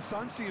 you had to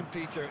fancy him,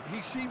 Peter.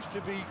 He seems to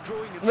be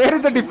growing in Where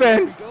is the stature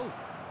wherever defense? we go.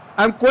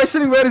 I'm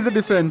questioning where is the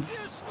defense.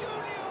 Yes,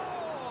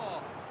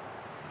 Junior!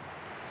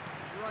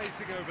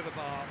 Rising over the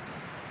bar.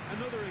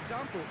 Another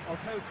example of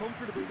how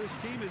comfortable this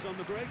team is on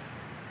the break.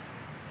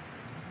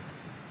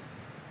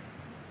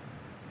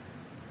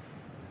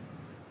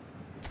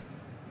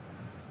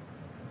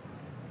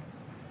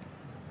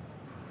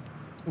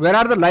 Where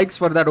are the likes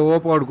for that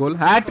overpowered goal?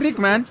 Hat-trick,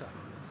 man.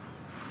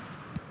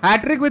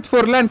 Hat-trick with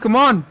Forlan, come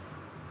on.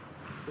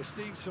 We're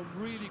seeing some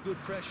really good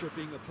pressure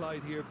being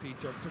applied here,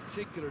 Peter,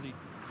 particularly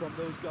from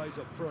those guys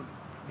up front.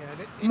 Yeah,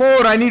 and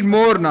More, I need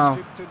more now.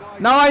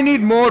 Now I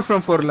need more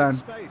from Forlan.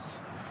 Space.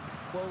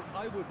 Well,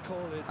 I would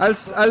call it.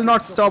 I'll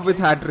not stop with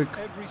hat-trick.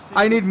 Every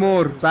I need single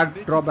more. player is Back,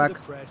 committed draw to the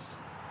back. press,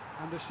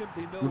 and there's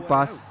simply no Good way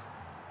pass.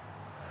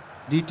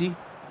 DT.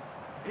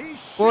 He's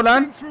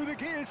Forlan. shifting through the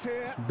gears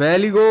here.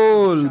 Belly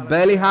goal.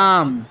 Belly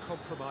ham.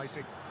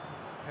 Compromising.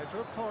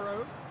 Pedro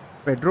Porro.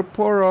 Pedro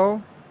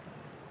Porro.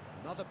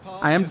 Another pass.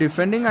 I am just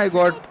defending. I keeps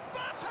got Mbappe!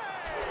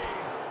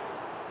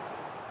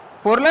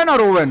 Forlan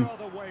or Owen?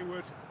 Rather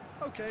wayward.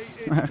 Okay,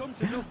 it's come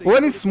to nothing.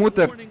 One but is it's a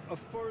smoother. warning of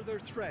further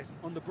threat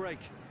on the break.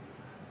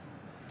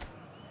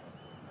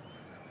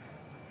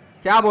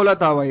 क्या बोला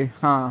था भाई?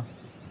 हाँ.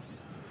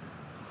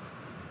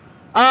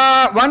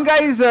 One guy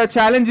is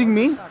challenging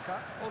me.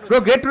 Saka on Bro,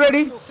 get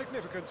ready. additional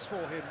significance for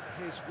him.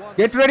 His one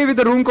Get ready with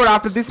the room code.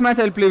 After this match,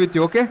 I'll play with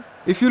you. Okay?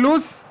 If you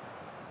lose,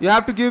 you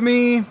have to give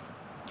me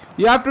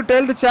You have to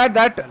tell the chat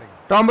that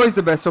Tomboy is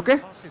the best, okay?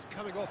 Passes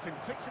coming off in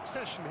quick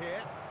succession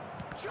here.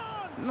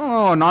 Chance!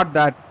 No, not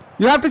that.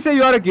 You have to say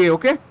you are a gay,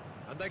 okay?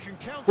 And they can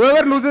counter.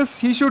 Whoever loses,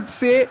 he should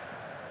say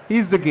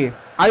he's the gay.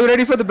 Are you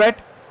ready for the bet?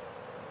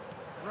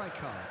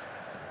 Rijkaard.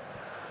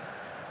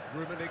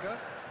 Rummenigge.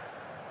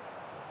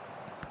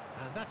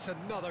 And that's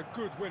another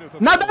good win of the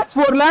Now ball. that's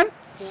Forlan.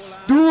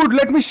 Dude,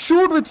 let me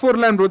shoot with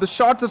Forlan, bro. The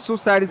shots are so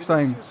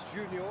satisfying. Vinicius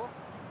Junior.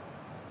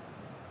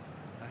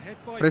 Ahead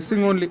by Pressing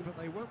 3, only. but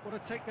they won't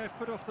want to take their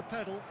foot off the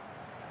pedal.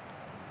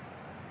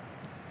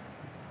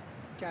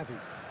 Gavi.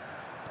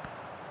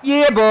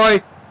 Yeah,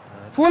 boy.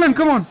 Forlan,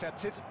 come on.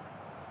 Intercepted.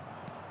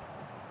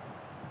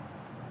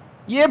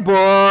 Yeah,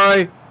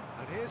 boy.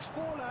 And here's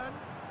Forlan.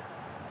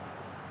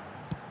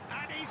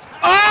 And he's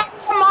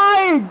Oh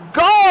my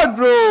God,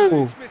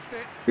 bro. He's missed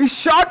it. His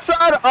shots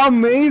are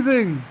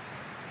amazing.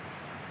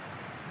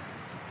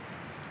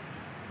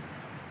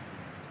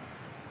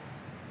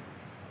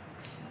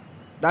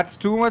 That's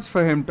too much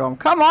for him, Tom.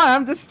 Come on,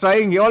 I'm just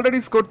trying. He already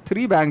scored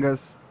 3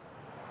 bangers.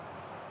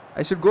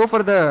 I should go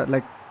for the,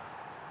 like,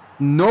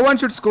 no one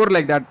should score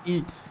like that.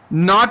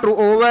 Not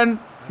Owen,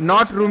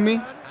 not Rumi.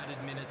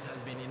 Added minute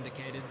has been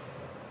indicated.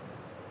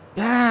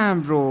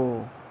 Damn,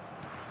 bro.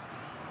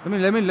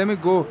 Let me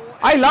go.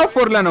 I love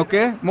Forlan,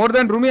 okay? More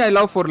than Rumi, I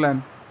love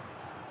Forlan.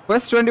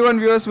 First 21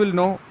 viewers will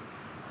know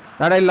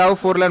that I love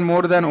Forlan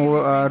more than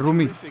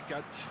Rumi.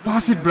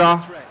 Pass it, brah.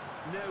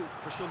 Now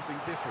for something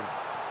different.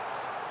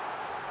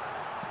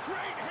 Great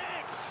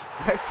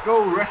hit. Let's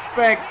go.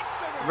 Respect.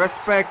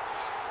 Respect.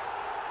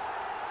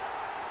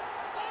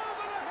 Over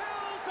the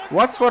hills and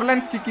What's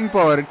Forlan's kicking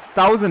power? It's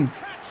 1000.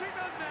 catching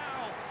them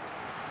now.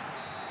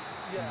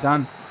 It's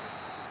done.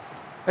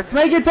 Let's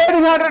make it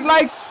 1300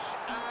 likes.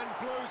 And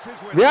blows his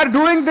whistle. We are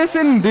doing this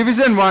in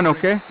Division 1,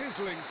 okay?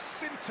 Sizzling,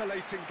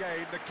 scintillating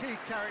game. The key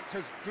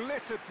characters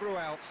glittered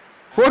throughout.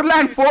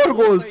 Forlan 4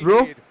 goals,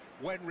 bro.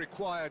 When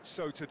required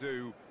so to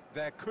do,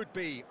 there could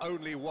be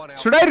only one out.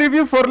 Should I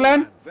review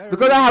Forlan?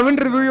 Because I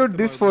haven't reviewed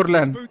this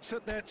Forlan. Boots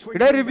at their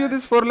Did I review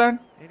this Forlan?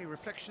 Any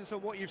reflections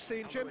on what you've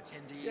seen, Jim?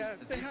 Yeah,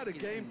 they had a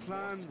game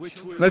plan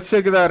which was Let's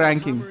check the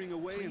ranking. hammering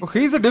away in Oh,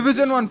 he's a certain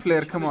Division 1 positions, player,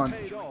 and come it on.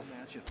 paid off.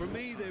 For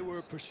me, they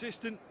were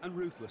persistent and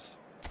ruthless.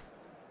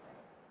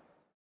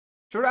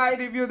 Should I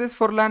review this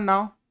Forlan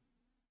now?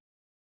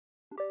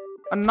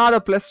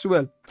 Another plus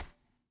 12.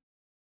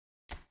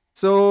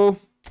 So,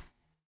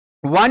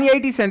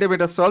 180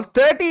 centimeters tall,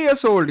 30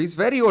 years old. He's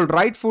very old,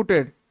 right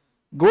footed.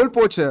 Goal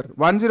poacher,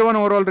 101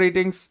 overall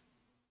ratings.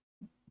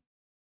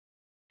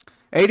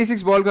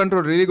 86 ball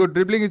control, really good.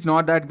 Dribbling is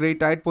not that great.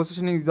 Tight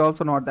positioning is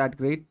also not that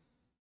great.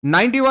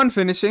 91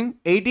 finishing,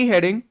 80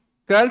 heading,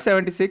 curl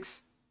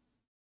 76,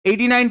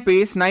 89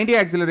 pace, 90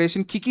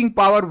 acceleration, kicking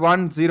power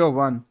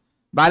 101.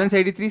 Balance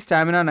 83,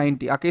 stamina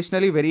 90.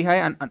 Occasionally very high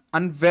and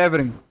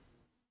unwavering.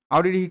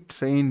 How did he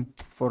train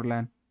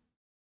Forlan?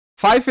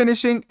 5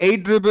 finishing,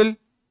 8 dribble,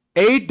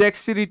 8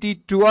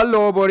 dexterity, 12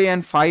 lower body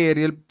and 5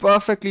 aerial.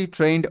 Perfectly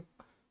trained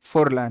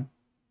Forlan.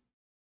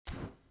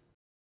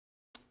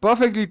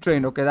 Perfectly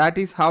trained. Okay, that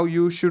is how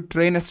you should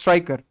train a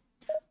striker.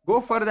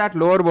 Go for that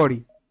lower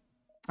body.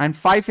 And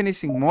 5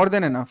 finishing, more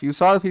than enough. You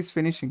saw his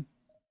finishing.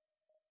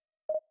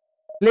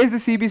 Place the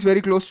CBs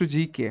very close to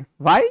GK.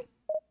 Why?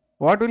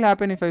 What will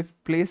happen if I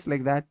place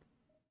like that?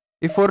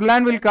 If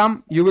Forlan will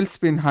come, you will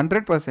spin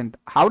 100%.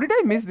 How did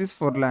I miss this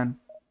Forlan?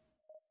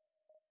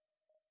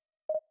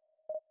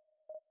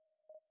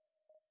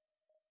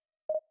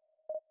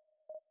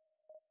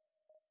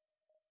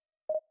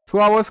 Two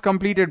hours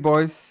completed,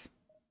 boys.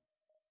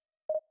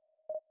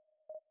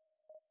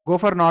 Go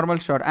for normal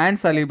shot. And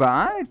Saliba.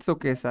 Ah, it's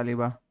okay,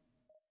 Saliba.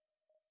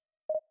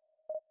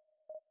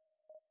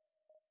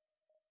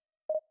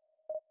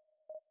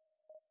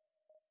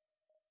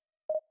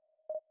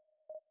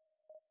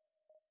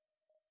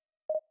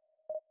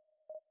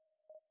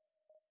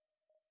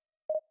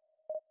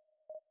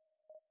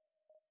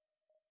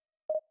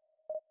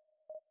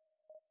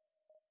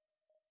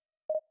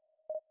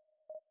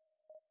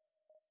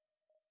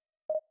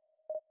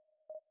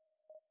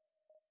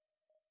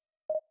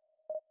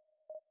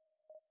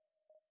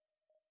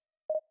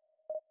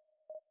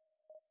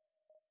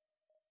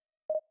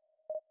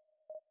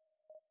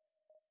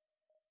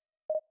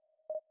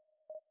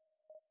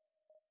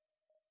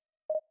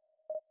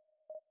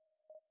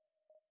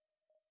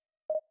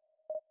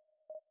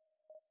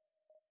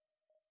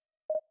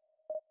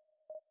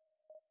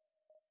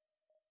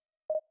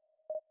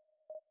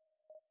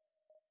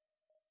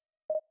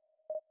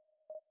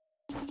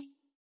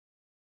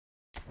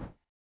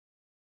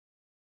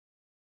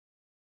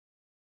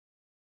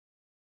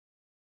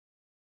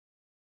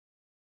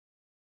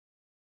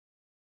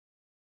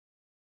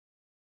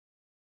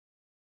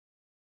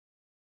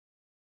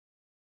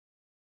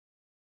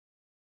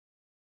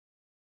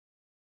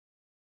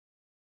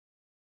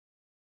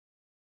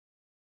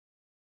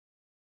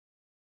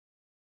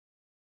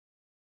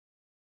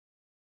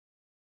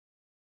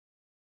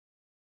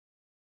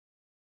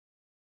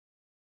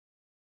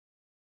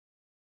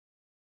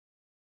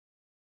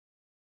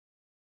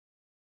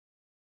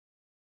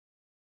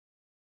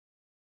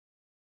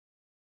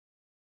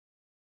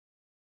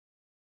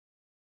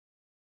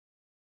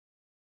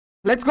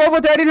 Let's go for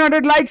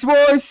 1300 likes,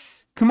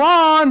 boys. Come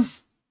on.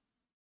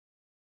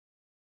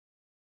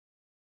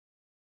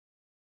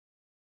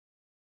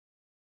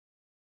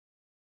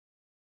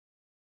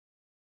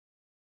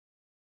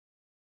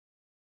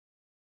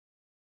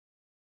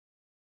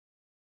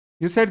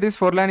 You said this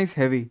Forlan is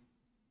heavy.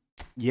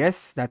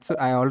 Yes,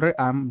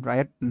 I'm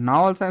right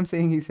now also I'm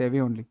saying he's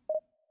heavy only.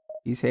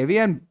 He's heavy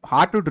and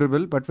hard to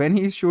dribble, but when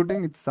he's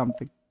shooting, it's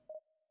something.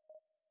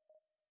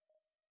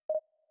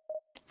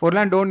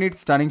 Forlan don't need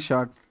stunning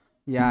shot.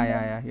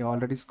 Yeah. He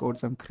already scored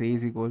some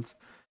crazy goals.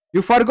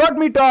 You forgot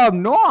me,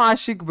 Tom. No,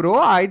 Ashik, bro.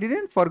 I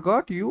didn't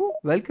forgot you.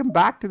 Welcome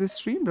back to the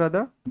stream,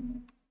 brother.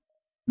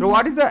 Bro,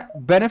 what is the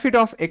benefit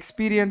of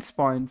experience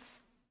points?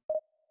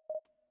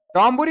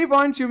 Tomburi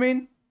points, you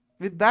mean?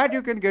 With that,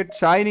 you can get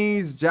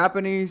Chinese,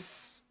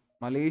 Japanese,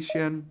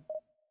 Malaysian.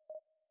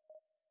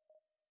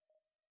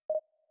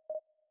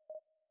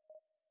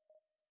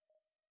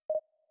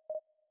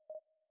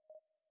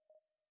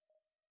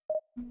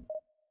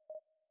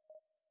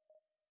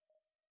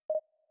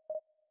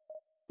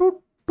 Toot,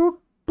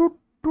 toot, toot,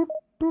 toot,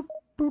 toot,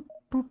 toot,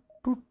 toot,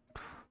 toot.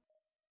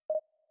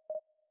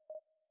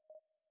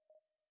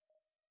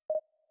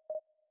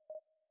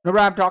 No,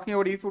 bro, I'm talking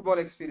about eFootball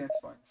experience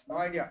points. No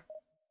idea.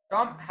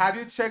 Tom, have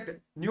you checked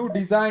new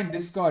design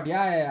Discord?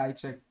 Yeah, I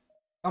checked.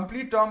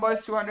 Complete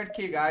Tomboys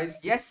 200k, guys.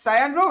 Yes,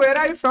 Cyan, bro, where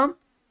are you from?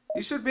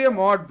 You should be a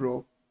mod,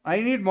 bro.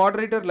 I need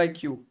moderator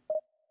like you.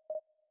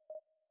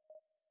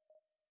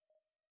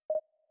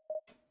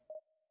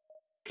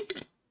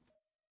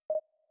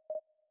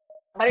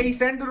 He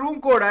sent the room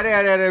code.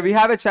 We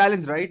have a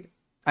challenge, right?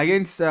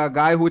 Against a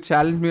guy who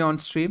challenged me on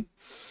stream.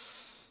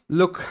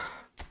 Look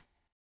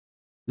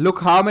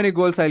how many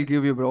goals I'll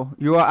give you, bro.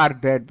 You are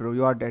dead, bro.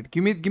 You are dead.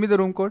 Give me the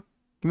room code.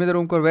 Give me the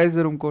room code. Where is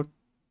the room code?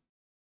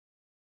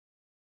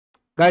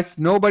 Guys,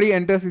 nobody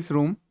enters his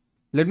room.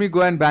 Let me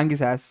go and bang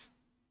his ass.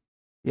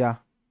 Yeah.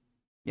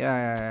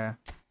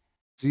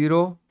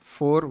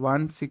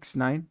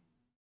 04169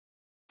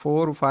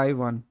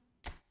 451.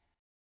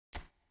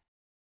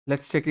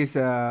 Let's check his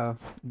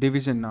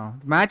division now.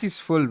 The match is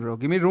full, bro.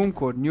 Give me room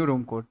code. New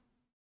room code.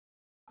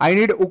 I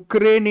need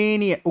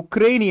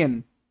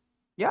Ukrainian.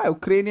 Yeah,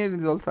 Ukrainian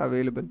is also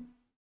available.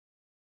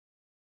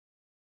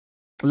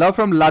 Love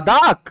from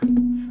Ladakh.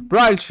 Bro,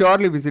 I'll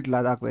surely visit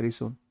Ladakh very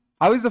soon.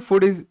 How is the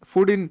food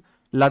in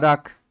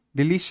Ladakh?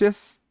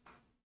 Delicious.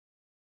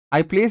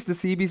 I place the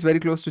CBs very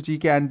close to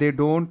GK and they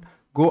don't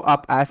go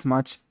up as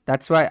much.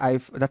 That's what I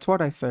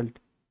felt.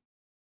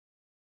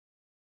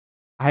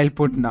 I'll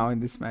put now in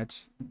this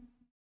match.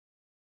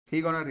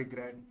 He gonna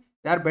regret.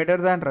 They are better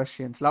than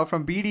Russians. Love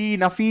from BD.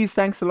 Nafis,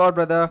 thanks a lot,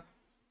 brother.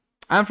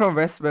 I'm from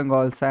West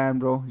Bengal, Sam,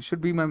 bro. You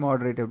should be my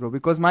moderator, bro.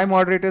 Because my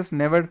moderators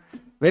very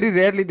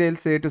rarely they'll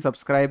say to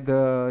subscribe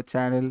the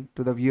channel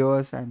to the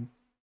viewers, and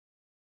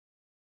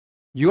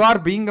you are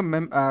being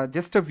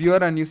just a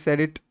viewer and you said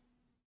it.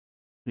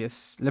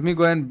 Yes. Let me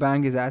go and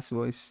bang his ass,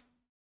 boys.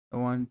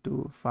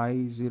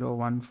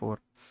 125014.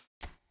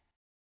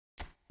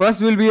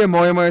 First will be a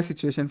Moya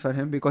situation for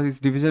him because his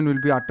division will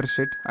be utter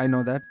shit. I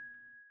know that.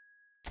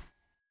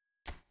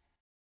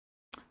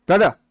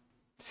 Brother,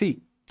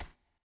 see.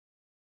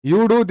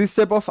 You do this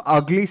type of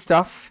ugly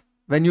stuff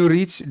when you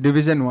reach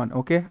Division 1,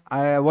 okay?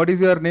 What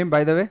is your name,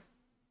 by the way?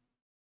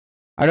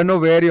 I don't know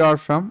where you are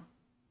from.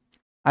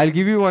 I'll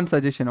give you one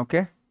suggestion,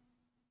 okay?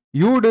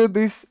 You do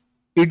this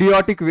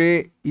idiotic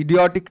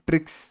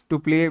tricks to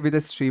play with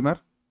a streamer.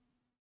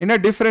 In a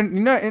different,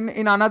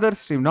 in another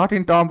stream, not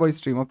in Tomboy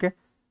stream, okay?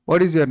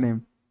 What is your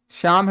name?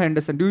 Sham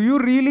Henderson. Do you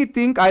really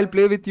think I'll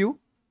play with you?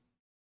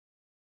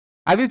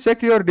 Have you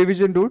checked your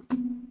division, dude?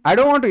 I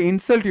don't want to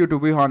insult you, to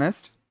be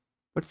honest.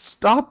 But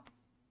stop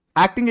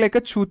acting like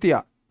a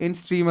chutia in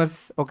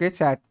streamers, okay,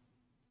 chat.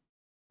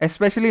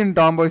 Especially in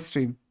Tomboy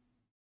stream.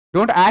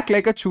 Don't act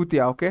like a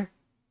chutia, okay?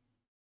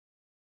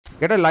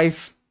 Get a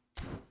life.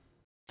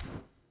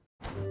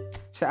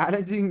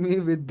 Challenging me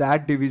with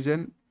that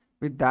division,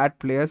 with that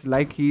players,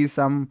 like he is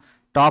some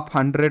top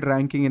 100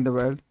 ranking in the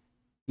world.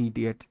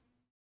 Idiot.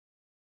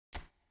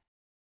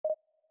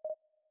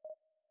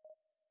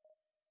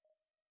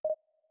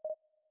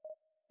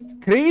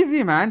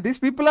 Crazy, man. These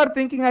people are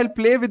thinking I'll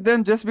play with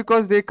them just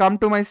because they come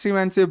to my stream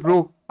and say,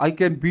 bro, I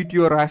can beat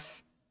your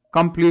ass.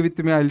 Come play with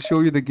me. I'll show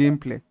you the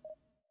gameplay.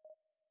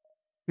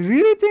 You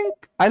really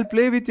think I'll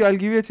play with you? I'll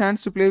give you a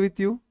chance to play with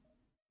you?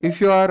 If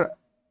you are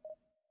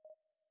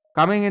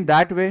coming in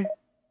that way.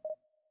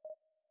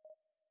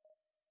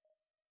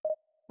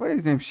 What is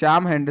his name?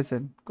 Sham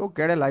Henderson. Go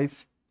get a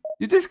life.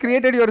 You just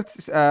created your,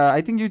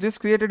 I think you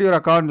just created your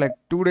account like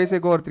 2 days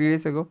ago or 3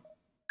 days ago.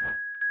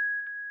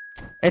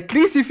 At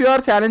least if you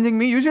are challenging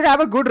me, you should have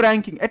a good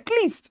ranking. At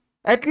least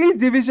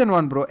Division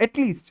 1, bro. At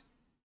least.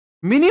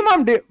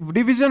 Minimum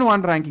Division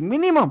 1 ranking.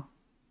 Minimum.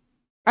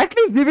 At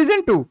least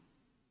Division 2.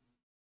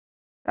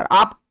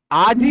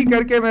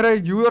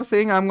 You are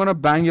saying I'm gonna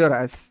bang your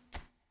ass.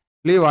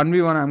 Play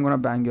 1v1, I'm gonna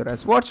bang your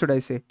ass. What should I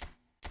say?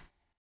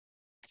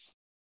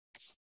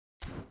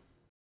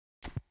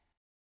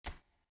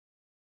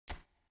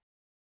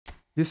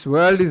 This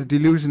world is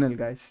delusional,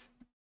 guys.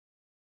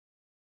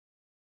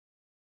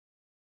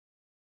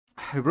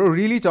 Bro,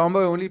 really,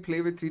 Tomboy only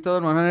play with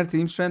 3100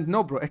 team strength?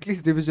 No, bro. At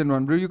least Division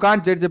 1, bro. You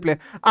can't judge a player.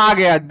 Aa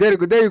gaya. There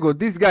you go.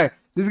 This guy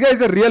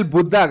is a real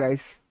Buddha,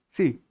 guys.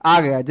 See,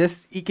 aa gaya.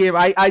 Just he came.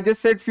 I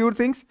just said few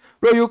things,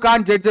 bro. You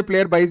can't judge a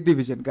player by his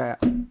division, guy.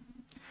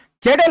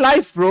 Get a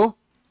life, bro.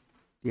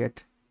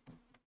 Yet,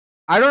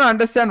 I don't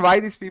understand why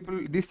this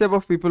type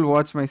of people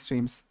watch my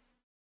streams.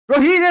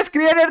 Bro, he just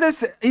created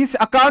his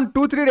account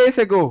 2-3 days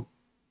ago.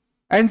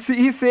 And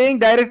he's saying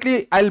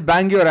directly, I'll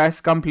bang your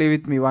ass, come play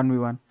with me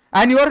 1v1.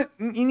 And you're,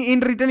 in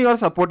return, you're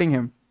supporting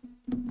him.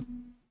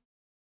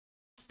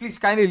 Please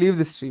kindly leave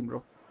this stream,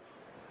 bro.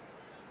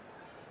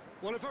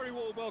 Well, a very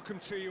warm welcome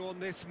to you on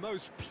this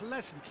most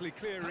pleasantly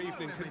clear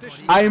evening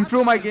condition. I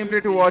improve my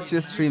gameplay to watch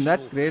your stream,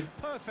 that's great.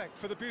 Perfect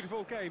for the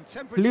beautiful game.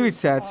 Leave it,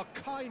 chat. Are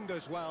kind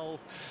as well.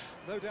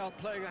 No doubt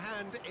playing a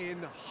hand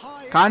in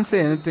high. Can't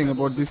say anything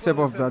about this type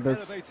of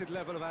brothers. Elevated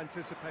level of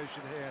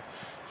anticipation here.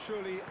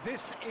 Surely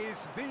this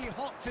is the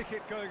hot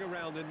ticket going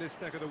around in this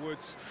neck of the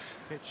woods.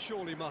 It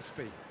surely must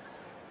be.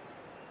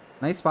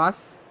 Nice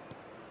pass.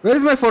 Where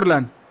is my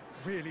Forlan?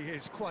 Really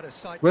is quite a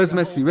sight. Where's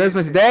Messi? Where's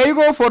Messi? There you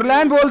go,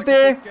 Forlan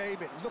bolte.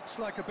 It looks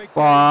like a big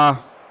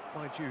Wow.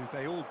 Mind you,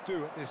 they all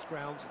do at this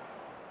ground.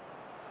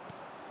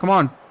 Come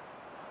on.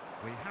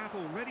 We have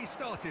already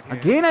started here.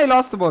 Again I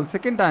lost the ball,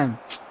 second time.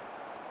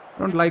 I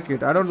don't like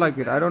it. I don't like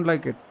it. I don't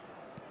like it.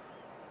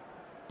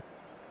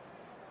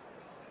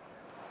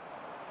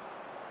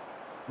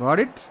 Got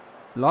it.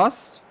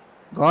 Lost.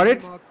 Got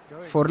it.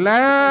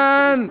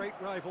 Forlan. Great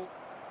rival.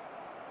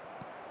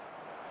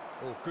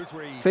 Oh, good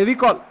read.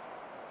 Fevicol.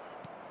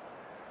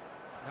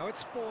 Now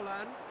it's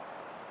Forlan.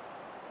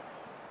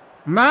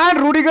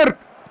 Man, Rudiger.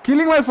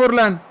 Killing my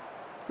Forlan.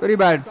 Very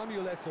bad.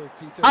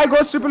 I go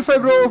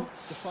 555, bro.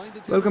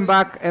 Welcome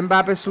back.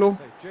 Mbappe slow.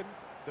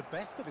 The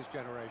best of his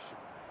generation.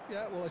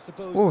 Yeah, well, I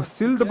suppose Oh,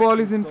 still the ball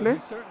is in play. he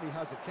certainly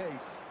has a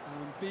case.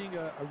 Being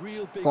a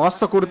real big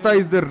Costa Curta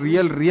is the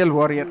real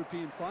warrior.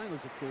 European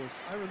finals, of course.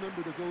 I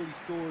remember the goal he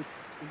scored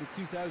in the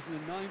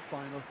 2009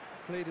 final,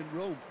 played in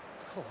Rome.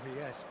 Oh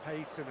yes,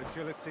 pace and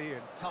agility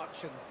and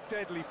touch and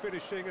deadly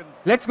finishing and.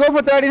 Let's go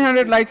for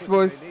 1300 likes,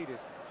 boys.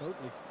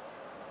 Totally.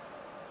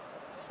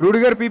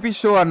 Rudiger PP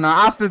show Anna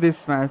after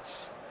this match.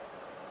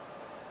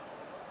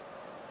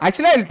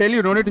 Actually, I'll tell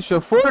you, no need to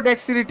show. 4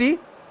 dexterity,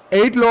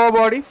 8 lower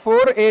body,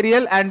 4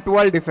 aerial and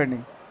 12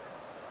 defending.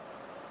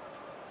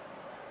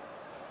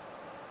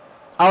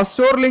 Our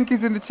store link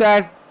is in the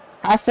chat.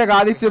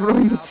 Hashtag Aditya bro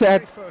in the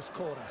chat.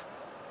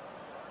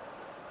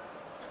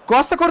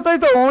 Costa Curta is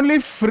the only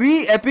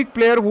free epic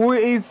player who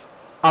is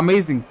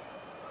amazing.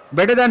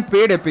 Better than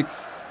paid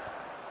epics.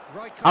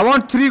 I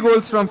want 3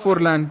 goals from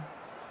Forlan.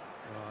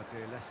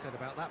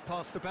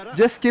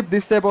 Just skip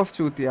this type of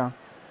chutia.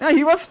 Yeah,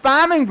 he was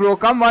spamming, bro.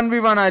 Come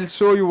 1v1, I'll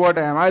show you what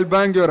I am. I'll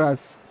bang your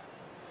ass.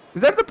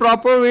 Is that the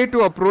proper way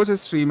to approach a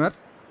streamer?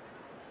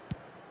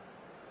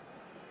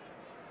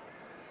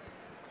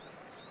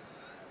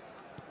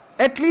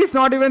 At least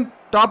not even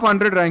top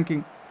 100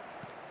 ranking.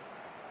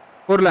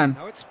 Forlan.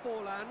 Now it's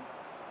Forlan.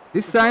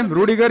 This time,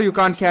 Rudiger, you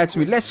can't catch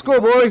me. Let's go,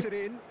 boy.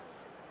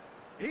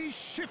 He's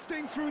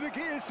shifting through the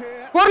gears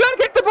here. Forlan,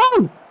 get the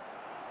ball.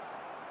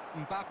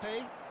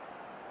 Mbappe.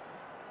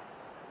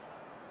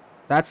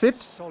 That's it.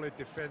 Solid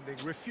defending.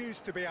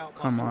 Refused to be out.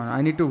 Come on,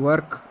 I need to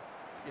work.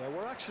 Yeah,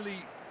 we're actually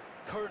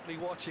currently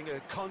watching a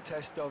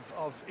contest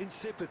of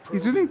insipid.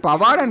 He's using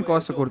Pavard and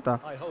Costa Curta.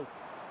 I hope.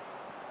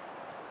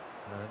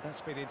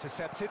 That's been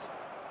intercepted.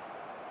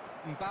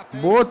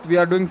 Mbappe. Both we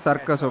are doing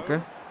circus,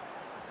 okay?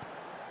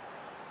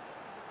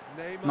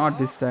 Neymar. Not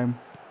this time.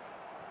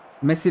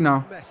 Messi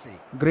now. Messi.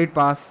 Great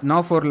pass.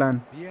 Now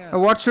Forlan. Yeah. Now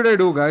what should I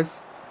do, guys?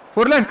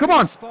 Forlan, come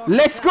on.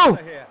 Let's go.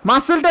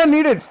 Marcelton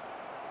needed.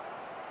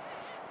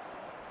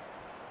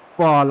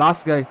 Oh,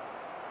 last guy.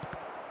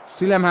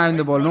 Still I'm having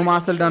the ball. No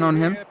Marcelton on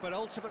him.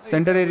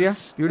 Center area.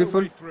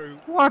 Beautiful.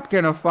 What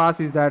kind of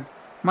pass is that?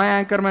 My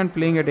anchorman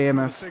playing at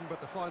AMF.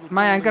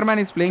 My anchorman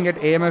is playing at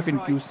AMF in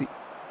QC.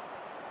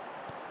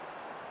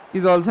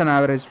 He's also an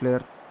average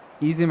player.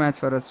 Easy match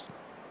for us.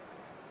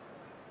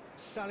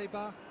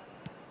 Saliba.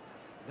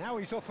 Now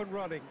he's off and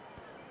running.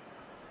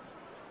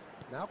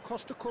 Now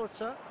Costa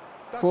Curta.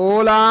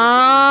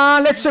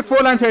 Forlan. Let's check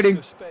Forlan's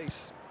heading.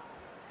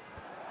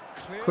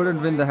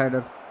 Couldn't win the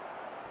header.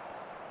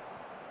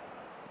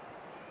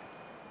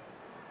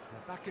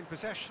 Back in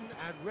possession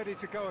and ready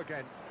to go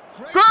again.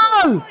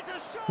 Goal!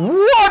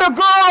 What a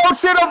goal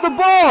outside of the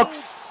box!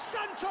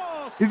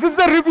 Santos! Is this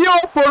the review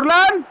of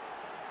Forlan?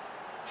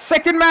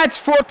 Second match,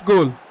 4th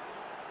goal.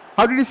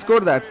 How did he score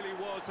that? Really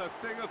was a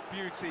thing of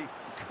beauty,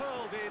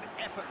 curled in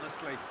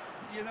effortlessly.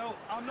 You know,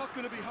 I'm not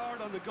going to be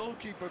hard on the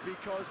goalkeeper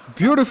because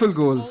Beautiful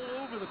goal. all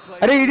over the place.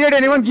 Arey idiot,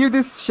 anyone give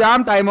this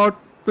sham timeout?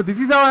 So this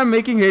is how I'm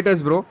making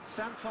haters, bro.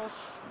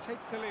 Santos take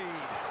the lead.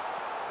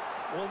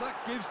 Well, that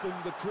gives them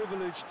the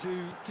privilege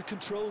to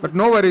control. But the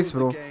no tempo worries, of the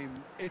bro.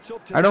 game. It's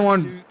up to I don't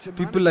them want to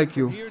people manage like it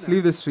you. from here Just now.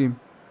 leave the stream.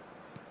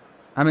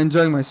 I'm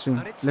enjoying my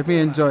stream. Let me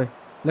enjoy.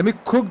 Let me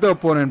cook the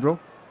opponent, bro.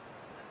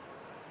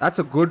 That's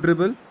a good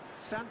dribble.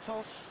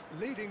 Santos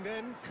leading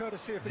then,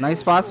 courtesy of the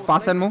Nice goal pass, scored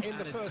pass and late move. in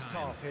the first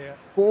half here.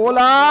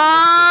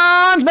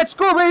 Poland! Let's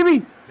go,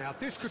 baby! Now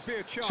this could be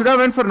a chance. Should have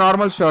went for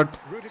normal shot.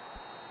 Rudiger.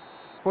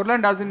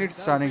 Poland doesn't need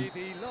That'll stunning.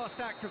 be the last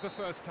act of the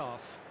first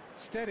half.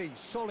 Steady,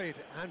 solid,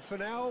 and for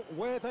now,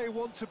 where they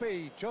want to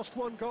be. Just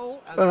one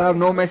goal. And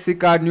No Messi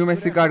card, new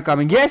Messi card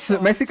coming. Yes,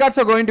 Messi cards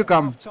are going to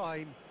come.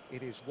 Time,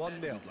 it is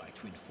 1-0.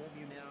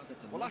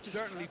 Well, that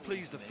certainly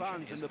pleased the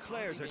fans, and the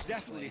players are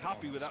definitely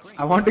happy with that.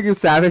 I want to give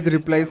savage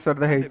replies for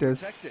the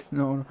haters.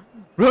 No.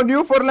 Bro,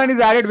 new Forlan is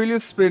added. Will you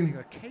spin?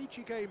 A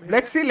cagey game here.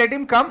 Let's see, let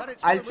him come.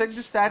 I'll check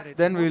the stats,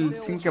 then we'll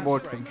think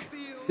about him.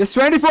 Just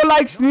 24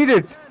 likes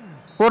needed.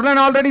 Forlan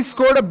already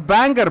scored a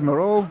banger,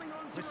 bro.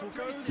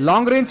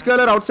 Long range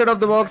curler outside of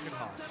the box.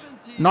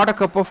 Not a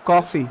cup of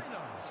coffee.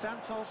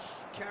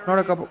 Santos Not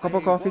a cup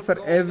of coffee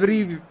for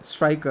every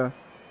striker.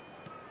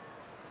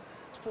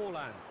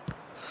 Forlan.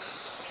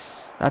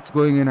 That's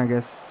going in, I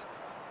guess.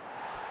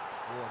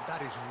 Oh,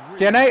 that is really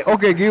Can I?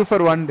 Okay, give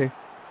for one day.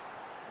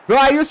 Bro,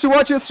 I used to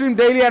watch your stream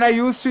daily and I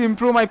used to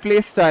improve my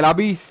play style.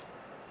 Abis,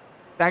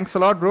 thanks a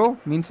lot, bro.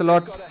 Means a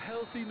lot. Got a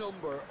healthy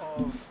number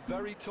of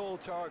very tall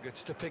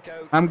targets to pick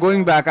out. I'm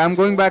going back. I'm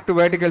going back to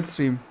vertical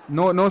stream.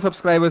 No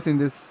subscribers in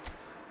this.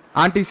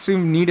 Anti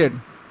stream needed.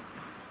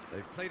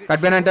 They've played it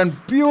Katban and done.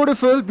 short.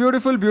 Beautiful,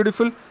 beautiful,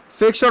 beautiful.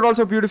 Fake shot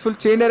also beautiful.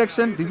 Chain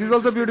direction. This is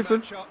also beautiful.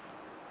 It's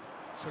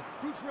a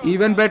good run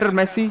Even on better, the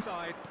left-hand Messi.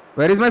 side.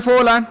 Where is my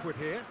Forlan? Awkward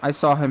here. I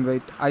saw him.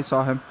 Wait, I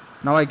saw him.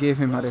 Now I gave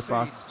him Well a seen.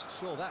 pass.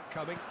 Saw that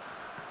coming.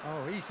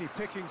 Oh, easy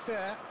pickings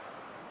there.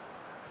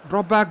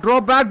 Drop back,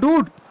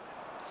 dude.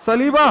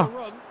 Saliba,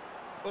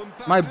 Run.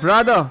 my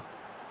brother.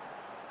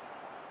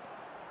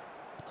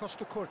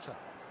 Costa Corta.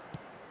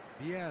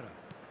 Vieira.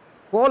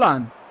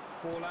 Forlan.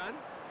 Forlan.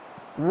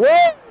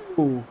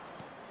 Whoa!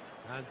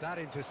 And that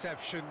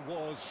interception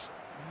was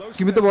most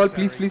Give me the ball,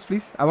 necessary. please,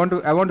 please. I want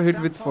to hit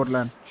with Santos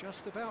Forlan.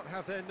 just about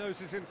have their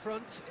noses in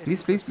front. It Please,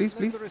 is please, the please,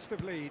 please. slenderest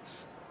of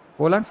leads.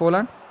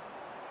 Forlan.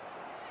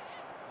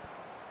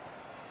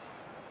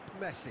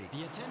 Messi.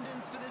 The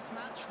attendance for this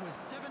match was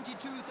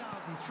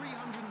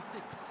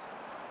 72,306.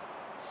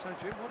 So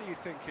Jim, what are you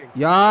thinking?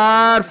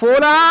 Yaar,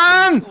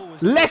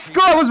 Forlan! Let's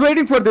go! I was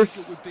waiting for It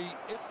this. would be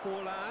if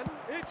Forlan.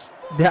 It's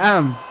Forlan.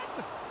 Damn.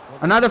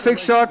 Another fake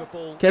shot.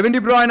 Kevin De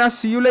Bruyne,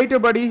 see you later,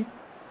 buddy.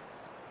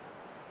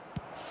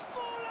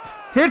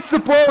 Hits the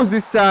post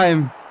this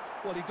time.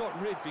 well, he got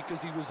rid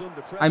because he was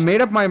under pressure. I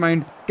made up my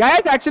mind.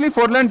 Guys, actually,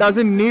 Forlan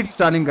doesn't need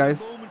stunning,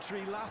 guys.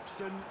 Momentary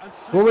lapse and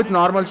Go with slipped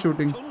normal into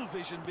shooting. Tunnel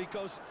vision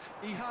because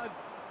he had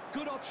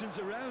good options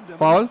around him.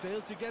 Foul. And he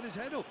failed to get his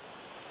head up.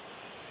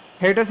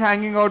 Haters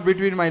hanging out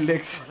between my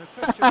legs. No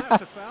question,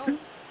 that's a foul.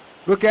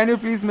 Bro, can you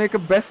please make a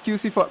best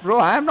QC for... Bro,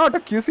 I am not a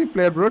QC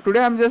player, bro. Today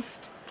I'm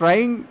just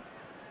trying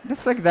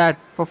just like that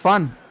for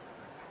fun.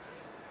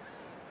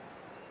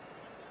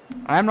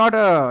 I am not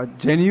a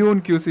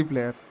genuine QC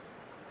player.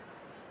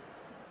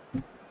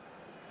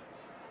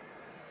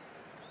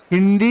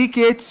 Hindi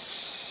के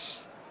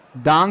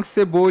दांग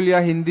से बोल या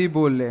हिंदी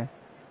बोल ले.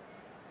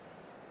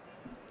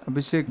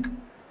 Abhishek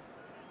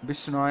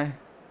Bishnoy.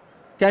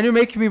 Can you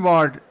make me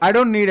mod? I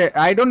don't need it.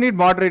 I don't need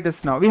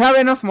moderators now. We have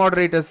enough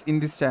moderators in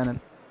this channel.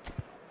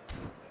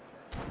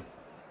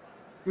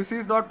 QC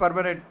is not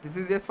permanent. This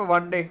is just for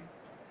one day.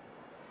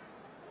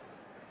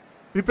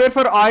 Prepare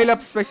for oil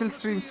up special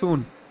stream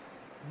soon.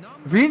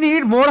 We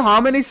need more. How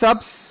many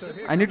subs? So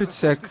here I need to comes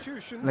a check.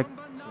 substitution. Like,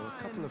 So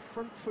a couple of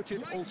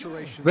front-footed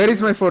alterations. where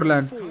is my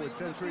Forlan?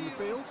 Forwards entering the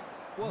field.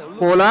 Well, look,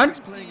 Poland. he's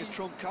playing his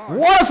trump card.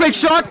 What a fake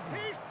shot!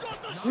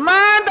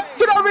 Man, that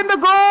should have been the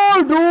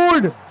goal,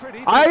 dude!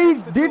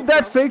 I did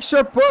that fake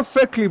shot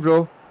perfectly,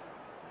 bro.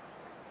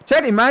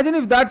 Chat, imagine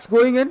if that's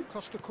going in.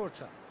 Costa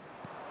Corta.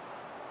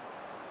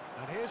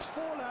 And here's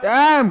Forlan.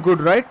 Damn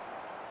good, right?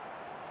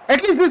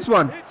 At least this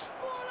one. It's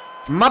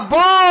Forlan. My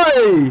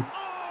boy! Oh,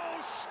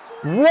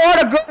 squeeze.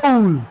 What a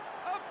goal!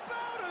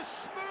 About as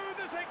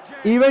smooth as it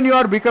gets. Even you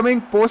are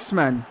becoming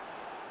postman.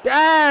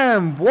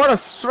 Damn, what a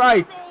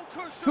strike. Goal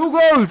cushion. 2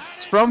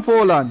 goals from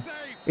Forlan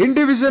in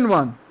Division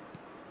 1.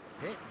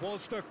 It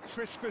was the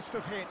crispest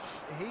of hits.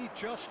 He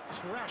just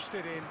crashed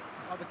it in.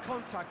 Oh, the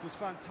contact was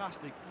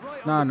fantastic.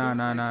 Right Nah, on the nah, boot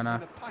nah, lace, nah, nah.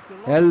 and it packed a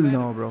lot Hell of no,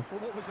 venom bro. for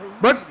what was a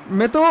But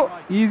really Meto tough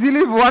strike.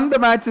 easily won the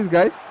matches,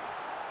 guys.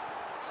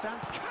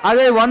 Santos.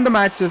 I won the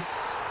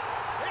matches.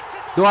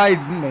 Though I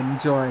didn't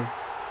enjoy.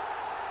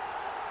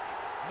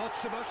 Not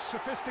so much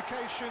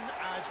sophistication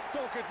as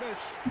doggedness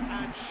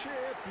and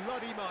sheer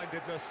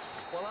bloody-mindedness.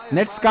 Well, I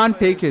Nets admire can't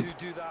take players it.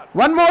 who do that.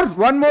 One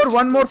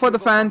more for the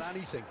Give up on fans.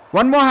 anything.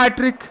 One more hat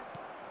trick.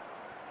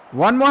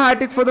 One more hat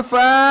trick for the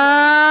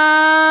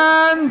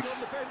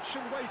fans.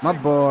 My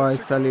boy,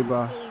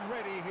 Saliba.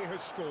 Already he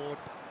has scored.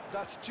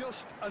 That's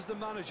just as the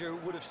manager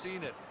would have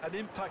seen it. An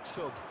impact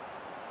sub.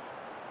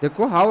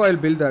 Dekho how I'll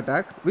build the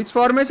attack. Which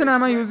formation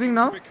am I using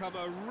now? Become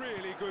a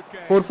really good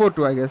game.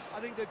 4-4-2, I guess. I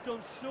think they've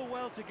done so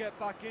well to get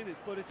back in it,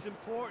 but it's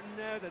important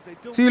now that they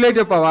don't See you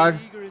later, feel like Pawar.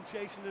 they're eager in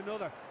chasing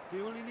another.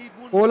 They only need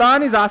one.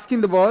 Polan is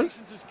asking the ball.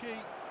 Patience is key.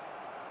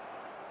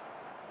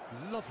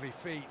 Lovely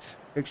feet.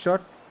 Big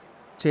shot.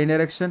 Chain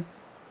direction.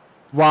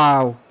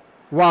 Wow.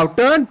 Wow.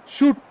 Turn.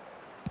 Shoot.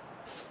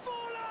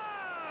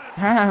 Forlan!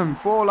 Damn.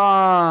 Fall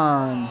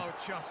on. Oh,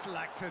 just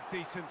lacked a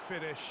decent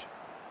finish.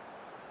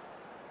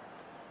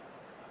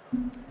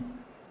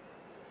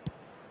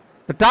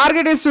 The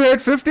target is to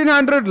hit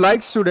 1500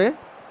 likes today.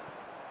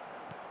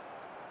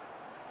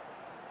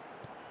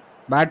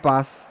 Bad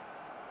pass.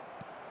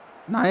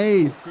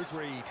 Nice. Good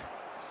read.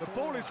 The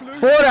ball is loose.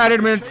 4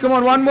 added minutes. Come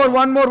on, one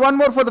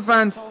more for the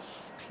fans.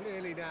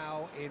 Clearly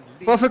now in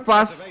lead Perfect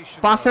pass.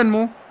 preservation Pass and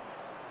move.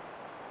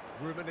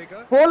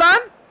 Rummenigge. Hold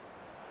on.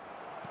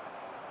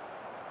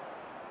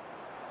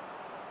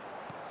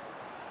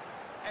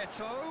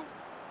 Eto'o.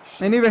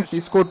 Anyway, he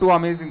scored 2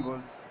 amazing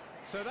goals.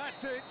 So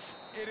that's it.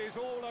 It is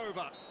all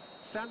over.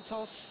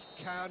 Santos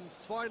can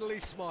finally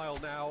smile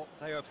now.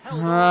 They have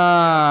held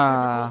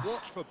on. Difficult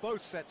watch for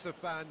both sets of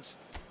fans.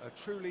 A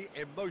truly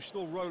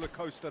emotional roller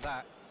coaster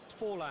that.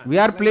 Forlan We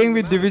are playing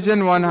with playing the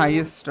Division 1 man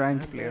highest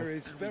ranked and there players.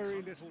 is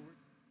very little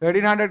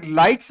 1300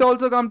 likes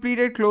also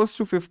completed, close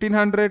to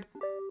 1500.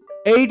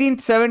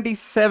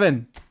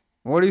 1877.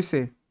 What do you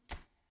say?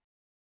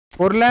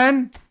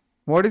 Forlan,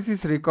 what is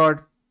his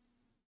record?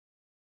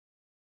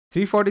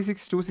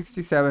 346,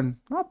 267.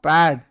 Not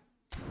bad.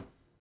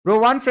 Bro,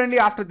 one friendly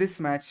after this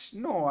match.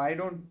 No, I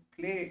don't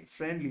play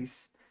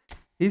friendlies.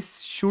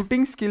 His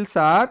shooting skills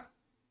are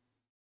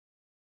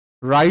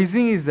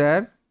rising is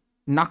there.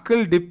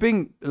 Knuckle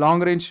dipping,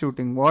 long range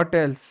shooting. What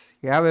else?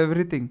 You have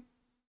everything.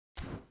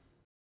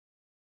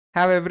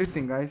 Have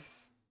everything,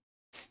 guys.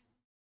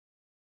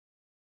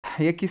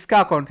 ये किसका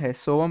account है?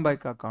 सोवम भाई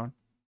का account.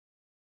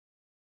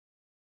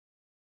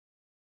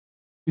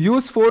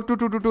 Use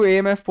 4-2-2-2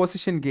 AMF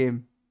position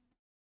game.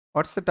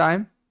 What's the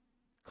time?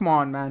 Come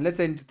on, man. Let's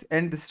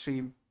end the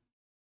stream.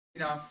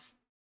 Enough.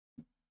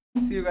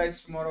 See you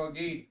guys tomorrow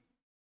again.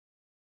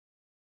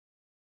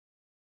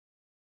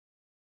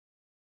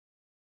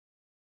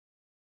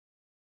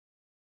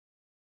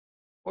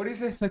 What do you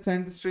say? Let's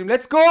end the stream.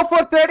 Let's go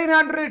for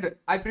 1300.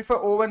 I prefer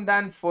Owen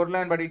than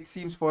Forlan, but it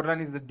seems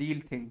Forlan is the deal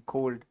thing.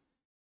 Cold.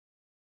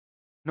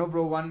 No,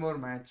 bro. One more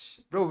match.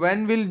 Bro,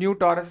 when will new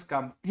Taurus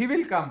come? He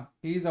will come.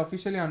 He is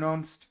officially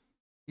announced.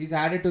 He's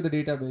added to the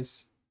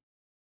database.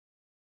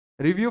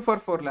 Review for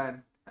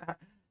Forlan.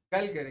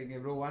 Kal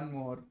karenge, bro. One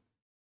more.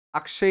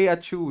 Akshay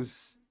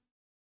Achus.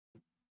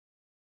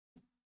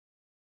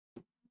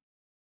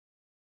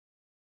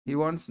 He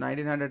wants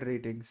 1900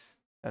 ratings.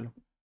 Chalo.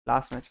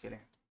 Last match kरेंगे.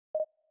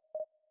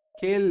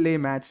 खेल ले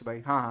match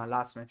भाई. हाँ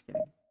last match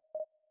खेलेंगे.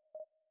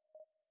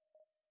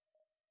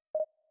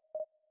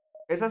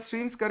 ऐसा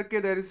streams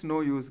करके there is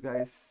no use,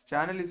 guys.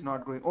 Channel is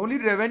not growing. Only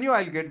revenue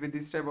I'll get with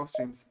this type of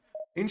streams.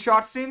 In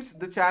short streams,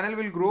 the channel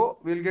will grow.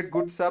 We'll get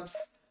good subs,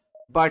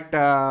 but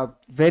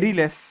very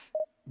less.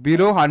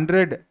 Below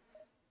 100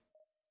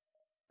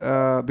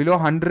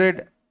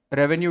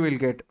 revenue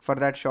we'll get for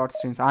that short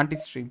streams. Auntie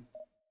stream.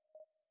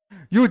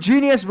 You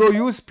genius, bro.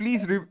 Use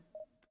please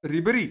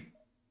Ribery.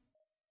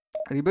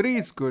 Ribery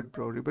is good,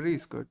 bro. Ribery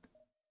is good.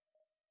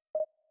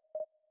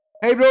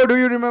 Hey, bro. Do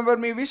you remember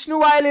me? Vishnu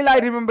Vailil, I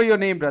remember your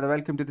name, brother.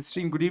 Welcome to the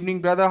stream. Good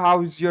evening, brother.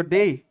 How is your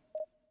day?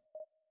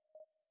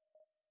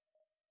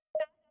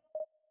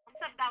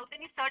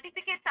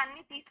 Certificates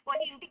అన్ని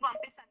తీసుకొని ఇంటికి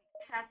పంపిస్తాను.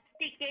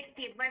 Certificate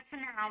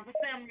ఇవ్వాల్సిన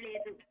అవసరం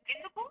లేదు.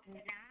 ఎందుకు?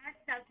 నా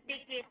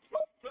certificate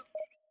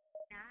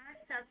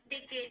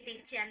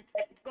ఇచ్చాను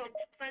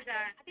గొప్పగా.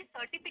 అది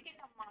సర్టిఫికేట్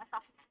అమ్మా,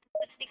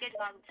 సర్టిఫికేట్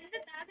కాదు. ఎంత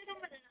తాగడం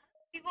వల్ల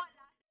ఇవాళ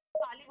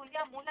ఖాళీ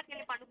గుంజా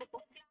మూలకెళ్ళి పండుకోపో.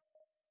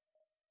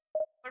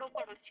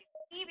 పడొచ్చి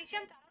ఈ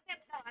విషయం తర్వాత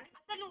చెప్తావా?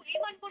 అసలు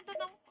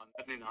ఏమనుకుంటున్నావు?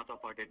 అందరినీ నాతో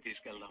పాటే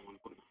తీసుకెళ్దాం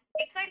అనుకున్నా.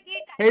 ఎక్కడికి?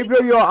 Hey bro,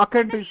 your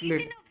account is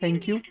lit.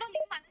 Thank you.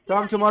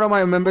 Tom, tomorrow my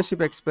membership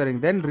expiring.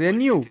 Then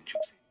renew.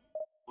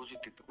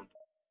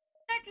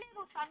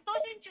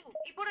 సంతోషించు.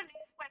 ఇప్పుడు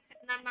నెక్స్ట్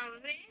క్వశ్చన్.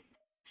 నన్నవే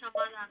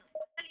సమాధానం.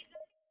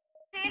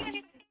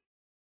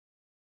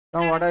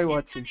 Now what are you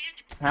watching?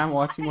 I am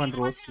watching one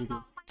roast video.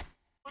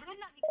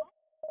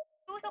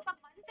 చూసి ఒక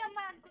మంచి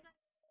అమ్మాయి అనుకున్నాను.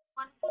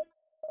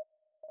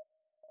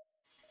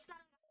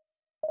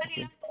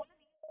 ఇలా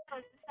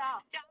తెలుసా?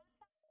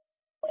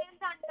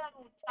 స్టూడెంట్స్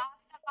అంటారు.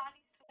 చాలా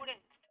ఖాళీ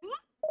స్టూడెంట్స్.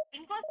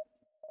 ఇంకో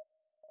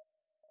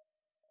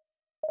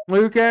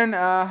You can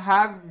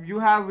you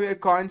have a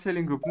coin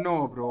selling group. No,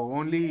 bro.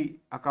 Only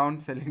account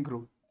selling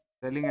group.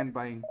 Selling and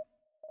buying.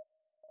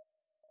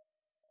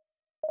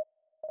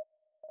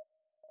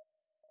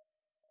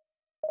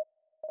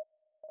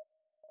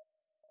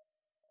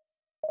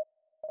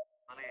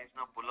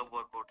 pull-up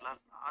workout la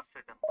last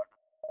set anamata.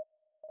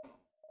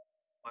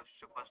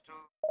 First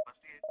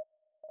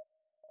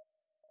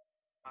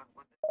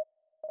కాకపోతే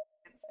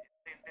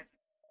intense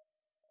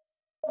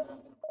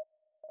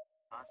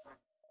last set.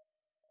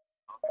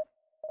 Okay.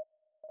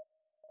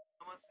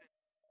 Namaste.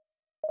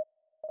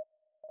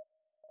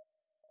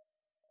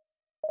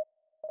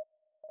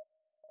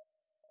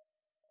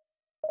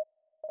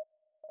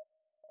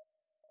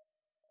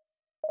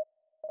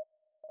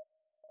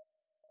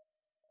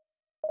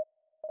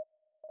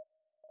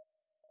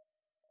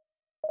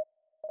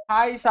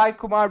 Hi Sai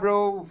Kumar, bro.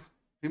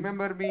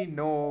 Remember me?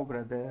 No,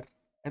 brother.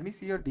 Let me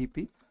see your DP.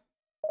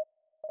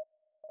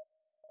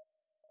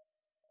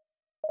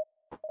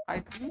 I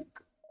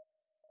think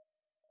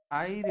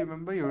I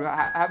remember you.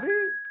 Have we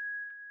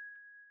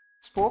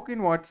spoke in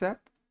WhatsApp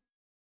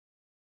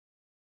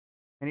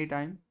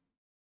anytime?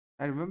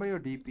 I remember your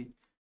DP.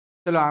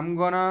 So I'm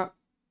gonna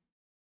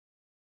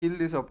kill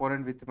this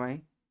opponent with my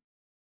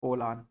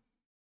Polan.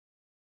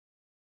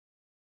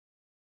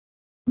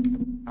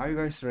 Are you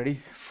guys ready?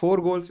 4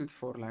 goals with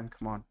 4 land.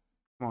 Come on.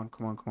 Come on,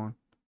 come on, come on.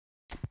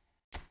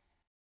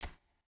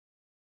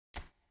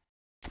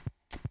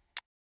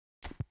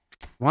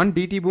 One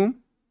DT boom.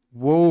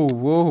 Whoa,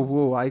 whoa,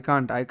 whoa. I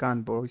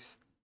can't, boys.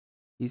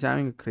 He's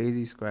having a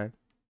crazy squad.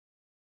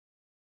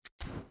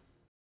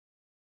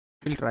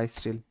 He'll try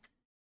still.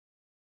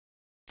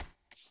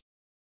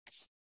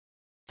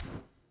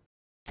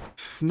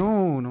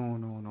 No,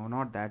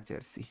 not that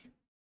jersey.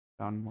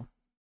 One more.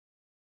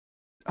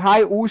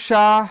 Hi,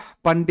 Usha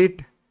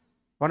Pandit.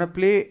 Wanna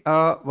play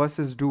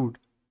versus dude?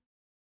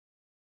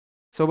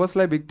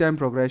 Soberslay big time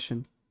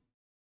progression.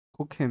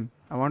 Cook him.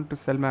 I want to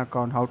sell my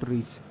account. How to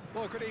reach?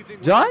 Well, good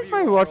evening, Join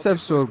my wherever you are. WhatsApp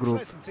This store was a group.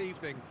 pleasant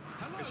evening.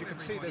 As you can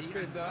see, there's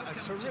been a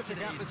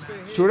terrific atmosphere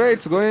here. Today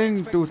it's going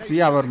to Expectation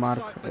 3-hour and mark.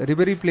 excitement,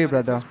 Ribery play, and it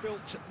brother. has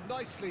built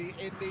nicely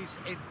in these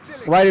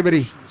idyllic Why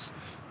Ribery?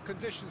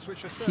 conditions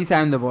which are He's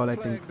having the ball, I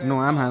playing think. their No,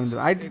 I'm having the.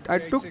 I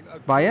part in took creating a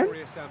Bayern.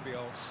 glorious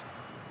ambience.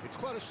 It's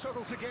quite a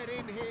struggle to get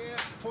in here.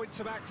 Points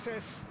of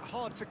access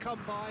hard to come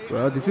by.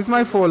 Well, and this is an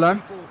my awful lot of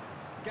Folan. people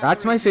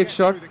That's my gathering to fake get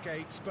shot. through the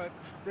gates, but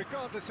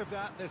regardless of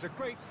that, there's a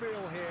great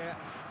feel here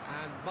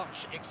and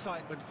much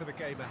excitement for the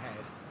game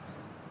ahead.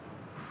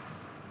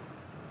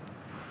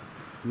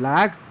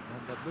 Lag.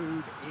 And the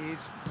mood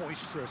is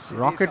boisterous. It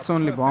Rockets is a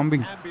only perfect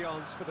bombing.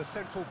 ambience for the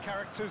central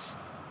characters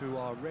who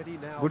are ready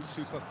now Good.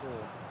 to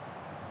perform.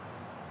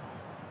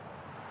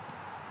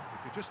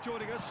 If you're just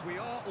joining us, we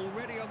are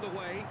already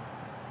underway.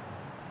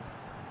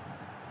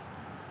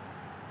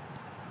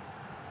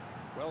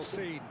 Well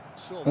seen.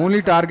 So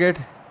Only target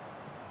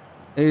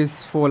is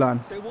Folan.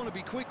 They want to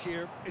be quick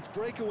here. It's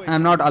breakaway.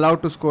 I'm not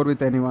allowed to score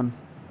with anyone.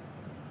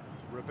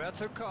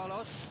 Roberto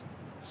Carlos,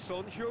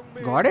 Son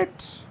Heung-min. Got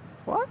it?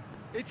 What?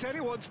 It's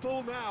anyone's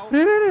ball now.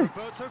 No.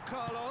 Roberto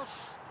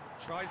Carlos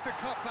tries to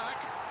cut back.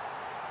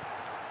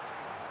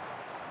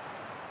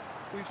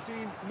 We've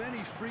seen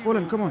many free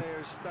Poland, role come on.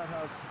 players that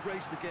have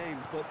graced the game,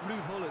 but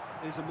Ruud Gullit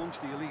is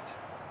amongst the elite.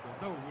 Well,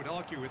 no one would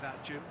argue with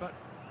that, Jim, but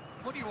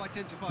what do you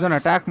identify He's on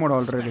as attack mode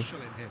already. special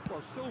in him?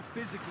 Well, so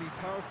physically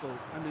powerful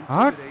and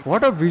What? intimidating.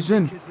 What a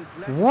vision. His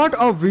athleticism What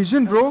a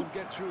vision, helps bro. him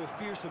get through a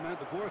fierce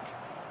amount of work.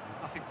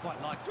 Nothing quite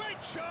like.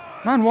 Great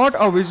shot! Man, what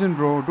a vision,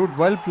 bro. Dude,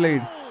 well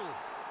played.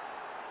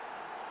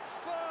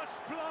 First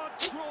blood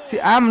draw. See,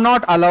 I'm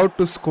not allowed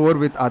to score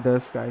with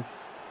others, guys.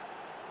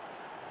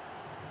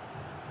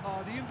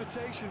 The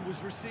invitation was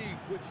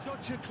received with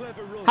such a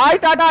clever run. Hi,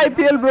 Tata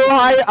IPL, bro.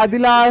 Hi,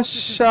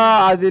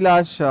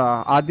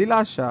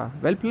 Adilasha.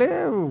 Well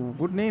played.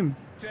 Good name.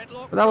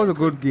 Deadlock But that was a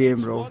broken. good game,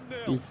 It's bro.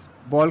 1-0. His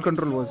ball It's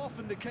control so was.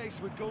 often the case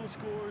with goal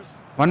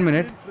scorers. 1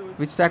 minute. Influence,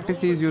 Which and tactics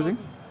all he of is a using?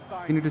 sudden,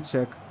 bang. You need to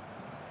check.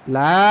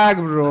 Lag,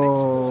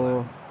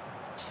 bro.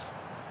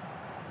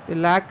 ये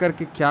lag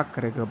करके क्या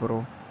करेगा,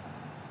 bro?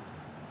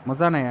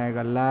 मजा नहीं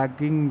आएगा.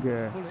 Lagging.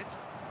 Bullet.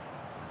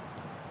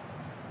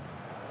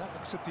 That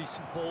looks a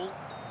decent ball.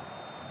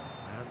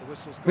 And the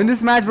whistle's Win gone.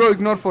 this match, bro.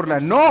 Ignore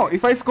Forlan. No,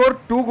 if I score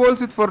 2 goals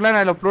with Forlan,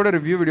 I'll upload a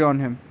review video on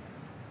him.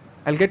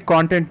 I'll get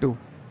content too.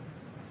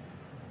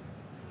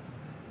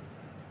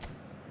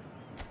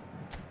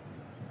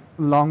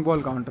 Long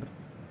ball counter.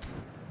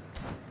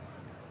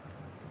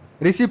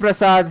 Rishi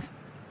Prasad,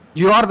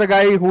 you are the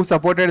guy who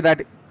supported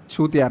that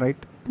Chutia,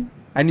 right?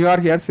 And you are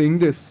here saying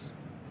this.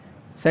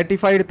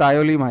 Certified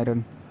Thayoli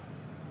Myron.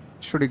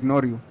 Should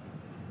ignore you.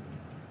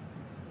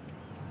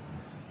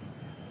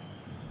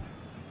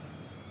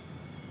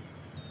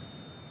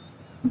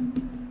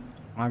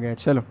 आ गया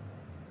चलो.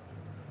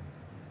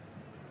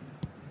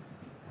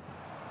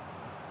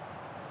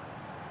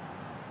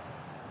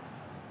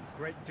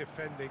 Great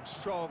defending,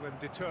 strong and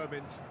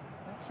determined.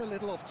 That's a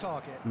little off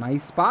target.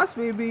 Nice pass,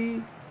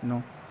 baby.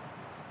 No.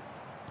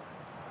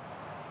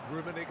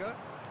 Rummenigge.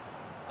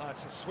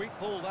 It's a sweet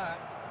ball that.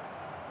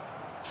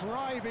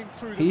 Driving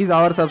through the He is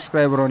our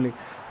subscriber only.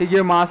 He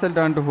gave Marcel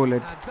turn to hold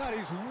it. And that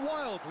is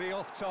wildly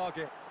off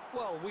target.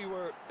 Well, we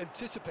were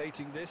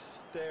anticipating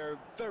this. They're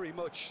very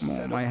much Oh,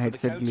 set my up for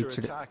the headset glitched.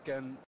 counter-attack,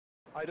 and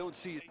I don't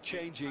see it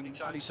changing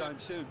anytime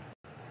soon.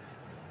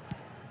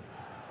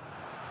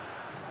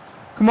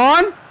 Come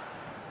on.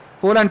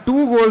 Poland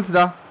 2 goals,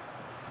 da.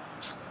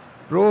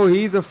 Bro,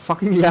 he's a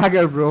fucking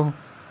lagger, bro.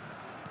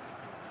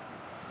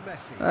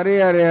 Messi.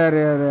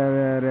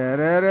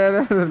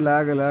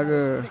 Lag.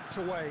 Nicked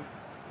away.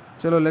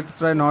 Chalo, let's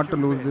try not to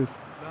lose this.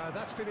 No,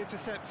 that's been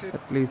intercepted.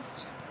 At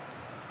least.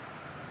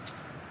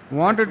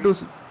 Wanted to...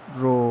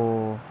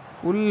 Bro.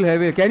 Full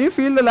heavy. Can you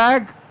feel the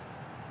lag?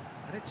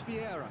 And it's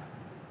Vieira.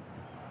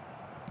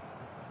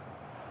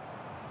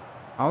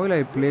 How will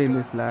I play in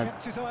this lag?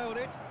 Kept his eye on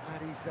it,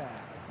 and he's there.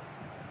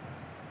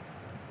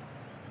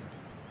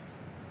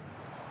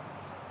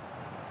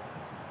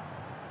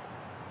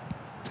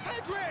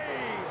 Pedri!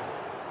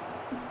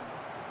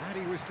 And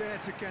he was there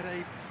to get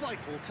a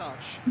vital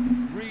touch.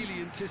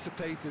 Really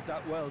anticipated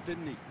that well,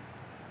 didn't he?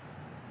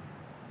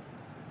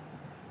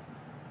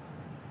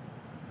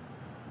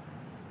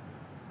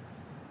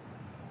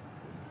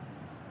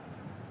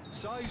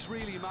 Size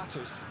really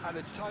matters, and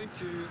it's time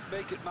to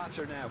make it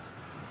matter now.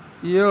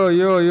 Yo.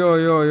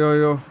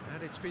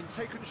 And it's been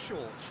taken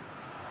short.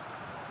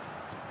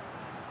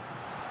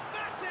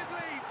 Massive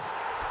lead!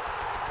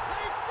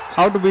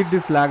 How to beat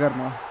this lagger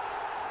now?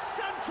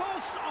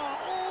 Santos are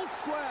all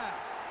square.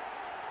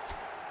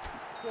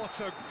 What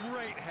a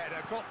great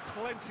header, got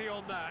plenty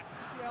on that.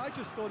 Yeah, I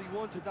just thought he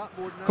wanted that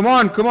more than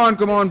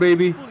Come on,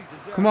 baby.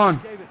 Come on.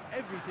 He gave it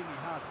everything he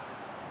had.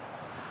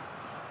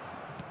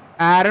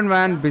 Aaron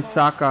Van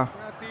Bissaka.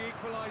 Grab the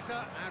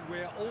equaliser and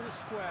we're all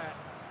square.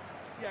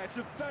 Yeah, it's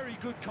a very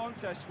good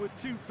contest with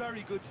two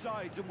very good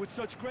sides and with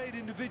such great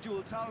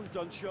individual talent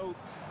on show.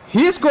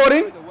 He's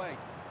scoring. By the way.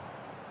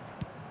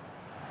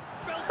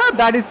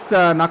 That is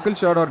knuckle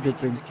shot or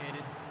dipping.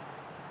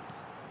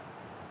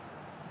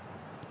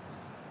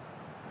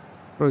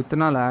 Bro,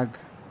 itna lag.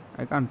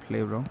 I can't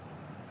play, bro.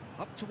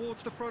 Up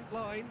towards the front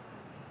line.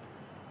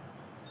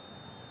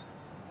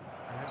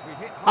 And we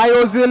hit Hi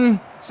Ozil.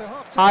 So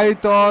Hi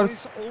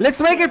Thors. Let's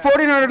make it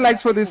 1400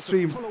 likes for this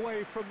stream.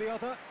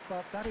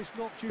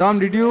 Tom,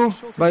 did you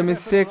by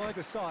mistake?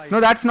 No,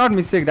 that's not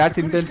mistake. That's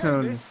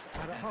intentional.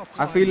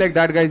 I feel like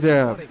that guy's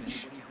a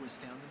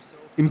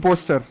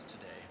imposter.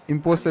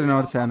 Imposter in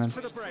our channel.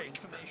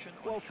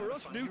 Well, for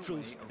us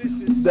neutrals,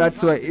 this is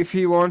That's why if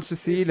he wants to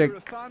see like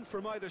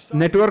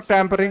network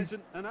tampering,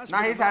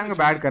 nah, he's having a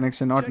bad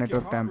connection, not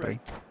network tampering.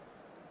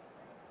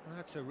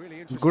 That's a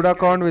really interesting Good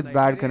account game. with They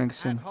bad win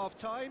connection. At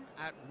half-time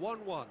at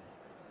 1-1.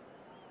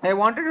 I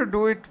wanted to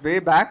do it way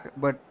back,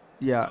 but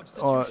yeah,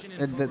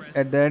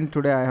 at the end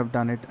today I have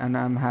done it and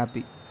I'm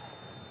happy.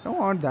 Don't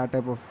want that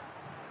type of.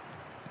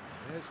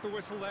 There's the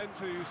whistle then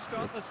to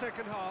start the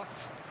second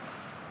half.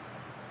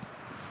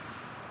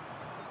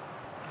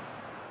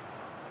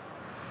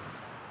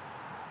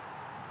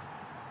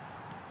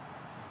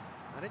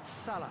 And it's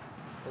Salah.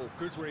 Oh,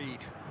 good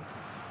read.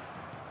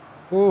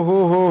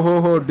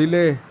 Oh,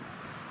 delay.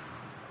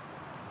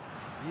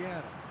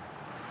 Yeah.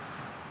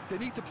 They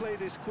need to play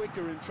this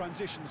quicker in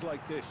transitions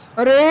like this.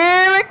 अरे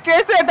मैं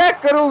कैसे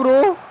attack करूँ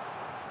bro?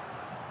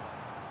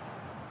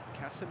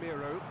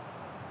 Casemiro.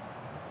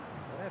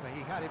 Whatever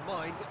he had in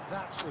mind,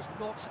 that was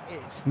not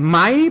it.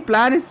 My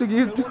plan is to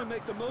give They'll want to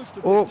make the most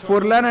of oh this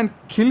Forlan and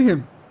kill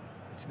him.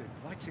 It's an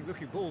inviting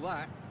looking ball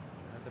that.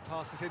 And the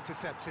pass is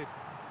intercepted.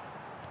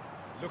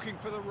 Looking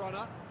for the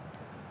runner.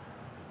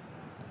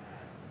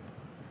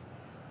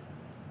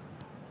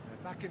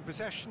 They're back in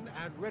possession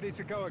and ready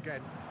to go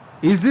again.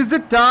 Is this the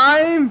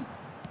time?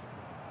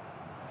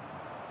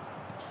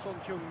 Son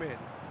Heung-min.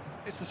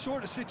 It's the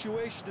sort of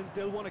situation that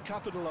they'll want to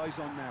capitalise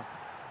on now.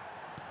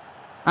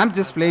 I'm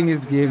just playing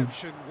his game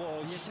Interception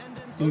was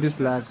in this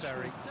lag.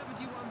 necessary.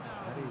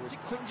 And he was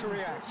quick to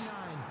react.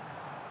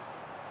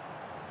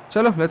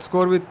 Chalo, let's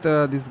score with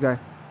this guy.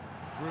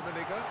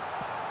 Rummenigge.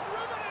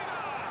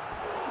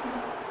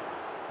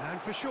 And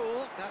for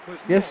sure, that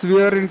was Yes, not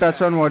we are in his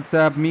touch on best.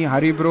 WhatsApp. Me,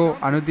 Hari bro,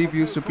 Anudeep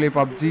used to play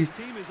PUBG. This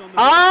team is on the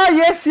Ah,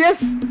 yes,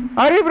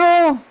 Hari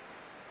bro.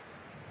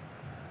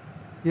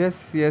 Yes.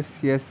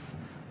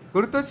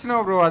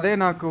 గుర్తొచ్చినావు bro అదే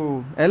నాకు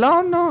ఎలా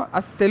ఉన్నావు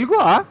అసలు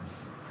తెలుగువా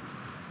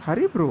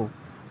Hari bro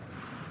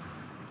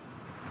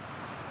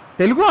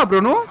తెలుగువా bro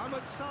నువ్వు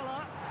Mohamed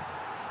Salah.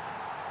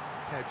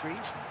 Pedri.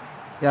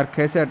 यार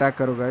कैसे attack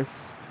करो guys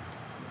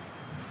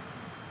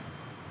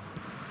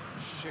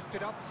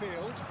Shifted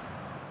upfield.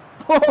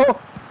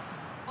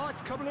 Oh,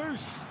 it's come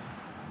loose.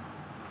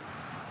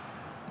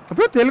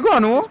 Bro తెలుగువా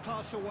నువ్వు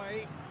Pass away.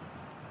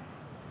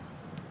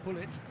 Pull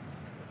it.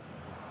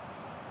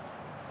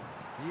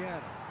 Yeah.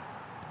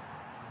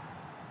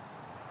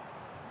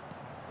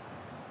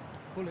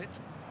 Pull it.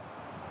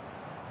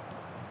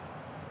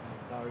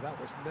 Oh, no, that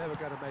was never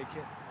going to make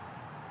it.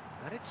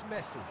 And it's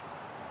Messi.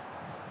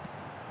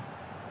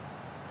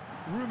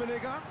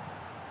 Rummenigge.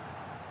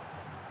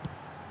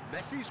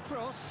 Messi's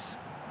cross.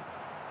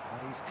 And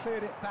he's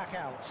cleared it back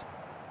out.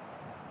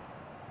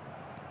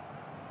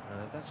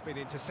 And that's been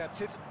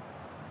intercepted.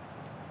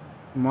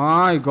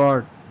 My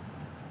god.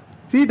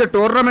 See the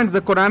tournaments,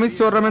 the Konami's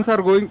tournaments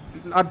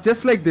are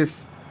just like this.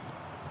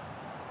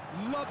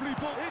 Lovely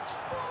ball. It's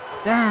full.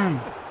 Damn.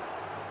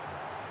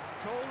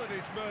 Goal at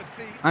his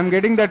mercy. I'm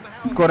getting that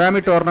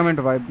Konami tournament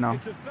vibe now.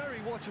 It's a very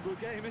watchable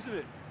game, isn't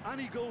it?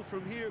 Any goal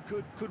from here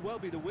could well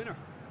be the winner.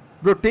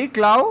 Bro, take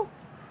Lau.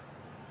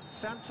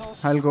 Santos.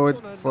 I'll go with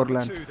corner number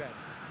Forlan. 2 then.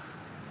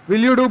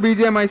 Will you do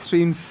BGMI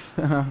streams?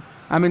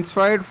 I'm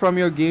inspired from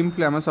your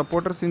gameplay. I'm a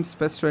supporter since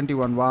PES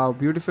 21. Wow,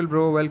 beautiful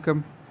bro.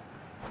 Welcome.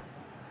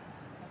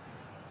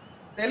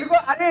 Telugu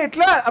అరే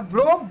ఎట్లా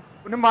bro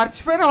నేను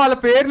మర్చిపోయిన వాళ్ళ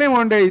పేర్లేమో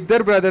ఉండే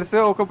ఇద్దరు brothers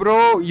ఒక bro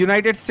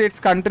United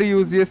states country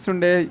use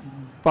చేస్తుండే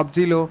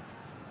పబ్జీలో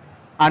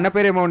అన్న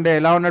పేరేమో ఉండే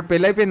ఎలా ఉన్నాడు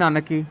పెళ్ళి అయిపోయింది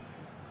అన్నకి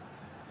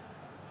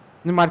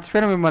నేను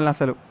మర్చిపోయినా మిమ్మల్ని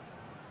అసలు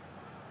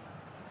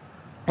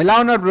ఎలా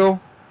ఉన్నారు బ్రో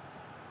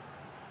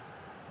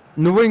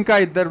నువ్వు ఇంకా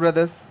ఇద్దరు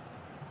brothers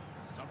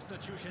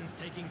Substitution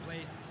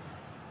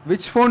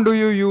Which phone do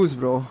you use,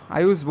 bro?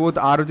 I use both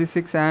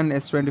ROG6 and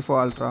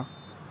S24 Ultra.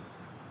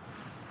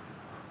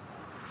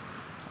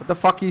 What the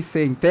fuck he's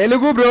saying?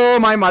 Telugu, bro.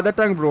 My mother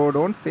tongue, bro.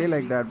 Don't say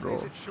like that, bro.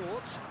 Plays it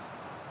short.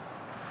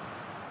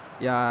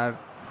 Yeah.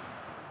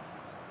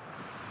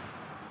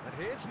 And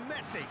here's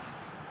Messi.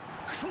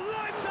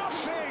 Climbs up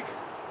big.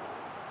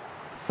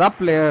 Sub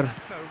player.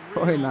 That's a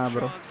Oh, real nah,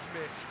 bro. chance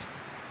missed.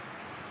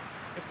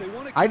 If they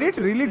want to I did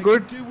counter, really they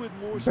good. can do with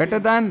more Better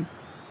speed. than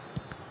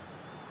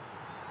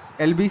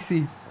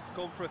LBC. It's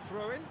gone for a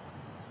throw-in.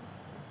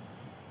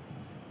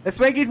 Let's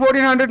make it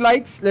 1400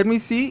 likes. Let me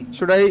see.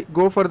 Should I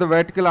go for the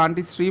vertical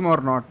anti-stream or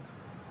not?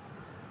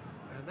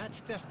 And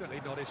that's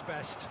definitely not his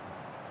best.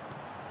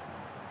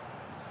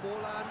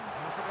 Forlan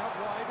has it out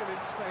wide and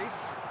in space.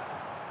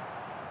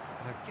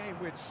 A game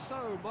with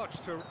so much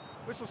to...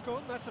 Whistle's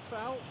gone, that's a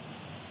foul.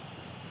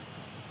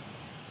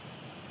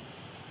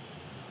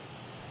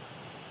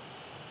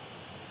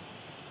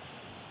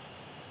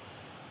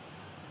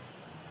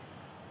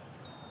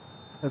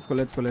 Let's go.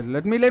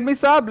 Let me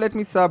sub,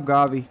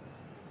 Gavi.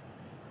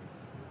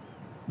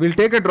 We'll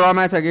take a draw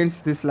match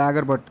against this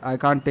lagger, but I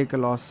can't take a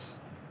loss.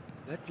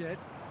 Nedved.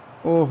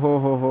 Oh ho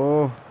ho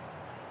ho.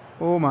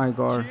 Oh my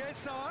god.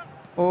 Chiesa.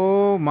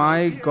 Oh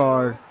my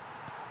god.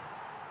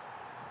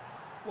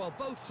 Well,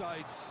 both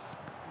sides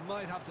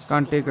might have to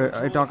Can't settle take for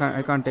a- I draw can't- I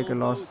here, can't take a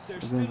although loss there's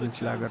against still a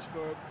this lagger. chance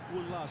for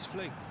one last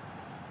fling.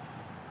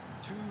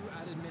 2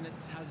 added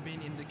minutes has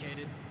been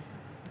indicated.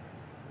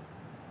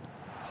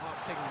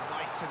 Passing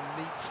nice and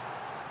neat.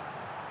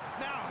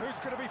 Now, who's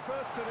going to be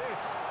first to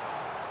this?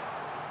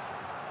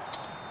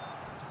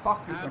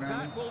 Fuck you, And Konami.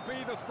 that will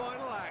be the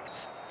final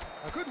act.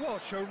 A good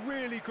watch, a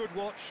really good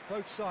watch.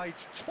 Both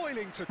sides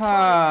toiling to try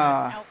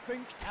and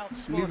outthink,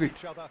 outsmart Leave it.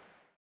 each other.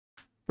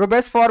 Bro,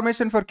 best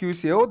formation for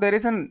QC. Oh, there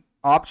is an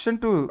option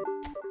to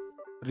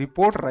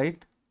report,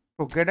 right?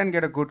 Bro, get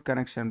a good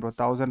connection, bro.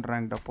 1000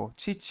 ranked up. Oh,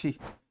 chi.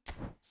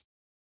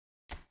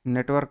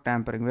 Network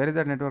tampering. Where is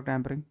that network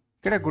tampering?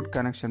 Get a good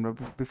connection, bro,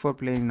 before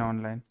playing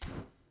online.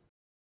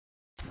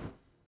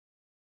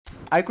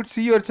 I could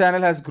see your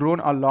channel has grown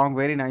along.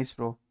 Very nice,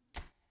 bro.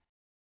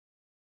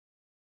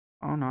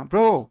 Oh no,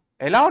 bro.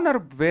 Ela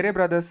unnaru vere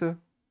brothers.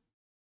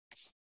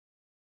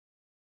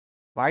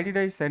 Why did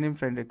I send him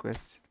friend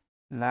request?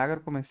 Lagger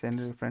ko main send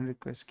friend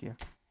request kiya.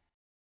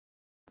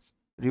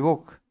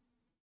 Revoke.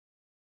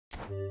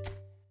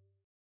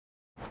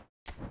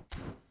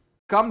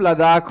 Come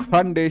Ladakh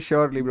one day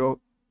surely, bro.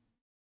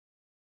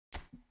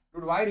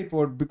 Dude, why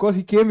report? Because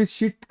he came with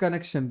shit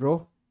connection,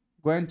 bro.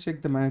 Go and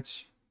check the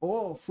match.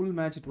 Oh, full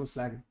match it was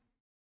lagging.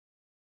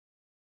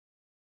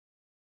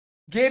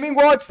 Gaming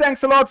Watch,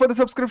 thanks a lot for the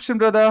subscription,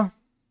 brother.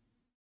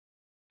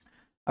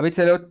 अभी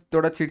चलो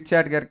थोड़ा chit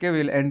chat करके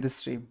we'll end the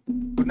stream.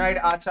 Good night,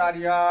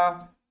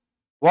 Acharya.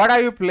 What are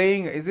you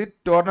playing? Is it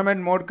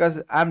tournament mode?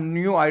 Cause I'm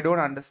new, I don't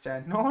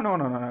understand. No.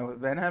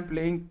 When I'm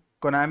playing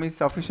Konami's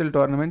official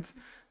tournaments,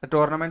 the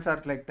tournaments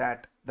are like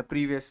that. The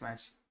previous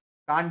match.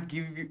 Can't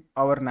give you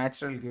our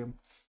natural game.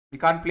 We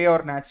can't play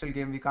our natural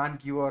game. We can't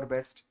give our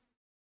best.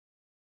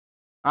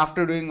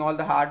 After doing all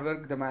the hard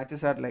work, the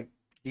matches are like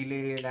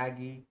delay,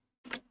 laggy.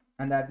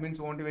 And the admins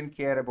won't even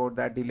care about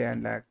that delay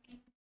and lag.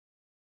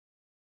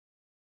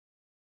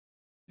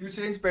 You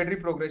change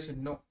pedri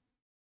progression? No.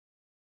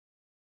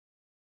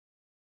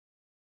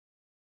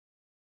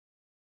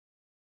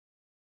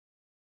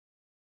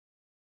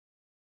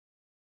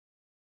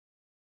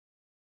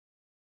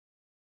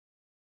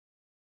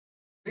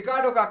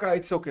 Ricardo Kaka,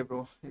 it's okay,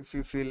 bro. If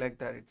you feel like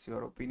that, it's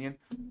your opinion.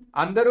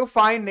 Andaru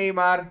fine,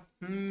 Neymar.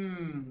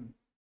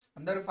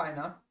 Andaru fine,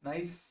 huh?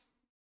 Nice.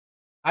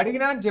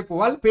 అడిగినా అని చెప్పు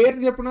వాళ్ళ పేరు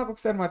చెప్పు నాకు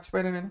ఒకసారి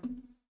మర్చిపోయినా నేను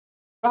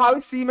how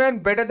is semen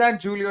better than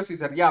Julio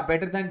Caesar yeah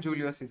better than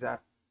Julio Caesar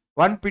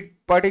one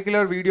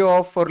particular video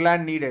of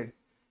Forlan needed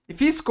if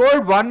he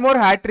scored one more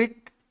hat trick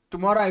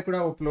tomorrow I could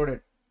have uploaded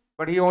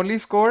but he only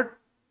scored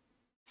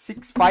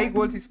 5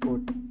 goals he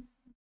scored.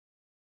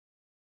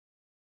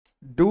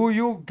 Do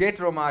you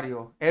get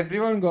Romario?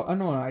 Everyone go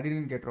no I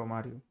didn't get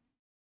Romario.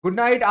 Good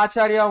night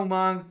Acharya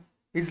Umang.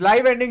 His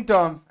live ending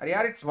Tom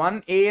yaar it's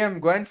 1 AM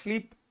go and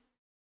sleep.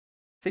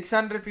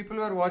 600 people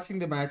were watching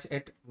the match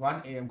at 1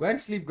 AM. Go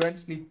and sleep.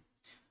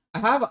 I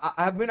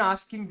have been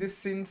asking this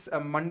since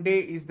Monday.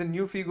 Is the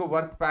new Figo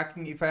worth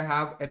packing if I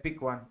have Epic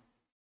one?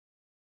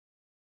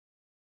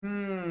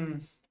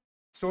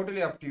 It's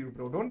totally up to you,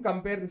 bro. Don't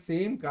compare the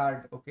same card,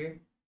 okay?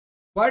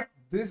 But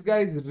this guy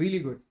is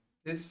really good.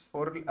 This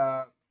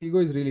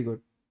Figo is really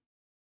good.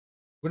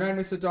 Good night,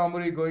 Mr.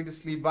 Tomboy. Going to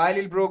sleep.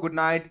 Vilil, bro. Good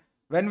night.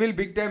 When will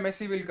big time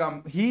Messi will come?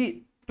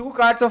 2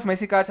 cards of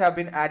Messi cards have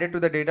been added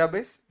to the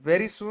database.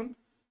 Very soon,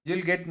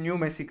 you'll get new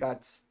Messi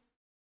cards.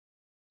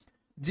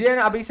 GN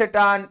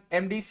Abhisetan,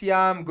 MD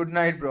Siam, good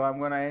night, bro. I'm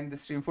gonna end the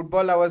stream.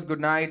 Football lovers,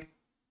 good night.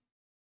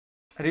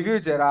 Review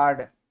Gerard.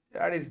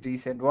 That is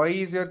decent. What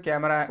is your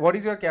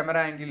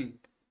camera angle?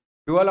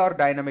 Dual or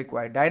dynamic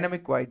wide?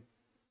 Dynamic wide.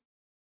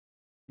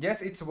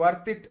 Yes, it's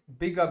worth it.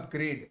 Big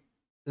upgrade.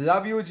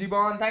 Love you,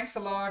 Jibon. Thanks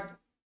a lot.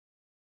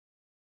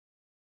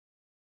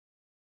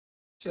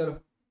 Chalo.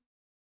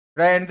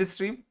 Should I end this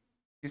stream?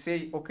 You say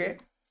okay?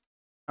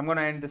 I'm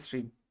gonna end the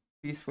stream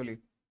peacefully.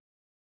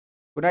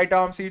 Good night,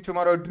 Tom. See you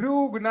tomorrow. Drew,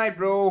 good night,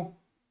 bro.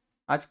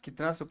 आज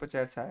कितना super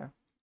chats आया?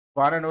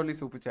 One and only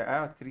super chat.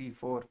 3,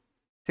 4,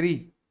 3.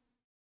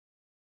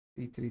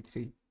 3, 3,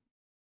 3.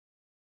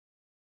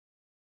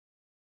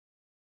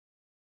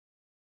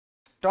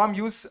 Tom,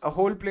 use a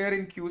whole player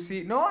in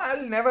QC. No,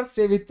 I'll never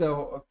stay with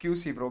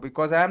QC, bro,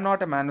 because I am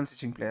not a manual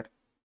switching player.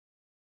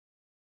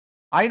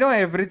 I know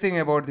everything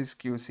about this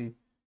QC.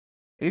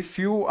 If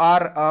you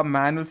are a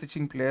manual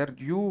switching player,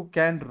 you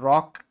can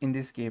rock in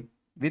this game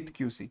with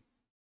QC.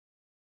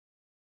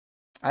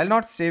 I'll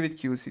not stay with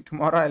QC.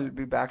 Tomorrow I'll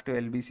be back to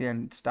LBC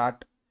and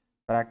start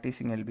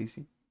practicing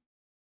LBC.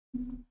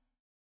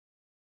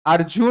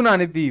 Arjun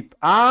Anideep.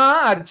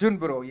 Arjun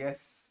bro,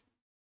 yes.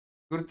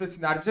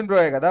 గుర్తొచ్చింది అర్జున్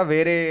బ్రోయే కదా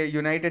వేరే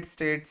United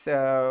states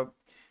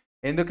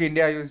ఎందుకు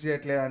India use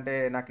చేయట్లేదు అంటే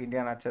నాకు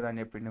India నచ్చదు అని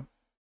చెప్పిండు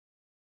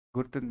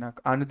గుర్తుంది నాకు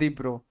అనుదీప్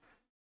బ్రో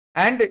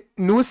అండ్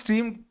నువ్వు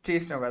స్ట్రీమ్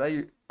చేసినావు కదా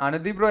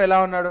అనుదీప్ బ్రో ఎలా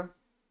ఉన్నాడు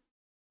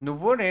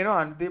నువ్వు నేను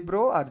అనుదీప్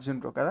బ్రో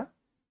అర్జున్ బ్రో కదా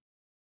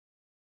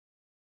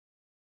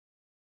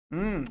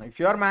if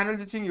you are manual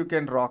switching you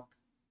can rock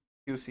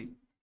QC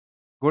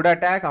good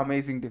attack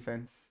amazing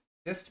defence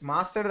just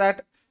master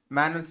that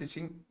manual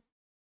switching.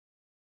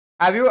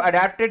 Have you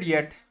adapted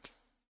yet?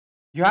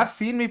 You have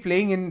seen me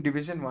playing in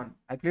Division 1.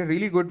 I play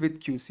really good with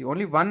QC.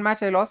 Only one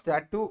match I lost,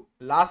 that too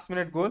last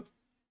minute goal,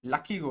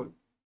 lucky goal.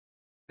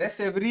 Rest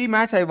every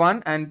match I won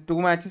and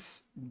 2 matches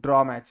draw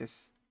matches.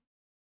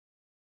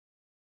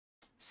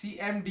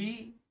 CMD,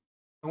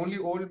 only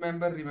old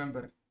member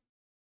remember.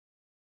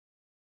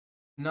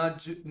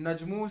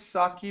 Najmu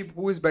Saqib,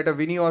 who is better,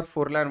 Vini or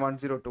Forlan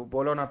 102?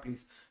 Bolona,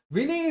 please.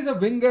 Vini is a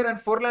winger and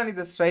Forlan is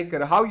a striker.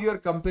 How you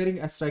are comparing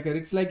a striker?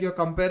 It's like you're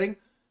comparing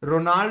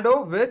Ronaldo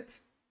with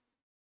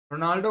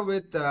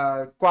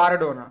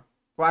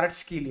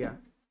Kvaratskhelia.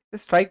 The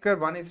striker,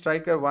 one is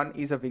striker, one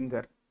is a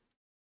winger.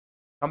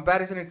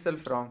 Comparison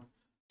itself wrong.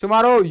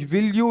 Tomorrow,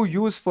 will you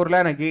use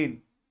Forlan again?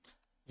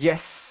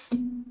 Yes.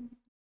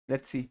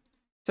 Let's see.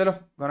 Chalo,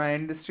 gonna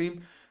end the stream.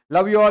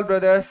 Love you all,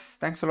 brothers.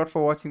 Thanks a lot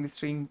for watching the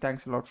stream.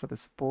 Thanks a lot for the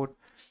support.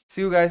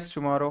 See you guys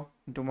tomorrow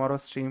in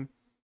tomorrow's stream.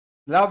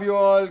 Love you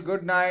all.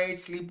 Good night.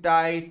 Sleep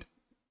tight.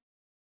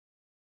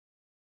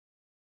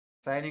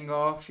 Signing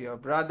off, your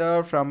brother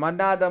from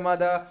another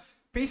mother.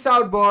 Peace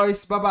out, boys.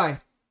 Bye-bye.